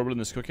Riley if Werblin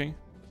is cooking.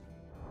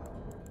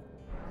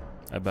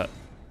 I bet.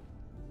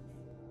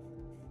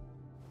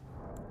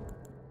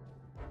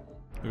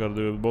 We gotta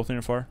do both in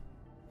your fire.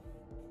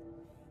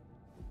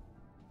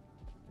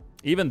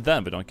 Even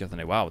then we don't get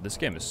any. Wow, this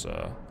game is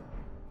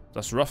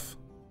that's rough.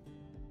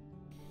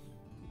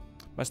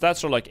 My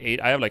stats are like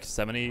 8. I have like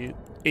 70,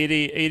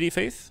 80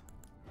 faith.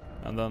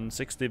 And then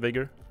 60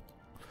 vigor.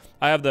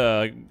 I have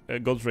the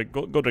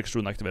Godric's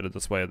rune activated,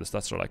 that's why the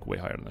stats are like way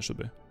higher than they should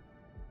be.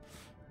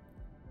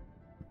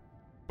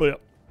 But yeah.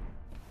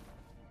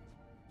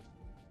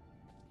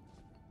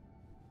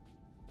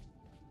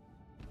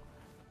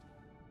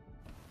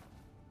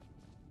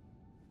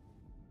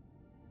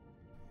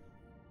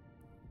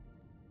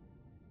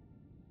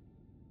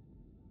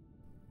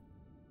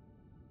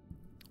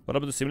 What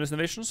about the seamless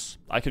innovations?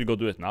 I could go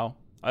do it now.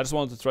 I just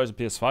wanted to try some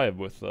PS5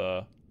 with,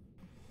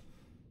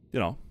 you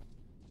know,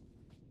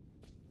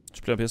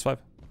 just play on PS5.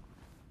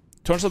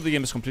 Turns out the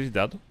game is completely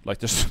dead. Like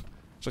there's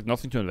like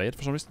nothing to invade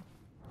for some reason.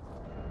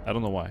 I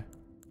don't know why.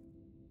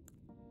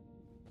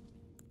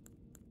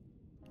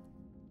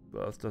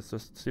 But that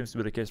just seems to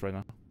be the case right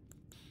now.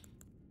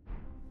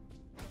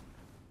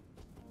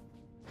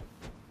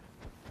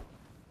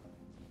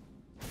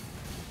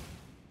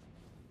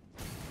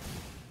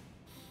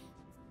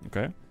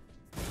 Okay.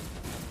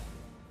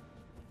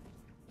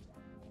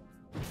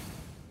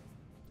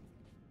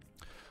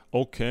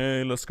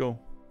 Okay, let's go.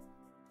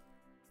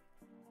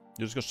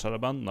 You just got shadow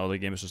banned? No, the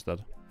game is just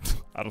dead.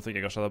 I don't think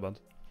I got shadow banned.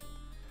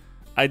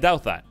 I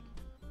doubt that.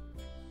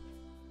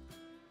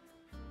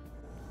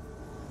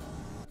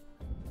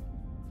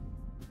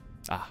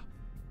 Ah.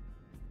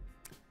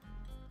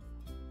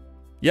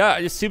 Yeah,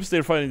 it seems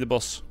they're fighting the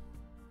boss.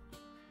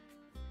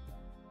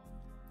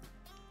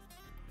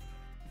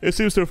 It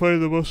seems they're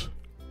fighting the boss.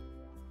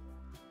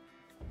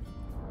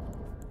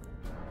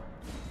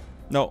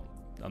 No,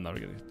 I'm never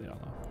getting it. Yeah, no.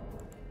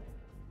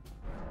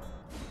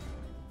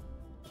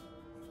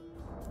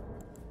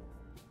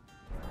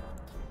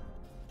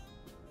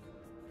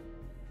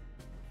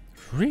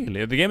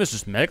 Really? The game is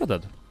just mega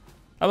dead.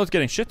 I'm not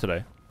getting shit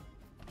today.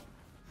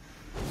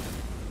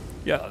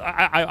 Yeah,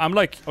 I'm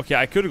like, okay,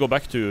 I could go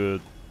back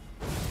to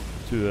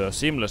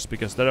Seamless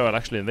because there I will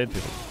actually invade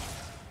people.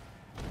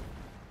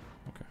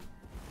 Okay.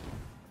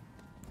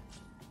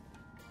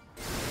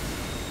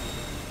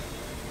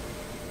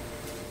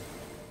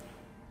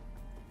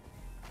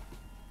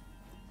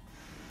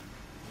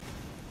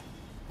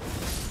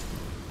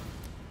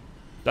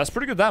 That's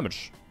pretty good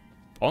damage.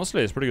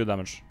 Honestly, it's pretty good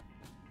damage.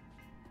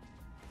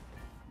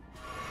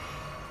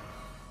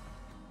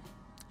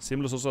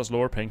 Seamless also has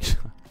lower ping.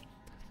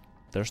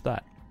 There's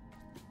that.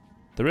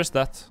 There is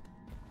that.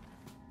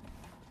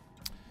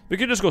 We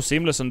could just go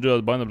Seamless and do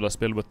a bindable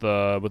build with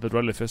the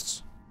Rally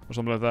Fists or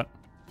something like that.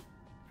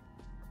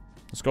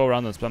 Let's go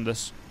around and spam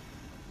this.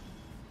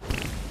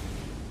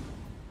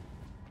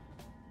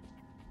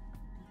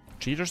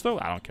 Cheaters though?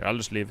 I don't care. I'll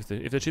just leave.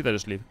 If they cheat, I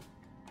just leave.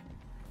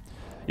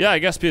 Yeah, I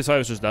guess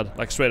PS5 is just dead.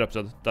 Like straight up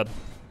dead.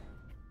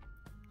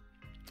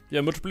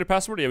 Yeah, multiplayer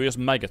password? Yeah, we use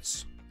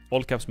maggots.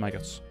 All caps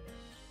maggots.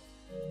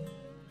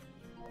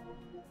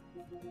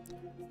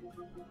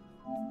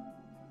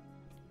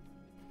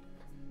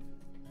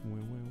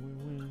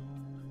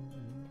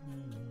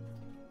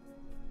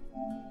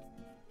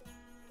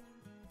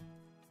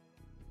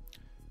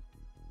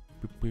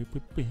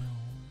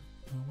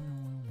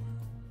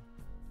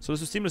 So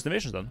this is seamless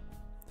innovations then.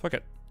 Fuck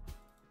it.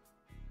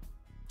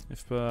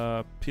 If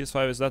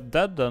PS5 is that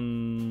dead,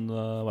 then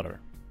whatever.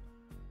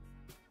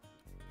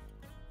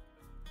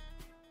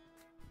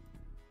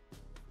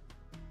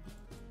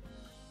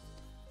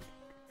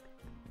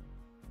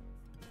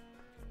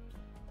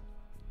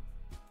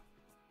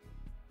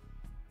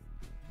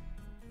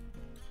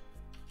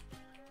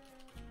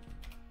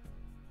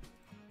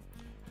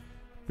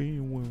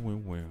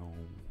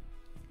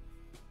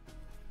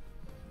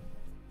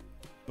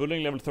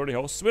 Bullying level 30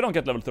 hosts. We don't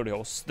get level 30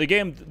 hosts. The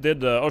game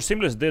did, or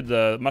Seamless did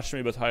match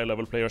me with high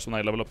level players when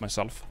I level up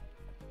myself.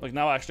 Like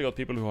now I actually got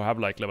people who have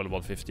like level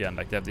 150 and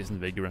like they have decent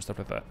vigor and stuff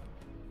like that.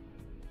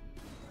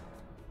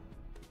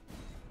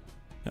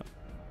 Yeah.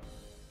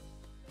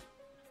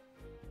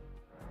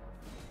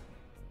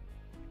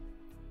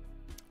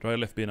 Try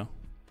left B now.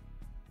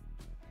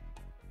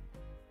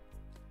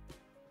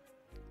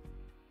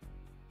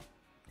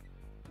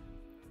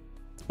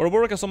 Or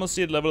work as someone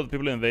see the level of the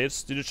people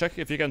invades. Did you check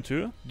if you can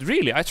too?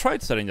 Really? I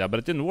tried setting that, but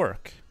it didn't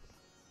work.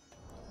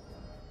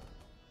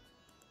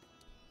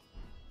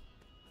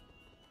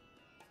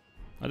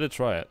 I did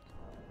try it.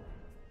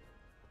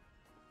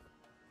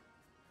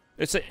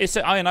 It's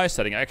an INI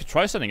setting. I could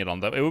try setting it on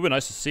that. It would be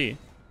nice to see.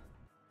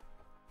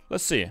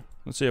 Let's see.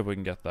 Let's see if we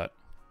can get that.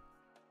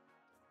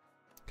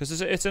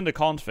 Because it's in the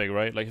config,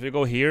 right? Like if you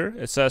go here,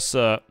 it says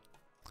I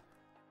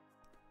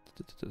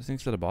think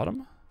it's at the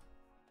bottom.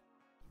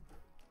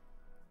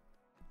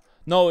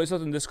 No, it's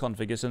not in this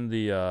config. It's in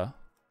the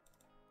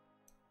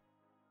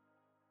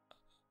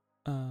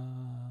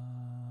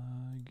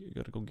you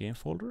gotta go game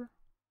folder.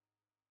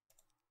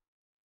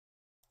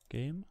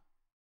 Game.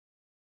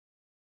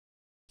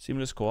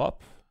 Seamless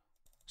co-op.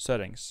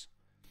 Settings.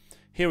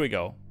 Here we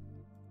go.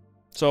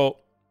 So,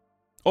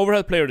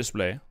 overhead player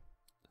display.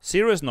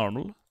 0 is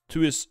normal.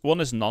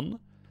 1 is none.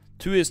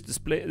 2 is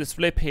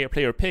display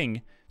player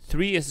ping.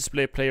 3 is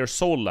display player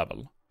soul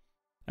level.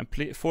 And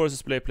 4 is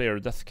display player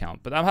death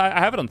count. But I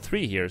have it on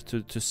 3 here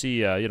to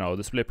see, you know,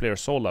 display player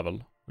soul level.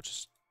 Which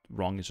is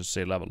wrong, it should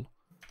say level.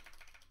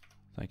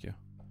 Thank you.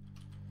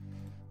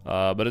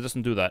 But it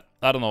doesn't do that.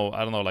 I don't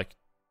know, like,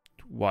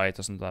 why it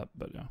doesn't that,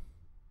 but yeah.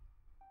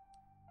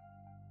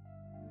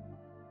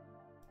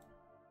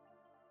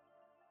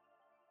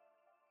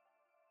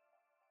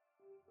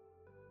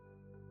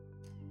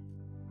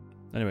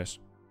 Anyways.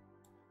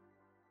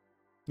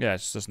 Yeah, it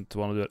just doesn't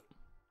want to do it.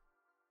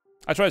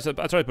 I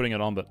tried putting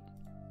it on, but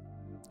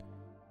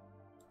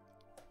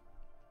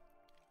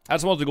I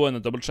just wanted to go in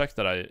and double check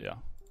that that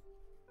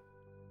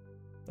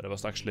it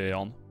was actually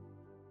on.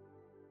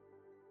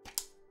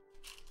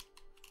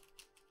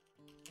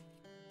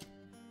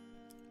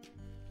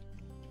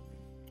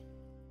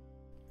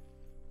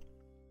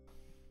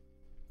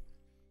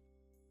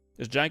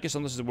 It's janky,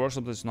 sometimes it works,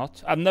 sometimes it's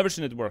not. I've never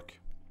seen it work.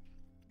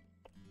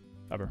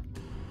 Ever.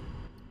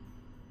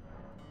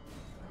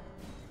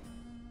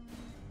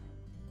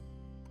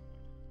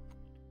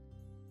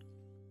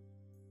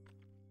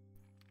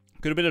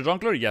 Could it be the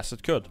Junkler? Yes,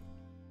 it could.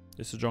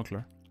 It's a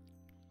Junkler.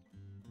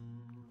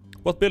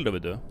 What build do we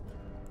do?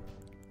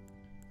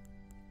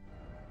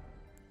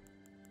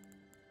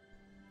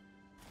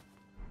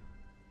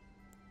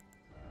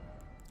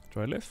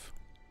 Dry leaf?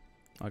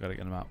 I gotta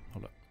get him out.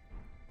 Hold up.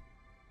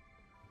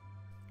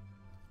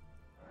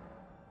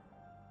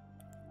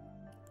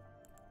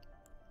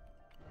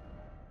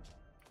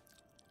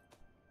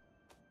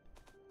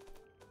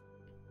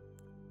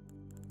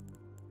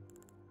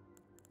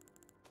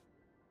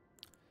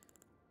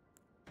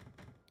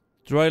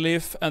 Dry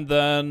leaf, and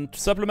then to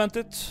supplement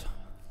it.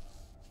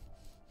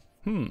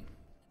 Ungun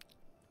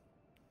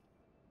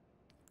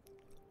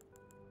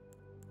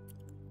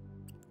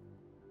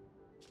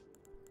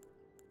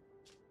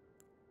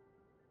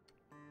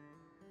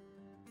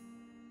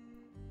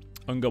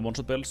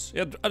one-shot builds.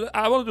 Yeah,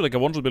 I want to do like a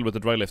one-shot build with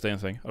the dry leaf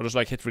anything. Or just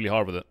like hit really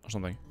hard with it or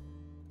something.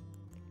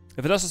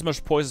 If it has as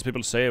much poise as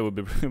people say, it would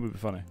be, it would be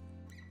funny.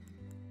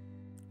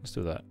 Let's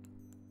do that.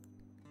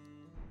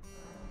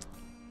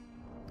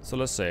 So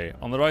let's say,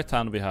 on the right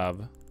hand we have...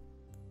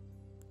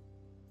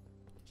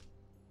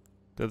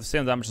 They have the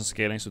same damage and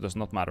scaling, so it does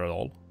not matter at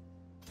all.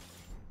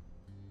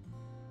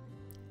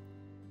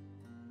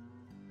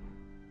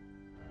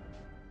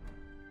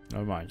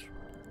 Never mind.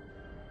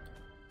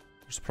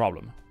 There's a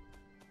problem.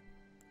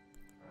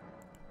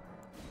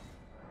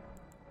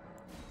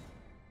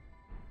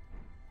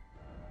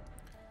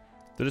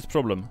 There is a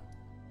problem.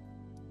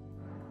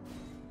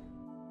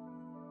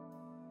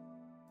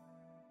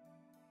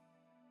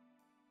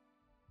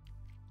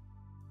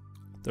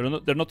 They're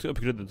not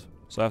upgraded,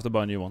 so I have to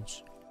buy new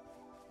ones.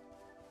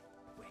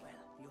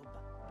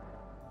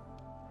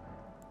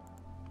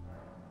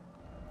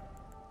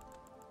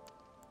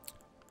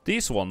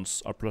 These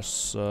ones are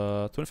plus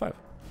 25.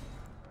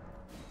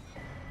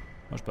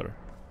 Much better.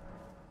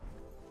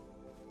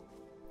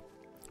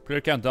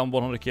 Player count down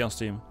 100k on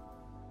Steam.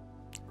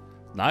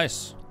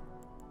 Nice.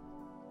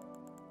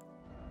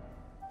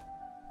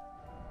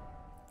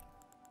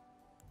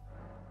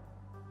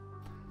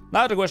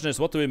 Now the question is,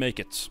 what do we make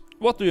it?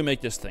 What do we make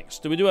these things?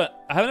 Do we do a...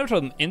 I have never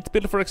tried an int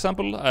build, for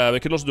example. We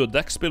could also do a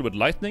dex build with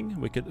lightning.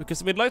 We could...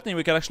 Because with lightning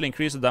we can actually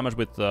increase the damage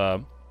with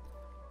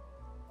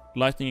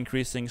lightning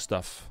increasing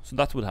stuff. So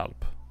that would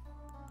help,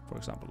 for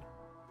example.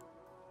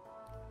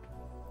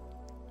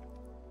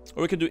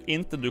 Or we could do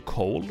int and do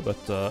cold, but...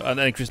 and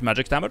then increase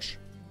magic damage.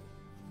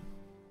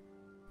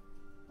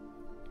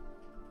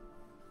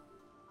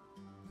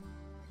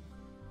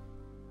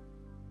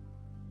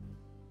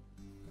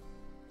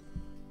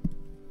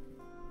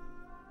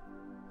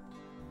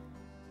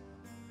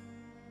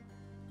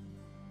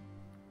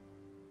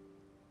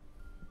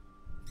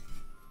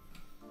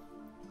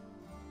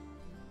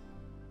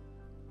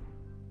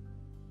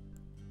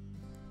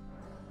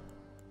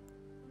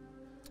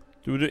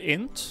 Do we do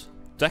int,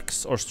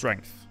 dex, or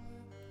strength?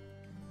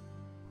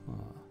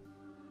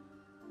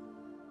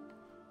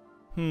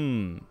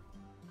 Should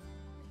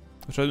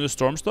I do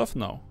storm stuff?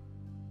 No.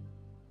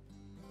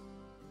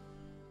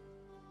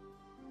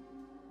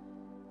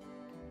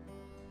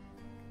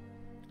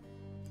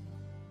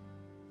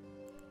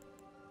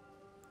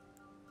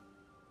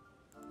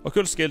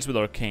 Occult scales with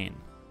arcane.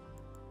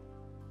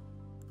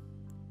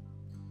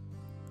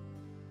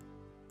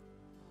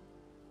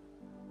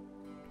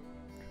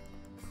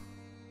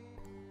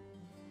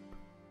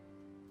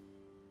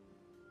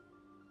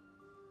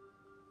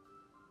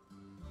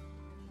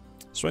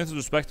 Strength is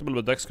respectable,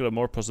 but Dex could have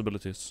more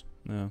possibilities.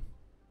 Yeah.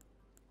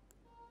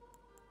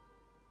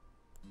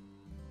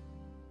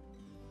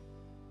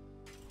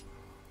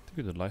 I think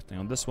we do lightning.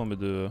 On this one we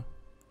do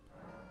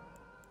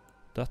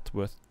that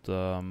with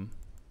we're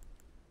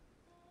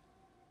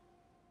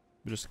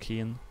just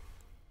keen.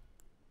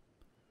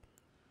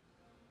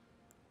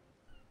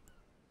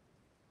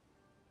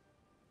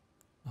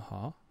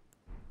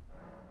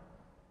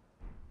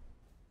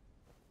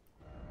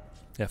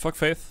 Yeah, fuck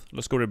Faith.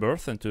 Let's go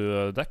Rebirth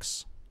into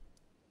Dex.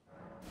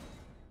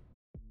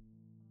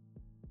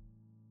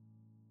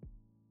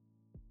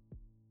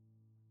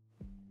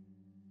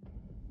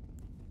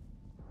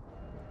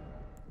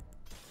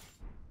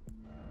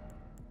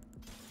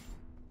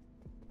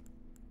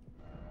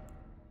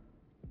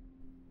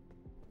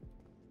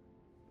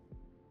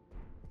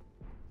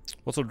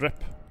 What's a drip?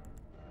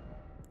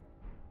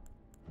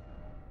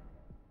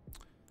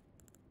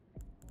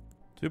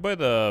 Do you buy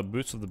the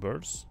boots of the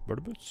birds?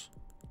 Bird boots?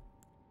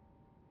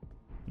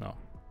 No.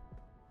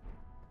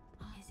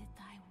 Is it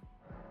time?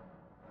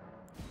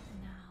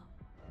 Now.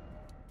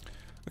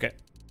 Okay.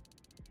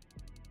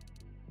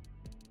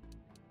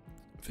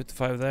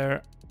 55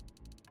 there.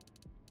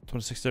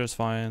 26 there is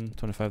fine.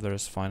 25 there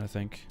is fine, I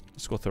think.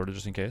 Let's go 30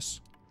 just in case.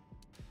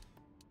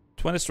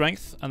 20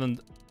 strength, and then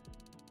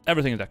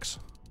everything in Dex.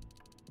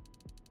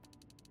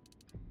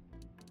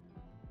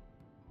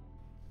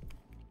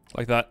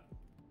 Like that.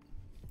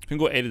 You can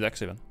go 80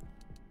 Dex even.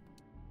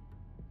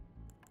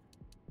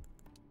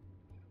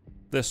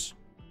 This.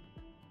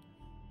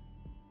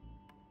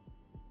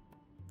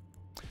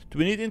 Do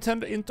we need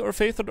int or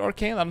faith or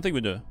arcane? I don't think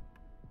we do.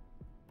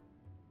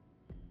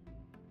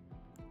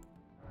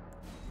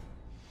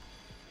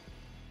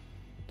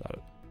 Got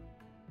it.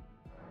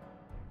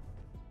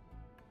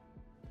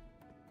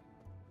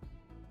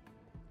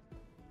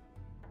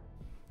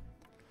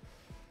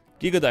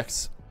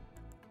 Gigadex.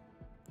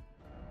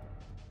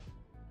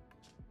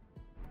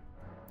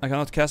 I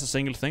cannot cast a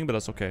single thing, but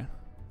that's okay.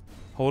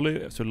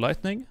 Holy to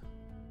lightning.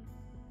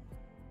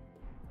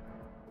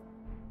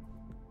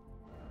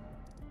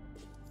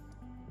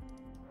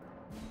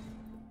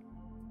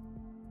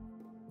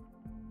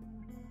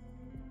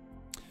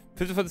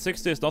 $55 to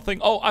 $60 is nothing.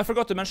 Oh, I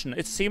forgot to mention,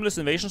 it's seamless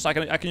invasion, so I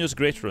can use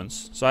great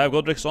runes. So I have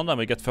Godric's on them,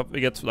 we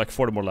get like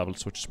 40 more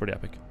levels, which is pretty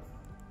epic.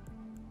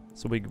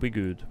 So we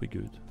good.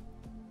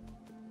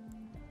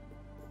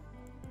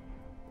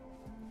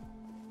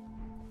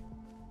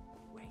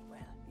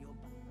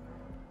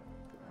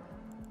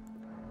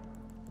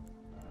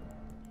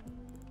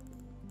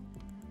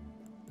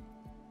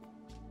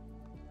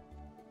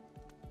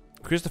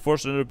 Increase the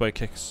force rendered by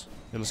kicks.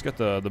 Yeah, let's get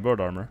the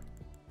bird armor.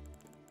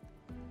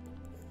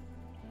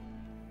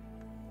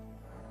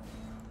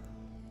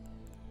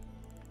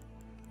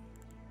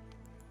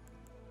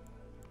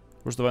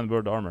 Where's the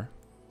bird armor?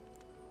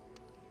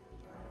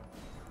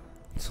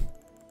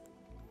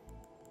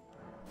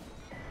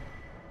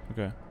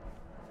 Okay.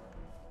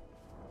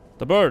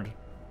 The bird!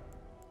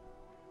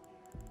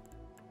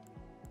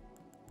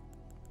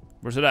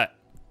 Where's it at?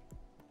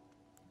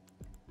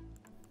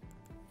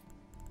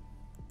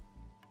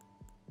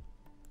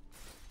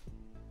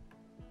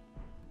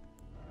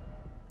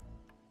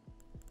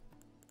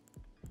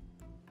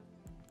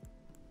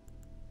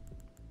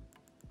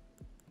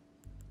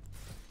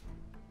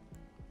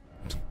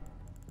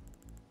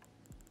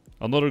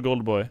 Another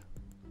gold boy.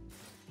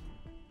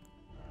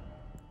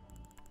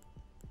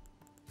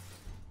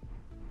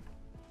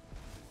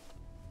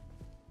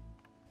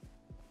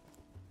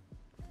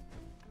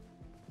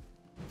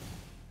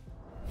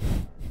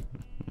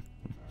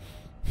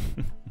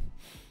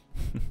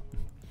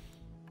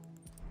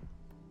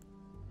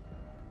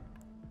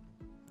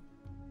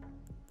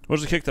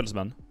 Where's the kick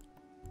talisman?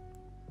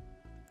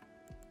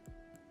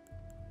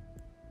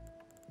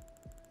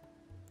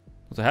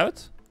 Does I have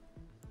it?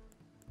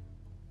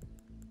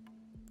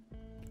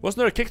 Wasn't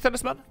there a kick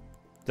talisman?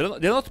 Did I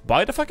not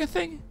buy the fucking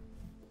thing?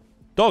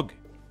 Dog.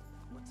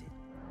 What's it?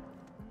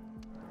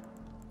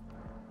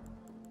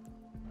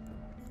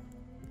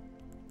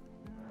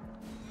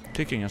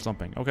 Kicking and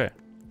stomping. Okay.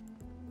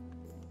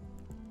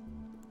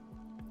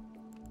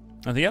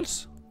 Anything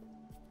else?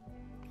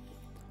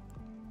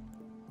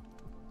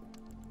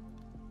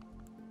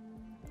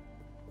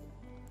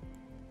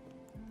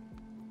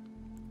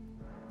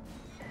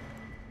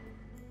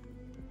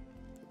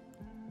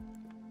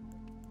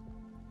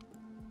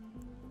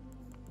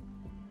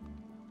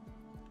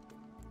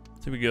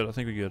 I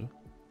think we're good.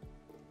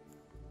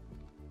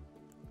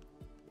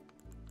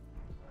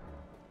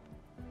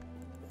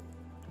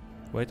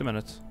 Wait a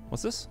minute.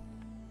 What's this?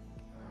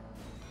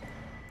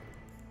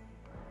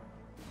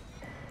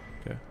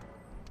 Okay.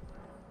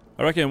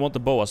 I reckon I want the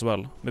bow as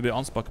well. Maybe an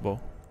unspuck bow.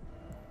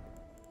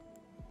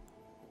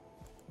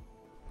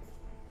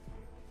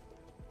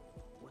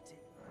 What's it?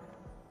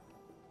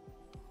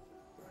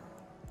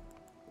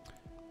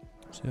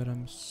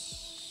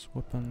 Serums,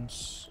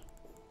 weapons.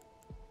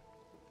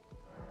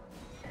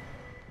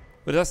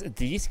 But that's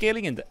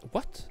descaling in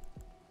what?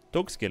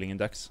 Dog scaling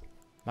index.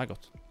 My god.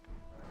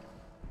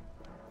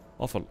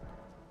 Awful.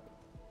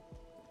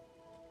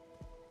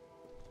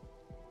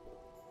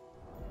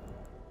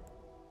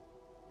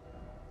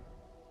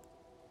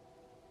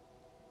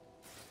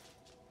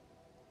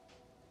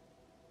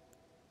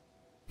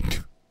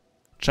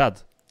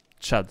 Chad.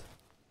 Chad.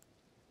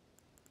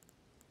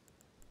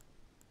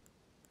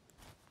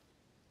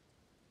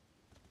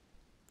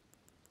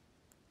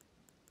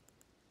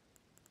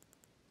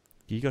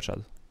 Giga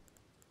Chad.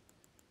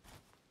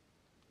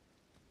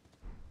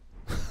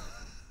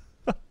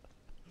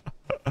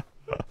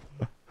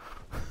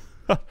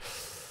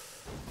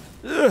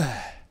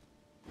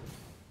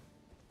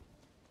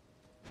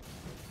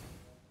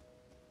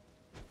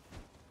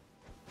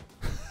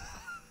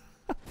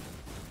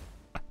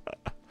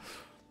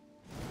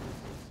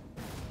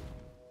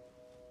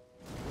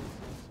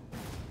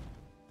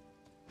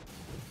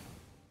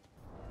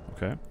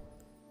 Okay.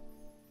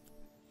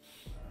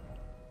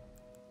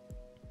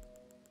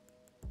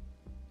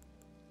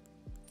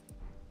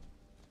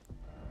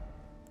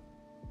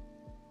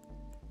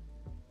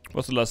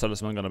 What's the last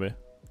talisman gonna be?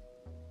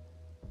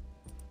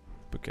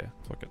 Okay,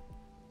 fuck it.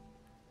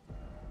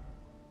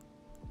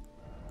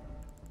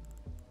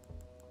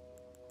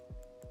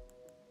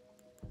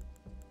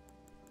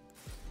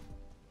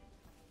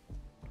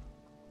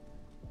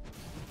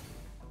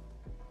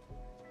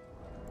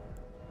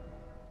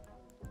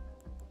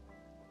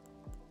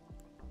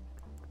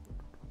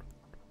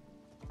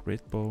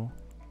 Great bow.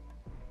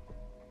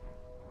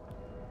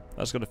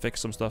 That's gonna fix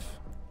some stuff.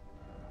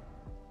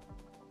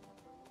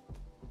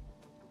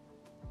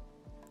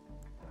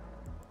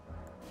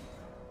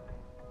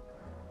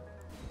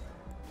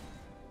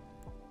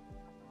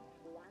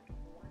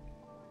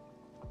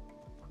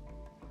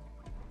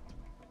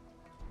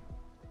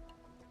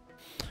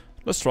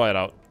 Let's try it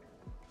out.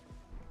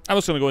 I'm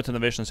just gonna go into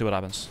innovation and see what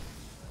happens.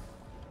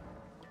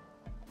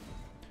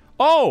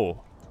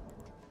 Oh!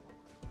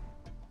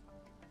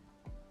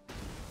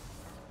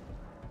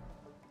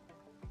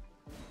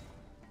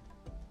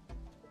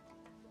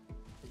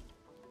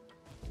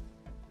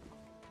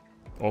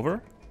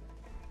 Over?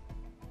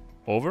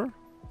 Over?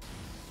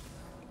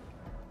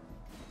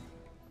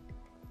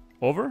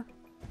 Over?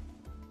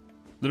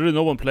 Literally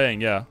no one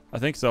playing, yeah. I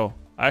think so.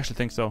 I actually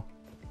think so.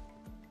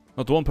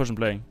 Not one person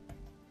playing.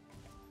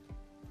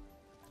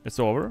 It's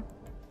over?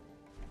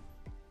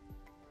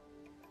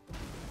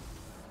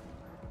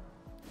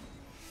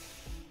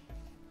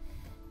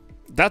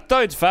 That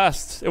died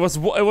fast. It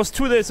was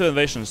 2 days of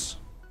invasions.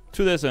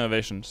 2 days of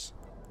invasions.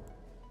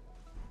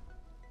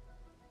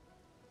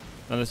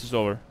 And this is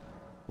over.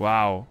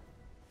 Wow.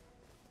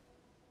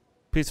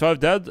 PS5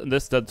 dead, and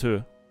this dead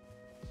too.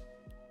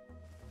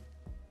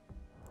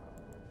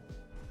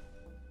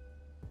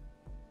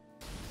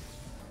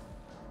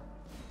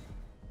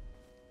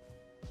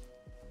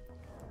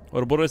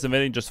 Ouroboros is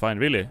invading just fine,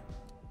 really.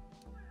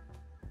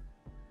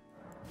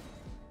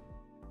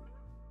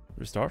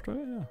 Restart? Oh,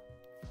 yeah.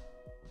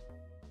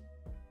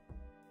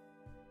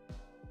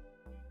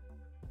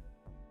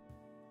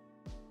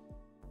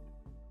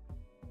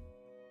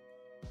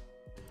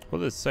 What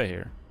does it say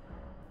here?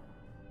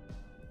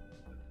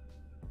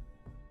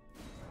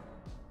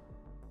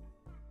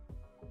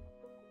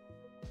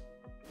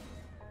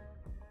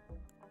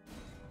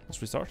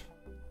 Let's restart.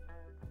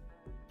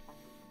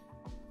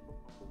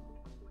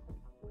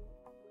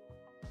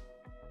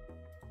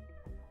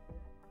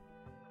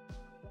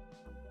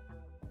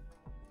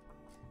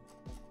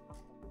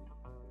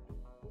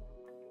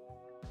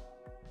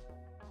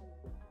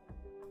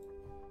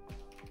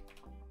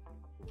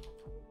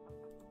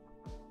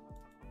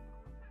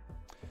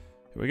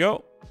 Here we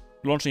go.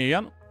 Launching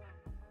again.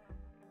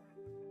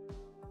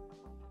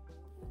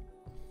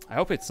 I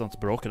hope it's not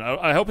broken.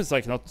 I hope it's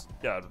like not,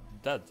 yeah,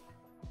 dead.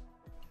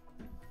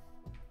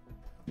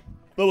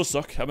 That will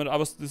suck. I mean,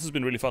 this has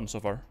been really fun so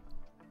far.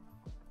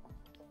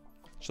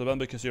 So then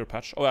because you're a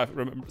patch. Oh, yeah,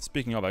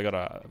 speaking of, I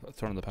gotta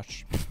turn on the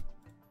patch.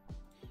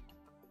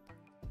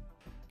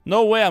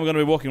 No way I'm gonna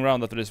be walking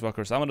around after these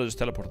fuckers. I'm gonna just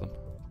teleport them.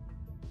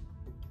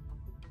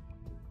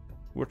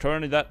 We're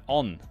turning that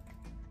on.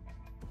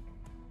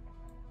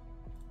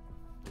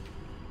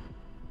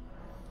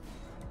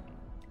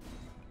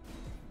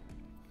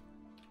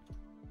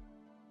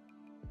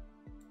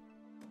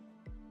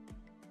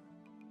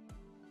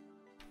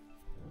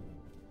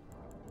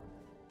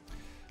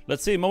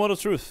 Let's see, moment of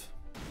truth.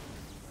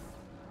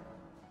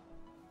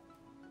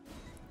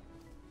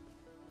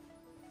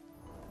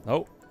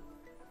 No.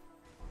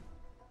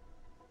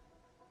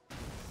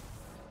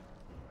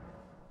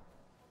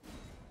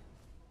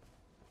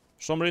 For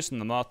some reason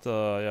I'm not,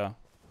 yeah.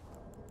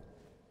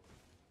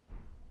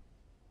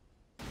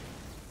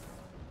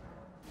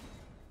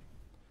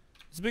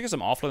 Is it because I'm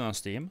offline on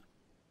Steam?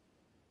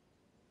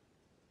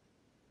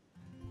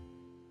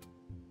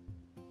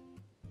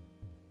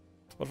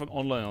 What if I'm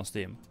online on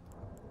Steam?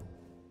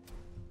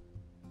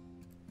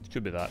 It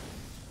could be that.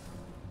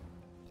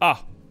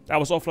 Ah! I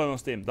was offline on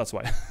Steam, that's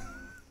why.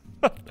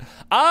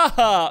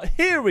 Ah!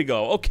 Here we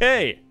go,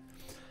 okay!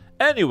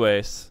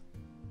 Anyways.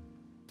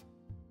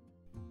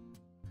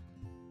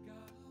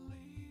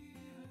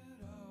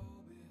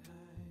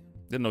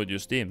 Didn't know it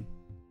used Steam.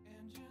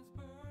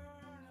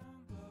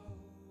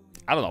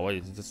 I don't know,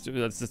 wait,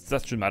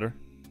 that shouldn't matter.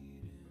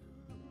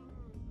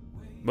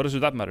 What does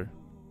that matter?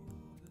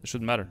 It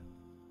shouldn't matter.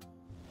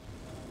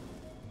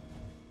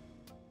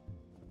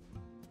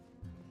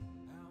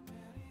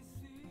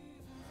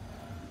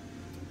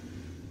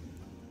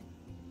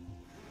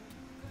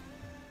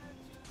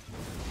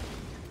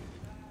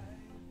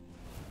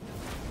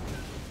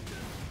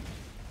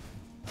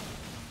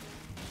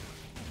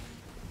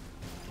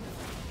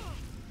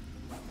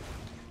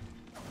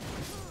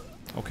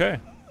 Okay.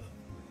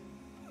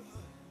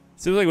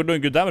 Seems like we're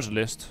doing good damage at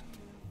least.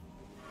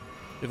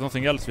 If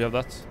nothing else, we have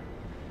that.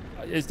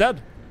 It's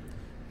dead.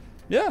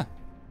 Yeah.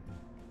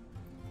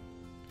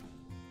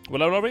 What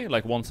level are we?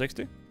 Like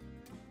 160?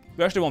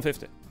 We're actually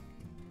 150.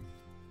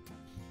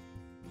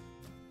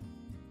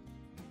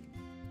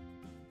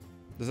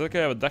 Does it okay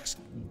have a Dex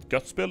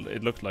Guts build?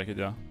 It looked like it,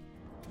 yeah.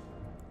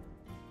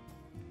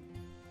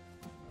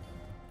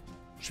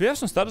 Should we have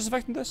some status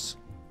effect in this?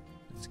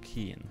 It's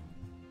keen.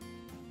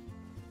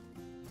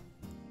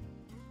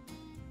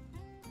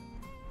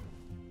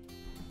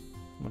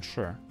 I'm not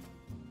sure.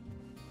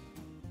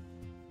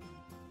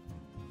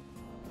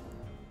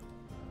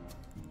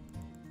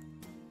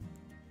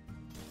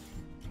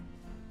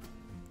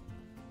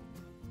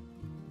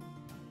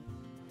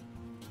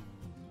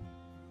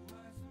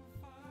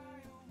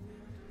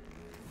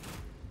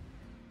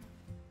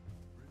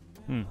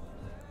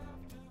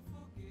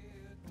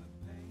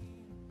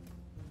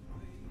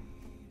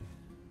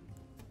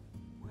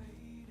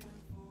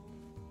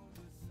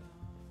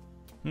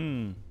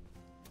 Hmm.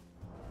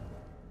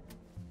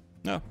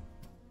 No.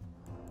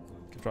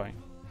 Keep trying.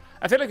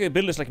 I feel like a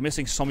build is like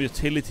missing some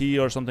utility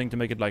or something to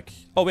make it like...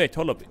 Oh wait,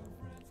 hold up.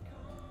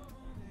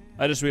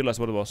 I just realized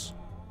what it was.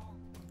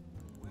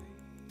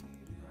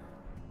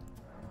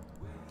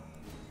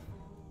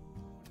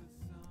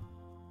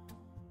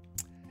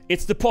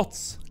 It's the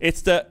pots.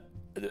 It's the...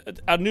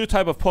 a new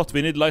type of pot.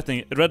 We need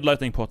lightning, red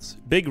lightning pots.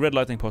 Big red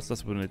lightning pots,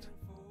 that's what we need.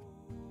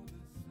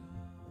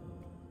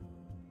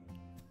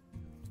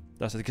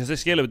 That's it, because they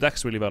scale with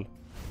Dex really well.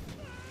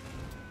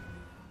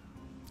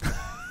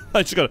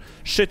 I just gotta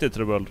shit into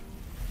the world.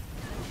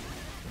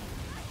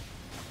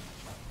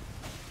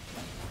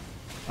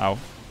 Ow.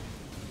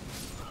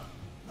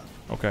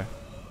 Okay.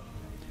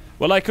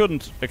 Well, I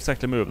couldn't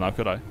exactly move now,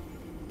 could I?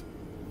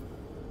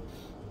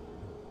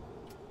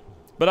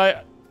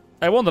 But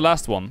I won the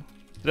last one.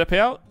 Did I pay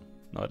out?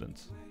 No, I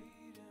didn't.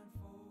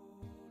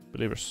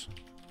 Believers.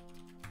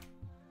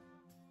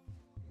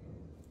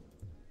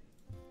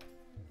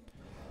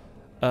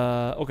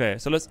 Okay,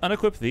 so let's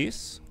unequip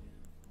these.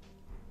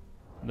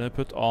 Then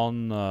put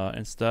on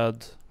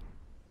instead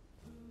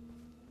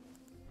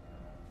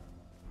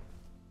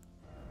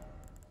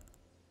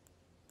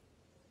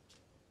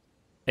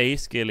A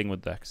scaling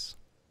with Dex.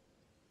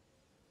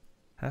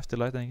 Hefty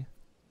lightning.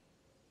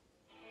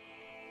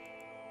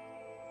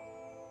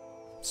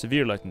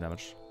 Severe lightning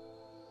damage.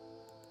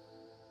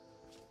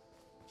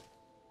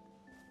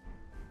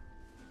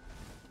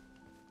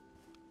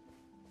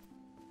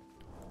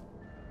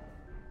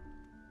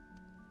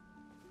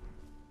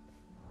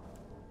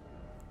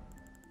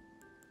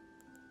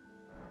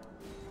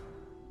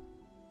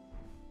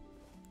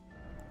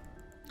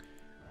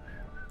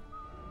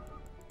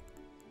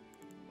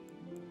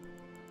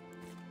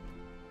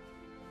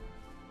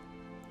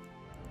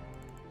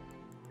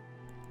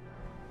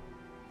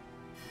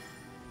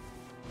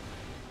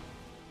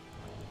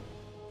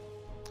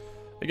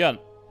 Again.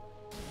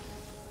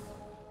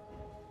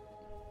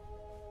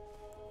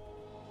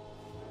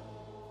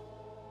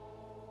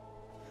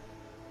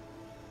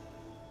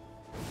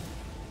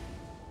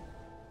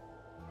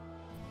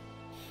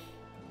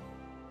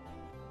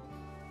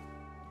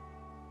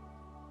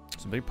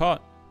 It's a big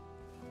pot.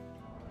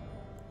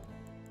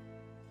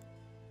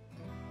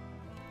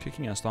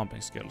 Kicking and stomping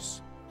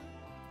skills.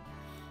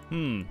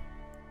 Will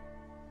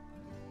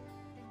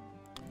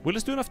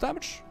this do enough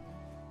damage?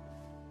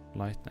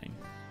 Lightning.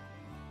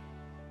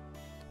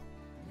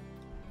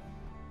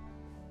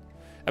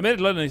 I made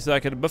it lightning so I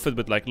could buff it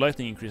with like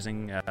lightning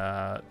increasing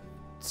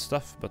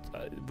stuff, but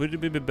would it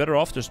be better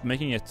off just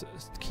making it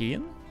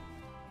keen?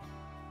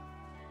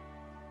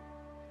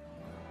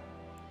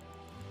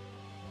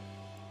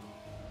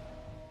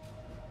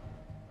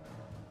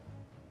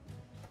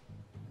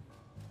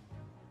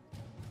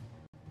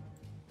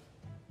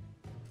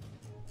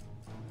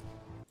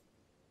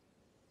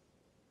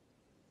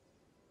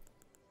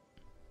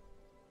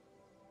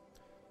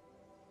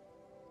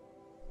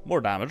 More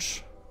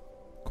damage.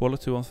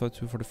 Quality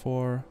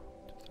 15244.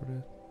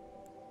 230.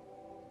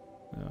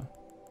 Yeah.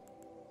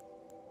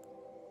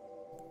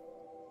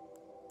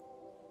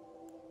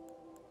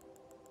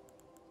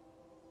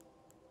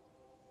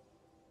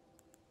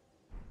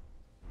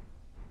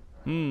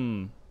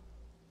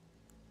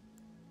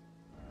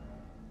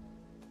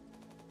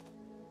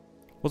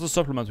 What's a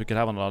supplement we could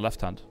have on our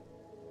left hand?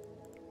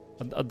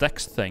 A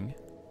dex thing.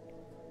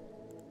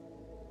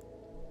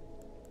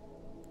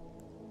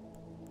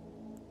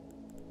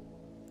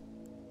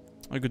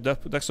 I could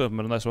dex up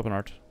with a nice weapon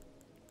art.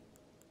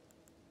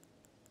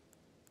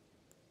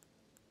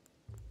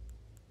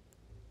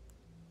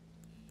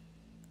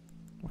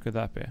 What could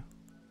that be?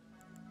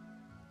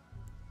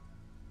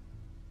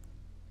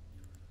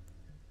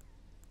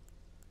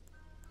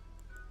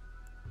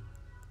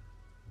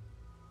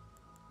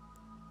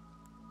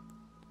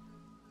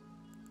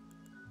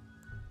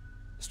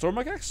 Storm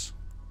axe?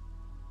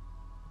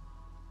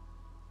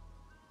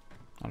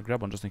 I'll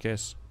grab one just in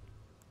case.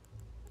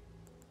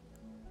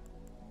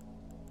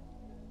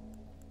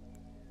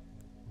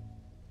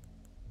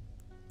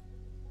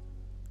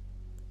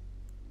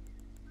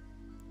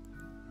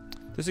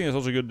 This thing is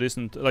also good,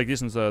 decent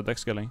deck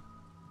scaling.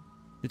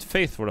 Need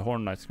Faith for the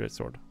Horn Knight's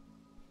Greatsword.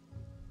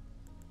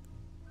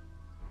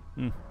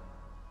 Hmm.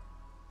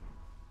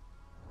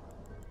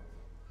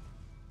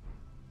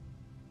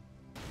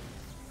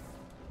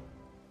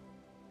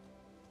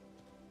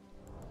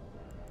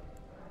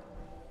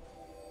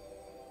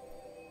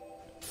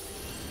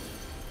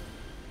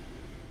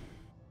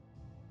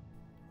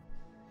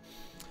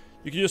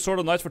 You could use Sword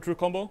of Knight for true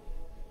combo?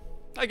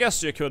 I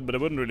guess you could, but it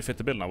wouldn't really fit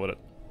the build now, would it?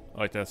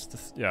 Like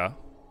this, yeah.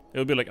 It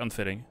would be like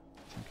unfitting.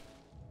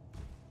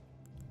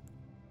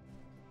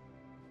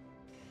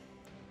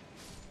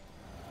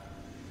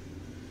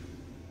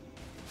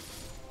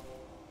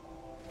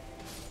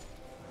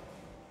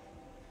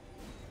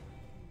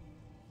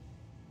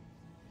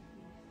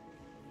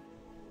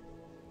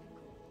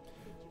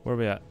 Where are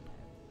we at?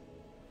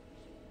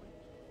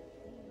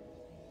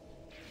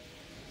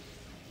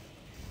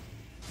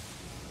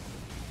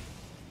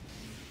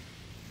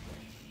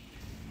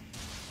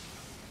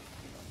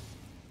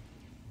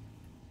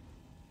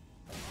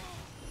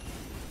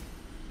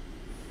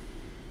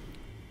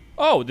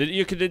 Oh,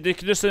 they could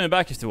just send me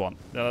back if you want.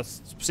 Yeah,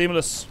 that's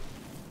seamless.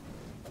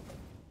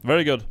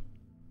 Very good.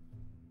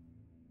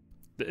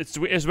 It's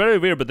very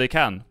weird, but they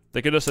can.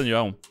 They could just send you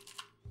home.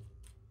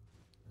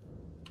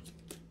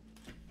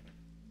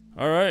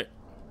 All right.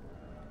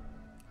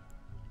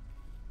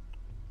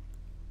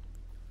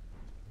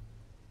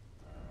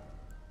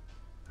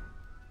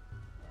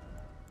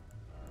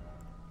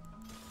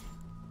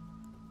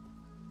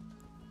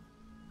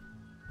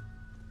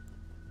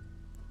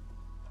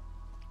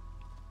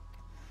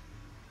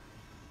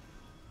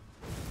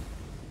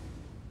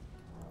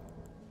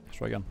 Let's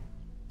try again.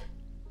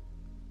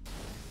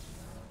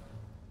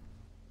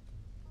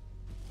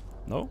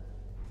 No?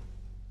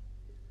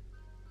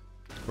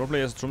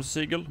 Roleplay as a Tromsø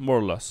Seagull? More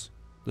or less.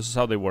 This is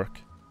how they work.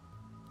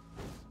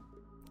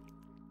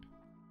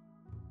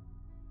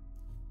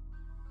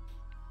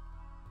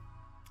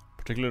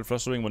 Particularly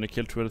frustrating when you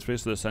kill 2 out of 3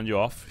 so they send you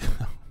off.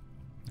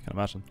 I can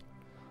imagine.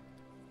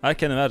 I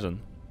can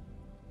imagine.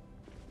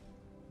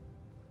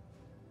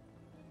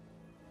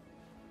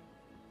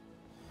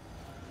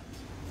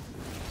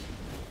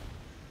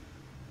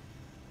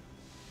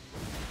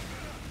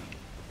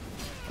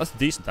 That's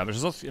decent damage.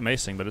 It's not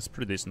amazing, but it's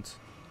pretty decent.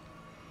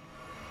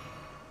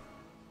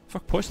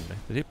 Fuck, poison me.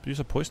 Did he use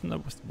a poison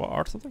with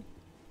art or something?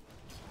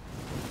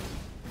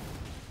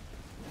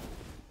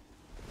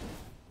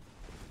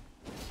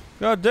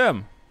 God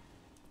damn.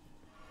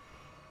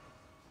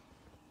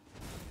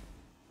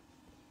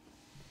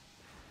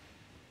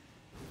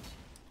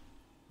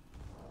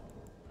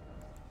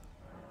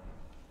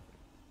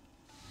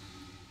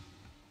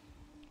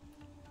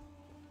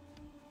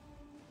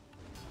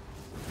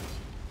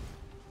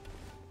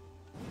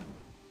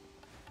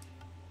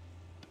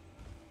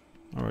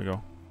 There we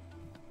go.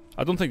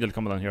 I don't think they'll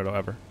come down here though,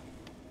 ever.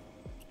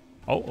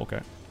 Oh,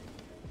 okay.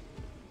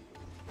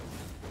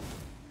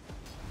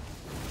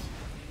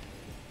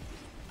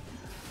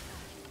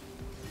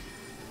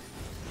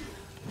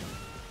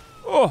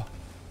 Oh!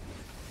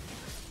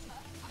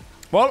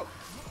 Well...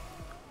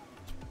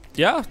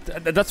 yeah,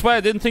 that's why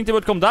I didn't think they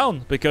would come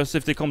down. Because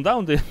if they come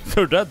down,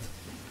 they're dead.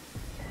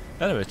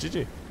 Anyway,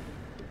 GG.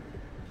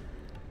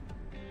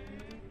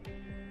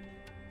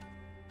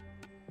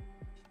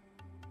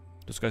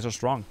 These guys are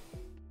strong.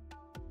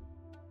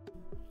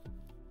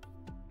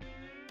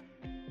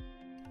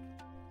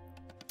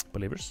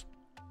 Believers.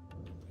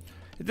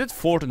 It did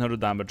 1400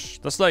 damage.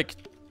 That's like...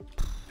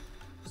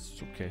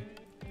 it's okay.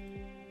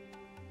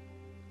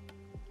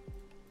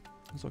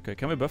 It's okay.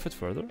 Can we buff it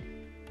further?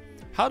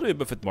 How do we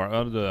buff it more?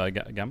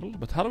 Gamble?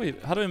 But how do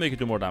we make it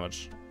do more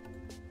damage?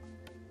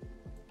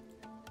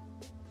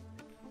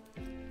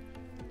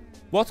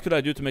 What could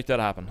I do to make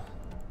that happen?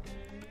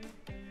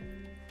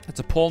 It's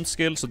a pawn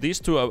skill, so these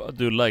two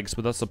do legs,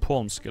 but that's a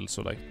pawn skill,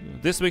 so like...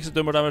 this makes it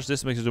do more damage,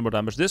 this makes it do more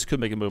damage, this could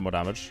make it do more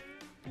damage.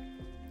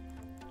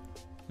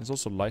 There's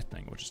also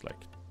lightning, which is like...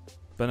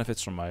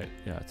 benefits from my,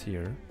 yeah,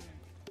 tier.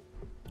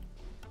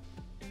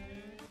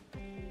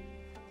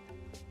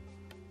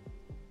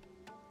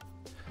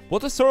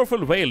 What does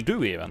Sorrowful Whale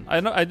do even?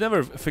 I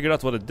never figured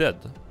out what it did.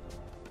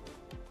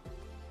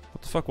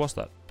 What the fuck was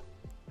that?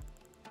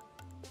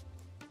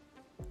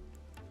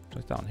 It's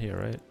like down here,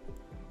 right?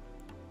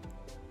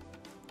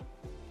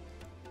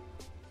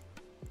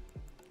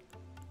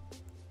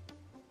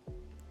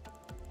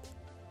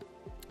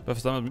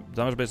 Buffs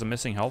damage based on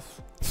missing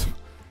health?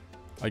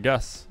 I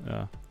guess,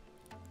 yeah.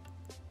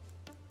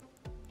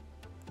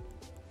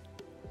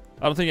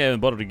 I don't think I even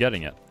bothered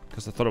getting it,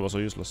 because I thought it was so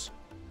useless.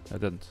 I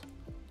didn't.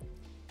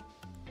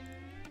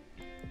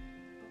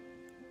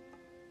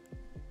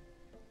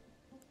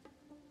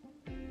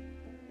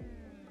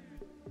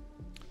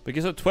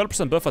 Because a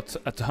 12% buff at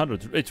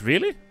 100. It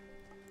really?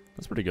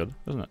 That's pretty good,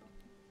 isn't it?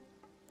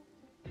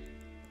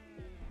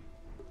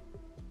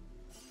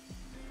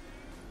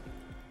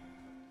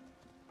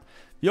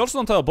 You also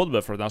don't have a body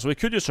buff right now, so we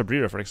could use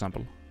Sabrina, for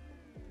example.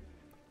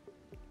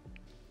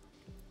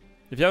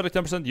 If you have like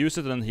 10%, use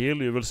it and then heal,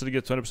 you will still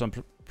get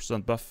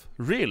 20% buff.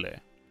 Really?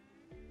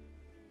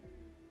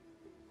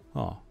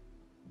 Oh.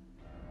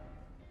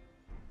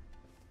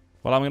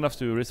 Well, I'm gonna have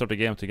to restart the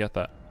game to get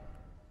that.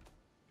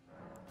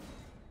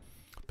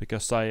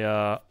 Because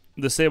I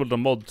disabled the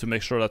mod to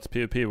make sure that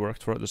PvP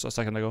worked for just a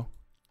second ago.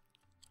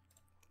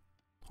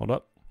 Hold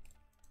up.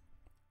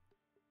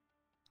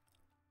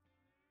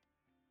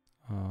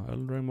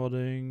 Elden Ring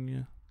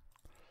modding.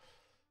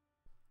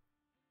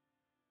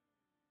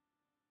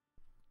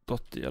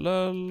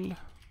 .dll.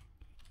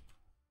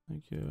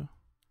 Thank you.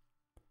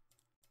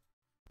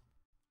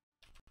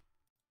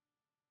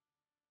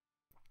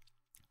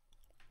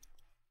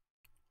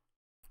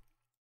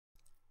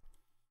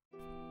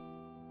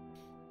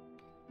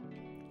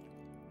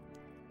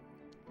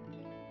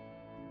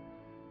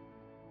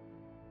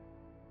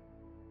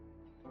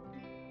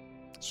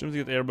 Assume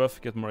to get air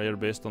buff, get more air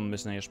based on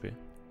missing HP.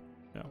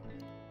 Yeah.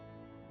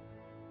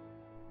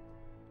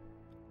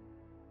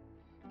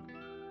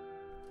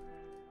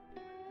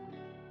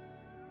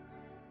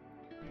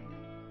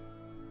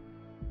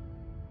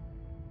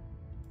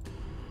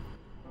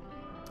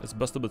 It's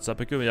busted with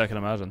seppuku? Yeah, I can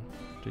imagine.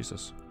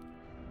 Jesus.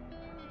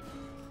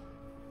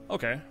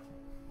 Okay.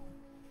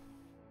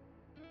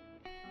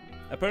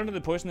 Apparently the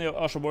poisoning of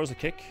Ashabor is a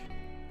kick.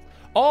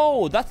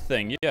 Oh, that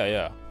thing! Yeah,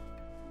 yeah.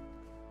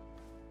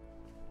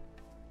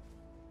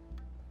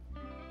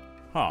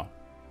 Huh.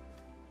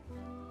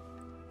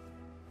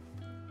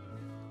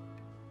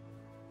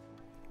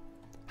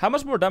 How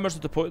much more damage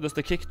does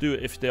the kick do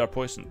if they are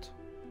poisoned?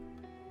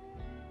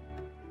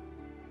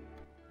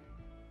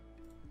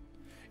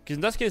 Because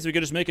in that case, we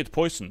could just make it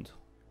poisoned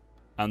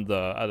and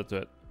add it to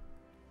it.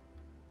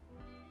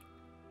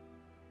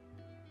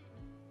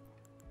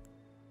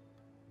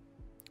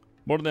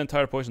 More than the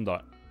entire poison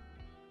die.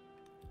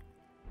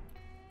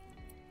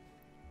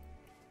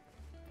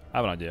 I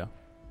have an idea.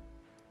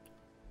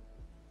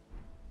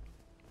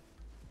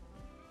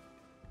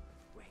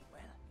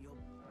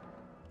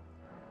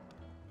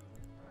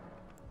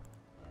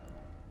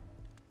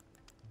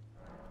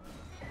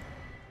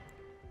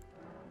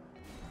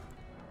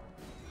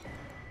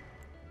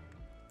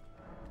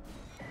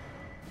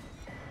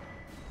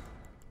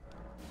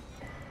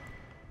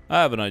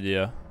 I have an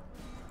idea.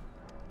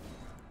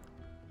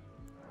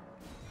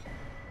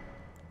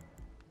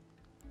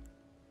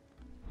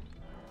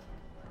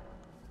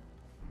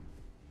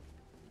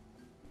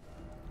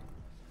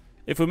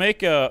 If we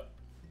make a...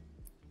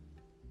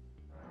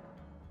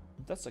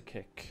 That's a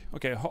kick.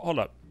 Okay, hold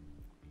up.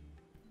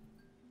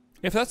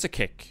 If that's a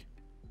kick,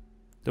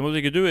 then what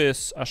we could do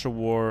is Asher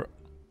War...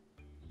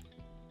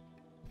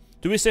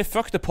 Do we say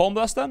fuck the palm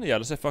blast then? Yeah,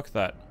 let's say fuck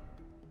that.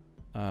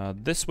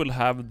 This will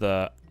have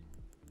the...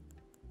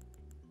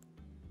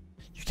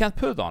 You can't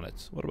put it on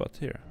it. What about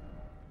here?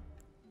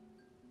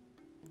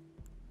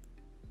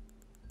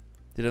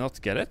 Did I not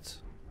get it?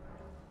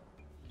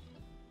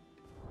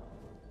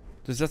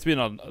 Does that mean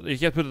on... You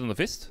can't put it on the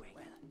fist?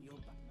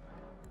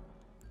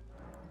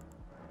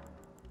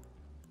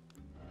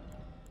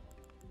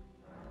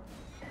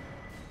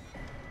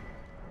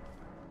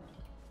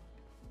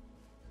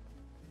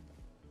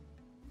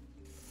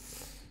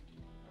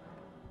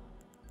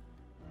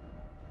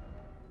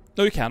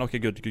 No, you can. Okay,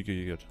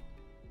 good.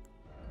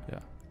 Yeah.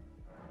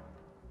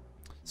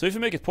 So if you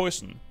make it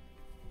poison...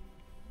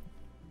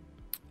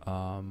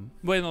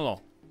 Wait,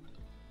 no.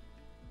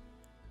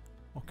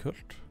 Occult?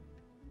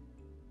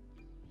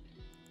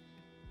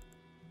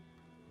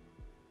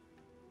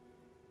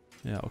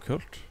 Yeah,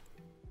 occult.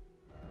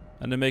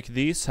 And they make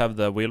these have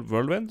the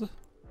whirlwind.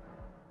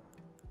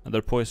 And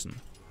they're poison.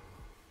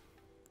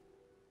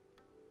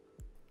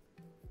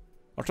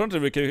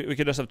 Alternatively, we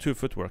could just have 2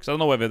 footworks. I don't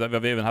know whether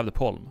we even have the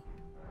palm.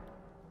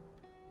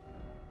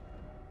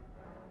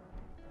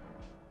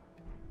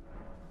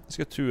 Let's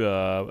get 2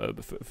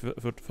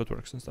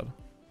 footworks instead.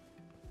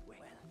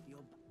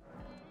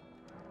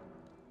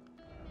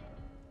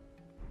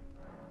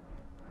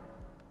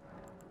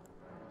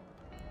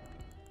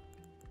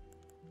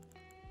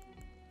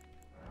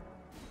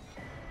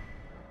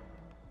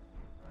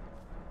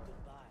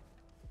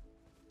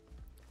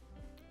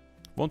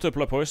 One to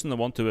apply poison and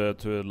one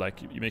to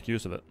like you make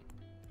use of it.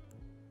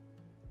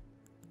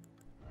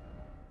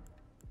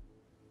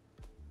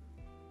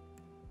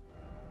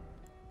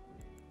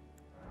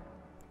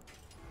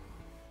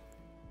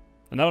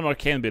 And now an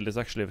arcane build is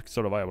actually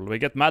sort of viable. We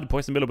get mad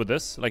poison build up with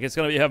this. Like it's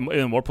gonna have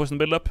even more poison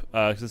build up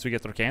since we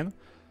get arcane,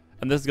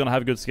 and this is gonna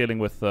have good scaling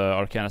with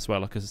arcane as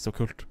well because it's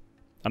occult,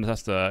 and it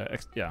has the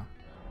yeah,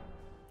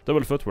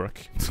 double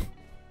footwork.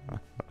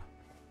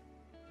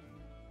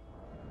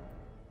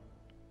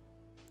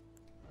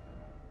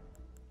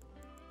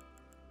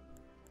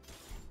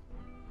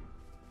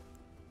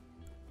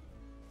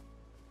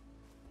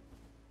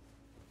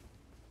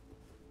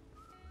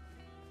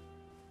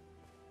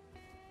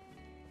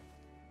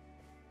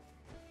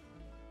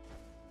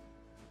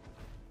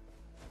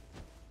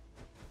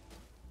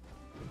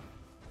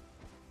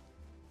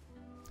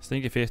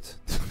 Sneaky feet.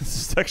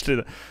 This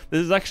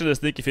is actually the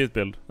sneaky feet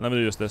build, and I'm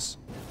gonna use this.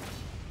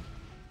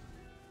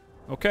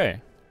 Okay.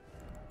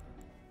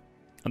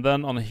 And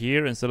then on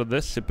here, instead of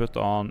this, you put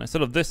on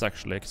instead of this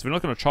actually, because we're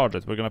not gonna charge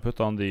it, we're gonna put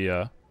on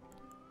the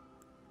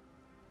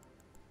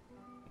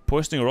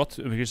Poisoning rot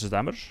increases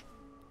damage.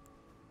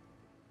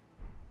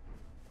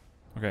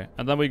 Okay,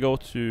 and then we go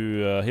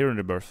to Hearing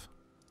Rebirth.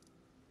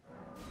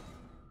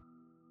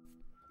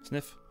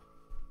 Sniff.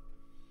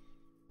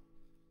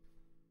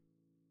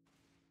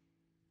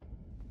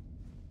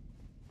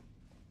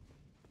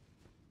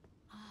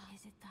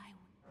 Is it thy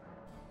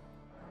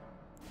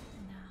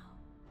now?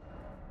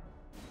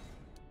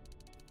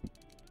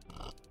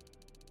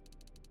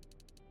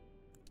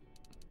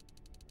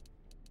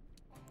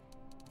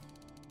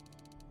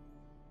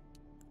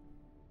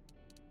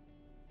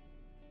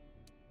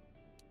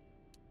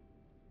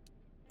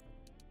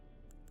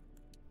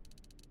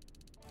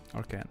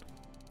 Arcane.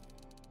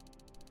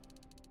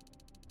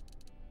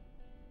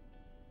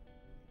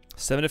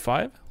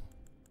 75?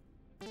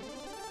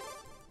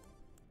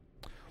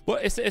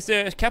 What is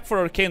the cap for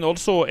Arcane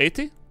also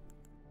 80?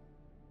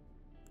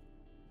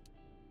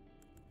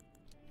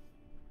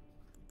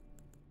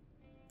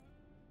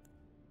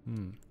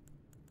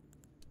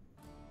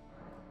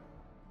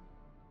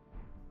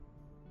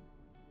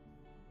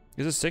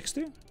 Is it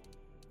 60?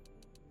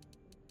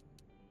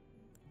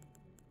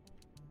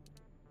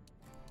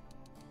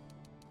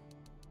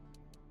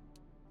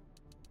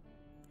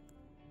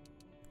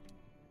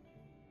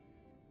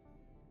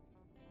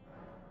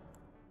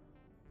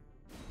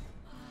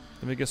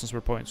 Let me get some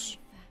spare points.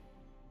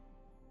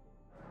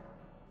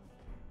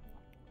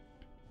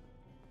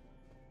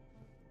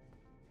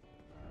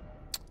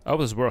 I hope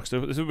this works.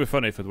 This would be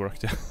funny if it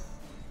worked.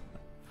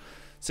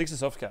 60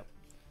 soft cap.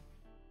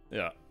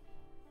 Yeah.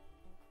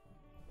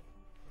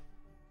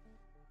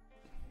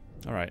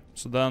 Alright,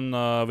 so then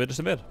we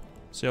just mid.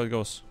 See how it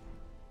goes.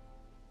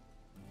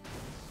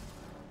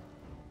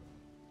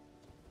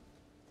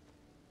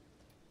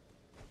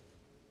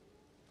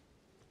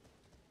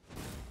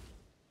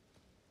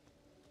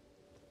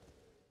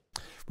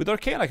 With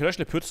Arcane, I could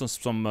actually put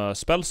some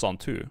spells on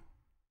too.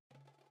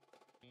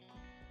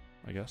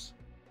 I guess.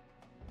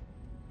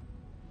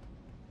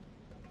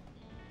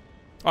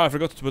 Oh, I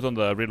forgot to put on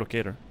the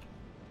relocator.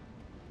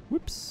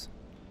 Whoops.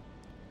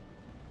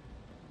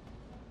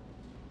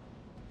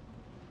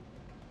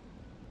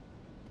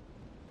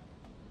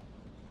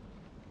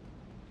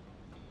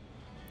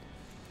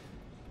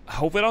 I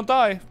hope we don't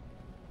die.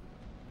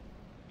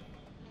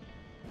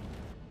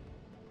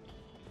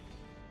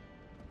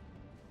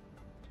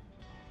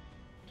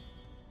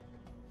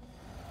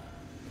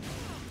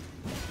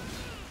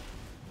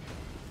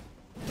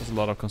 A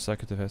lot of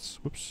consecutive hits.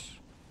 Whoops.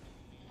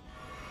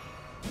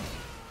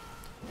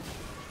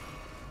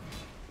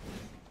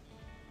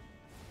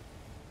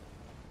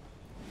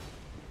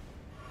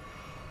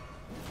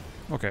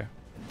 Okay.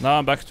 Now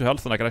I'm back to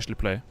health and I can actually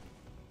play.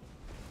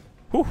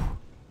 Whew.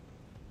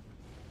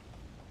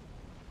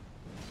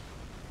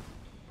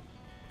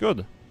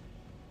 Good.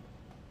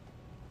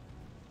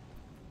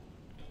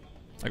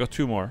 I got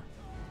 2 more.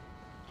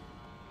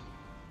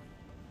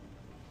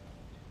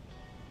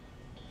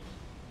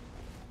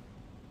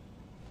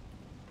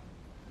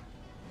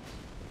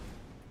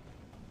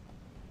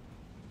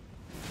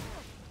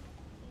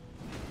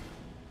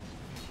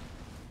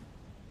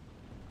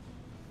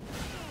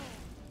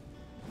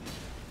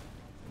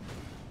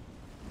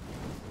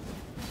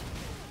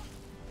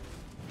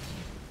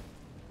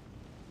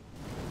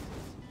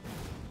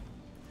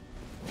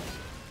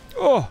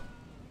 Oh!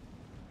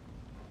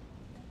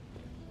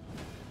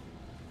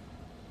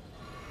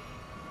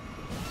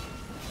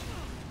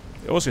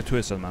 You always get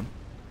twisted, man.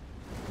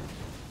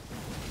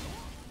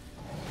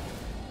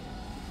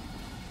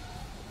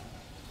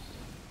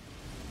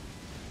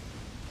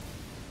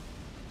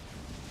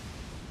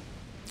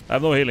 I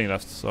have no healing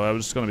left, so I'm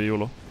just gonna be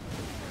YOLO.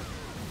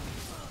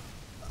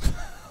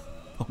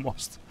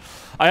 Almost.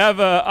 I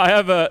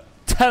have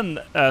 10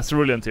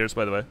 cerulean tears,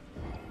 by the way.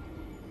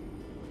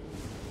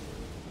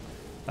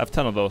 I have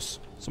 10 of those,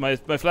 so my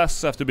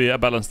flasks have to be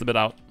balanced a bit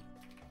out.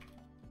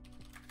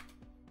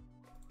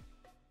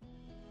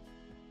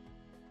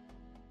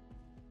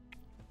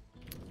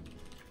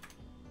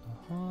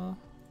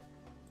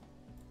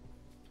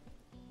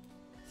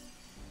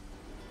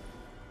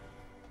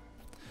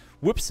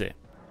 Whoopsie.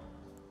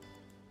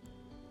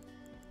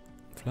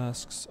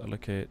 Flasks,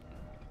 allocate.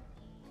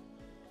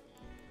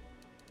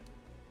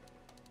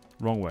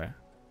 Wrong way.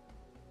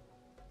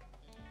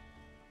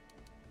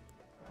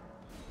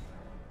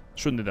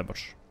 Shouldn't need that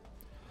much.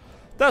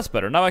 That's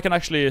better. Now I can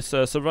actually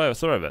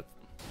survive it.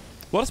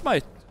 What's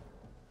my...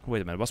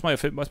 Wait a minute. What's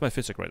my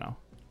physic right now?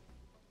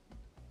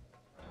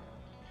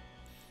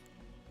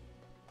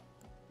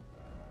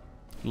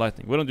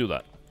 Lightning. We don't do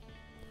that.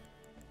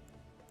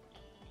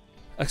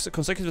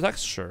 Consecutive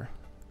attacks? Sure.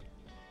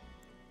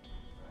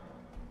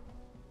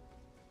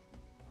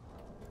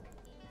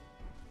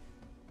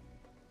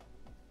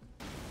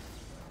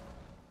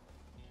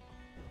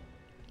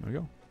 There we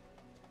go.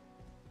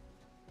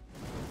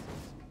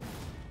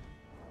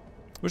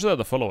 We should have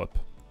the follow-up.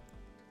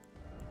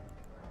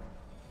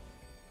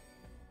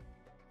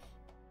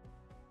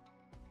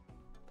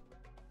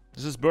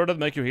 Does this bird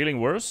make your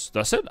healing worse?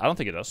 Does it? I don't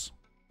think it does.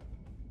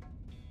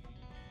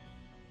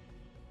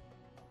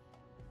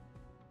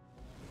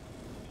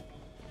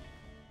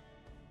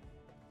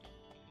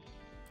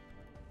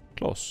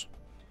 Close.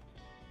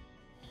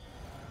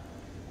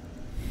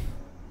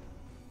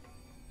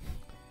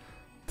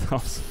 That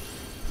was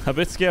a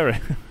bit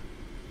scary.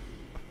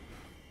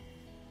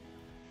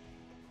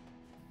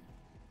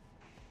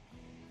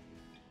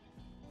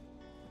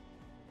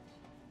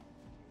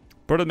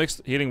 Bird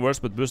makes healing worse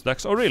but boost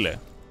dex. Oh really?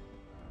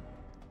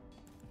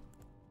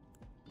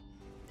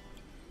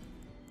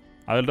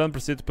 I will then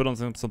proceed to put on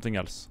something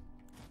else.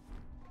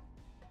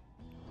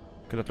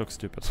 Okay, that looks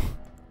stupid.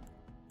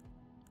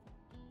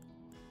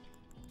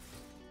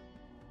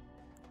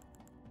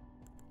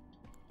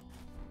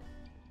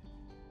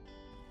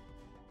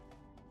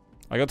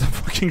 I got the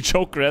fucking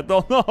Joker head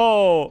on.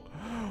 No!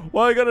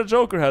 Why I got a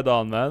Joker head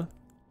on, man?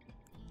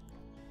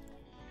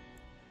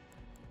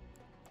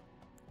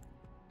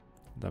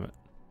 Damn it.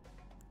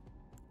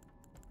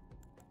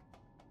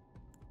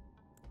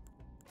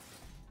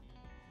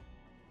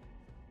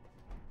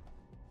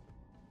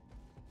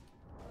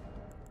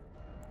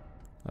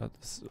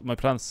 That's my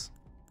plans.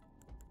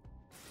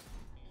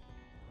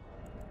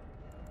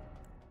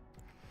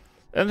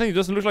 Anything that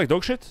doesn't look like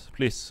dog shit,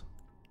 please.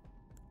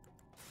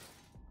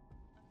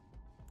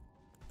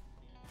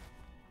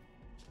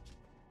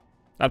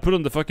 I'll put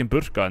on the fucking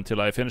burqa until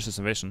I finish this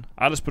invasion.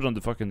 I'll just put on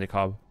the fucking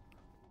niqab.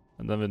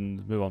 And then we'll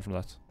move on from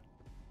that.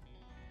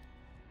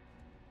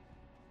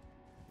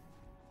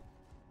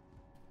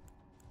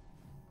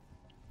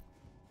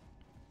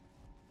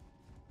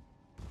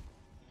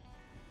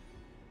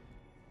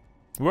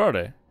 Where are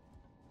they?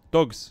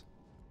 Dogs.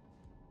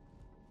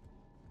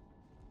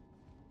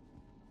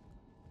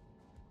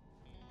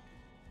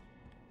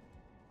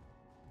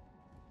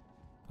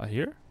 I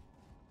hear?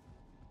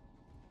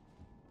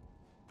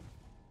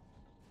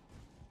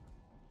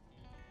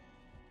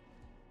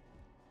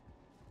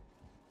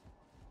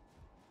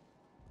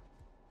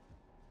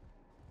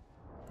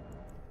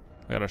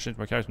 I gotta change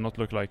my character to not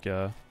look like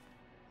some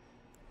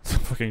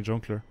fucking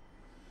junkler.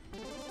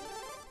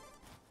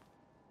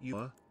 You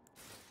are?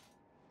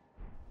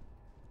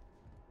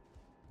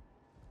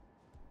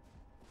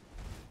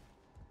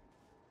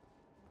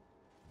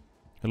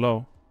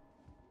 Hello?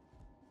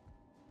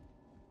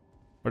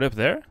 Are they up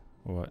there?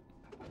 Or what?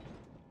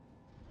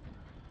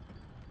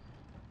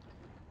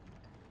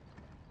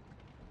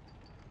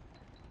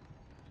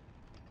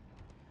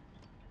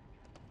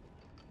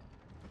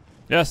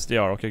 Yes, they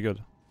are. Okay,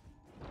 good.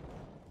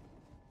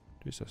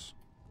 Jesus.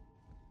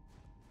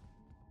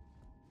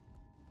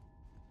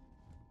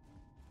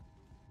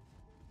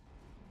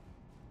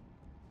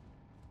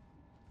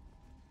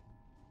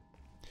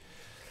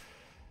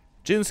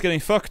 Jin's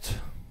getting fucked.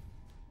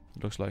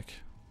 It looks like.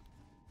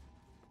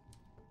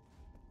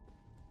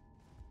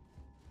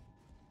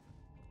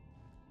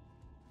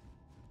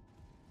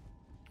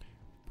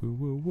 Woo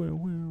woo woo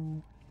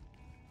woo.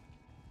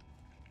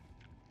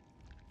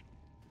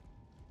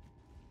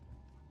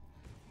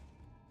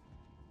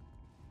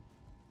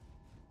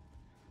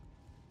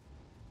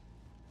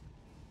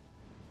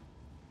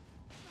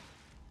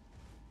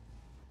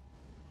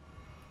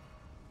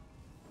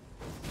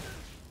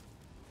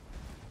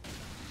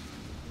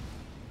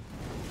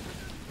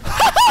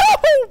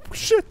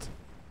 Shit!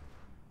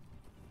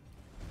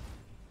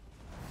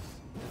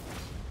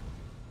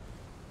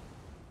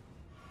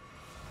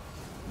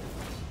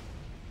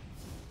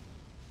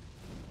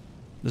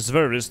 This is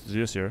very risky to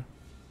use here.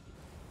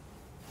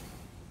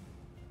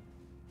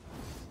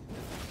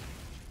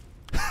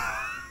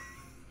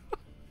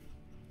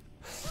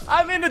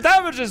 I mean, the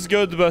damage is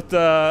good, but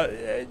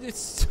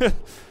it's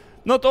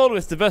not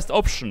always the best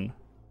option.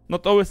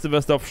 Not always the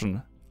best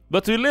option.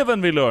 But we live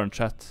and we learn,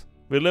 chat.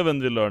 We live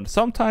and we learn.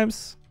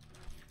 Sometimes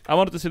I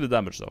wanted to see the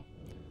damage, though.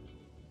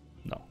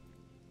 No.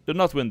 Did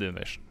not win the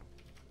invasion.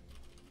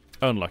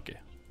 Unlucky.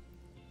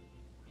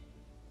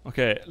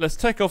 Okay, let's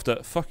take off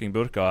the fucking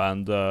burqa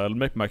and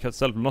make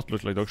myself not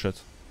look like dog shit.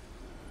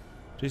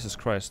 Jesus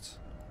Christ.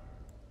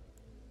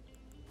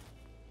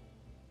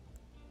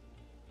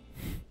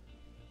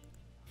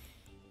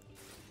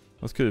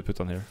 What could we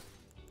put on here?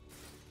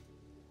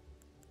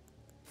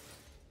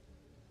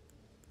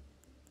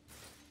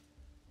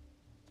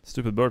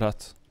 Stupid bird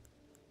hat.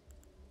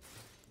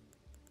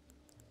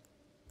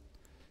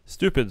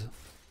 Stupid.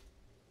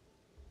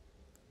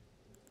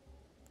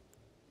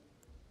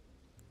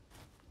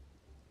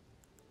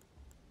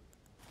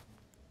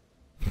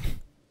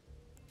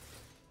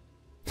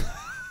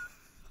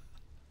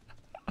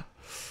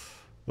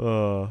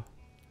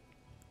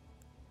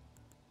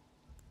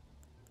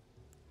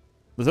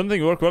 Does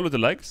something work well with the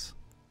legs?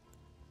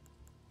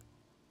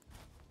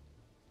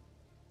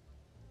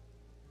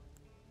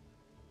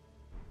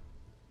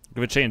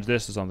 Can we change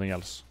this to something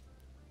else?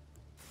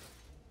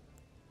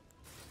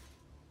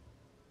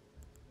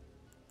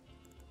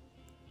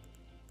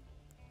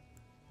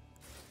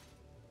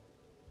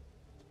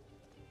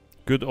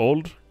 Good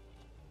old.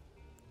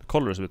 The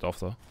color is a bit off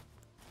though.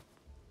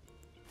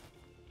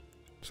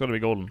 It's gotta be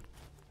golden.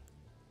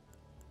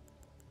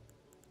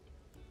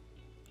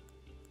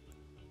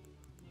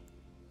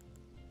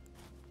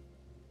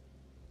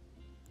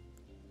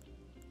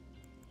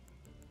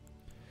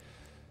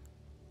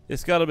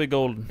 It's gotta be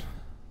golden.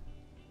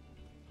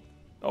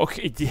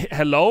 Okay,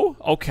 hello?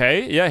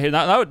 Okay, yeah,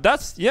 now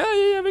that's...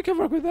 Yeah, we can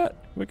work with that.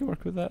 We can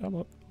work with that. I'm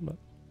not.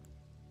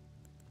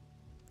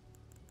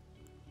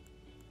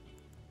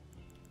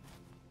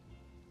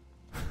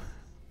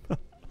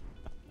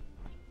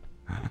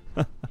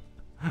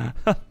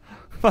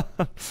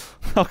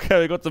 Okay,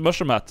 we got the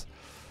mushroom hat.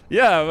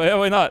 Yeah,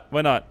 why not?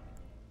 Why not?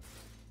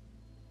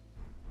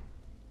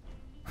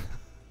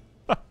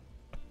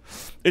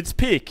 It's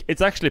peak.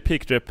 It's actually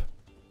peak drip.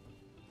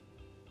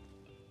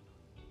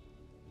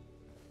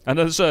 And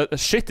there's a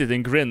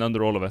shit-eating grin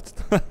under all of it.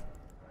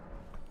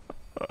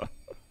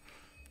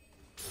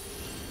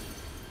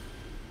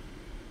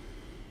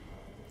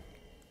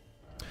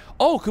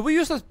 Oh, could we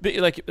use that,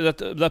 like,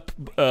 that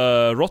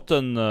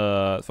rotten,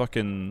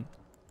 fucking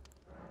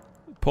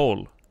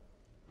pole?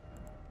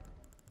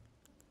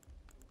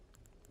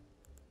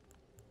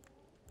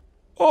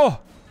 Oh!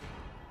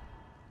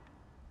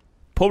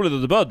 Probably to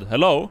the bud.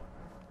 Hello?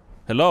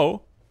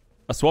 Hello?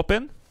 A swap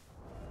in?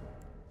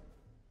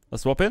 A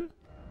swap in?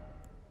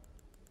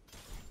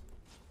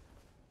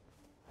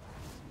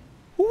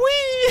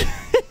 Whee!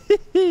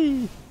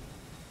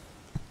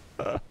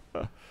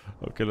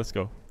 Okay, let's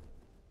go.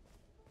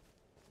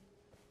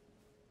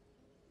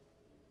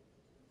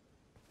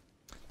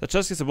 The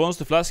chest gets a bonus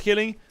to flash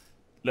healing.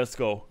 Let's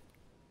go.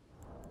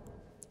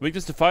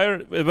 Weakness to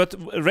fire, but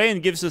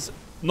rain gives us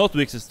not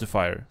weakness to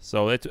fire,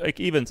 so it like,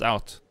 evens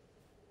out.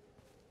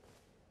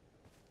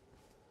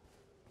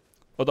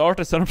 Oh, the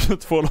artist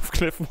 100% fall off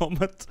cliff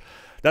moment.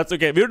 That's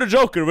okay. We're the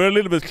Joker. We're a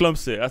little bit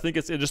clumsy. I think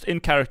it's just in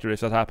character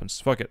if that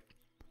happens. Fuck it.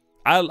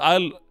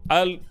 I'll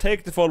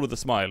take the fall with a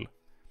smile.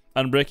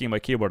 I'm breaking my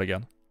keyboard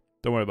again.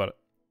 Don't worry about it.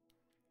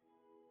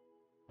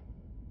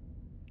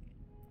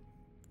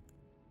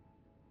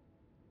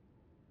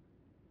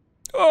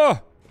 Oh!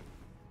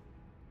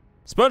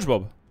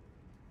 SpongeBob.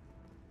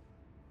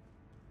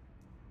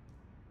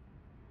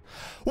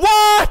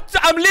 What?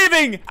 I'm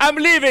leaving! I'm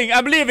leaving!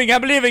 I'm leaving!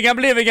 I'm leaving! I'm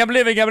leaving! I'm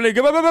leaving! I'm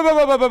leaving!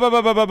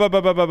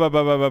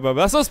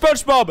 That's not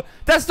SpongeBob!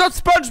 That's not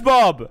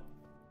SpongeBob!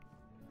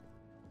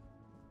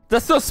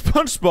 That's not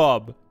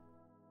SpongeBob!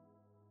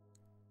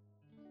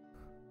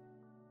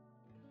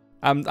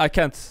 I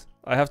can't.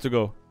 I have to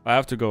go. I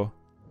have to go.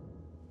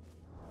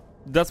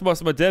 That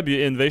was my debut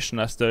invasion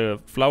as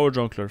the flower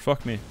jongleur.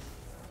 Fuck me.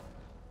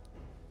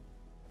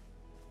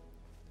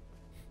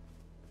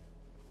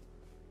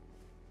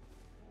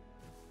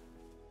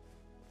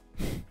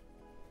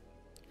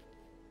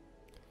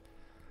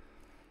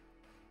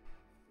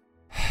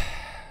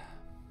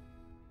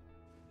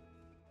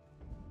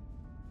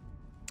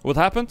 What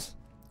happened?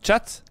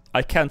 Chat?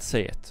 I can't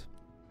say it.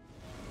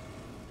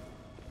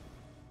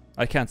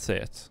 I can't say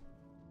it.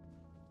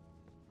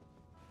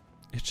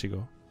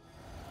 Ichigo.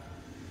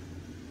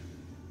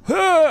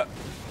 Huh!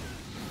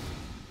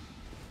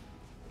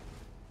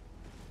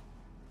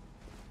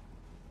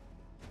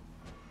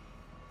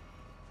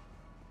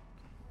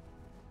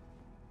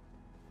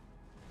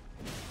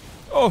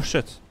 Oh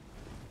shit.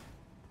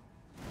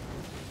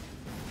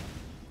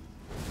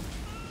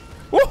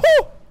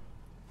 Woohoo!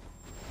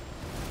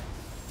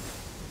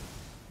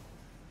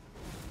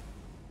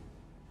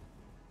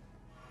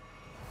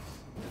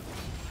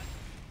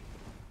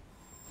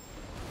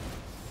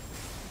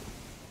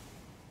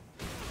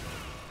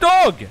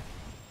 Dog!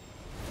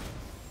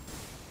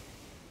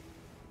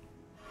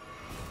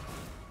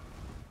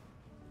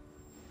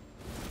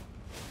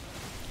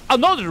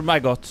 Another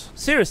maggot!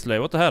 Seriously,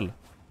 what the hell?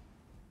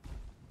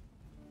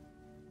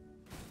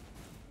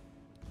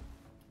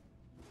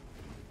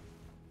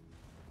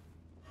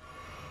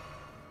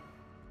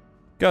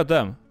 God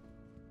damn.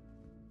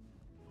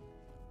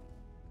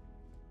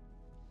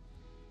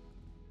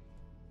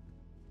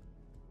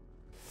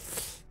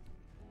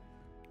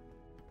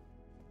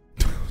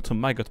 What a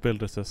maggot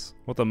build is this?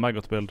 What a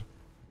maggot build.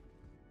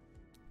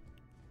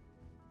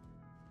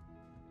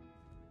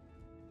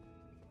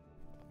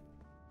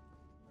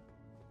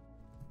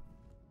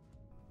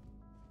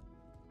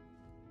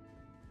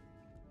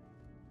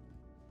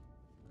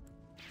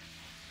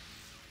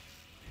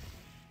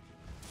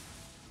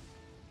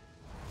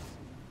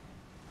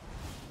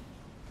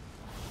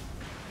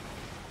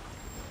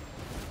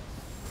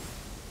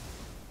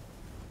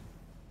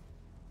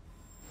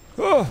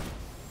 Oh!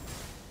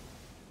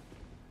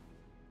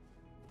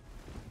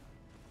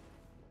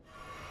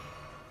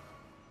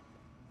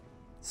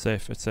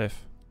 Safe, it's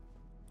safe.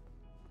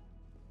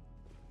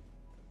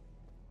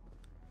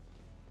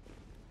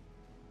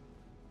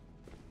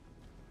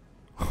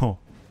 Oh.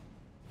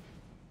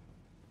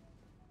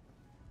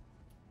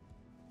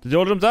 Did you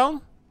all jump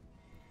down?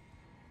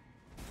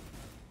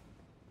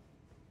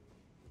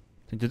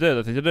 I think you did,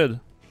 I think you did.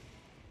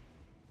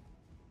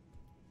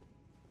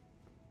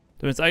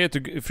 That means I get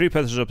to free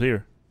passage up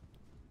here.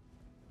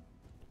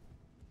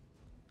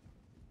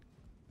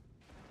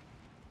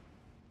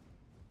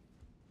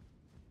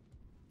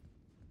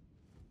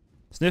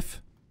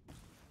 Sniff.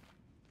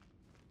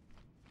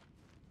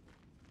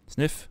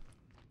 Sniff.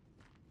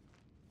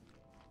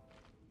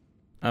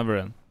 And we're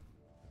in.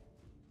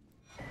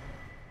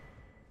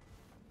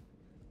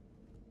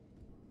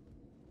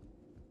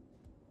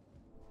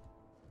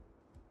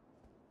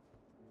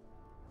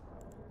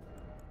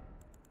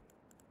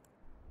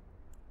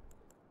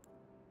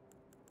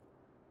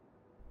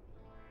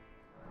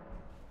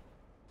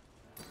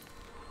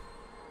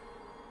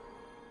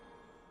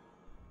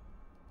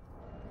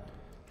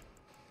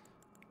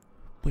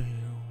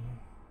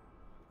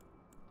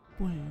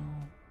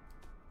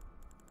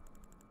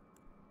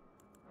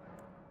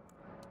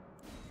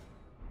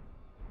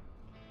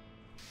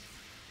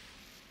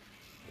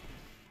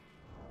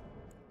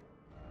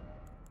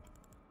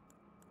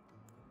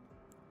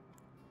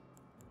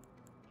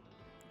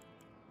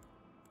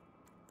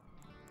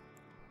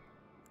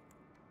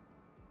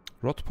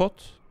 Rot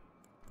pot?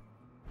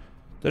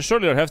 There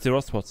surely are hefty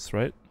rot pots,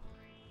 right?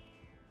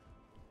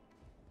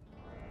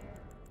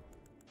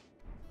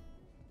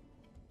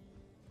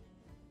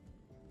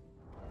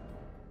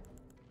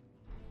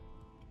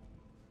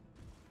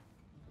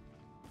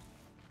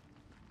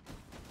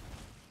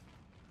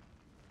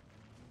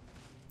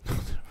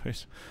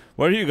 Wait,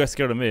 why are you guys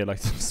scared of me? Like,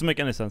 it doesn't make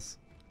any sense.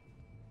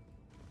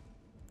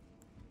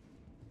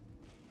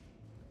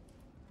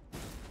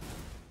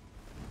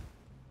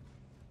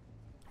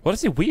 What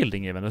is he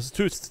wielding even? There's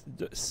two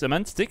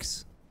cement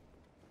sticks?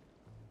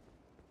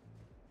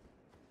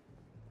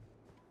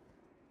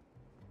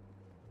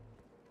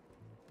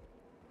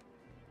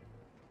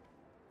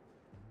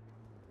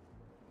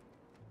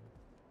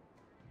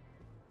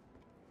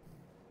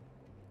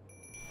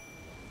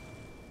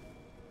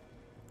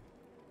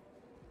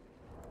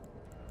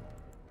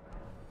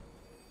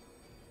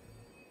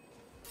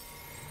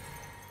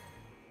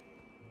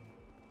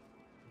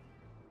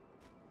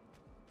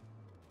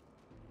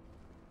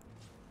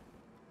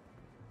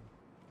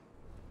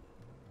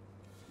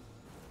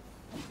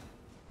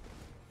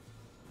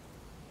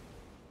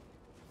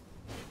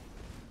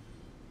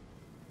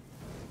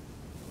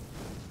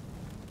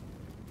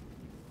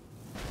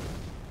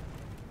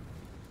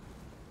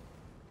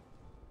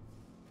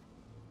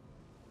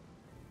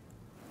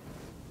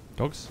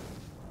 Dogs?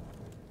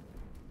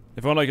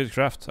 If only I could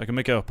craft, I can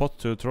make a pot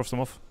to throw them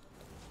off.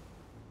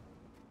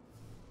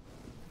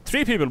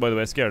 3 people, by the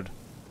way, scared.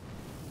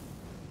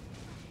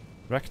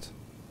 Wrecked.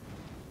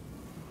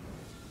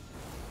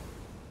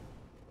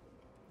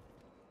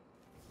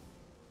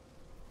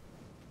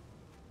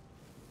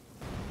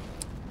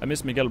 I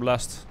missed Miguel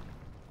blast.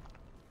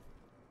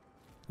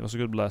 It was a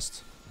good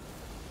blast.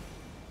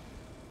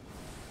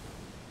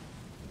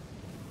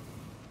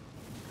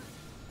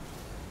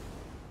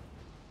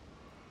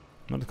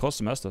 Not it cost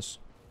the masters.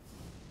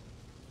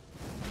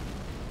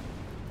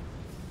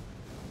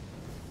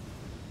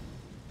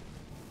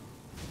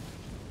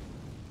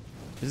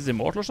 Is it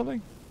immortal or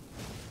something?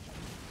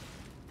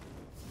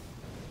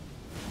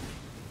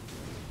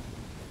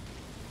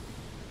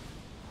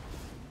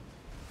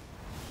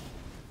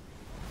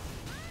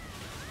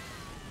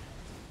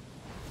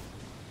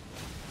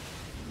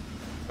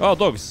 Oh,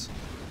 dogs.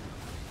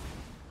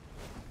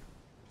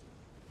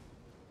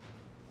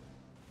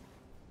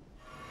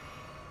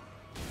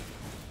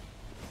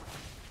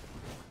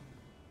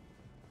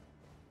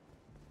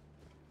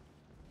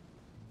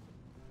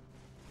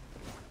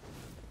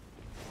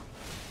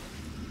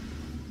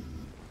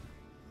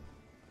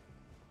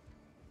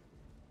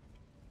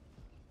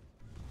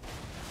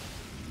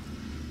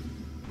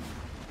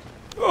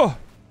 Oh!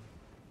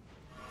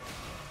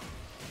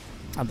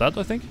 I'm dead,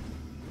 I think.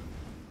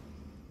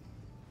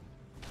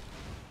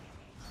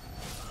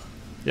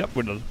 Yep,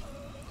 we're dead.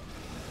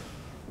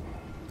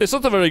 It's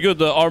not a very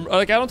good arm.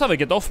 Like, I don't have a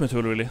get off me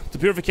tool really. The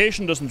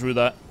purification doesn't do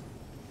that.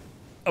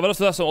 I will have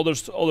to have some other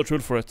tool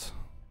for it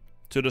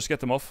to just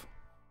get them off.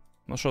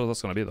 I'm not sure what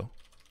that's gonna be though.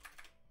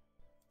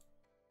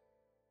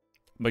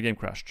 My game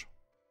crashed.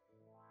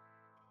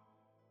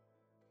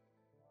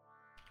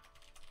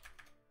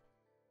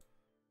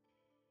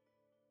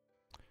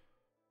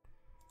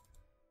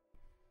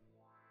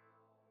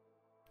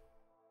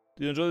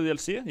 Did you enjoy the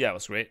DLC? Yeah, it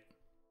was great.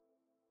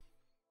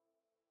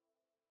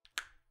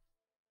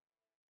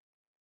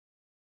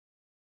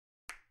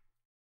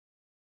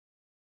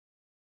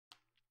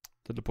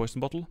 Did the poison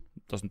bottle?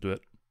 Doesn't do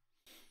it.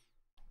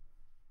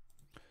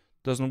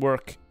 Doesn't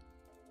work.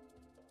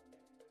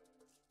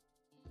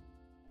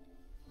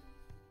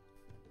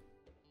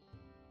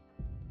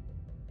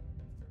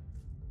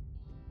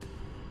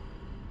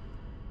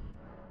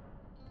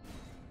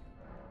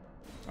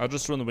 I'll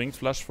just run the winged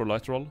flash for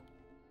light roll.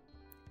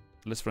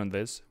 List for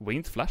invades.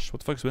 Winged flash?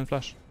 What the fuck is winged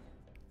flash?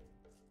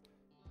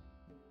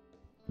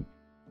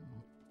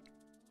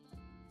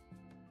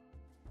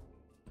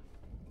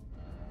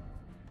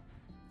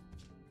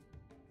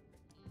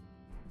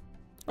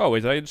 Oh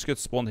wait, did I just get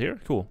spawned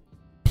here? Cool.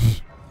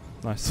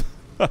 Nice.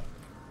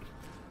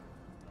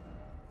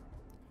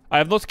 I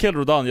have not killed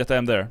Rodan yet I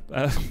am there.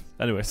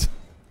 Anyways.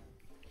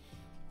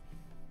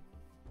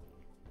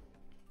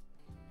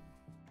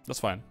 That's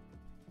fine.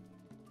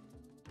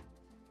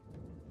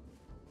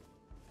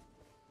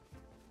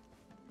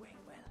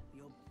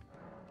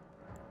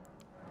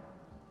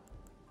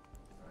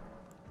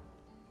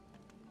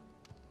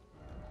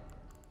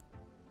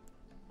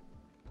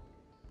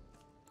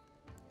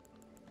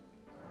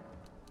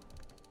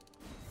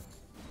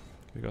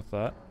 We got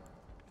that.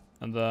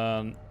 And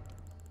then...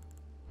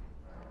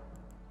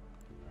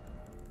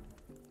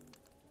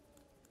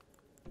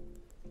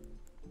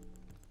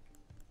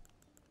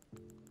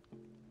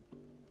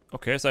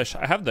 Okay, so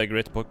I have the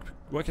great book.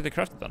 Why can't I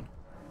craft it then?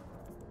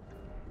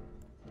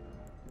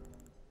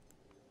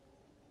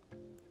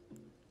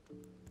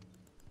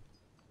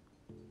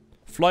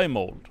 Fly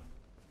mold.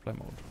 Fly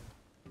mold.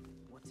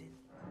 What's in?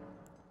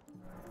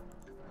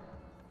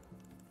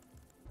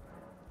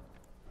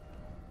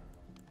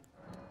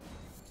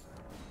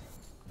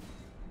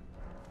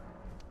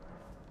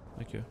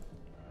 Thank you.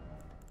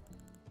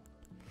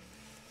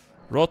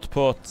 Rot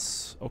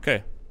pots.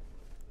 Okay.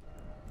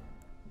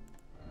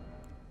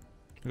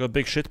 We got a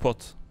big shit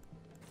pot.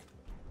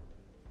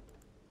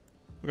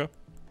 Okay.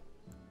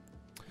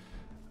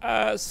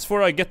 As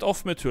for a get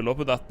off me tool, what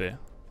would that be?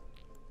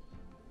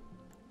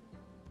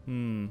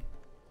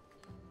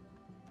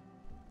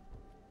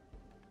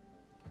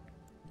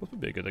 What would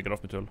be a good get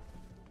off me tool?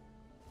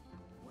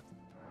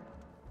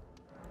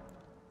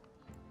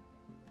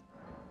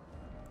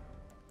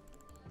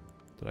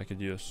 That I could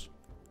use.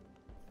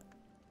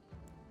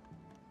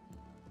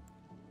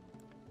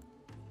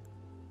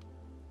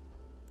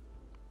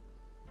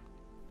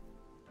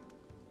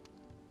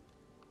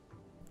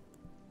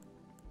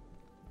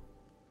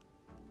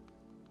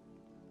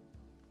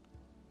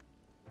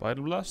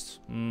 Vital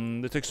Blast?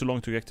 It takes too long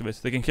to activate.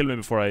 They can kill me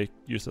before I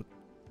use it.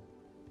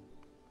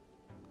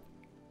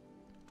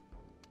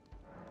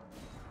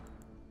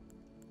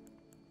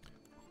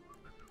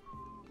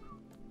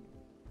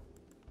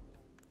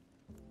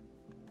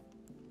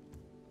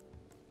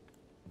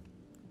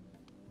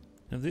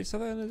 And these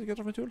have any get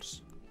off my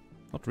tools?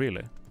 Not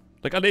really.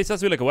 Like, at least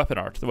that's really like a weapon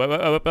art. A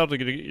weapon art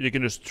you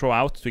can just throw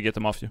out to get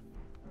them off you.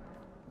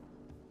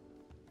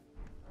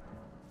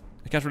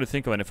 I can't really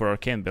think of any for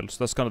arcane builds.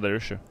 That's kind of their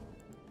issue.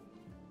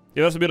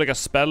 It has to be like a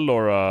spell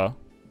or a...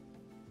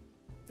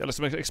 Yeah, like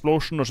some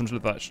explosion or something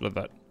like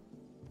that.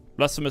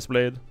 Blasphemous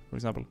Blade, for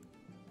example.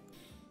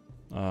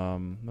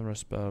 Memory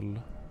spell.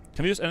 Can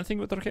we use anything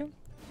with arcane?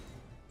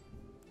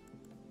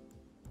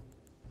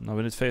 No,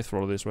 we need faith for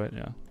all of these, right?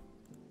 Yeah.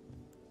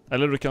 I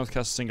literally can't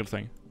cast a single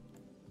thing.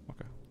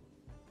 Okay.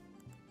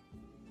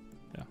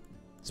 Yeah.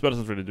 Spell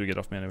doesn't really do get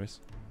off me anyways.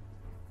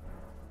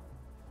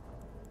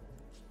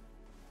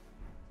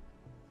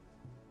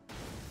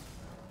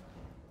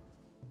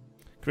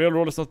 Creole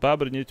roll is not bad,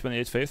 but it needs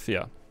 28 faith,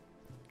 yeah.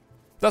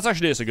 That's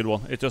actually is a good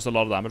one. It does a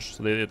lot of damage,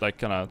 so it like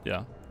kinda,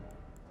 yeah.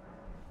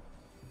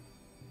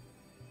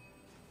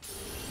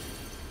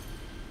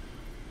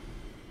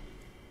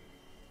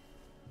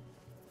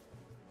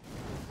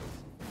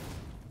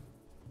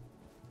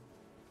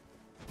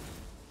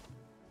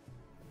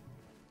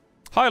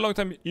 Hi, long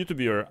time YouTube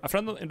viewer. A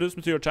friend introduced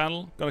me to your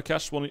channel.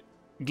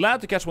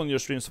 Glad to catch one of your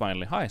streams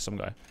finally. Hi, some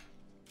guy.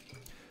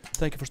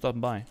 Thank you for stopping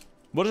by.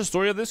 What is the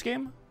story of this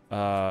game?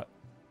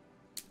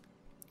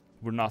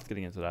 We're not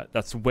getting into that.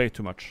 That's way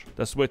too much.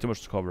 That's way too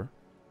much to cover.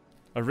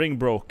 A ring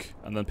broke,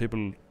 and then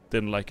people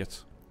didn't like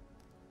it.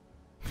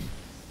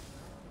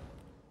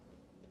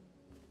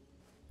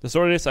 The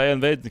story is I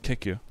invade and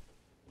kick you.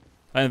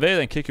 I invade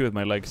and kick you with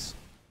my legs.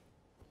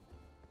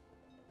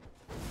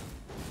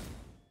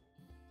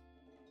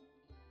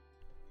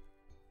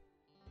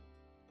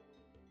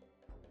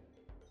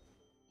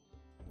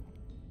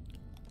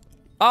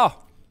 Ah!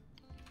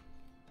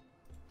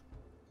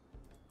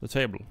 The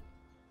table.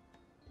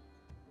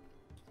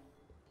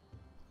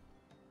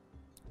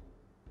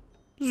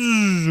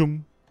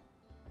 Zoom.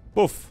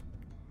 Poof.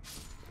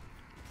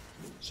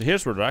 So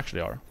here's where they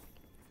actually are.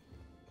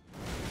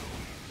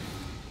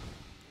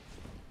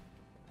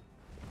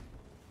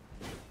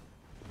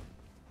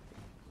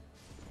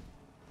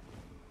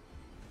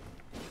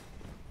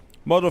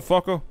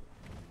 Motherfucker.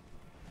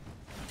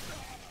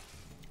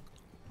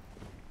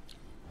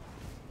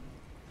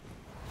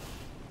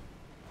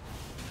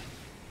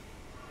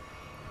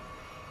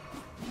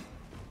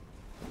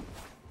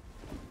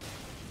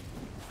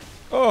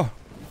 Oh.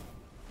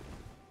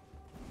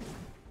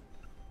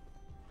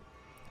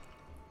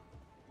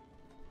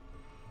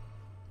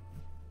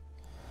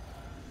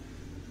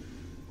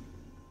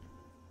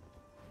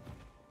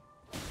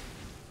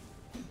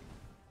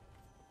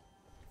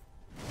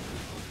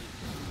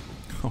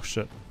 Oh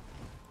shit.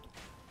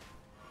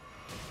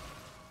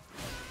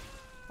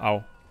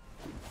 Ow.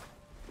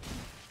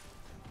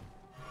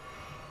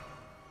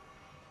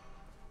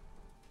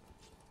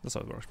 That's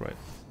how it works, right?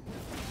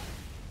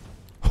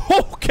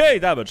 Okay,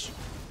 damage.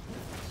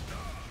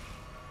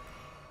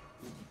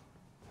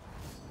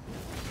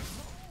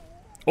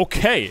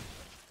 Okay.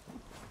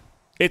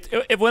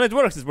 When it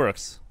works, it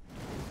works.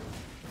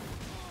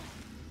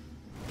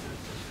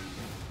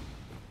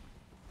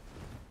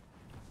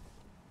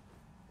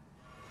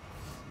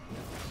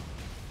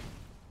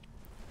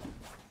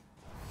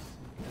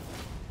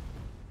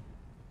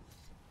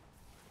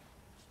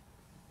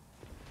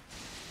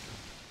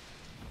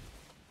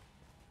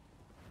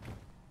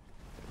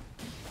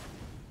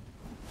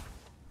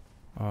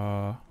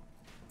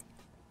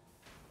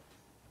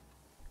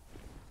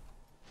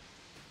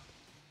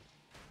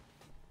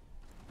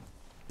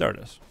 There it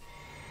is.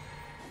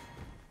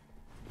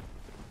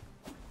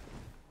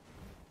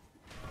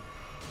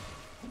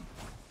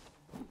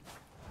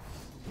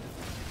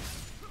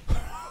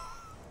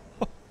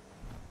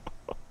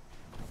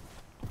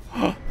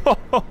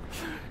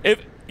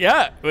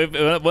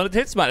 When it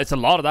hits, man, it's a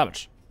lot of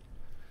damage.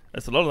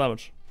 It's a lot of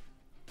damage.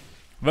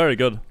 Very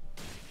good.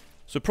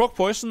 So proc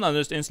poison and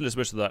just instantly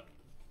switch to that.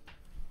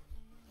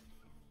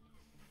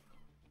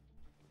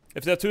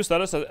 If they have 2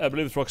 status, I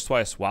believe it procs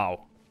twice.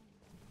 Wow.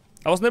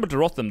 I wasn't able to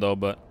rot them though,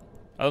 but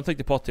I don't think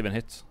the pot even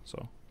hit,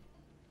 so.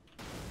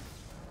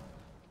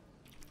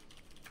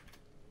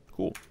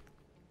 Cool.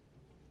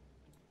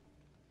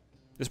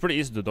 It's pretty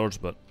easy to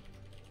dodge, but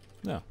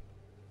yeah.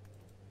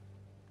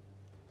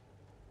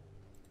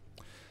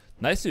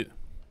 Nice.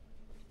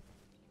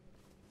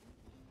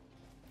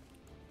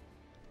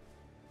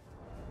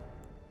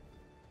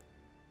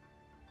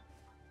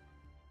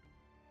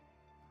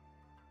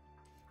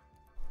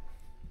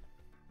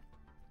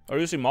 Are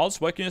you using mods?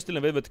 Why can you still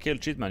invade with the kill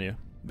cheat menu?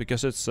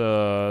 Because it's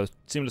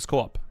seamless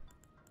co-op.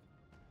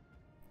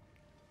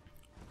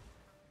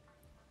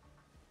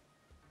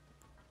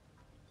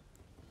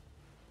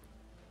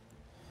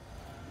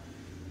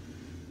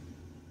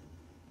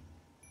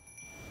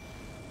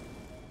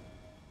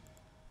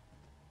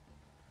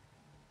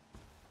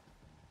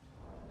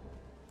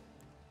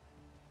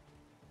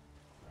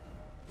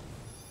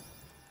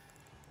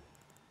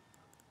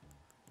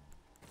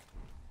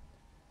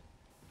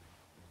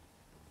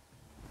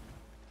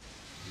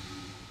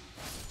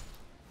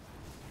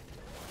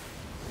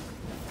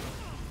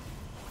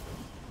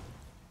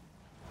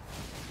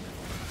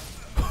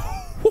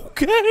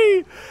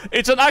 Okay!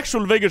 It's an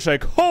actual vigor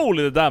check.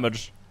 Holy the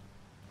damage.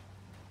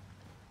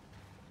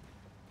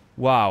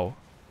 Wow.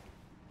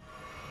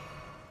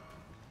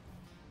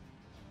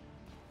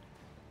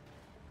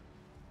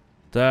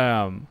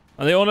 Damn.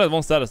 And they only had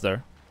 1 status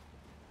there.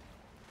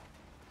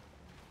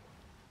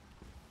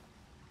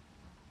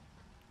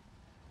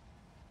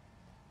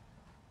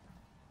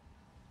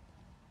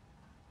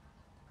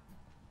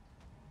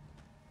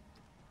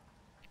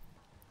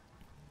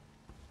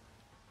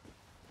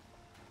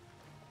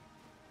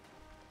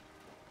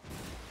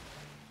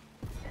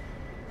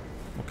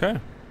 Okay.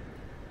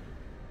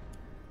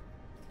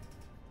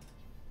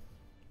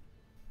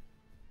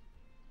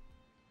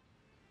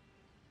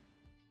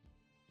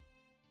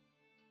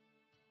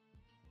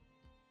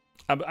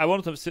 I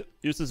wanted to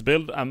use this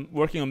build. I'm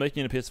working on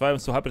making it a PS5. I'm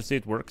so happy to see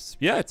it works.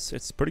 Yeah,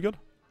 it's pretty good.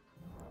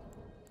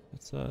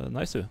 It's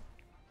nice too.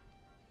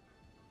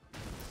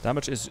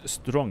 Damage is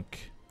strong.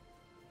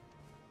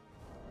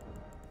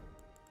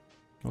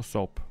 No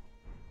soap.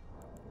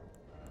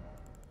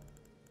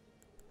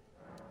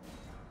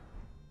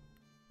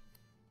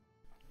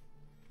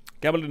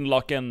 Gabble didn't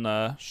lock in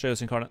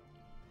Sheos Incarnate.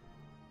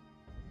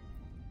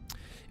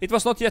 It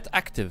was not yet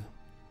active.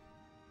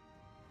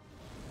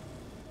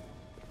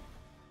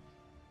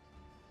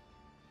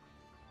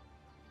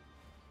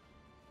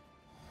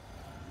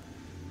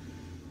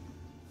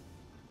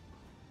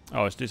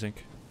 Oh, it's desync.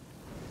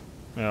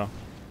 Yeah,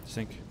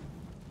 desync.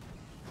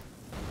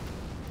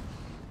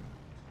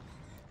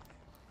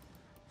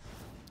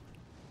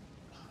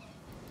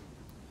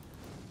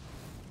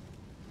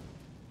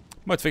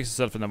 Might fix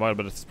itself in a while,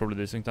 but it's probably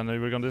desynced and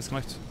we're gonna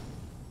disconnect.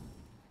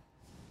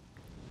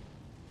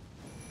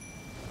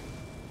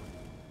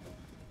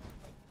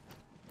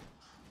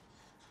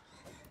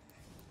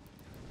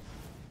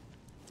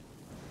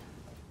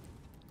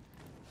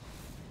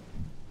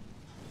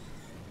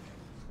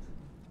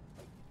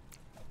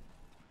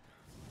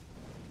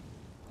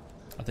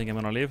 I think I'm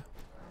gonna leave.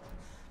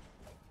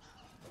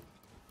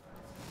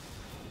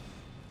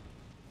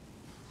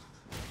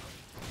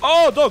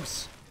 Oh,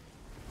 dogs!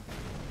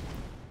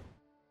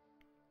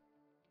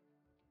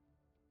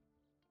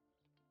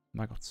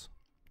 My God.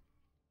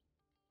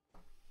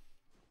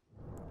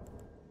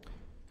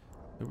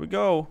 Here we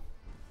go.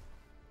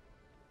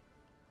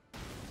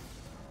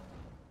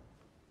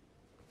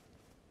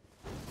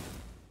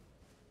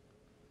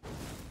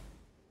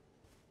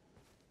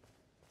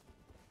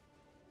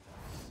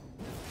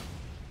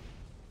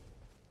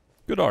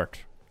 Good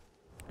art.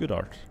 Good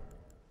art.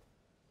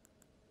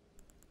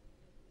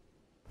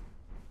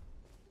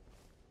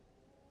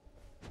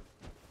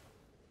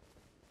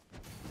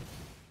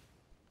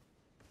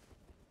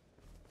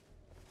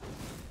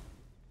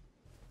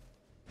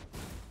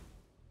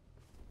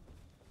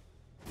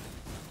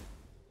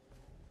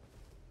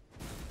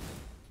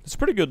 It's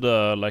pretty good,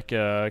 like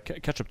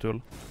catch-up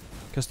tool,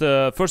 because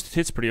the first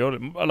hits pretty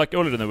early, like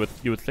earlier than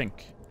you would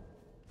think.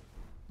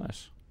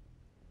 Nice.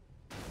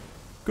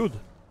 Good.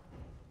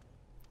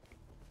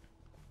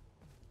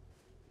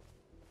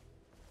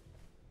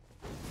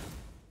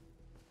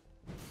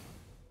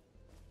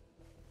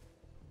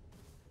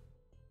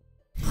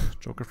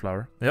 Joker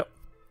flower. Yep.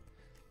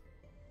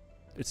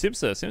 It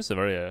seems a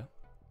very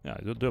yeah,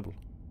 doable.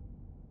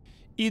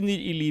 Inir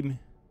ilim.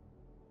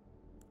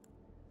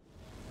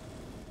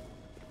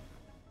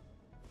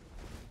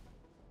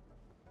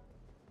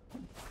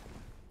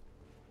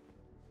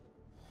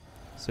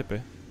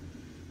 Sippy.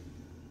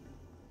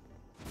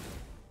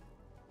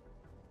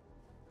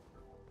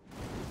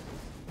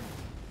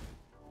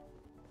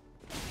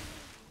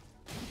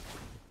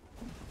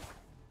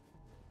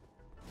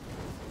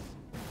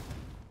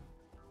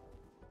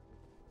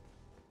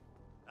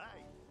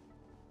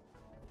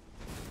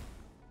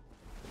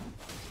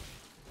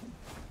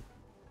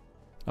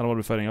 I don't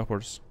want to be fighting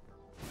upwards.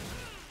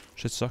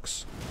 Shit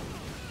sucks.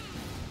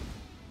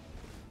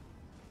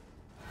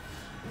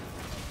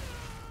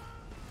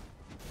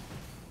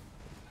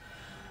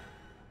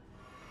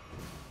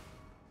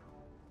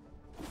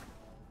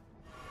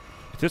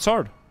 It hits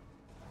hard.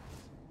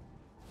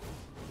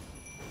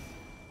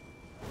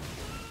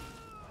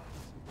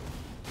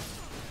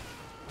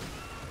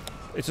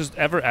 It just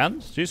ever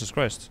ends? Jesus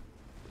Christ.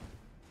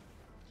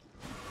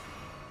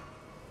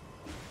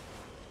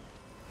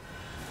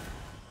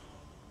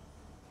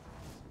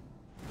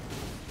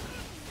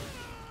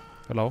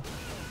 Hello?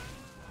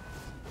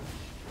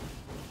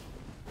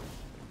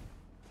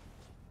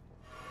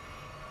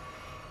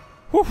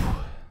 Whew.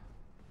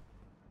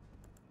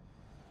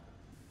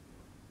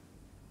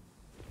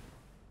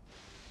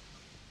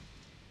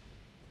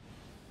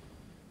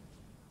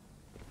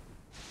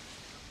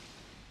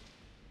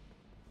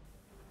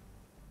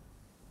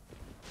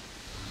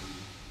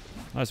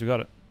 Nice, we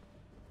got it.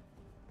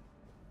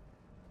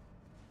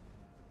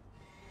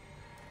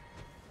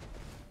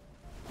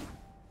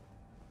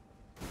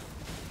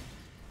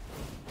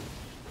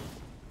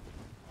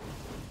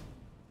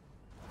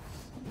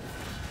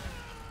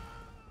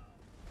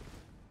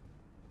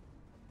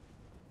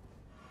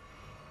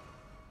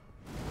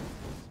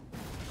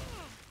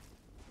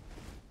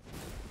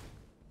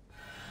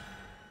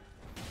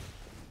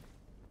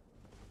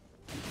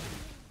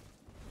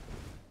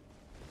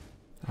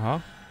 Uh-huh.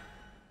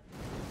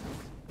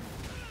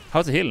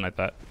 How's it healing like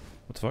that?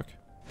 What the fuck?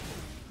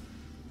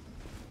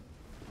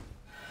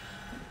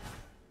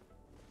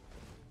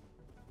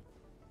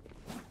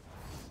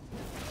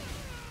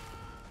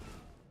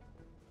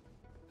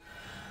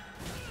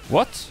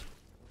 What?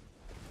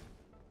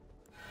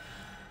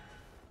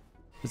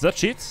 Is that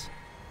cheats?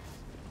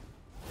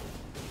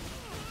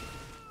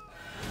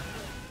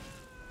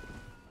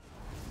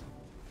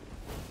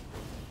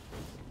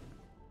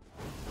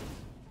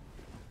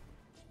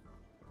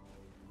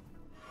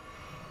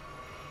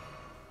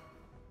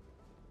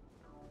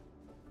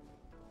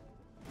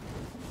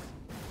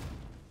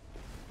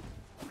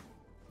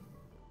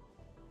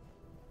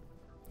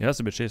 Yeah, that's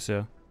a bit cheesy,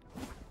 yeah.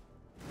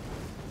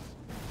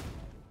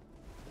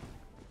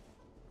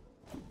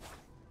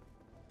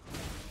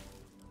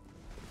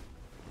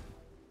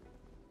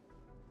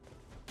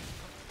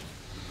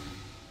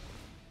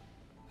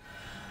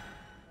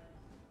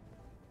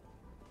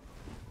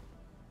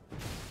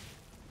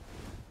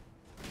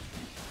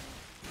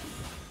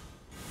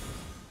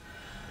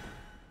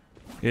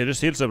 Yeah, it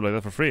just heals up like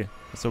that for free.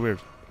 That's so weird.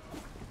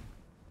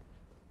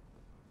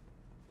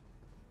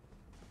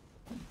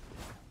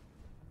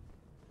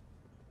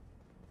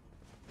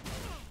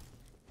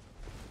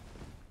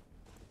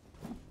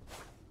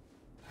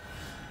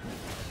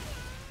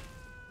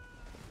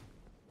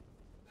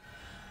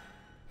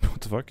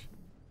 What the fuck?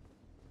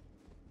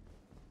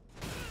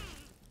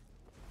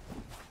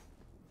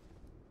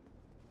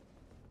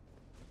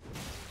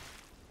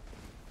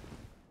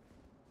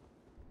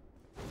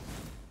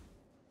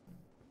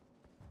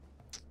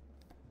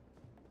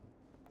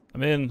 I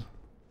mean,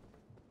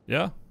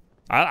 yeah,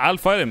 I'll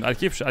fight him. I'll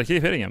keep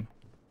hitting him.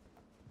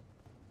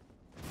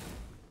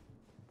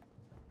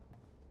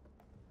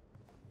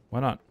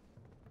 Why not?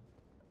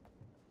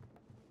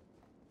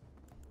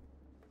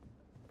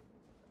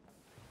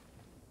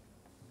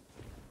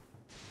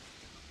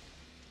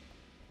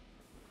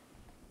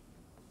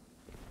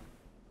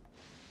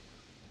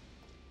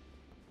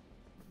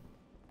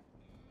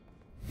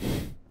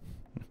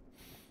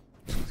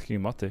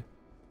 King Matti.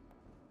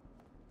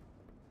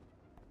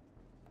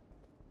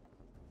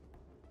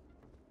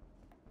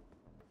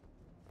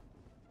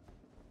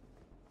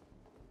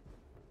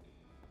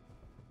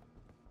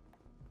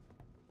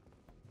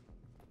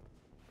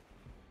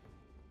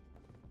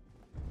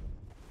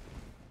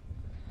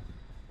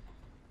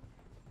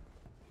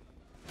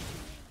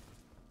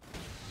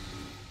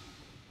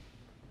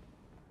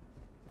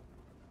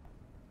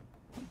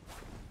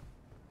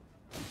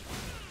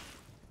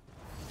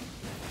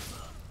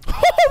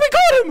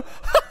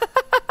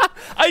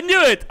 I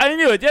knew it! I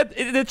knew it! Yeah,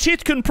 the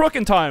cheat couldn't proc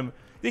in time.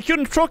 He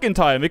couldn't proc in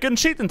time. He couldn't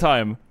cheat in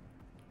time.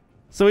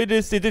 So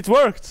it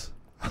worked.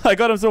 I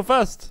got him so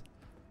fast.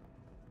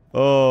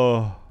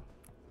 Oh.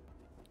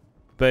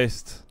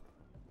 Based.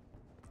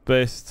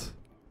 Based.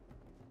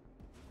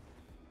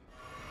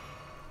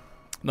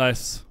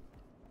 Nice.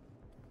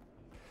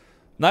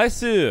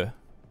 Nice.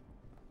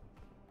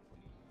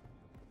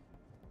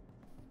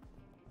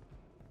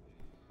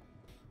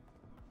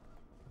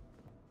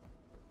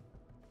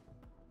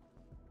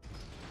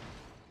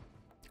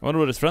 I wonder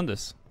what his friend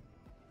is.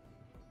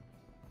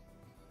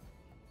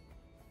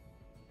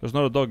 There's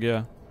not a dog,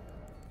 yeah.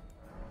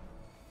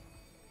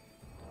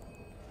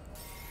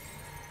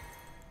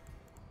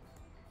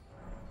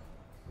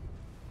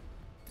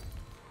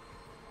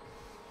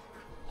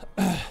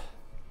 I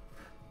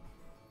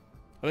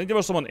think there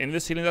was someone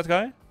invis healing that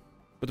guy.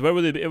 But where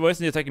would he be? Why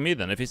isn't he attacking me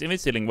then? If he's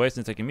invis healing, why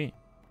isn't he attacking me?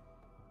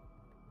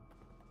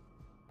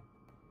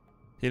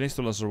 Healing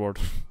still as a reward.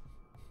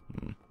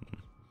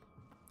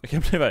 I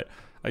can't believe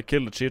I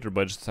killed the cheater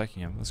by just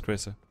attacking him. That's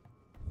crazy.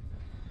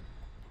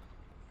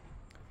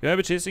 You may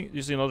be chasing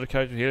using another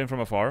character healing from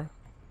afar.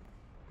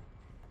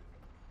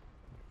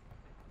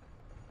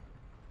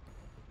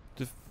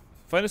 To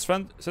find his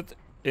friend, set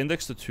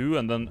index to 2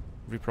 and then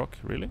reproc.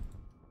 Really?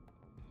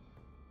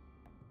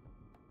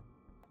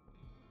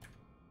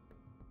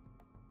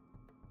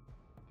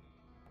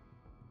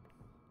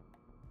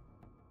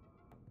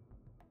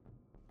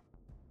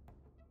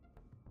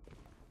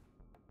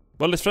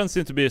 Well, his friends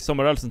seem to be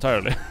somewhere else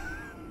entirely.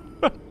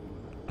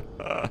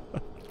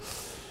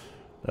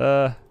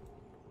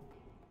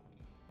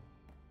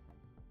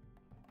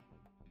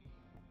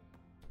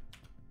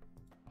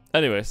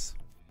 Anyways.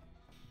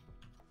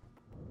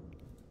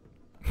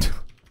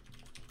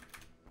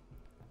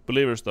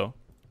 Believers, though.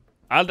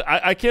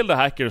 I killed the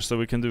hackers, so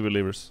we can do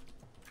believers.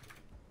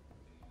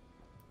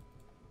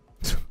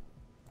 It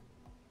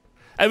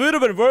would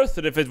have been worth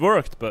it if it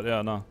worked, but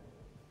yeah, no.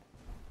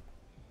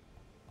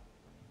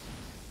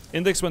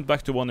 Index went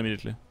back to 1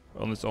 immediately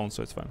on its own,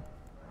 so it's fine.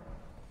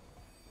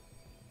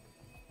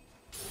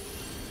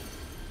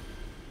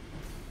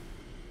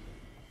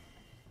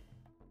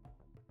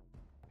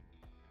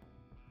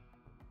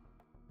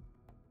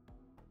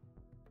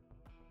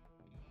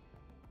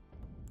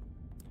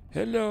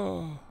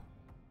 Hello.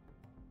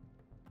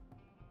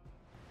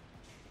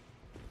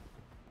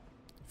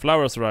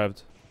 Flowers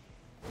arrived.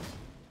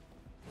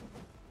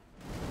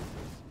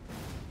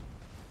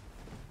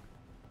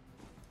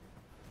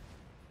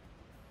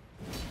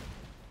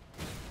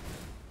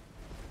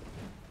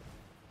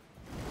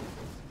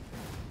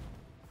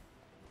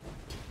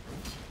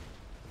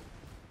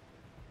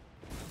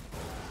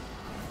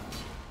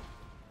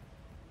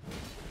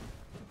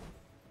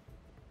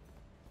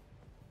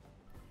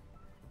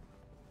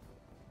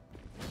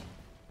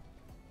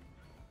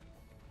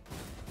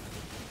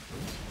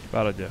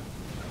 Bad idea.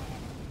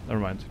 Never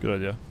mind. Good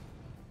idea.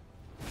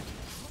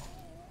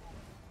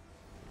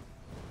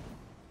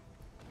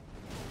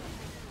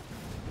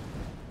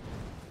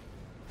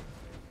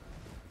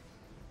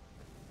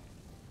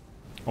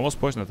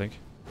 Almost poison, I think.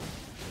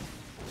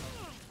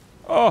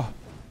 Oh!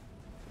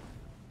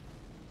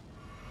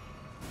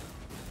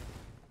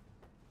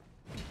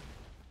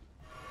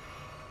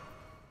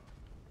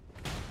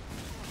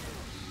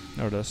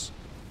 There it is.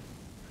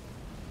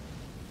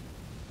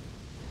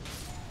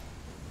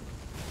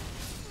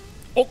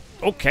 Oh,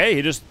 okay,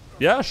 he just...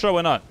 Yeah, sure,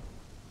 why not?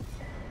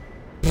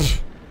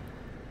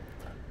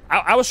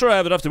 I was sure I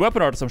had enough to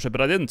weapon art or some shit, but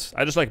I didn't.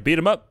 I just, like, beat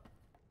him up.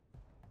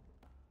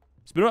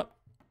 Just beat him up.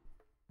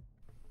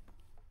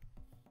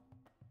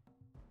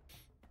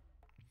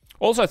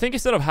 Also, I think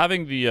instead of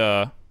having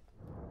the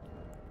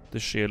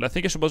shield, I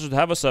think it's supposed to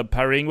have us a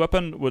parrying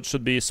weapon, which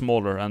should be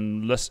smaller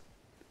and less...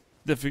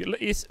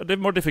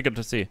 more difficult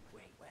to see.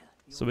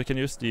 So we can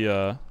use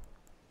the,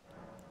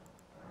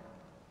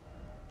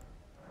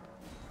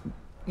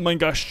 my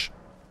gosh.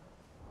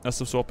 That's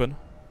the weapon.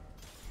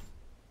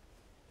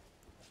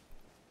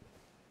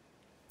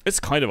 It's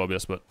kind of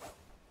obvious, but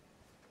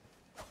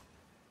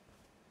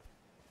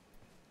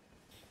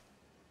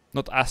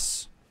not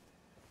as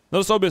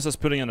obvious as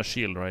putting in a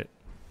shield, right?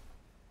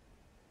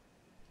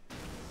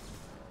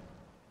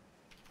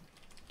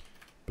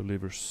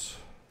 Believers.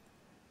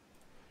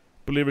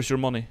 Believers your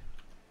money.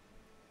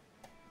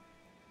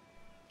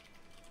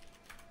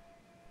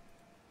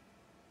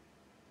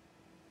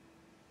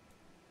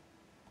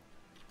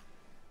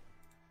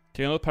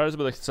 Can you not parry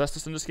with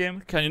successes in this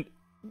game?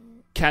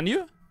 Can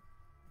you?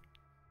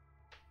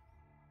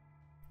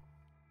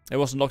 It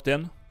wasn't locked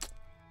in.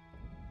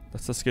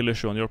 That's a skill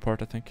issue on your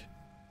part, I think.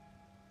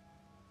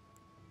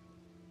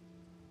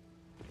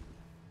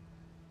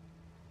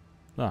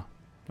 Ah,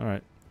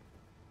 alright.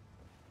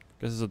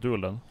 Guess it's a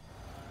duel then.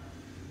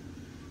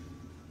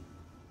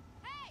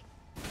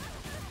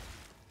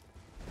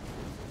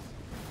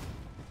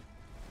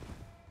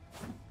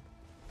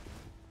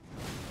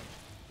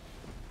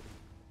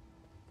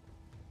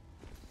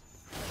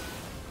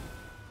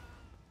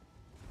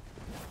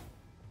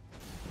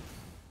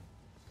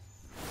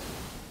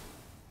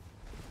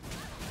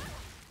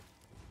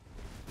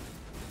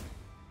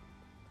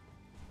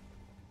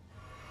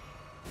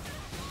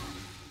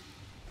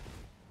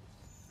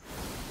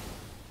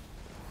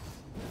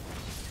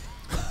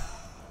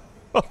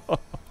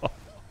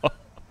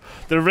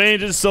 The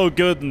range is so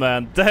good,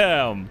 man.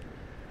 Damn.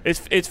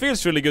 It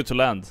feels really good to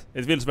land.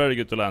 It feels very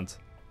good to land.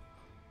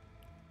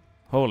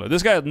 Holy.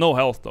 This guy had no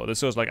health though.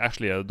 This was like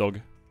actually a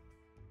dog.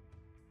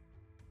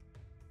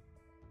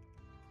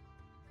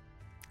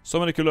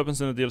 So many cool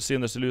weapons in the DLC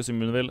and they're still using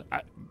Moonville.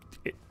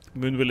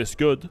 Moonville is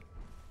good.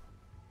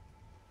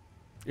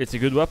 It's a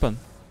good weapon.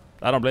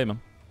 I don't blame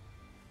him.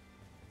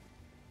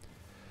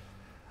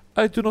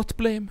 I do not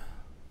blame.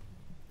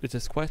 It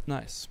is quite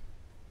nice.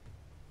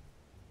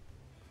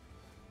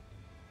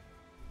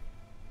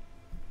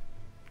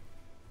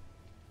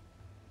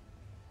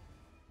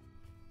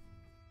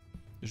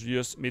 You should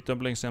use meat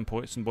dumplings and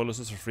poison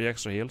boluses for free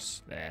extra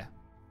heals. Nah.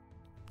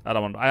 I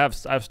don't want. I have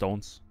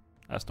stones.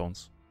 I have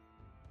stones.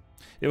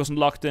 It wasn't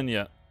locked in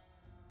yet.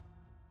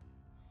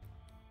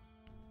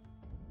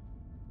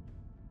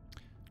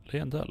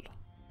 Leandel.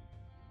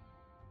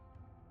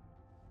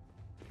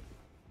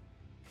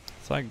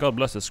 Thank God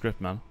bless this script,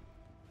 man.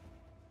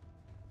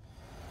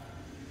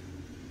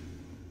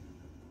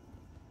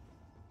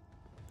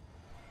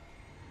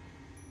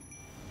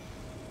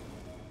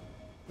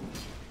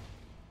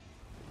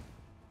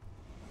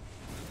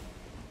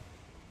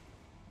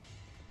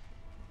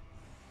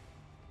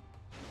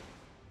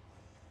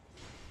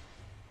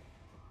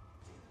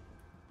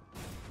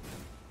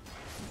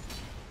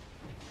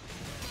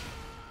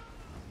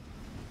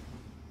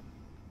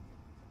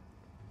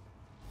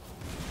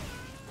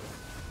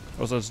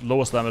 Also, it's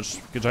lowest damage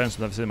giants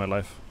I've seen in my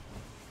life.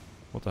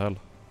 What the hell?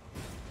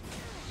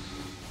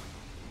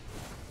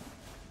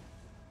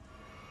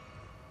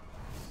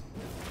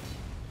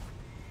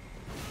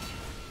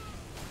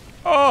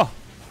 Oh!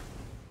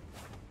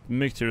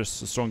 Mimic tier is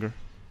stronger.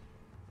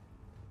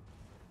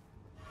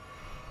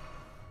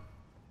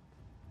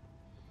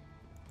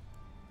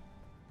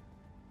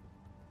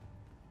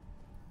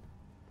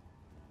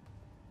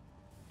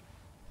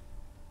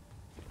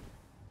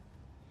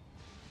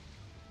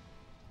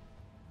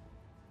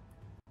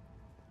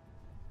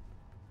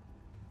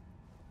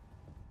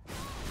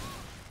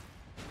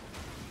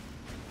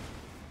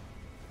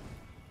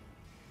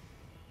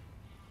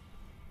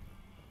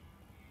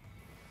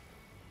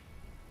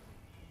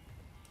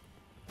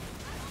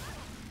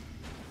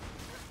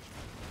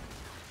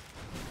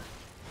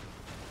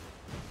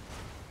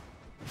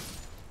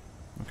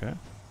 Okay.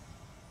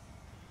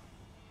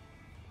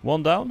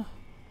 One down.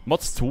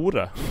 Mats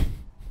Tore.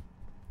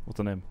 What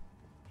a name.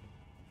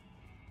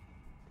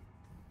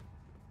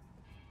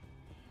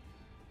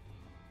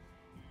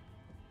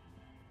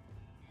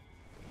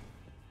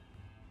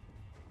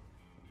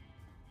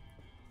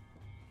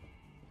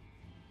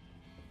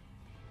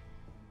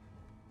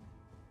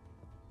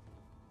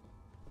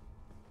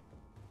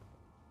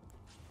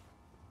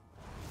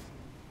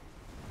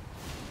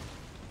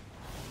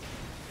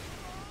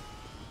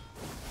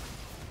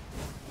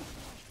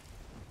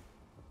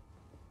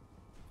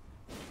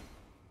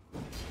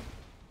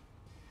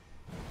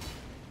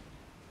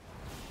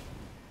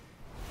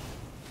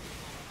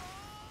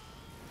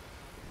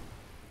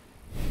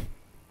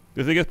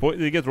 Did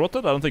he get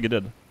rotted? I don't think he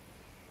did. I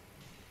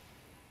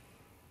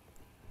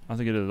don't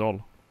think he did at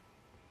all.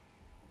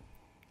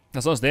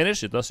 That sounds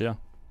Danish, it does, yeah.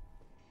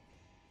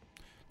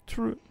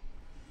 True.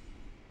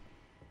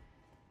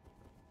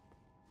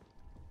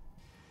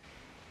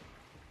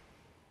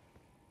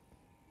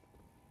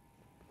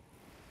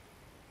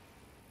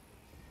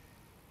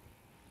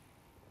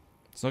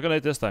 It's not gonna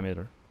hit this time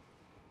either.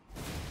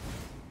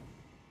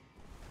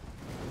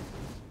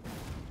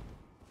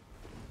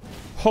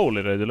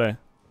 Holy delay.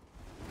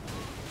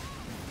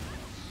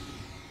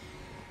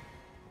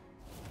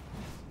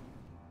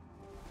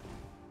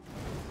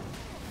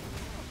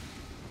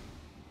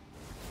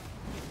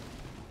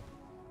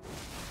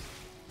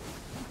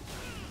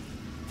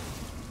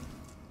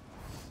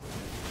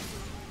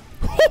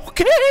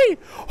 Okay!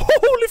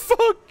 Holy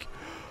fuck!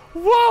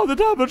 Wow, the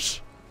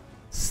damage!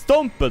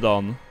 Stomp it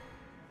on.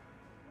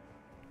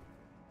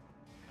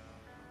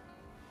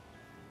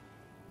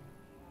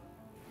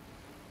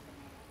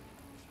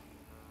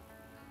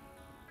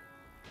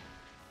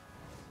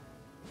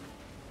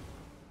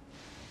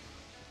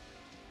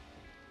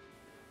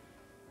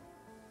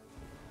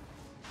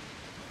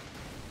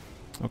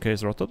 Okay,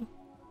 it's rotted.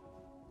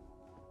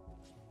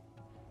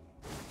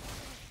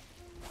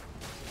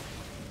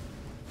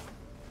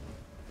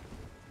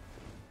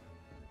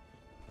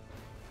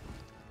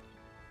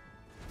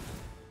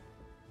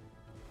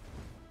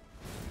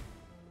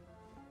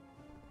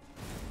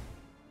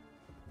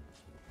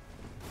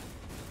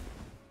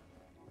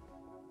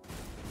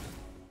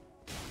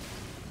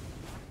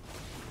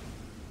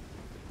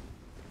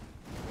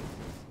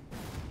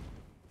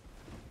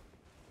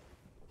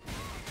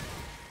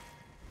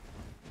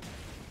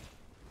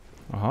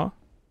 Uh-huh.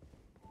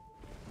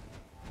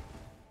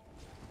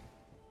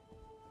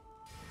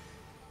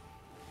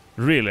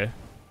 Really?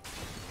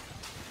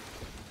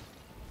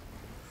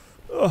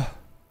 Ugh.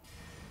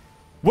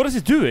 What is he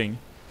doing?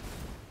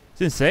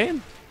 It's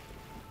insane.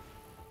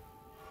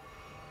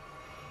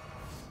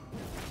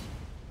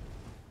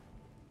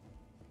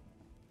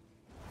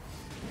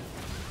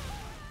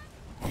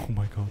 Oh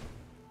my god.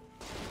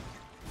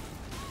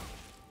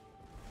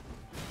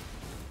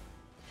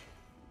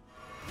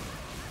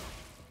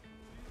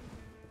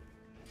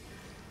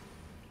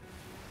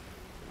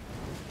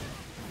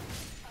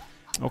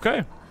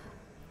 Okay.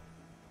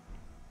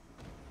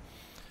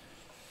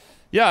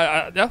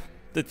 Yeah, yeah.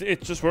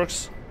 It just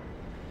works.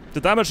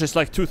 The damage is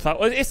like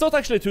 2,000. It's not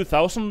actually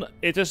 2,000.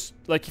 It is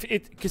like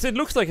because it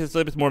looks like it's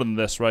a bit more than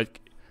this, right?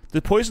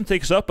 The poison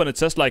takes up and it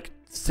says like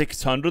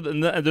 600,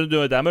 and then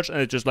do a damage,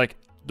 and it just like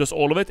does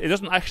all of it. It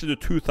doesn't actually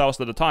do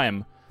 2,000 at a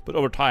time, but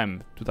over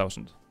time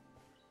 2,000.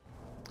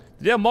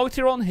 Did he have Mog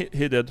Tier on?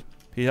 He did.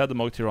 He had the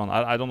Mog Tier on.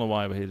 I don't know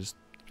why, but he just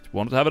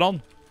wanted to have it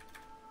on.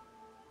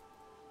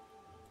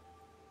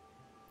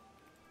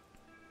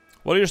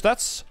 What are your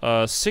stats?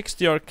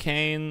 60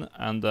 arcane,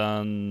 and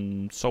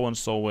then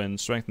so-and-so in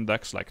strength and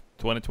dex, like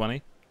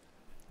 20-20.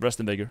 Rest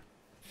in vigor.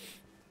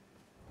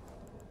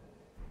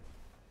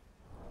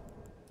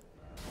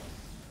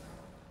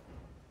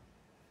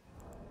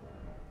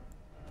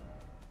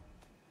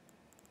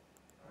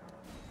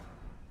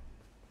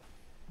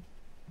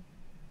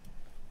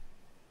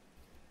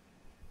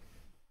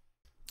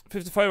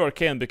 55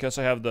 arcane because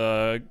I have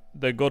the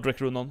Godric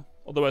rune on.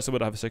 Otherwise I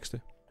would have 60.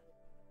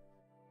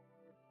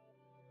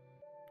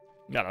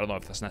 Yeah, I don't know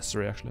if that's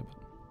necessary actually. But.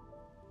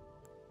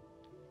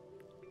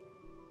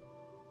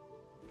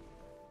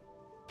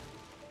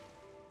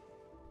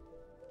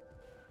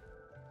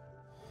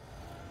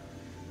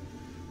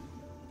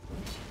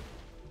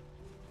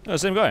 Yeah,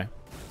 same guy.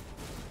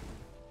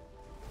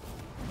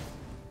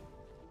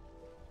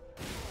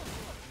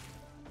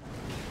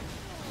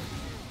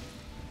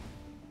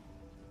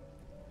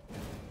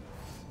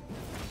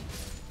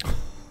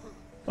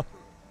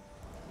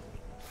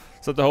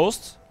 Is that the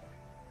host?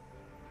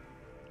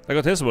 I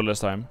got his will this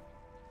time.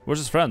 Where's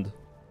his friend?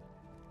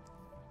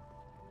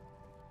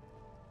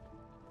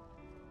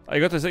 I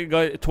got this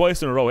guy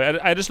twice in a row.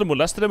 I just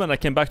molested him and I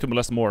came back to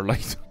molest more.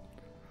 Like,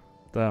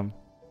 damn.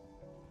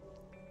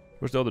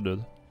 Where's the other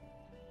dude?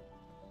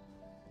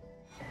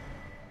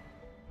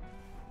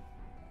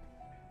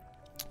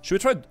 Should we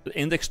try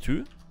index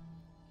 2?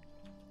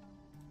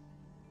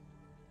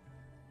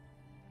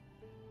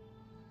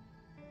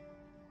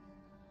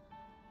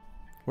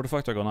 Where the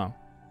fuck do I go now?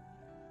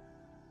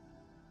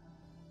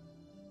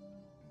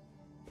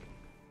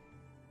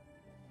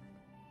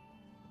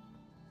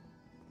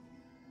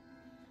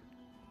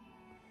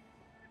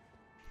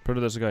 Probably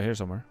there's a guy here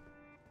somewhere.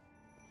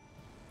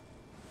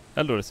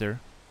 Eldor is here.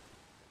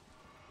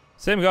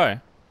 Same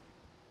guy.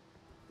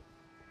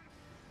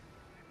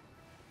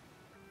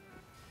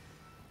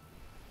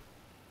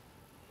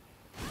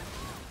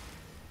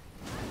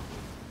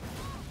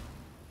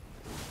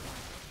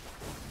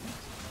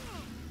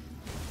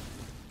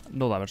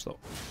 No damage though.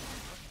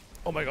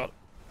 Oh my god.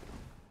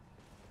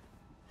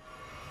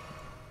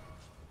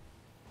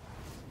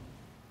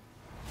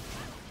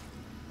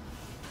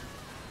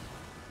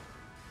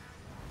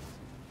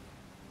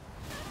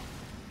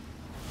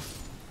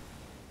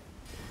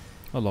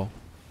 Hello.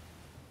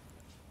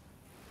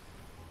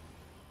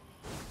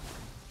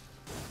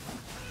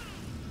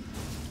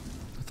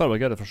 I thought I'd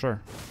get it for sure.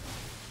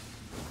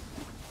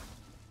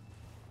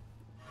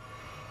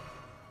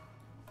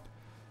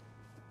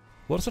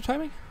 What is the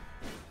timing?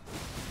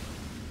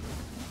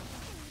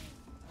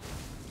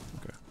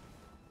 Okay.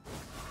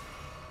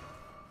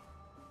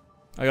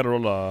 I gotta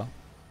roll a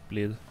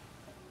bleed.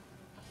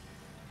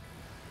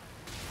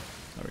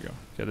 There we go.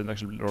 Okay, I didn't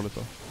actually roll it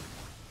though.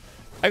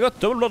 I got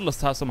double bloodless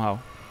somehow.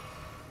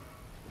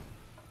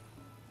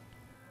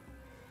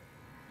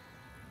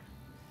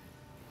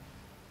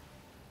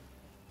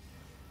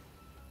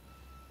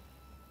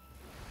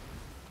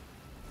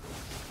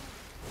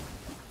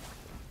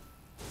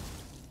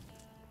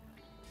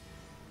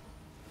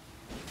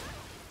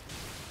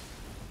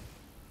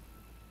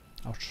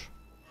 Ouch.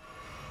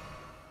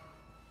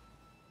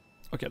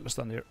 Okay, let's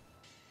stand here.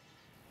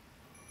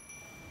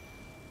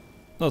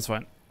 No, that's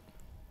fine.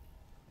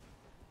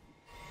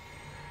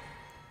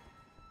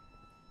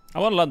 I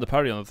want to land the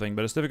parry on the thing,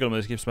 but it's difficult when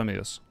they keep spamming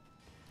this.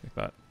 Like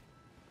that.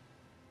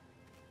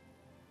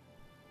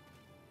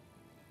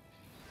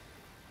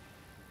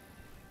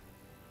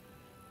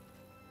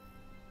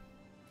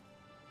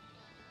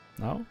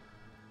 No?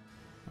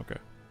 Okay.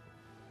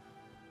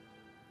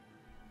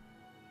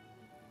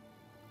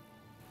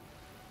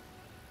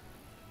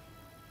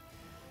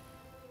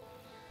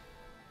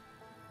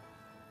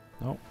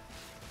 No.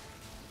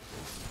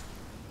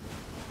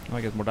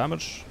 I get more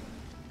damage.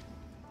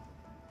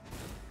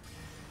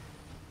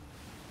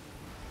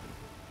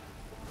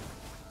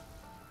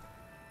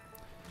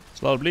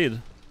 It's a lot of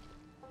bleed.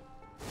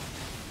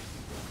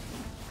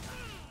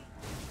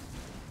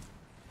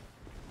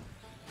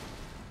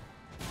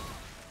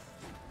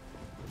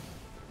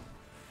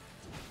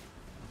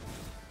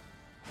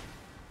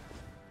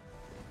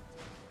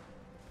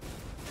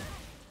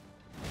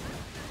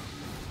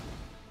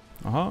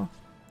 Uh-huh.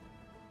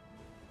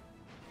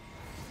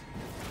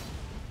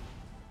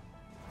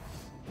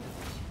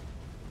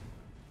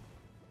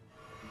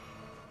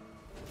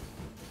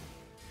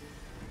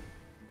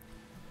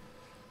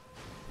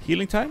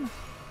 Healing time?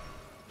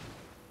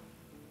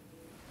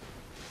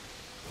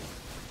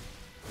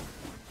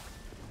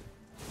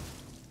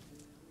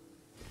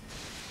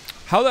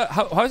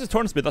 How is the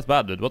turn speed that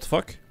bad, dude? What the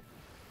fuck?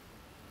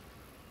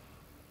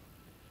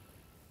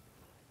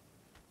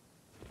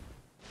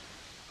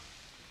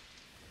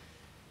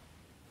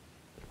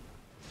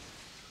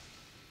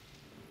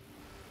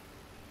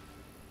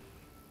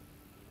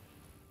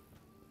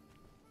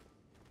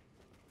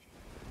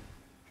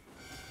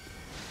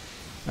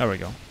 There we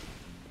go.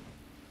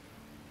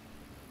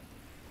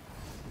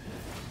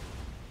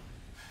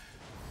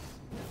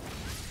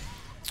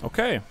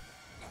 Okay.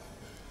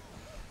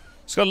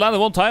 Just gotta land it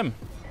one time.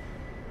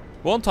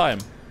 One time.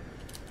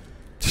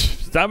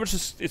 Damage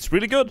is, it's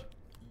really good.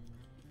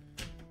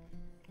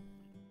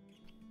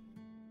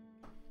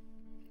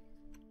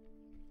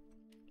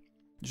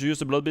 Did you use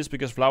the blood beast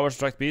because flowers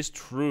attract bees?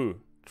 True.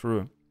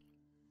 True.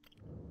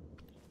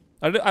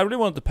 I really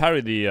wanted to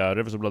parry the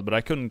Rivers of Blood, but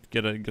I couldn't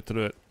get to do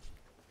it.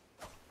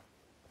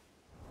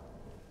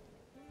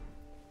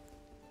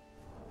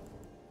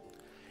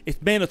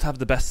 It may not have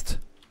the best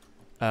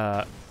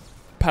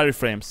parry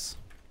frames,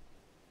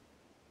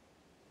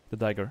 The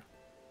dagger.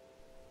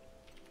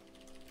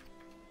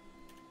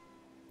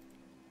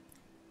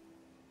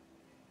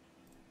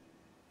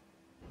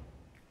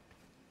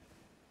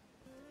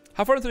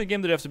 How far into the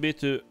game do you have to be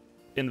to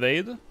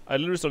invade? I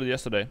literally started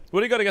yesterday.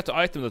 Well, you gotta get the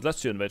item that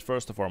lets you invade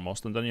first and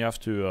foremost, and then you have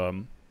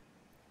to,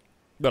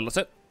 well, that's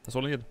it. That's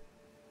all you need.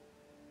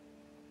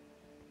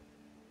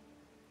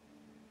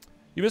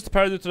 You missed the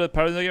parry due to the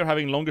parry dagger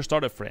having longer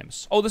startup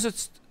frames. Oh, this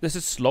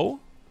is slow?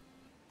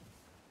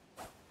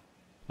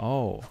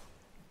 Oh.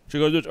 So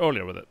you gotta do it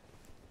earlier with it.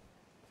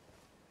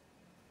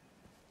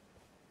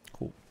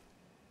 Cool.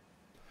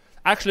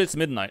 Actually, it's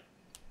midnight.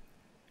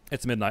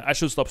 It's midnight. I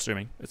should stop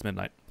streaming. It's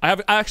midnight.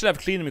 I actually have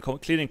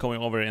cleaning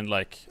coming over in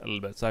like a little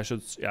bit, so I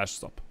should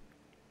stop.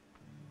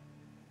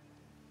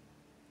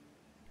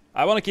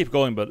 I want to keep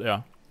going, but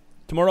yeah.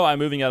 Tomorrow I'm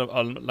moving out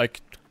of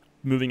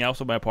moving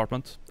out of my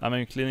apartment. I'm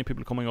having cleaning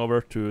people coming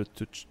over to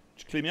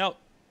clean me out.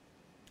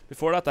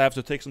 Before that, I have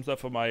to take some stuff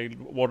from my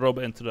wardrobe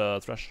into the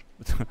trash.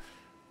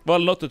 Well,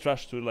 not the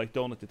trash, to like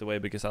donate it away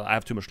because I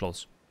have too much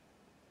clothes.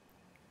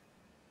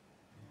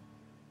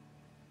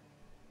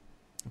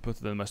 I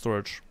put it in my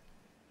storage.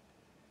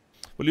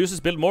 Will you use this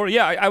build more?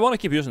 Yeah, I want to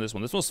keep using this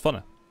one. This one's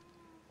funny.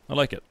 I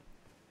like it.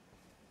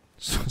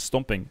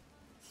 Stomping.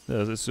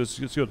 Yeah, it's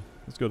good.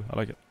 It's good. I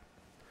like it.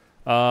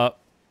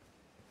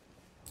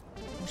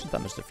 What's the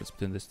damage difference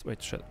between this?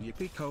 Wait, shit.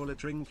 Yippee cola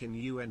drink in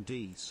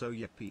UND, so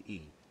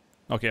yippee.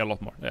 Okay, a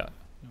lot more. Yeah.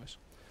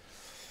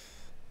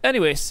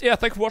 Anyways, yeah,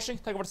 thank you for watching.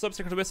 Thank you for the subs.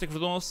 Thank you for the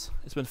donos.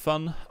 It's been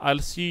fun. I'll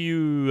see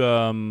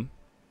you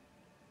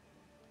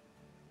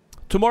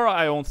tomorrow.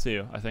 I won't see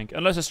you, I think,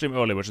 unless I stream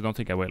early, which I don't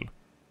think I will.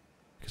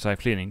 Because I have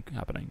cleaning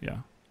happening, yeah.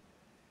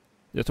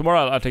 Yeah,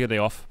 tomorrow I'll take a day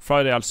off.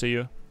 Friday I'll see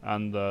you,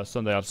 and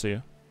Sunday I'll see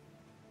you.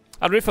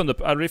 I'll refund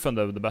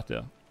the bet,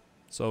 yeah.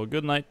 So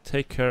good night,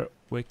 take care,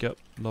 wake up,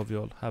 love you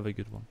all, have a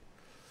good one.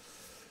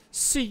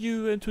 See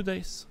you in 2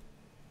 days.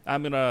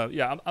 I'm gonna,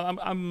 yeah,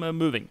 I'm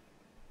moving.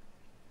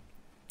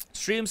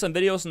 Streams and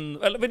videos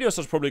well, videos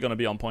are probably gonna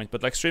be on point,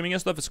 but like streaming and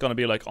stuff is gonna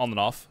be like on and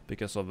off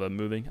because of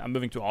moving. I'm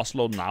moving to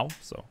Oslo now,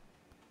 so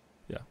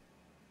yeah.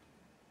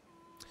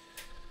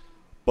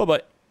 Bye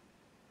bye.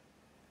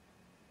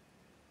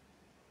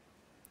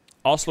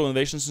 Oslo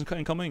invasions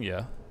incoming,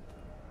 yeah.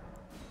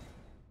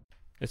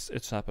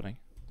 It's happening,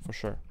 for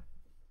sure.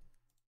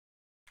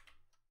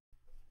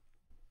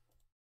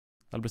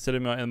 I'll be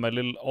sitting in my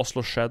little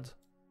Oslo shed,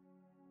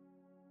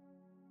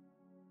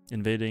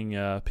 invading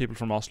people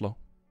from Oslo.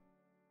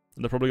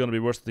 And they're probably gonna be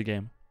worse at the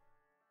game.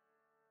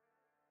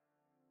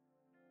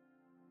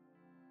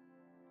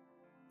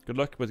 Good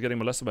luck with getting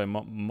molested by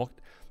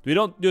mocked. We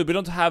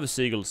don't have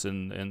seagulls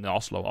in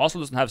Oslo.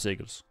 Oslo doesn't have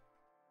seagulls.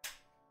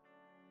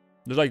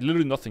 There's like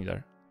literally nothing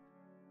there.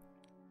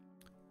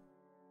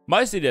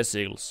 My city has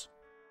seagulls.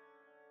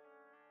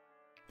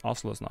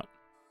 Oslo is not.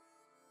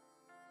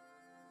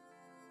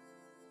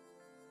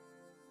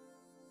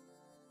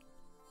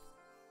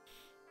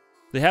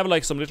 They have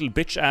like some little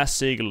bitch ass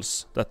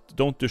seagulls that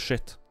don't do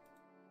shit.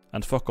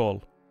 And fuck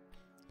all.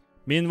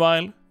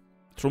 Meanwhile,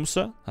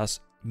 Tromsø has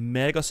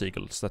mega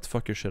seagulls that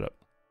fuck your shit up.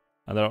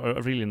 And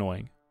they're really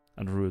annoying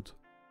and rude.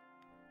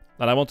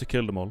 And I want to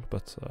kill them all,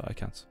 but I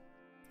can't.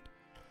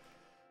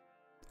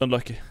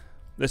 Unlucky.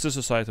 This is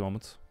a society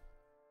moment.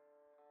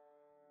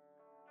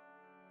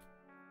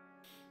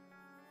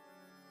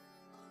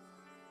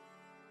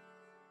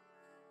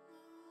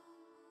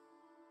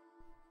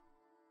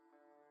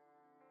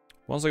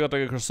 Once I got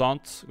like a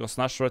croissant, got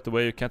snatched right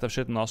away. You can't have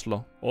shit in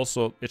Oslo.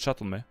 Also, it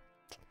shot on me.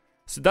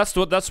 See, that's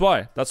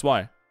why. That's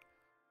why.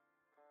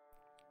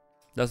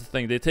 That's the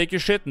thing. They take your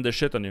shit and they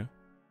shit on you.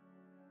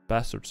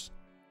 Bastards.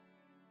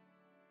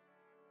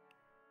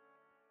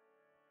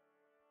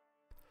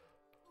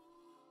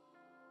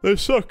 They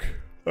suck.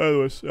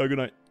 Anyways, yeah, good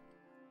night.